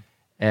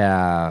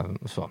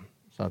 Så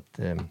att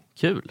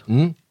kul.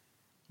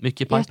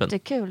 Mycket pipen.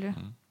 Jättekul ju.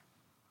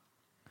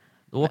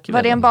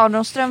 Var det en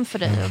barndomsdröm för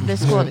dig att bli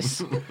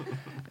skådis?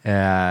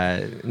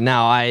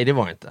 Nej, det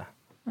var inte.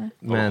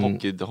 Men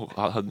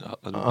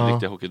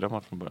riktiga hockeydrömmar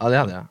från början. Ja, det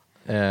hade jag.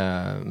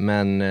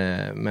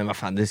 Men vad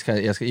fan,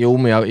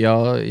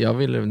 jag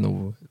ville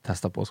nog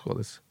testa på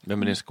skådis.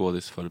 Vem är din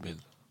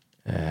skådisförebild?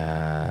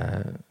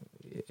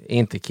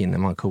 Inte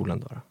Kinnaman cool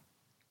ändå.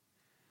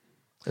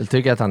 Jag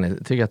tycker att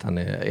han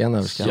är en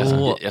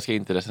överskattad. Jag ska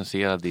inte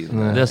recensera din.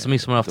 Det är som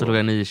midsommarafton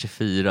klockan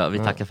 9.24. Vi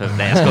tackar för...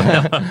 Nej, jag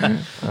skojar.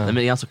 Nej, men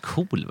är han så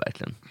cool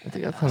verkligen? Jag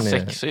tycker att han är...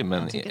 Sexig,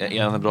 men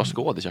är han en bra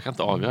skådis? Jag kan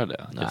inte avgöra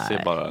det. Jag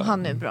ser bara...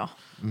 Han är bra.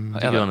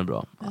 Jag tycker han är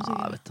bra.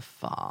 Jag vet inte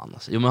fan.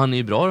 Alltså. Jo, men han är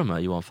ju bra de här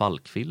Johan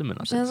Falk-filmerna.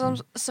 Det känns som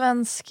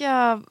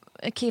svenska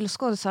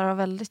killskådisar har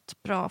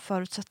väldigt bra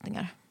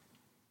förutsättningar.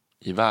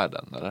 I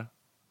världen, eller?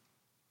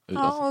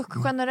 Ja, och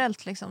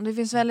generellt liksom. Det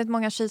finns väldigt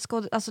många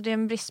tjejskådisar. Alltså det är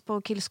en brist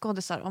på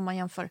killskådisar om man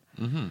jämför.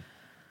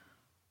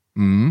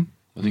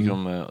 Vad tycker du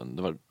om,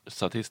 det var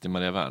statist i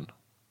Maria Wern?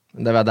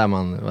 Det var där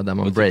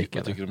man breakade.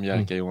 Vad tycker du om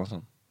Jerka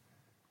Johansson?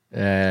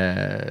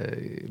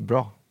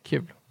 Bra,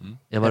 kul.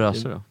 Jag var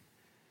röser då?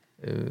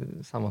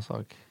 Samma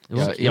sak.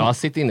 Jag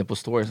sitter inne på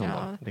stories om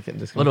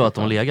det. Vadå, att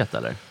de har legat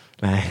eller?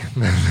 Nej.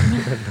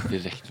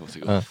 Direkt måste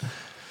gå.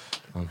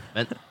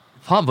 Men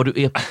fan vad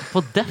du är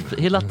på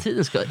hela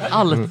tiden. Ska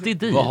alltid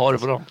dit. Vad har du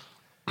på dem?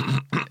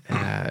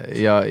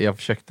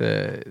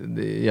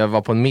 Jag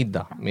var på en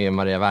middag med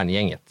Maria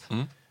Wern-gänget.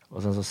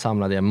 Och sen så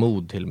samlade jag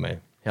mod till mig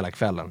hela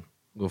kvällen.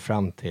 Gå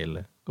fram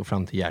till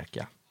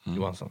Jerka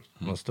Johansson.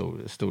 Det var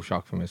en stor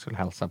sak för mig. Jag skulle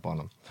hälsa på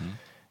honom.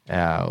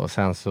 Och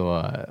sen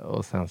så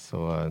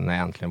när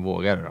jag äntligen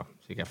vågade då,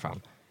 så gick jag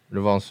fram.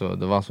 Då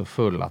var han så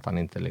full att han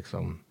inte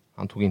liksom,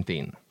 han tog inte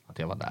in att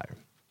jag var där.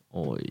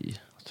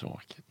 Oj, vad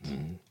tråkigt.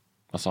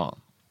 Vad sa han?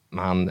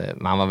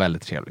 Men han var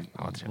väldigt trevlig.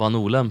 Var han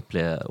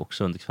olämplig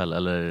också under kvällen,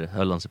 eller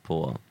höll han sig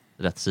på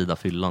rätt sida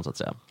fyllan så att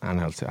säga?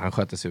 Han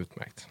skötte sig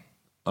utmärkt.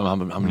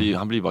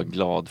 Han blir bara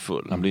glad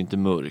full. Han blir inte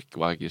mörk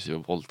och aggressiv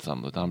och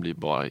våldsam, utan han blir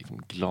bara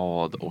liksom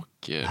glad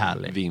och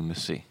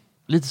vimsig.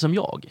 Lite som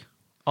jag.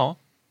 Ja.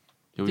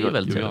 Det är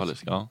väldigt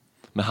trevligt. Ja.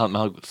 Men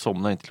han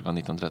somnar inte klockan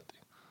 19.30.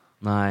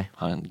 Nej.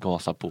 Han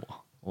gasar på.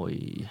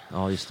 Oj,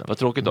 ja just det. Vad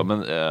tråkigt då, men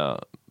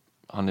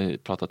har ni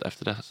pratat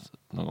efter det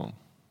någon gång?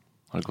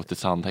 Har du gått till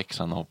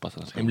Sandhäxan och hoppas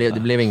att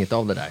det blev inget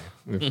av det där.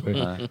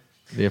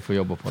 Det får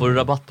jobba på. Får du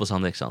rabatt på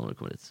Sandhäxan när du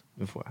kommer dit?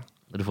 Det får jag.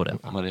 Du får det.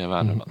 Maria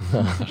Wern.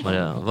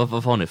 Maria,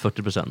 vad får ni?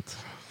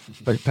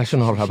 40%?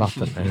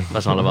 Personalrabatten.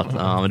 Personalrabatt,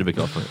 ja men det blir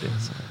klart för det.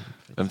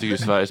 Vem tycker du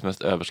är Sveriges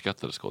mest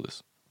överskattade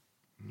skådis?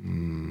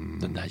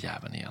 Den där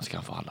jäveln igen ska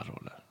han få alla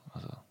roller.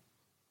 Alltså.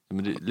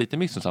 Men det är lite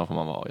missunnsam får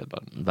man vara.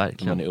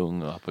 Verkligen. Man är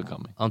ung och up and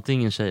coming.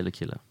 Antingen tjej eller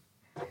kille.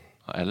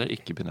 Ja, eller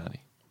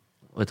icke-binärig.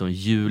 Vet du,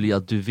 Julia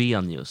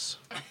Duvenius.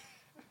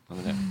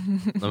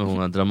 Hon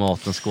har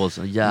Dramatens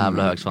skådespelare,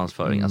 jävla hög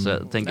svansföring. Alltså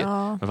jag tänker,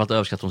 framförallt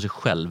överskattar hon sig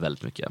själv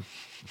väldigt mycket.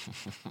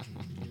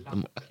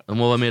 De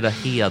må vara med i det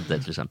Heder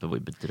till exempel, var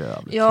ju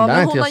bedrövligt. Ja,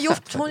 men hon har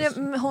gjort,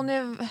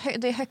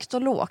 det är högt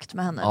och lågt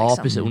med henne. Ja,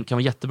 liksom. precis. Hon kan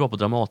vara jättebra på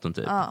Dramaten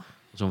typ.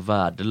 Som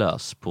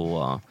värdelös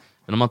på...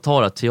 Men om man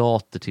tar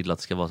teater till att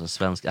det ska vara så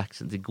svensk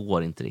accent, det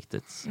går inte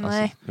riktigt.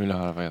 Nej. Alltså, vill jag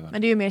höra vad är det?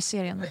 Men det är ju mer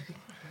serien.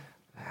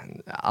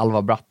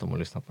 Alva Bratt om hon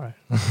lyssnar på det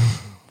här.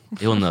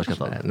 Är hon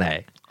överskattad?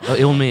 Nej.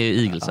 Är hon med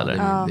i Eagles eller?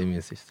 Det är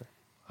min syster.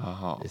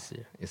 Jaha.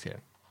 I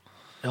serien.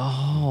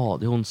 Ja,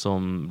 det är hon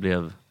som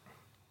blev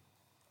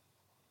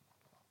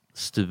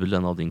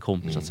stulen av din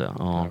kompis så att säga.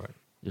 Ja,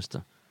 just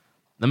det.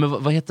 Nej,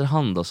 men vad heter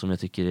han då som jag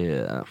tycker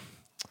är...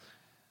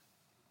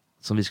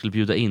 Som vi skulle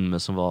bjuda in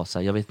med som var så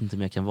här, jag vet inte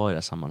om jag kan vara i det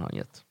här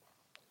sammanhanget.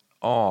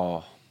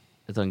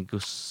 Heter han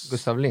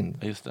Gustav Lind?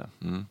 Ja, just det.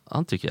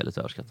 Han tycker jag är lite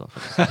överskattad.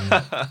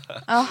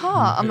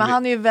 Jaha, men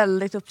han är ju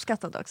väldigt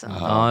uppskattad också.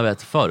 Ja, jag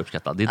vet. För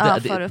uppskattad. Det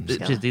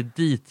är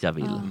dit jag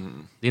vill.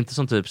 Det är inte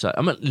som typ så här,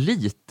 ja men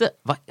lite,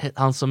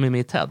 han som är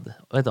med i Ted.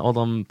 Vad heter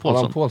Adam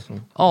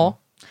Pålsson? Ja,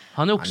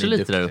 han är också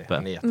lite där uppe.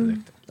 Han är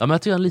jätteduktig. Ja, men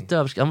jag tycker han är lite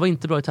överskattad. Han var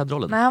inte bra i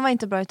Ted-rollen. Nej, han var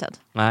inte bra i Ted.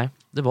 Nej,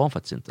 det var han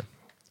faktiskt inte.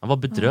 Han var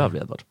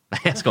bedrövlig, Edvard. Nej,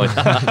 jag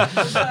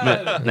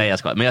skojar. Nej, jag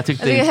skojar. Men jag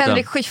tyckte inte...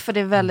 Henrik Schyffert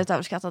är väldigt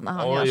överskattad när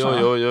han gör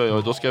så.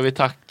 Oj, då ska vi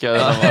tacka.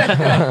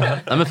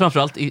 Nej, men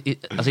framförallt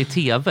i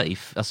tv,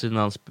 alltså när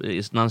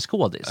han är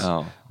skådis,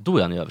 då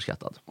är han ju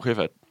överskattad.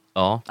 Schyffert?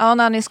 Ja,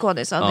 när han är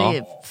skådis, det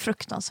är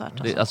fruktansvärt.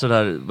 Alltså. Alltså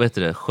där, vad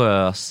heter det,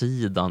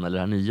 Sjösidan eller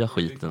den här nya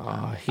skiten.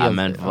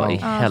 Men vad i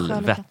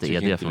helvete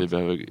är det för vi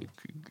behöver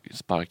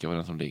sparka vad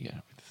den som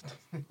ligger.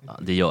 Ja,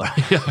 det gör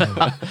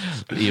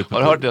Har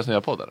du hört deras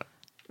nya podd eller?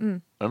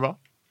 Är det bra?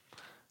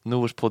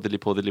 Nors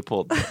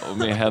poddelipodd och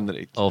med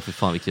Henrik. För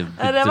fan vilken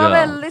bedröv. Det var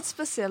väldigt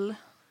speciell.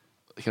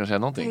 Kan du säga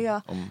någonting?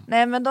 Ja.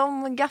 Nej, men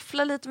de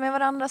gafflar lite med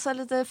varandra så här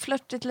lite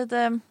flörtigt,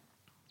 lite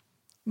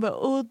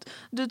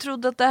Du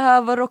trodde att det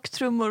här var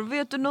rocktrummor.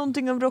 Vet du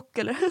någonting om rock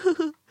eller?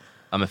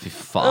 Ja men fy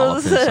fan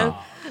vad pinsamt.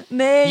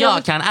 Nej,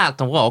 jag kan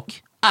allt om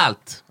rock.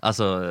 Allt.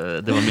 Alltså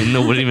det var min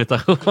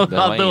Nor-imitation.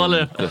 Det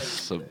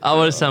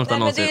var det sämsta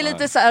någonsin. Men det är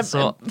lite så här,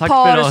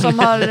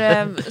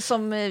 par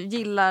som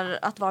gillar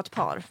att vara ett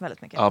par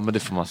väldigt mycket. Ja men det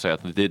får man säga.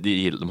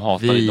 De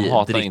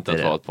hatar inte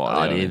att vara ett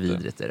par. Ja det är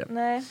vidrigt. Är det.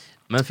 Nej.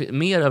 Men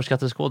mer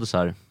överskattade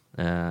skådisar.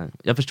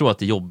 Jag förstår att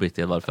det är jobbigt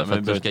i varför för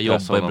att du ska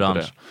jobba i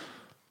bransch.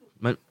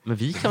 Men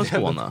vi kan väl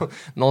spåna.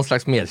 Någon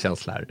slags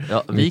medkänsla här.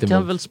 Ja, vi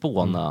kan väl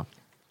spåna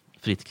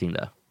fritt kring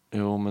det.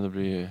 Jo, men det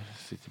blir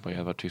sitter bara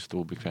Edvard tyst och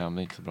obekväm.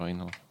 Det är inte så bra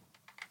innehåll.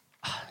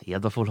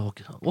 Edvard får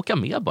åka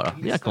med bara.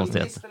 Det är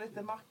konstigt.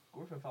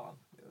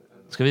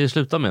 Ska vi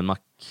sluta med en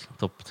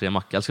topp 3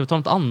 macka? Eller ska vi ta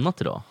något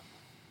annat idag?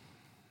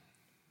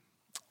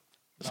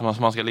 Som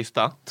man ska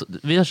lista?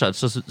 Vi har kört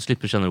så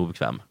slipper känna dig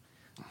obekväm.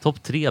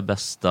 Topp 3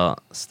 bästa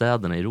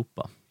städerna i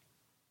Europa.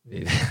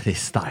 Det är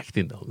starkt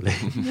innehåll.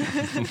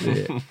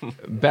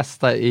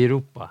 Bästa i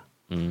Europa.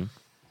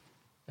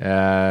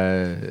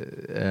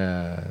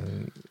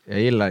 Jag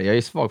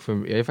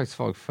är faktiskt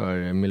svag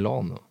för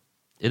Milano.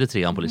 Är det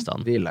 3 på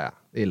listan? Det gillar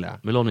jag.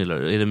 Milano gillar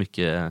du? Är det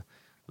mycket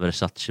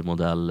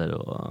Versace-modeller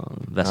och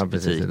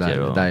västbutiker?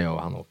 Ja, där jag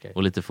och han åker.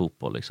 Och lite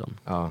fotboll liksom.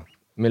 Ja.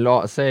 Det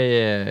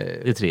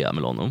är 3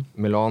 Milano.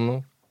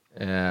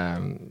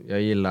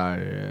 Jag gillar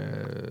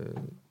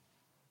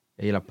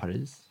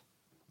Paris.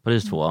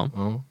 Paris 2.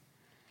 Ja.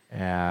 Det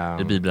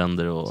är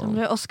bilbränder och... Som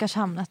det är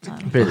Oskarshamn.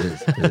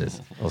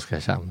 Precis.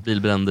 Oskarshamn.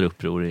 Bilbränder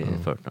uppror i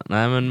förorterna.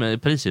 Nej men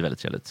Paris är väldigt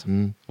trevligt.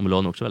 Och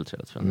Milano är också väldigt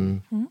trevligt.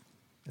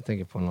 Jag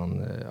tänker på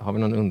har vi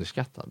någon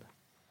underskattad?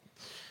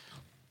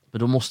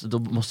 Men då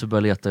måste vi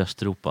börja leta i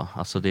Östeuropa.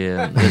 Alltså det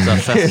är så här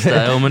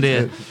fester. Ja, men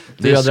det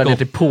jag drar ner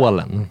till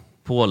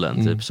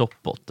Polen. Typ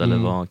Sopot eller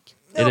vad...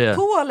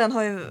 Polen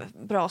har ju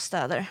bra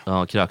städer.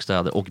 Ja,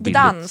 krökstäder. Och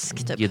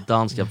Gdansk typ.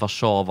 Gdansk,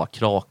 Warszawa,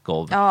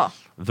 Krakow,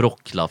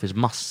 Wroclaw. Finns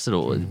massor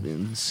och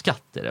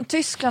skatt är det.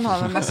 Tyskland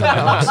har väl massa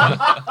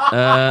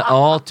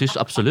bra också.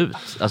 Absolut.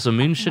 Alltså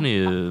München är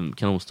ju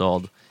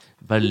kanonstad.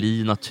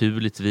 Berlin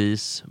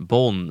naturligtvis.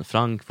 Bonn,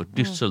 Frankfurt,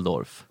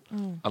 Düsseldorf.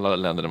 Alla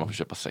länder där man får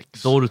köpa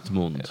sex.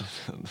 Dortmund.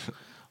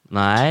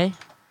 Nej,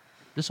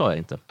 det sa jag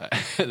inte.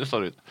 Det sa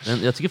du inte.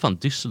 Men jag tycker fan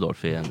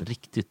Düsseldorf är en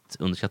riktigt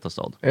underskattad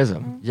stad. Är det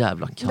så?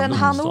 Jävla kanonstad. Men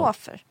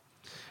Hannover?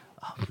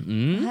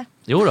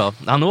 Jo då,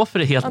 Hannover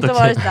är helt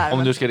okej.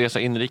 Om du ska resa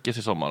inrikes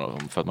i sommar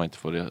för att man inte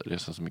får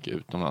resa så mycket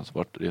utomlands,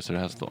 vart reser du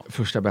helst då?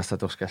 Första bästa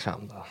till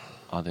Oskarshamn då.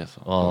 Ja, det är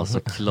så. Ja,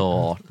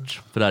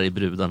 såklart. För där är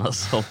brudarna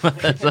som...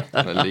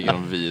 Där ligger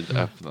de vid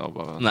öppna och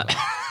bara... Nej.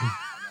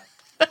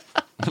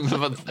 Men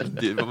vad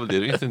det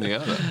är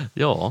resinerade.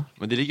 Ja.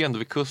 Men det ligger ändå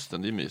vid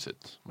kusten, det är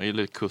mysigt. Man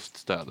gillar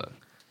kuststäder.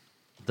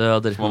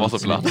 Döder. Man var så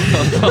platt.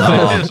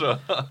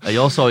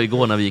 Jag sa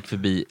igår när vi gick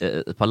förbi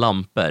ett par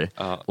lampor.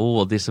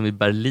 Det är som i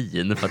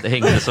Berlin för att det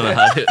hängde såna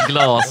här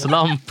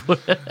glaslampor.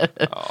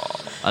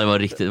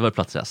 Det var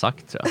plats jag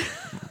sagt tror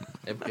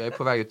jag. Jag är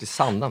på väg ut till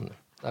Sandhamn nu.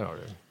 Där har du.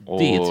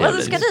 Det är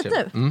trevligt. Du ska dit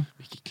nu?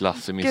 Vilken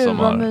klass i midsommar. Gud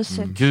vad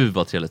mysigt. Gud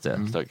vad trevligt det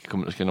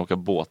är. Ska ni åka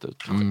båt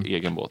ut?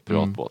 Egen båt,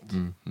 privatbåt.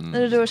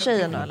 Är det du och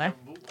tjejen då eller?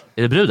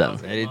 Är det bruden?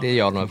 Nej, det är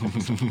jag nog.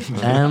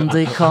 And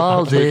they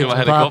called it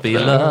Puppy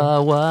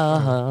Love.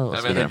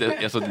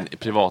 Alltså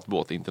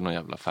privatbåt, inte någon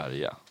jävla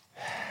färja.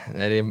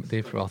 Nej, det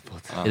är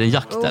privatbåt. Är det en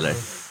jakt eller? Är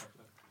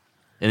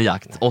det en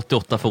jakt?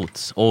 88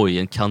 fots. Oj,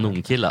 en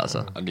kanonkille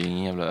alltså. Ja, det är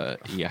ingen jävla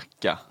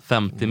eka.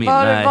 50 mil.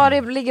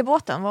 Var ligger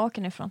båten? Var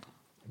åker ni ifrån?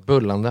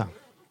 Bullande.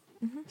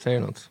 Säger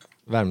du något?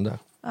 Värmdö.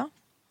 Ja.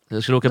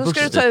 Jag skulle åka buss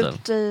dit. Då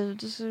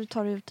ska du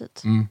ta dig ut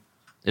dit.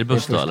 Är det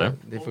buss då eller?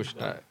 Det är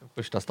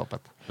första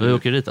stoppet. Hur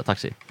åker du dit då?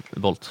 Taxi?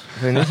 Bolt?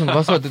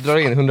 Vad sa att du drar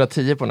in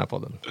 110 på den här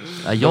podden?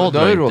 Ja, jag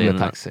drar råd med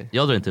taxi.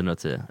 Jag drar inte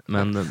 110.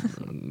 Men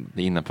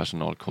det är innan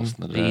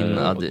personalkostnader.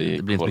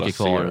 Det blir inte mycket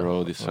kvar.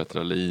 Zero, det är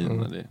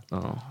Svetralin.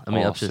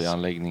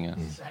 AC-anläggningar.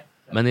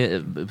 Men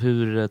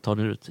hur tar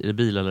ni ut? Är det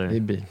bil eller? Det är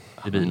bil.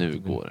 Nu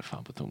går det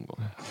fan på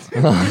tomgång.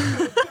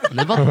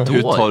 Nej, vadå?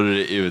 Hur tar du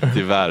dig ut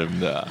till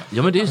Värmdö?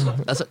 Ja men det är ju,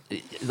 alltså,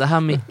 det här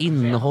med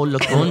innehåll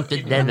och content,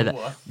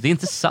 det är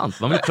inte sant.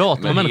 Man vill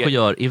prata vad människor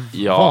gör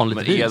i vanligt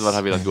men vis. Edvard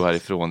har velat gå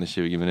härifrån i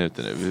 20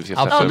 minuter nu. Vi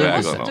ska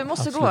du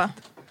måste gå.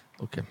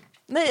 Okej.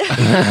 Nej.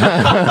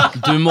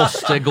 Du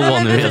måste gå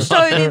nu. Du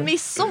förstör ju din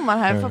midsommar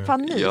här för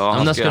panik.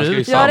 Ja, men ska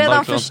du jag har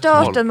redan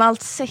förstört den med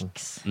allt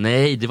sex.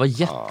 Nej, det var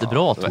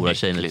jättebra Tora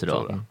tjejen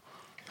idag.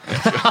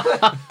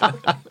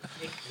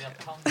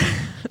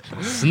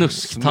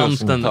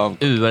 Snusktanten,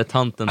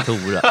 UR-tanten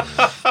Tora.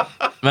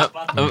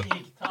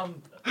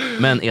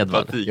 Men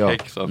Edvard,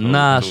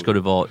 när ska du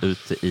vara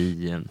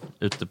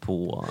ute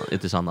på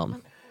Sandhamn?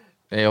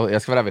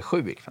 Jag ska vara där vid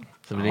 7 ikväll.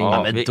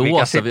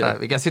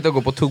 Vi kan sitta och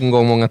gå på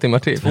tomgång många timmar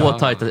till.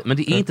 Tajta, men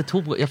det är inte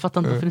tomgång. Jag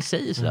fattar inte varför ni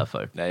säger sådär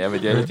för. Nej, jag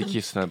är lite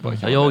kissnödig på.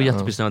 Jag är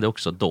jättepissnödig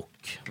också,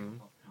 dock.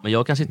 Men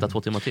jag kan sitta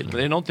 2 timmar till. Men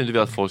är det någonting du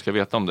vill att folk ska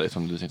veta om dig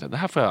som du säger, det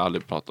här får jag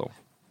aldrig prata om?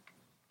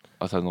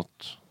 Alltså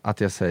något...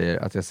 Att jag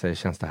säger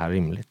känns det här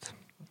rimligt?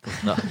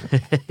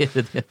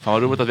 Fan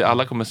vad roligt att vi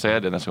alla kommer säga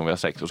det nästa gång vi har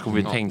sex. Och så kommer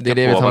vi tänka det är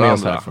det på vi tar med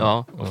oss varandra.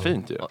 Ja. Vad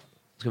fint ju.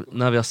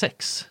 När vi har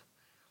sex?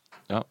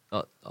 Ja.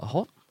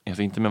 Jaha.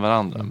 Alltså inte med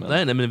varandra. Men...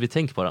 Nej, men vi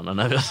tänker på varandra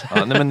när vi har sex.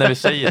 Nej, men när vi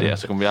säger det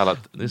så kommer vi alla...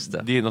 Just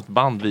det. Det är något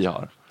band vi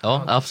har.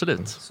 Ja,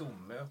 absolut.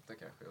 Zoom-möte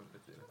kanske.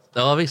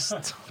 Ja,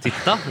 visst.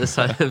 Titta, det är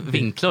så här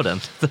vinklar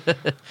ordentligt.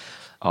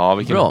 Ja,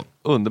 vilken Bra.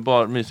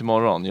 Underbar mysig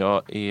morgon.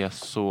 Jag är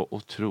så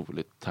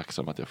otroligt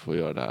tacksam att jag får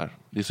göra det här.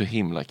 Det är så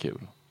himla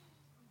kul.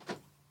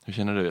 Hur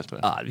känner du, Jesper?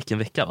 Ja, vilken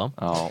vecka, va?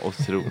 Ja,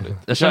 otroligt.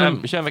 Jag känner...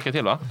 Vi kör en vecka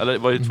till, va? Eller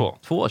var det 2?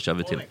 2 kör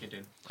vi till.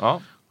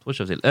 Ja. 2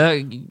 kör vi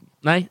till.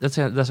 Nej, det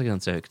ska jag inte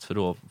säga högt, för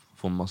då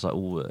får man massa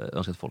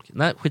oönskat folk.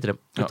 Nej, skit i det.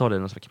 Vi tar det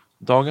nästa vecka.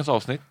 Dagens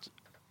avsnitt,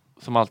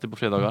 som alltid på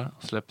fredagar,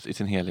 släpps i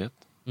sin helhet.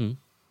 Mm.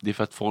 Det är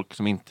för att folk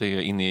som inte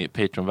är inne i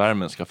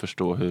Patreon-värmen ska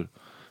förstå hur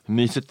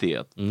mysigt det är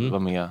att vara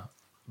med.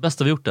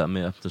 Bästa vi gjort det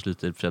med Efter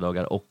slut i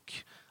fredagar och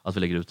att vi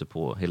lägger ut det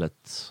på hela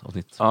ett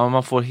avsnitt. Ja,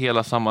 man får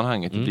hela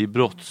sammanhanget. Det blir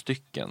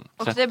brottstycken.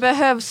 Och det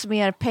behövs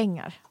mer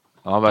pengar.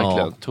 Ja, verkligen.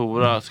 Ja.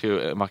 Tora ska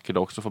ju Mackeda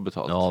också få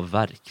betalt. Ja,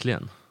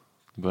 verkligen.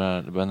 Det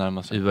börjar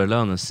närma sig.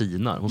 UR-lönen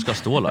sinar. Hon ska ha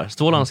stålar.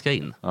 Stålarna ska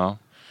in. Ja.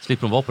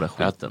 Slipper hon vara på den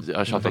skiten. Jag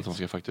har tjatat att hon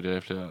ska fakturera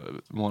i flera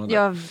månader.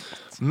 Jag...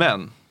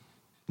 Men,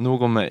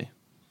 nog om mig.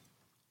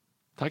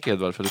 Tack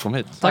Edvard för att du kom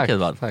hit. Tack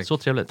Edvard, tack. Så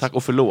trevligt. Tack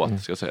och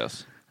förlåt ska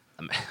sägas.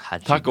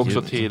 Tack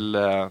också till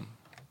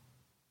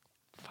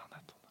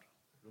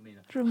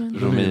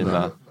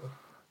Romina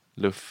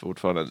Luff,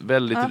 ordförande.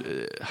 Väldigt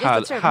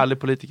härlig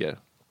politiker.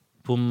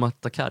 På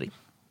Matakari.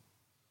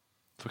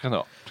 Så kan det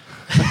vara.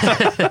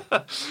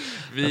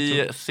 Vi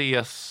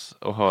ses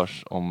och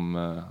hörs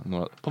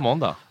om på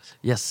måndag.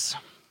 Yes.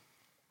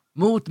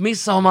 Mot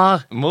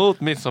midsommar.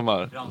 Mot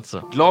midsommar.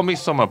 Glad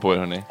midsommar på er,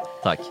 hörni.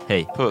 Tack.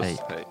 Hej. Puss. Hej.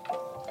 Hej.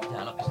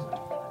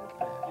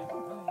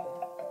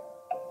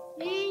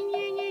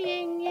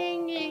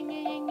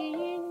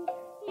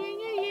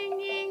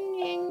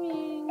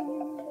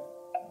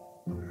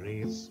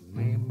 Res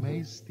med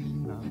mig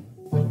Stina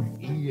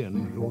i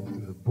en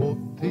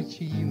roddbåt till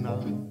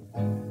Kina.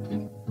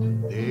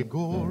 Det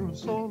går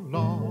så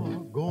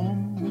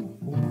lagom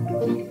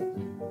fort.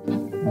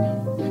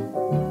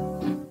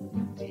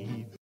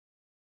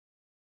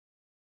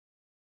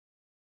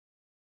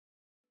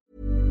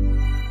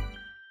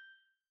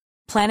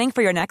 Planning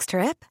for your next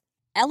trip?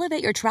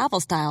 Elevate your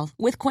travel style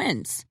with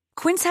Quince.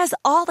 Quince has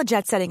all the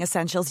jet-setting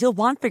essentials you'll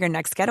want for your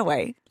next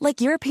getaway, like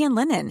European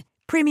linen,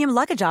 premium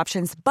luggage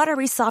options,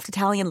 buttery soft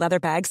Italian leather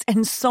bags,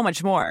 and so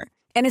much more.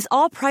 And is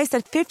all priced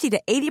at 50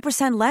 to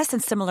 80% less than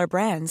similar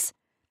brands.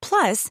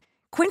 Plus,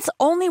 Quince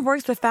only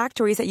works with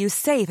factories that use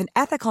safe and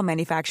ethical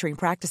manufacturing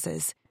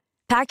practices.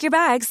 Pack your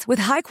bags with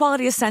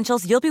high-quality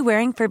essentials you'll be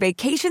wearing for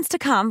vacations to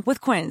come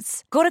with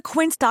Quince. Go to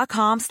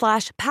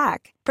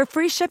quince.com/pack for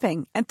free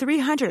shipping and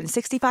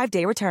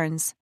 365-day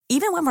returns.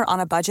 Even when we're on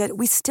a budget,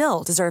 we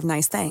still deserve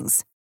nice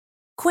things.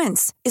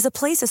 Quince is a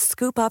place to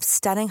scoop up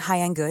stunning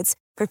high-end goods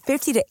for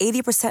 50 to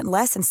 80%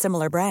 less than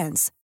similar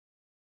brands.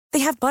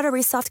 They have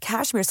buttery soft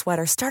cashmere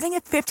sweaters starting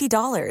at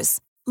 $50,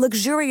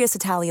 luxurious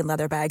Italian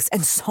leather bags,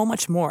 and so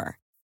much more.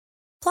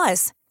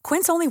 Plus,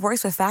 Quince only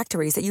works with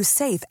factories that use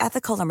safe,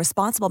 ethical, and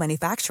responsible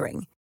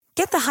manufacturing.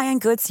 Get the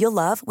high-end goods you'll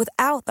love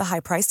without the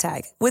high price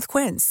tag with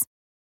Quince.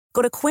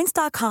 Go to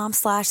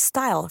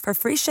quince.com/style for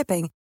free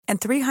shipping and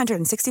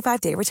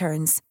 365-day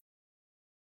returns.